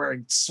 probably they were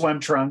wearing swim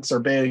trunks or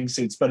bathing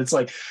suits, but it's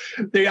like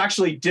they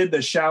actually did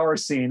the shower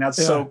scene. That's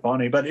so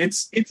funny. But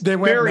it's they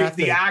very method,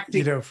 the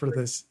acting for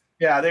this.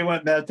 Yeah, they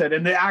went method,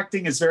 and the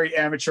acting is very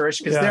amateurish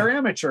because they're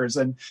amateurs.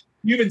 And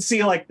you even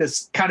see like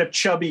this kind of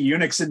chubby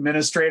Unix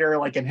administrator,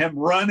 like in him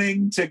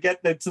running to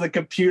get to the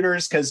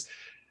computers because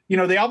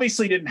they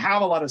obviously didn't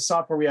have a lot of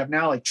software we have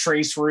now, like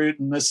Traceroute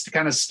and this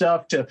kind of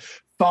stuff to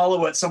follow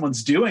what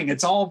someone's doing.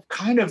 It's all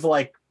kind of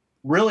like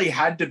really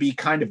had to be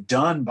kind of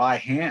done by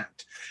hand.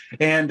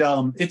 And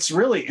it's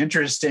really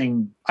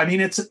interesting. I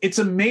mean, it's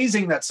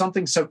amazing that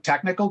something so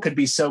technical could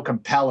be so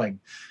compelling.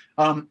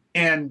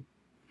 And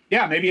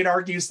yeah, maybe it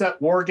argues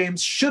that war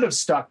games should have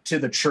stuck to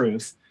the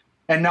truth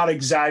and not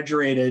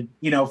exaggerated,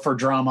 for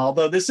drama.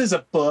 Although this is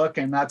a book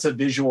and that's a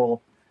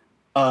visual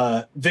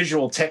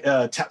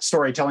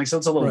storytelling, so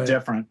it's a little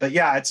different. But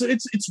yeah,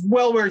 it's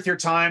well worth your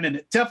time, and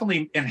it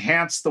definitely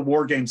enhanced the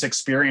War Games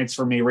experience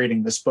for me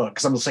reading this book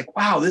because I'm just like,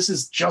 wow, this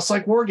is just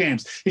like War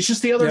Games. It's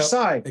just the other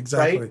side.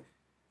 Exactly.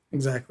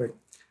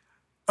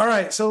 All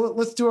right, so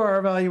let's do our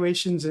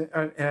evaluations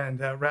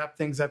and wrap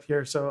things up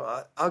here.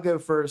 So I'll go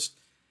first.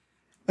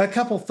 A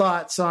couple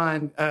thoughts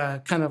on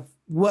kind of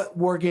what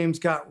War Games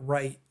got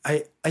right.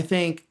 I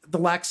think the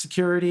lack of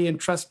security and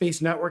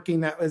trust-based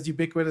networking that was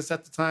ubiquitous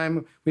at the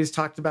time, we just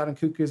talked about in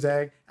Cuckoo's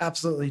Egg,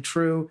 absolutely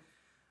true.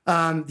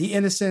 The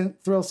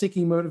innocent,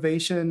 thrill-seeking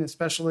motivation,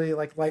 especially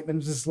like Lightman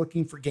was just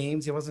looking for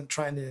games. He wasn't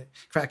trying to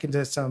crack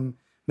into some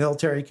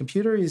military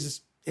computer. He's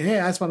just, hey,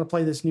 I just want to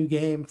play this new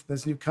game from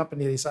this new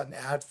company that he saw an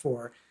ad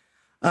for.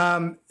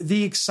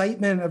 The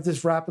excitement of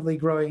this rapidly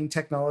growing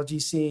technology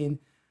scene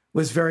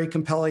was very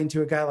compelling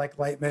to a guy like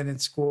Lightman in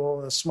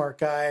school, a smart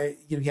guy.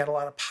 He had a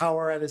lot of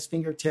power at his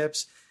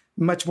fingertips,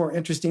 much more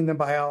interesting than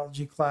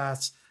biology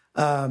class.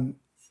 And,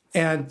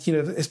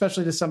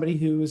 especially to somebody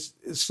who was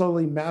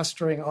slowly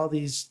mastering all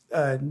these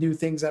new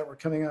things that were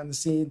coming on the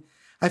scene.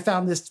 I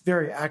found this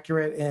very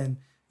accurate and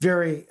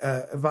very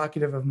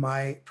evocative of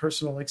my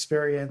personal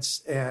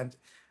experience. And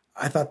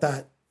I thought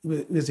that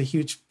was a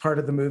huge part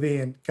of the movie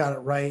and got it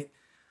right.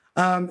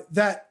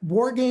 That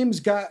War Games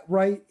got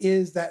right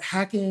is that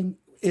hacking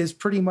is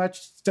pretty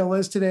much, still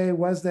is today,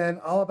 was then,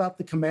 all about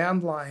the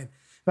command line,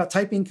 about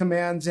typing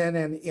commands in,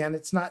 and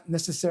it's not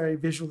necessarily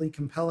visually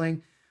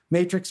compelling.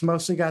 Matrix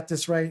mostly got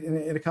this right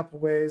in a couple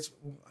of ways.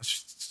 We'll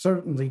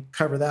certainly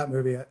cover that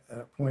movie at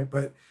a point,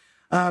 but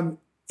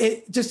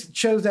it just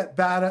shows that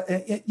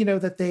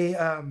that they,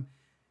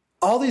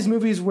 all these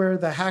movies where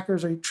the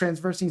hackers are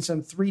transversing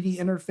some 3D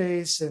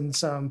interface and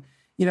some,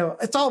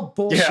 it's all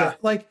bullshit. Yeah.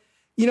 Like,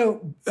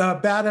 John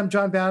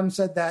Badham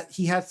said that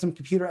he had some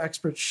computer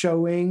experts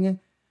showing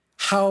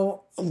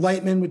how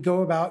Lightman would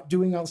go about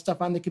doing all the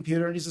stuff on the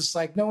computer. And he's just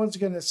like, no one's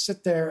going to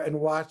sit there and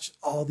watch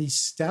all these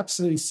steps.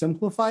 So he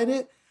simplified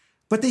it,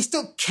 but they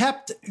still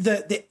kept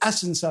the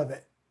essence of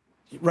it.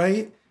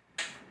 Right.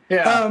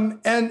 Yeah.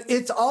 And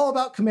it's all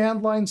about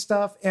command line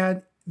stuff.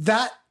 And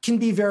that can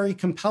be very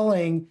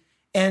compelling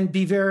and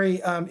be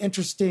very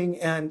interesting.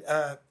 And,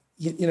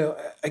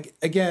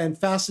 again,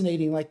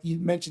 fascinating. Like you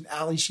mentioned,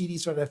 Ali Sheedy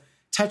sort of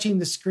touching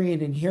the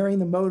screen and hearing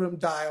the modem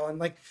dial and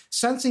like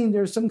sensing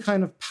there's some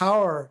kind of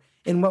power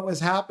in what was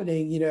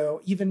happening,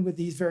 even with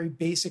these very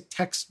basic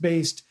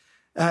text-based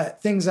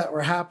things that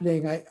were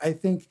happening. I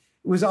think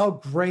it was all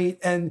great.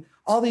 And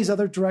all these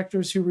other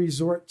directors who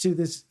resort to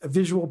this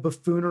visual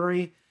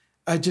buffoonery,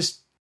 I think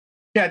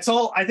it's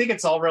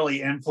all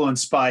really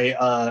influenced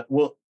by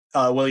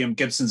William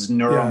Gibson's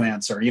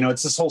Neuromancer.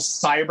 It's this whole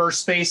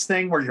cyberspace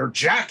thing where you're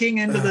jacking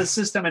into the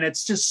system, and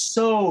it's just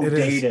so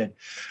dated.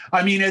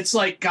 I mean, it's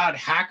like, God,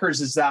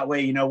 Hackers is that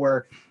way,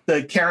 where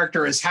the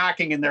character is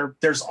hacking and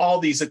there's all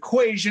these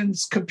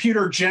equations,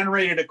 computer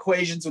generated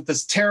equations with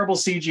this terrible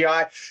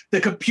CGI.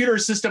 The computer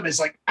system is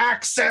like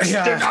access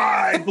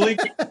denied,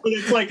 blinking. But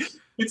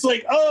it's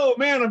like, oh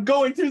man, I'm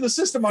going through the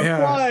system, I'm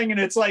flying, and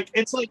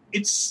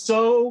it's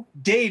so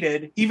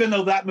dated. Even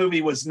though that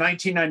movie was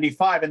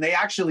 1995, and they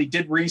actually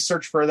did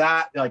research for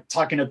that, like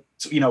talking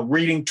to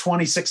reading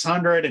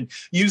 2600 and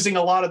using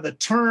a lot of the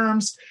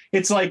terms.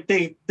 It's like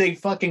they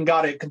fucking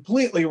got it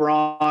completely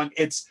wrong.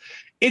 It's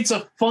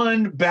a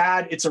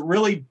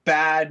really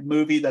bad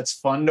movie that's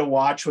fun to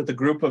watch with a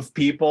group of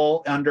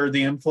people under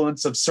the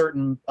influence of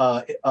certain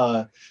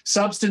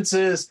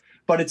substances,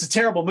 but it's a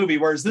terrible movie.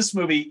 Whereas this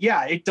movie,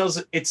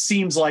 it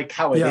seems like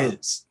how it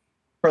is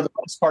for the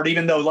most part,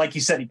 even though, like you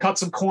said, he cut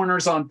some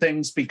corners on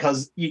things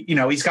because,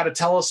 he's got to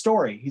tell a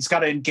story. He's got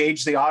to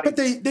engage the audience.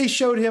 But they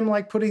showed him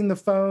like putting the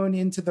phone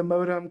into the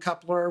modem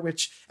coupler,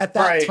 which at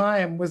that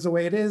time was the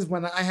way it is.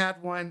 When I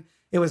had one,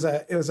 it was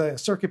a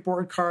circuit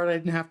board card. I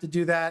didn't have to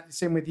do that.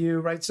 Same with you,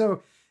 right?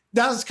 So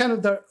that was kind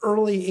of the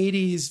early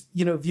 80s,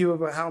 view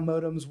of how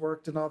modems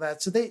worked and all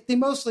that. So they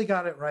mostly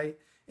got it right.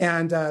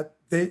 And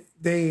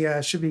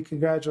they should be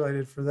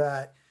congratulated for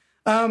that.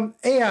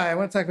 AI, I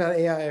want to talk about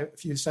AI a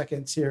few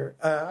seconds here.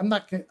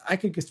 I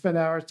could spend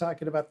hours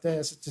talking about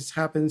this. It just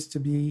happens to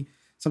be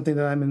something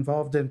that I'm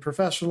involved in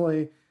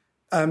professionally.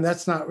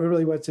 That's not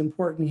really what's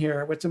important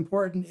here. What's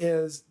important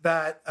is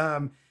that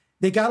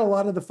they got a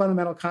lot of the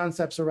fundamental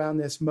concepts around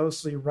this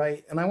mostly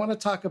right. And I want to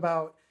talk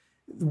about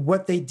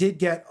what they did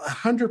get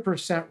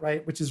 100%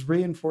 right, which is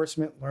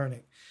reinforcement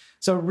learning.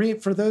 So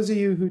for those of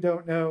you who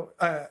don't know,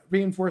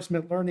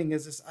 reinforcement learning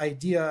is this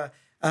idea,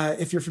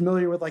 if you're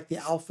familiar with like the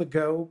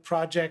AlphaGo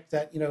project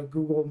that,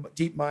 Google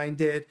DeepMind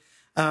did,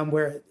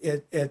 where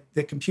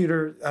the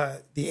computer,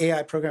 the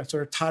AI program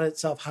sort of taught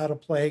itself how to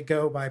play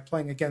Go by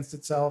playing against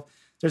itself.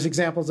 There's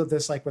examples of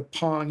this like with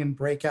Pong and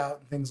Breakout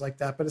and things like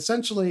that. But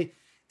essentially,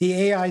 the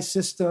AI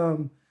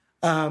system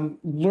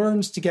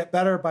learns to get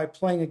better by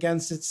playing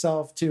against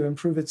itself to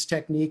improve its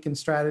technique and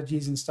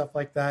strategies and stuff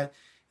like that.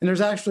 And there's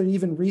actually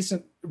even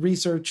recent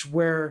research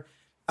where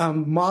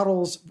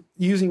models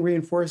using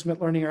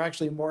reinforcement learning are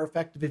actually more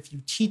effective if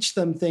you teach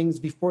them things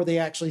before they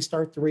actually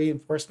start the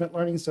reinforcement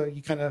learning. So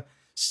you kind of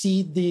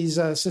seed these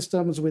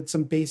systems with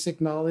some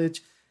basic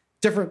knowledge.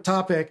 Different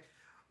topic.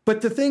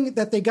 But the thing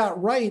that they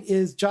got right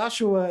is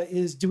Joshua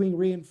is doing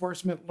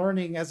reinforcement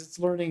learning as it's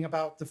learning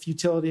about the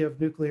futility of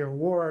nuclear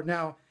war.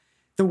 Now,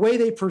 the way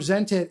they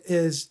present it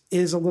is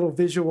a little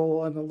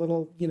visual and a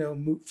little,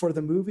 for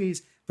the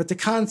movies, but the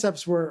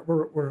concepts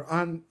were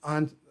on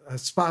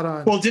spot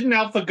on. Well, didn't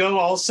AlphaGo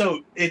also,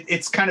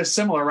 it's kind of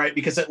similar, right?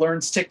 Because it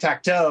learns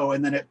tic-tac-toe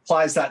and then it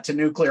applies that to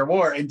nuclear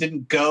war, and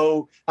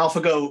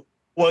AlphaGo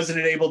wasn't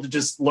it able to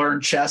just learn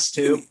chess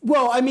too?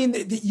 Well, I mean,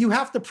 you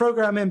have to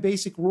program in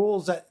basic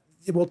rules that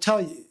it will tell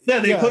you. Yeah,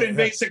 they put in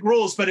basic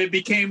rules, but it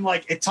became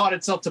like it taught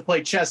itself to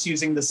play chess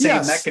using the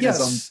same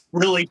mechanism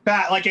really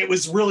fast. Like it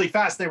was really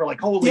fast. They were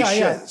like, holy shit.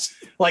 Yeah.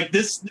 Like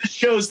this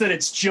shows that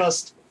it's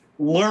just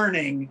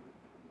learning,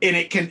 and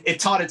it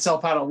taught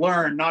itself how to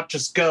learn, not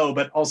just Go,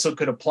 but also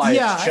could apply it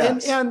to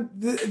chess. And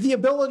the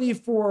ability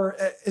for,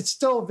 it's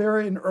still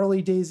very in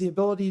early days, the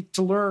ability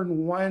to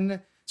learn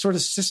one sort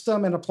of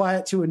system and apply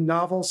it to a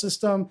novel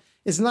system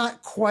is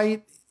not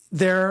quite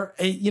there,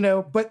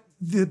 but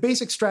the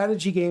basic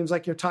strategy games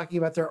like you're talking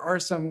about, there are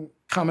some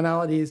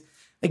commonalities.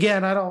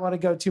 Again, I don't want to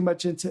go too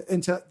much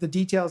into the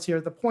details here.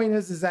 The point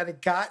is that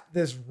it got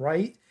this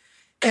right.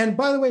 And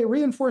by the way,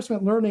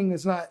 reinforcement learning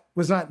was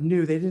not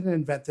new. They didn't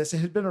invent this. It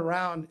had been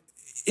around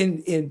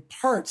in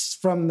parts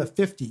from the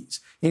 50s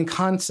in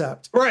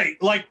concept.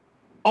 Right. Like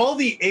all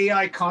the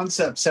AI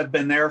concepts have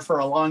been there for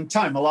a long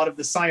time. A lot of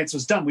the science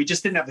was done. We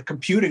just didn't have the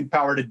computing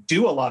power to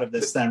do a lot of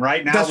this then,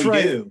 right? Now we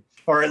do,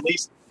 or at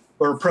least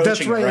we're approaching.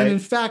 That's right. It, right. And in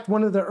fact,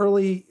 one of the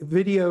early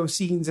video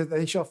scenes that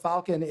they show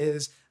Falcon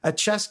is a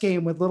chess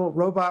game with little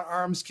robot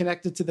arms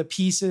connected to the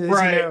pieces.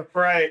 Right,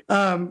 right.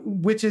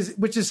 Which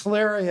is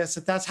hilarious.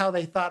 That's how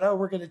they thought,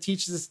 we're going to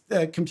teach this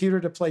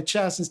computer to play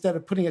chess. Instead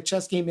of putting a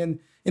chess game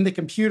in the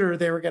computer,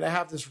 they were going to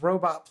have this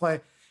robot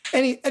play.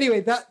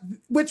 Anyway,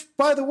 which,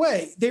 by the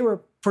way, they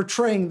were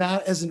portraying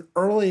that as an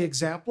early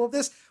example of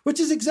this, which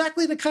is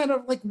exactly the kind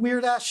of like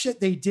weird ass shit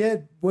they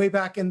did way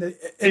back in the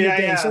day.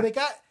 Yeah. So they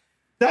got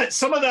that.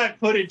 Some of that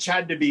footage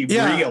had to be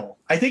real.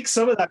 I think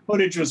some of that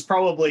footage was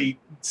probably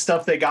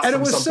stuff they got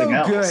from something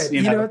else. And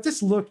it was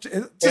so good.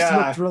 It just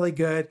looked really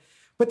good.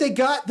 But they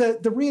got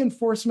the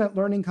reinforcement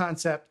learning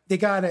concept. They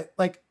got it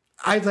like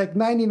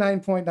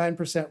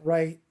 99.9%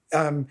 right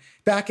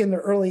back in the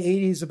early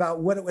 80s about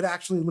what it would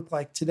actually look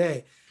like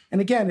today.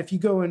 And again, if you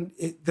go in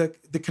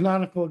the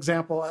canonical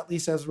example, at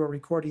least as we're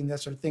recording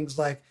this, are things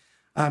like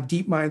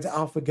DeepMind's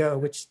AlphaGo,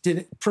 which did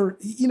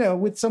it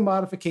with some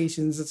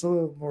modifications. It's a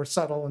little more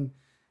subtle and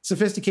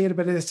sophisticated,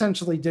 but it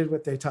essentially did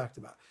what they talked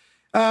about.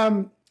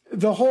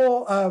 The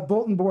whole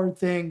bulletin board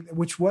thing,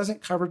 which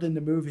wasn't covered in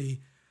the movie,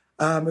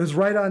 it was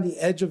right on the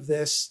edge of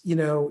this,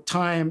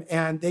 time,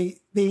 and they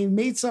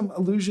made some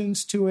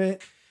allusions to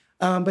it,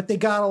 but they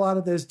got a lot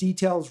of those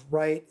details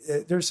right.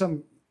 There's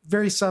some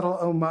very subtle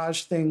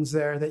homage things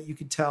there that you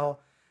could tell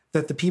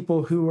that the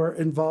people who were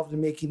involved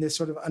in making this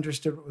sort of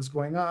understood what was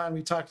going on.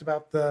 We talked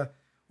about the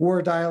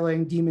war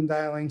dialing, demon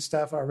dialing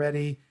stuff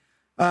already.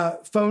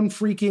 Phone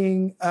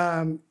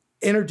phreaking,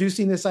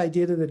 introducing this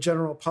idea to the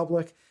general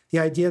public, the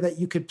idea that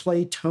you could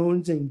play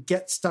tones and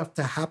get stuff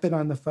to happen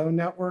on the phone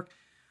network.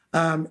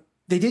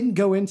 They didn't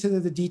go into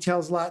the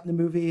details a lot in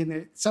the movie,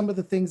 and some of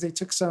the things they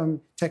took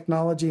some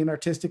technology and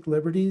artistic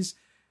liberties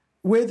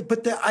with,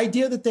 but the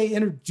idea that they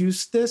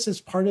introduced this as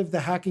part of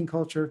the hacking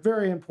culture,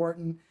 very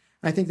important.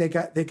 I think they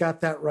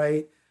got that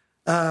right.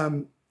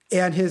 And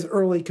his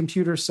early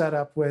computer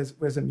setup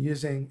was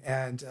amusing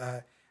and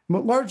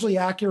largely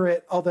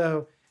accurate,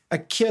 although a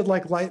kid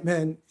like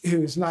Lightman,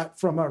 who's not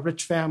from a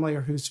rich family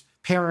or whose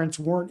parents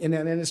weren't in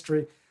that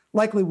industry,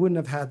 likely wouldn't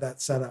have had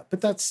that setup.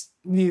 But that's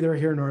neither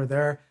here nor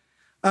there.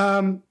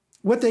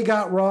 What they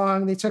got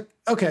wrong, they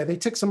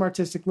took some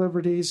artistic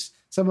liberties.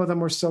 Some of them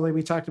were silly.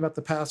 We talked about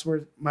the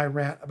password, my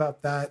rant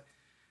about that.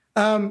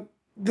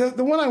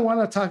 The one I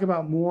want to talk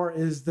about more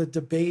is the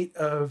debate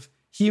of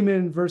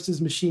human versus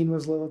machine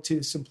was a little too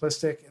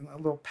simplistic and a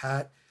little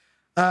pat.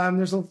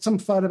 There's some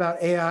fun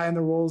about AI and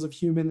the roles of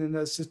human in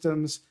those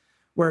systems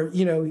where,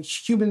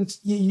 humans,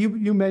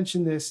 you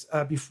mentioned this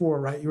before,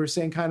 right? You were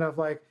saying kind of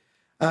like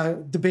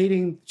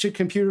debating, should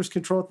computers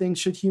control things?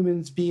 Should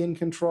humans be in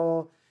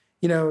control?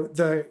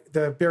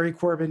 The Barry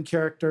Corbin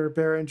character,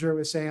 Behringer,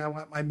 was saying, I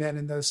want my men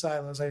in those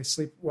silos. I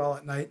sleep well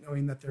at night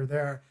knowing that they're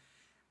there.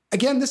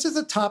 Again, this is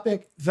a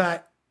topic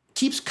that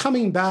keeps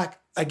coming back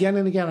again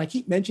and again. I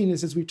keep mentioning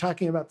this as we're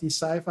talking about these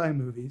sci-fi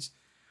movies.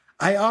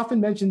 I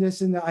often mention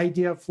this in the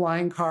idea of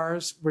flying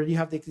cars, where you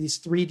have these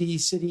 3D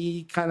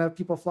city kind of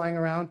people flying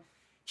around.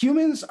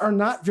 Humans are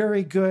not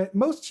very good.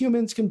 Most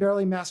humans can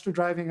barely master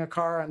driving a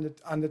car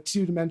on the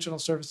two-dimensional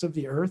surface of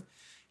the Earth.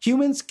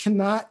 Humans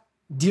cannot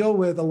deal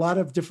with a lot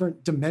of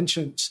different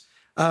dimensions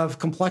of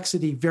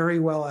complexity very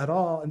well at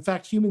all. In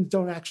fact, humans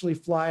don't actually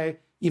fly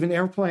even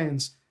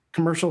airplanes,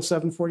 commercial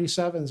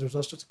 747s. There's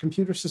all sorts of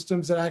computer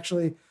systems that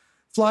actually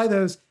fly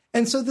those.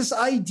 And so this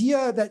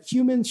idea that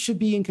humans should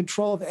be in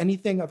control of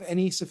anything of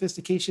any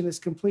sophistication is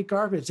complete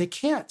garbage. They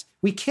can't.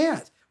 We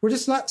can't. We're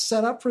just not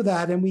set up for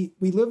that. And we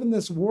live in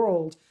this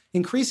world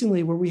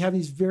increasingly where we have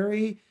these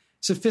very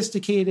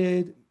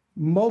sophisticated,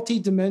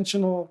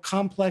 multi-dimensional,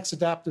 complex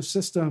adaptive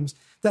systems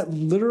that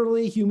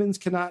literally humans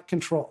cannot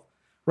control,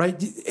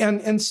 right?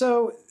 And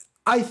so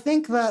I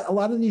think that a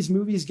lot of these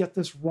movies get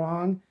this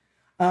wrong.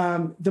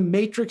 The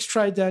Matrix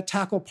tried to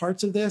tackle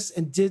parts of this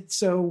and did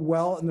so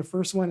well in the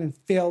first one and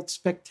failed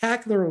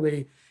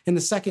spectacularly in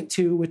the second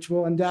two, which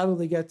we'll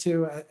undoubtedly get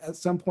to at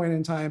some point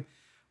in time.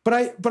 But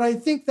I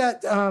think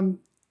that,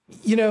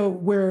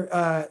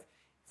 where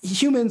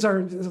humans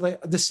are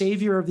like the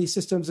savior of these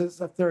systems,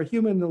 if they're a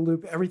human in the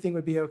loop, everything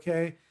would be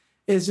okay,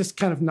 is just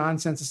kind of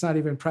nonsense. It's not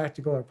even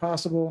practical or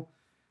possible.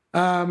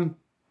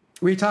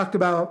 We talked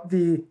about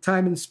the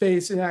time and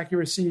space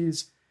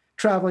inaccuracies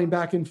traveling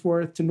back and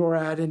forth to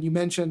NORAD, and you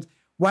mentioned,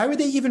 why would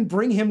they even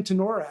bring him to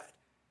NORAD?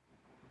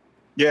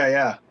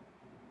 Yeah.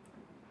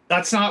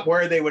 That's not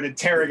where they would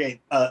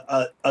interrogate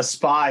a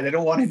spy. They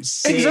don't want him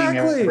seeing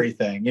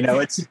everything.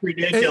 It's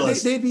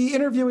ridiculous. They'd be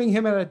interviewing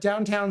him at a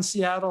downtown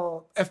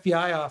Seattle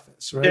FBI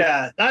office, right?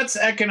 Yeah, that's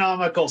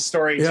economical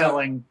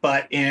storytelling,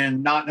 but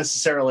in not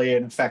necessarily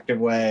an effective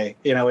way.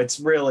 It's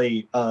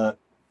really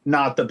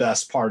not the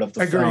best part of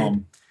the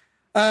film.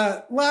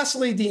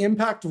 Lastly, the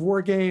impact of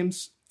war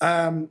games.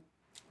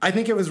 I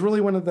think it was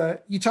really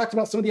you talked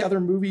about some of the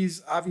other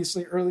movies,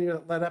 obviously, earlier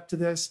that led up to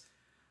this.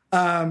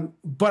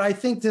 But I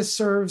think this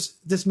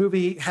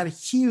movie had a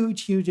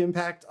huge, huge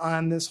impact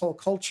on this whole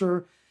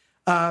culture.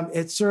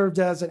 It served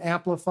as an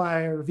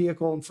amplifier,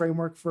 vehicle, and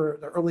framework for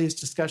the earliest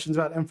discussions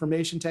about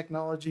information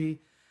technology.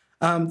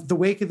 The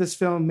wake of this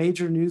film,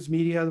 major news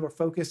media were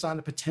focused on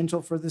the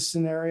potential for this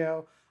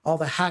scenario, all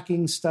the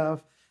hacking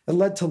stuff. It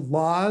led to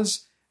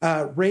laws.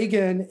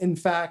 Reagan, in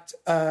fact,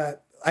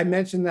 I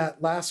mentioned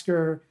that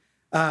Lasker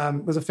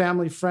was a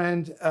family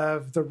friend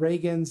of the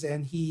Reagans,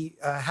 and he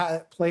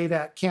had played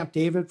at Camp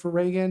David for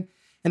Reagan.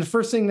 And the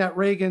first thing that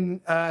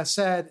Reagan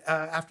said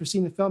after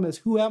seeing the film is,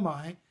 "Who am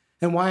I?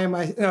 And why am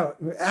I?" No,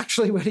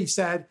 actually what he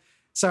said,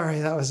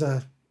 sorry, that was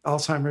a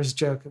Alzheimer's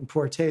joke and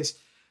poor taste.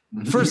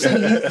 First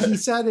thing he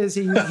said is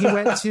he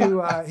went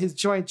to his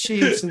Joint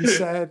Chiefs and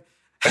said,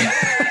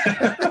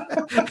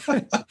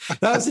 that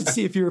was to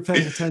see if you were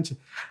paying attention.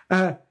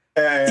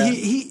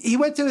 He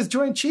went to his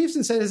Joint Chiefs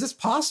and said, "Is this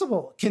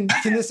possible? Can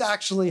this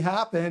actually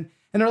happen?"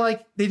 And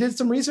they did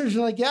some research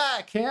and yeah,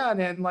 it can.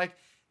 And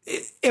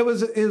it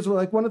was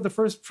like one of the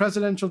first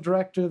presidential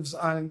directives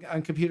on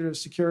computer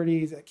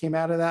security that came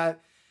out of that.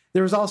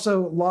 There was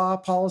also law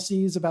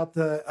policies about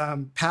the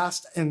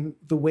past and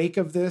the wake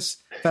of this,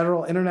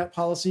 federal internet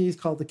policies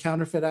called the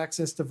Counterfeit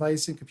Access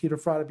Device and Computer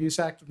Fraud Abuse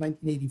Act of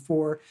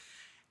 1984,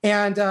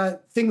 and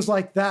things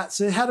like that.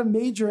 So it had a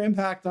major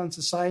impact on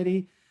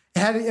society. It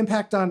had an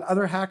impact on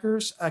other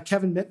hackers.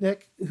 Kevin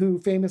Mitnick, who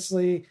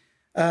famously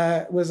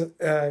was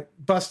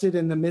busted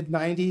in the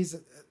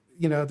mid-90s.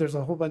 You know, there's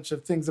a whole bunch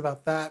of things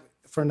about that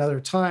for another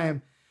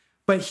time.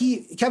 But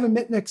Kevin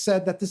Mitnick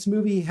said that this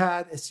movie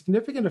had a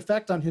significant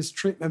effect on his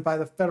treatment by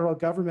the federal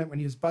government when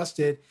he was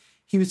busted.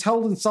 He was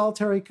held in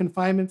solitary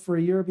confinement for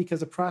a year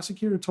because a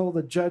prosecutor told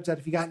the judge that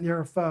if he got near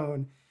a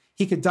phone,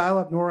 he could dial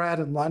up NORAD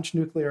and launch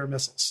nuclear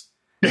missiles.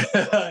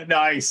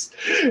 Nice.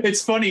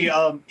 It's funny.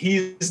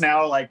 He's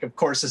now, like, of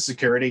course, a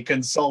security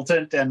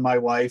consultant, and my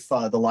wife,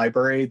 the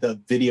library, the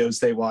videos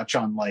they watch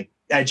on, like,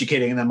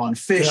 educating them on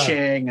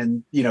phishing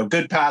and, you know,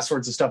 good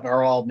passwords and stuff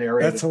are all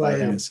narrated. That's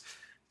hilarious. By him.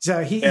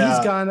 So he's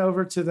gone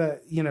over to to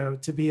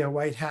be a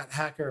white hat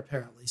hacker,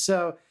 apparently.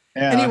 So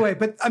anyway,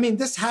 but I mean,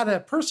 this had a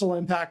personal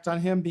impact on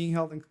him being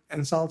held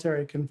in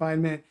solitary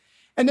confinement.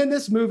 And then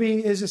this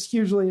movie is just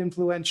hugely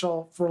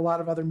influential for a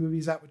lot of other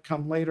movies that would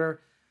come later.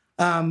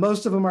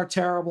 Most of them are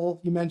terrible.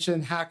 You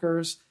mentioned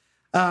Hackers.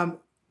 There's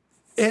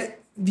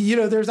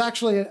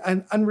actually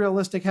an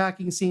unrealistic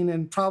hacking scene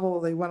in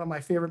probably one of my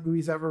favorite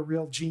movies ever,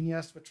 Real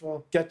Genius, which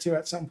we'll get to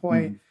at some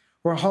point,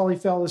 where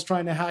Holyfield is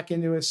trying to hack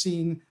into a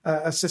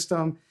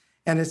system,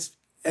 and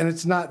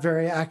it's not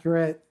very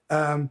accurate.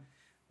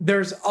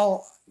 There's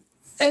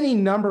any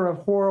number of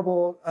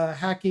horrible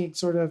hacking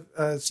sort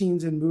of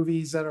scenes in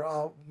movies that are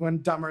all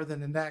one dumber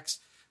than the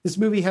next. This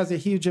movie has a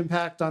huge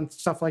impact on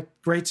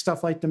great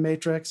stuff like The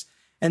Matrix,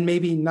 and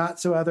maybe not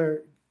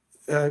so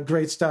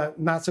great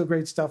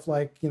stuff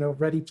like, you know,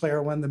 Ready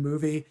Player One, the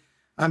movie.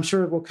 I'm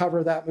sure we'll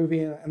cover that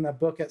movie in the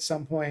book at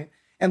some point.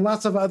 And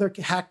lots of other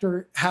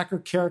hacker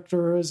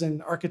characters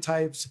and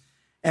archetypes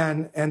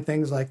and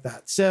things like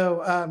that.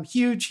 So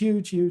huge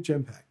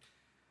impact.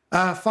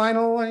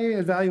 Finally,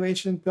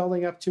 evaluation,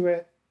 building up to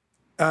it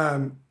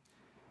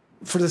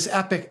for this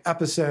epic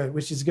episode,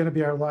 which is going to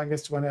be our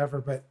longest one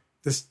ever, but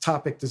this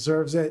topic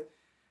deserves it.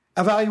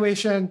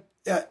 Evaluation,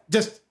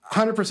 just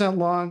 100%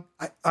 long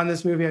on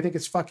this movie. I think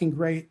it's fucking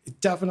great. It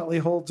definitely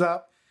holds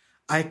up.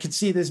 I could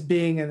see this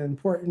being an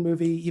important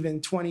movie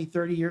even 20,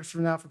 30 years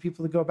from now for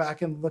people to go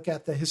back and look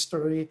at the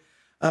history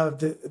of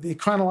the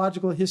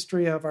chronological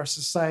history of our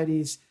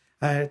society's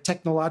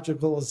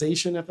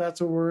technologicalization, if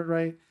that's a word,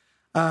 right?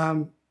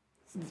 I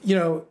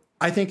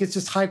think it's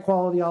just high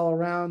quality all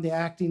around. The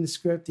acting, the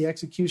script, the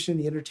execution,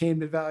 the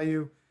entertainment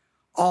value,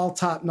 all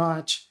top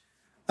notch.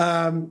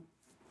 I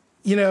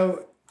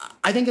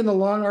think in the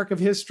long arc of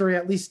history,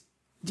 at least,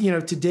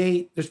 to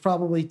date, there's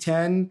probably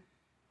 10,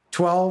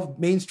 12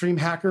 mainstream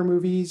hacker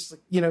movies,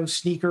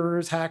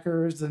 Sneakers,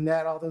 Hackers, The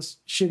Net, all those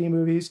shitty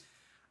movies.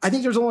 I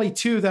think there's only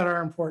two that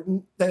are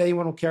important that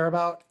anyone will care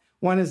about.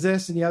 One is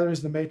this and the other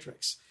is The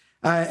Matrix.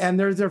 And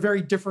they're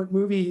very different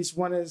movies.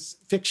 One is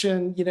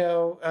fiction,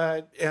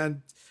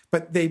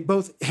 but they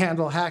both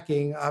handle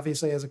hacking,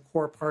 obviously, as a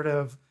core part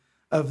of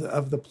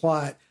the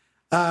plot.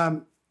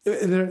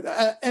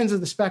 They're ends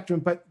of the spectrum.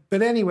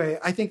 But anyway,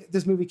 I think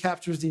this movie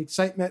captures the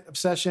excitement,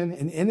 obsession,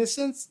 and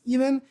innocence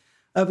even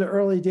of the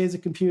early days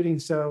of computing.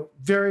 So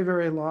very,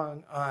 very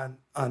long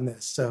on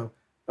this. So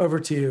over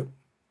to you.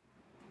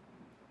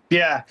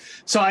 Yeah,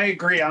 so I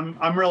agree.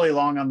 I'm really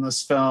long on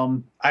this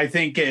film. I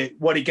think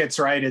what it gets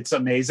right, it's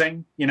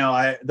amazing.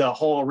 The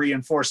whole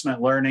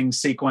reinforcement learning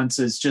sequence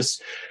is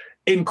just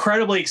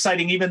incredibly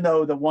exciting, even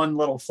though the one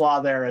little flaw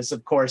there is,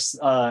 of course,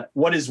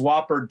 what is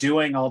Whopper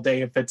doing all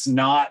day if it's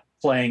not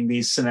playing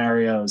these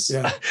scenarios?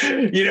 Yeah.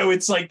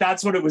 It's like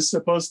that's what it was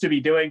supposed to be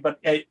doing, but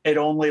it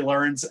only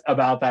learns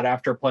about that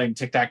after playing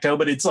tic-tac-toe.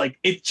 But it's like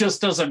it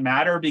just doesn't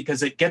matter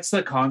because it gets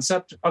the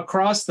concept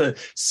across, the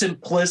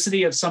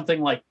simplicity of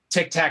something like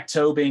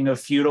tic-tac-toe being a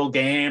feudal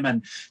game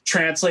and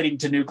translating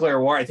to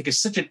nuclear war. I think is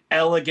such an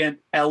elegant,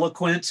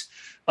 eloquent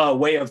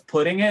way of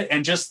putting it,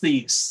 and just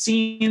the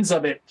scenes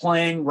of it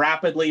playing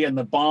rapidly and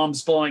the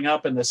bombs blowing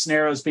up and the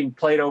scenarios being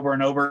played over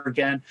and over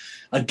again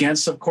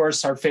against, of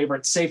course, our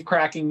favorite safe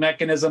cracking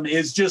mechanism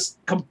is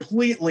just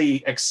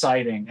completely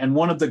exciting and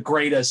one of the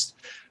greatest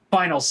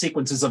final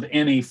sequences of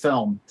any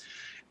film.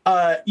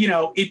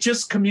 It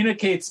just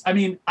communicates. I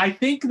mean, I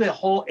think the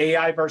whole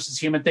AI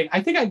versus human thing, I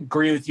think I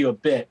agree with you a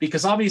bit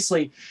because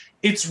obviously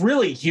it's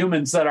really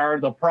humans that are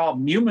the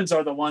problem. Humans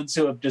are the ones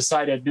who have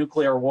decided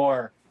nuclear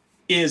war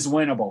is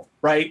winnable,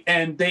 right?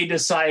 And they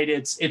decide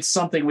it's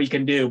something we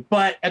can do.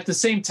 But at the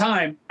same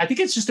time, I think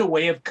it's just a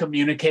way of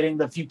communicating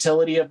the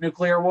futility of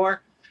nuclear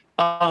war.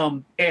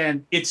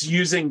 And it's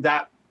using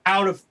that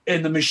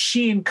and the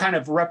machine kind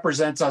of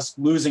represents us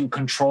losing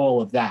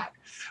control of that,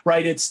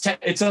 right?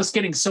 It's us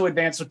getting so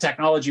advanced with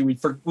technology, we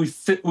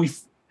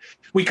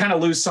kind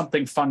of lose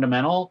something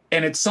fundamental,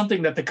 and it's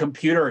something that the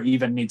computer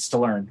even needs to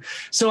learn.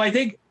 So I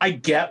think I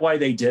get why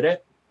they did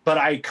it, but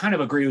I kind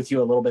of agree with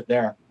you a little bit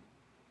there.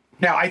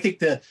 Now, I think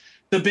the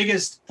the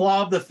biggest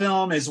flaw of the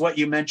film is what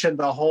you mentioned,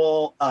 the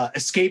whole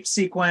escape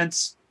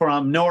sequence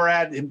from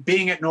NORAD and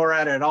being at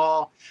NORAD at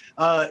all.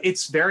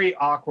 It's very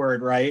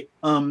awkward, right?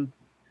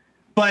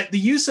 But the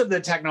use of the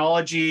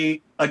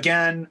technology,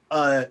 again,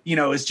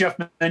 as Jeff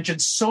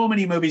mentioned, so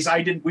many movies.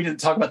 We didn't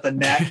talk about The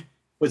Net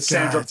with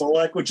Sandra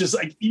Bullock, which is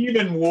like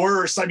even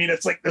worse. I mean,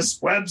 it's like this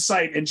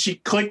website, and she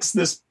clicks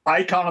this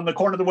icon on the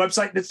corner of the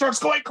website, and it starts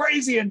going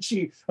crazy, and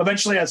she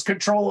eventually has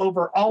control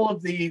over all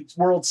of the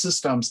world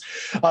systems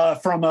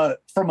from a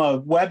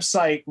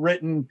website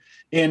written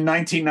in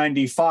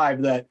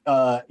 1995 that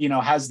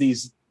has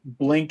these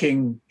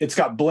blinking. It's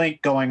got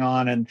blink going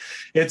on, and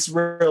it's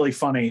really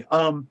funny.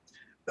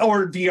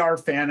 Or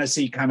VR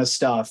fantasy kind of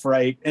stuff,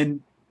 right?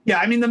 And yeah,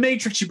 I mean, The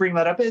Matrix, you bring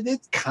that up,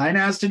 it kind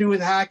of has to do with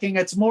hacking.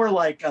 It's more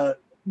like a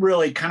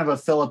really kind of a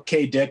Philip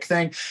K. Dick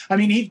thing. I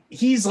mean,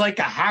 he's like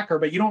a hacker,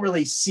 but you don't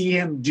really see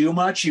him do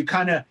much. You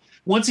kind of,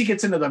 once he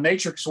gets into the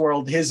Matrix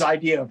world, his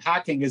idea of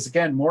hacking is,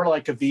 again, more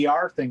like a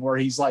VR thing where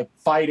he's like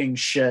fighting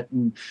shit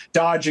and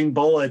dodging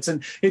bullets.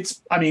 And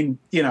it's, I mean,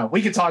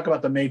 we could talk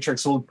about The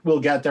Matrix. We'll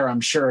get there,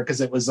 I'm sure, because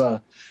it was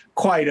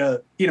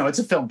it's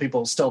a film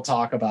people still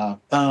talk about.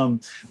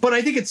 But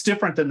I think it's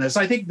different than this.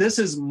 I think this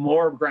is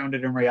more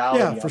grounded in reality.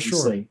 Yeah, for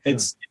obviously. sure.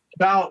 It's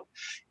about,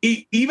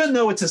 even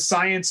though it's a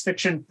science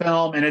fiction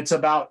film and it's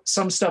about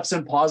some stuff's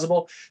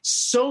implausible,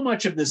 so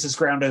much of this is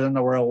grounded in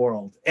the real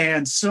world.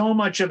 And so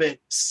much of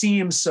it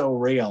seems so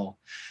real.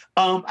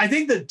 I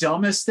think the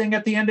dumbest thing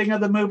at the ending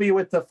of the movie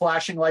with the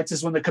flashing lights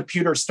is when the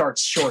computer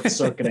starts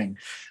short-circuiting.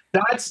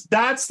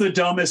 That's the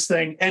dumbest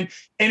thing. And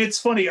it's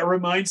funny. It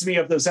reminds me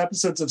of those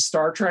episodes of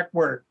Star Trek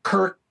where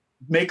Kirk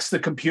makes the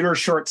computer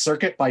short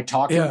circuit by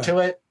talking to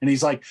it. And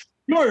he's like,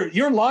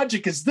 your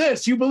logic is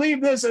this. You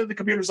believe this. And the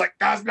computer's like,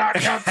 does not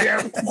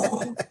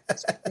compute.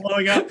 It's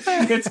blowing up.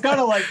 It's kind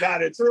of like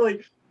that. It's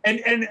really...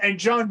 And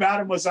John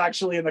Badham was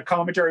actually in the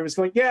commentary. He was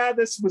going, yeah,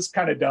 this was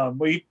kind of dumb.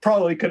 We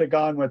probably could have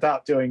gone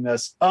without doing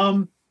this.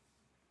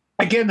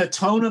 Again, the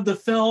tone of the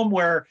film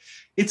where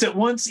it's at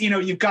once,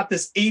 you've got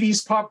this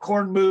 80s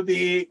popcorn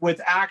movie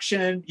with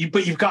action,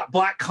 but you've got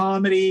black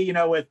comedy,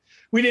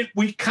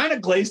 we kind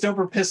of glazed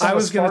over Piss on a Spark Plug. I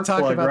was going to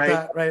talk about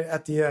that right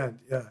at the end.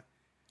 Yeah.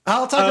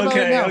 I'll talk about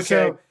it now. Okay.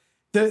 So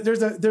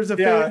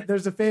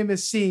there's a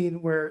famous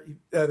scene where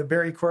the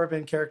Barry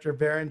Corbin character,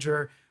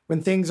 Berenger,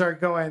 when things are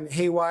going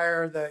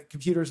haywire, the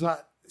computer's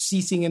not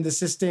ceasing and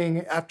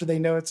desisting after they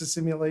know it's a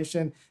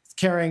simulation, it's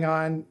carrying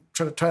on,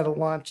 try to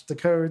launch the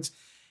codes.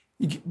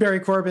 Barry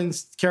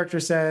Corbin's character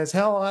says,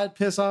 hell, I'd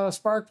piss on a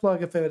spark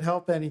plug if it would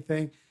help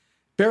anything.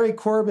 Barry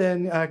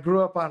Corbin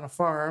grew up on a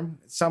farm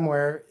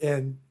somewhere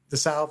in the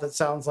South, it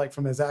sounds like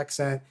from his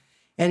accent.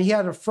 And he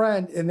had a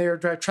friend, and they would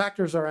drive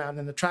tractors around,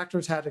 and the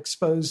tractors had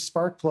exposed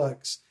spark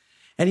plugs.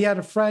 And he had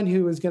a friend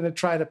who was going to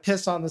try to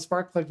piss on the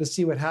spark plug to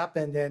see what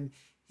happened. And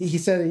he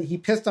said he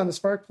pissed on the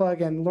spark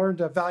plug and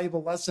learned a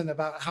valuable lesson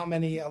about how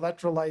many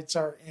electrolytes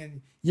are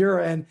in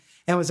urine,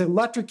 and was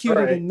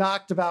electrocuted and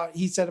knocked about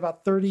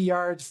 30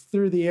 yards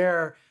through the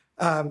air,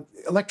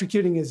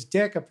 electrocuting his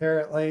dick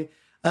apparently,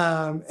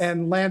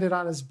 and landed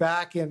on his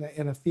back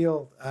in a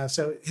field.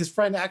 So his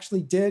friend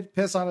actually did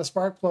piss on a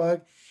spark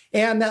plug,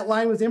 and that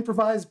line was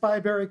improvised by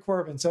Barry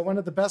Corbin. So one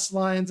of the best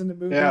lines in the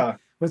movie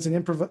was an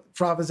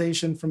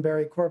improvisation from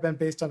Barry Corbin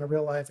based on a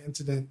real life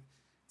incident.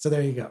 So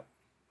there you go.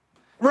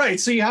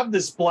 Right. So you have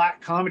this black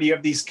comedy. You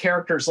have these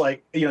characters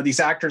like, these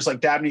actors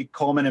like Dabney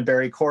Coleman and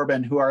Barry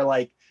Corbin who are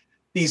like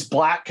these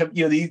black,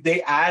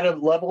 they add a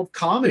level of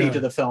comedy to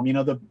the film.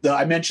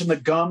 I mentioned the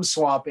gum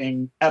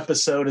swapping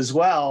episode as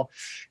well.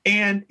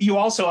 And you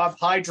also have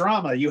high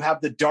drama. You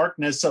have the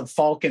darkness of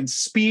Falcon's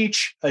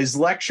speech, his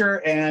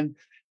lecture, and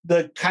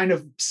the kind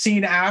of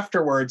scene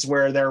afterwards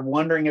where they're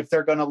wondering if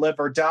they're going to live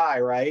or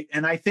die. Right.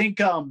 And I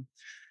think,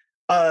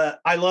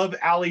 I love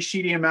Ali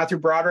Sheedy and Matthew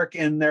Broderick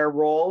in their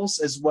roles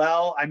as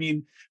well. I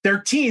mean, they're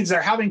teens;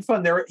 they're having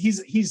fun.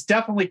 He's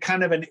definitely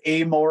kind of an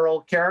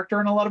amoral character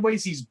in a lot of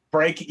ways. He's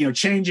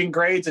changing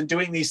grades and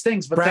doing these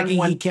things, but bragging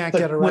then he can't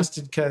get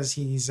arrested because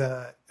he's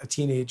a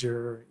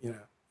teenager.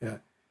 Yeah.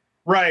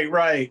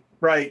 Right.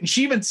 And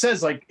she even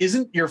says, like,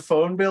 isn't your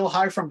phone bill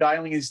high from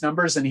dialing these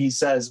numbers? And he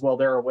says, well,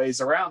 there are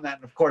ways around that.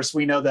 And of course,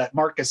 we know that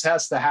Marcus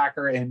Hess, the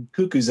hacker in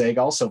Cuckoo's Egg,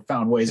 also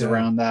found ways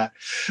around that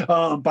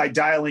by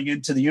dialing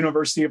into the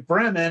University of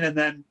Bremen and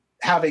then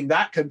having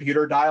that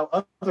computer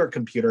dial other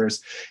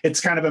computers. It's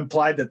kind of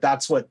implied that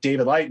that's what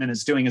David Lightman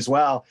is doing as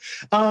well.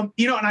 And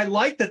I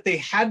like that they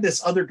had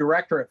this other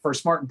director at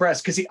first, Martin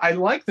Brest, because I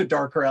like the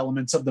darker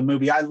elements of the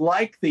movie. I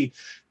like the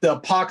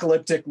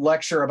apocalyptic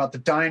lecture about the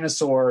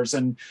dinosaurs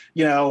and,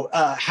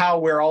 how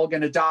we're all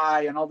going to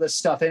die and all this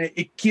stuff. And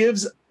it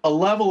gives a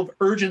level of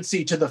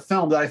urgency to the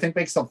film that I think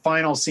makes the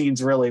final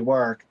scenes really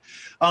work.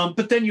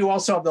 But then you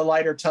also have the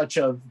lighter touch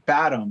of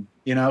Badham,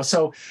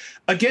 So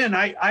again,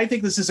 I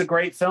think this is a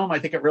great film. I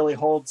think it really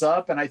holds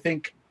up. And I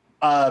think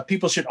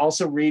people should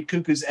also read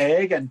Cuckoo's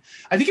Egg. And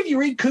I think if you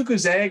read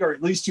Cuckoo's Egg, or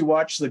at least you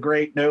watch the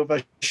great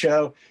Nova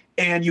show,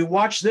 and you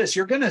watch this,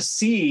 you're going to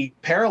see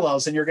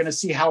parallels, and you're going to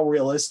see how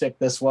realistic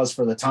this was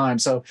for the time.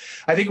 So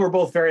I think we're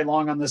both very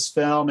long on this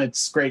film.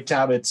 It's great to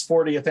have its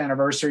 40th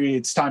anniversary.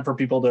 It's time for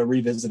people to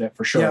revisit it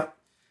for sure. Yeah.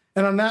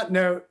 And on that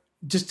note,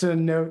 just to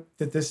note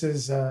that this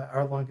is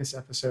our longest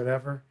episode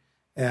ever.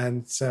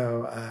 And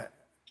so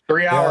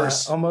 3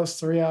 hours, almost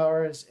 3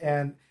 hours,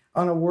 and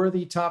on a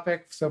worthy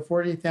topic. So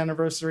 40th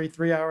anniversary,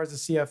 3 hours of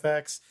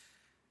CFX.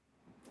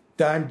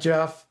 I'm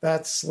Jeff.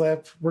 That's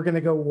Slip. We're going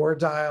to go War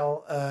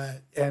Dial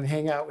and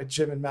hang out with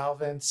Jim and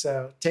Malvin.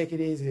 So take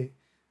it easy.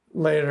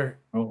 Later.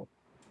 Oh.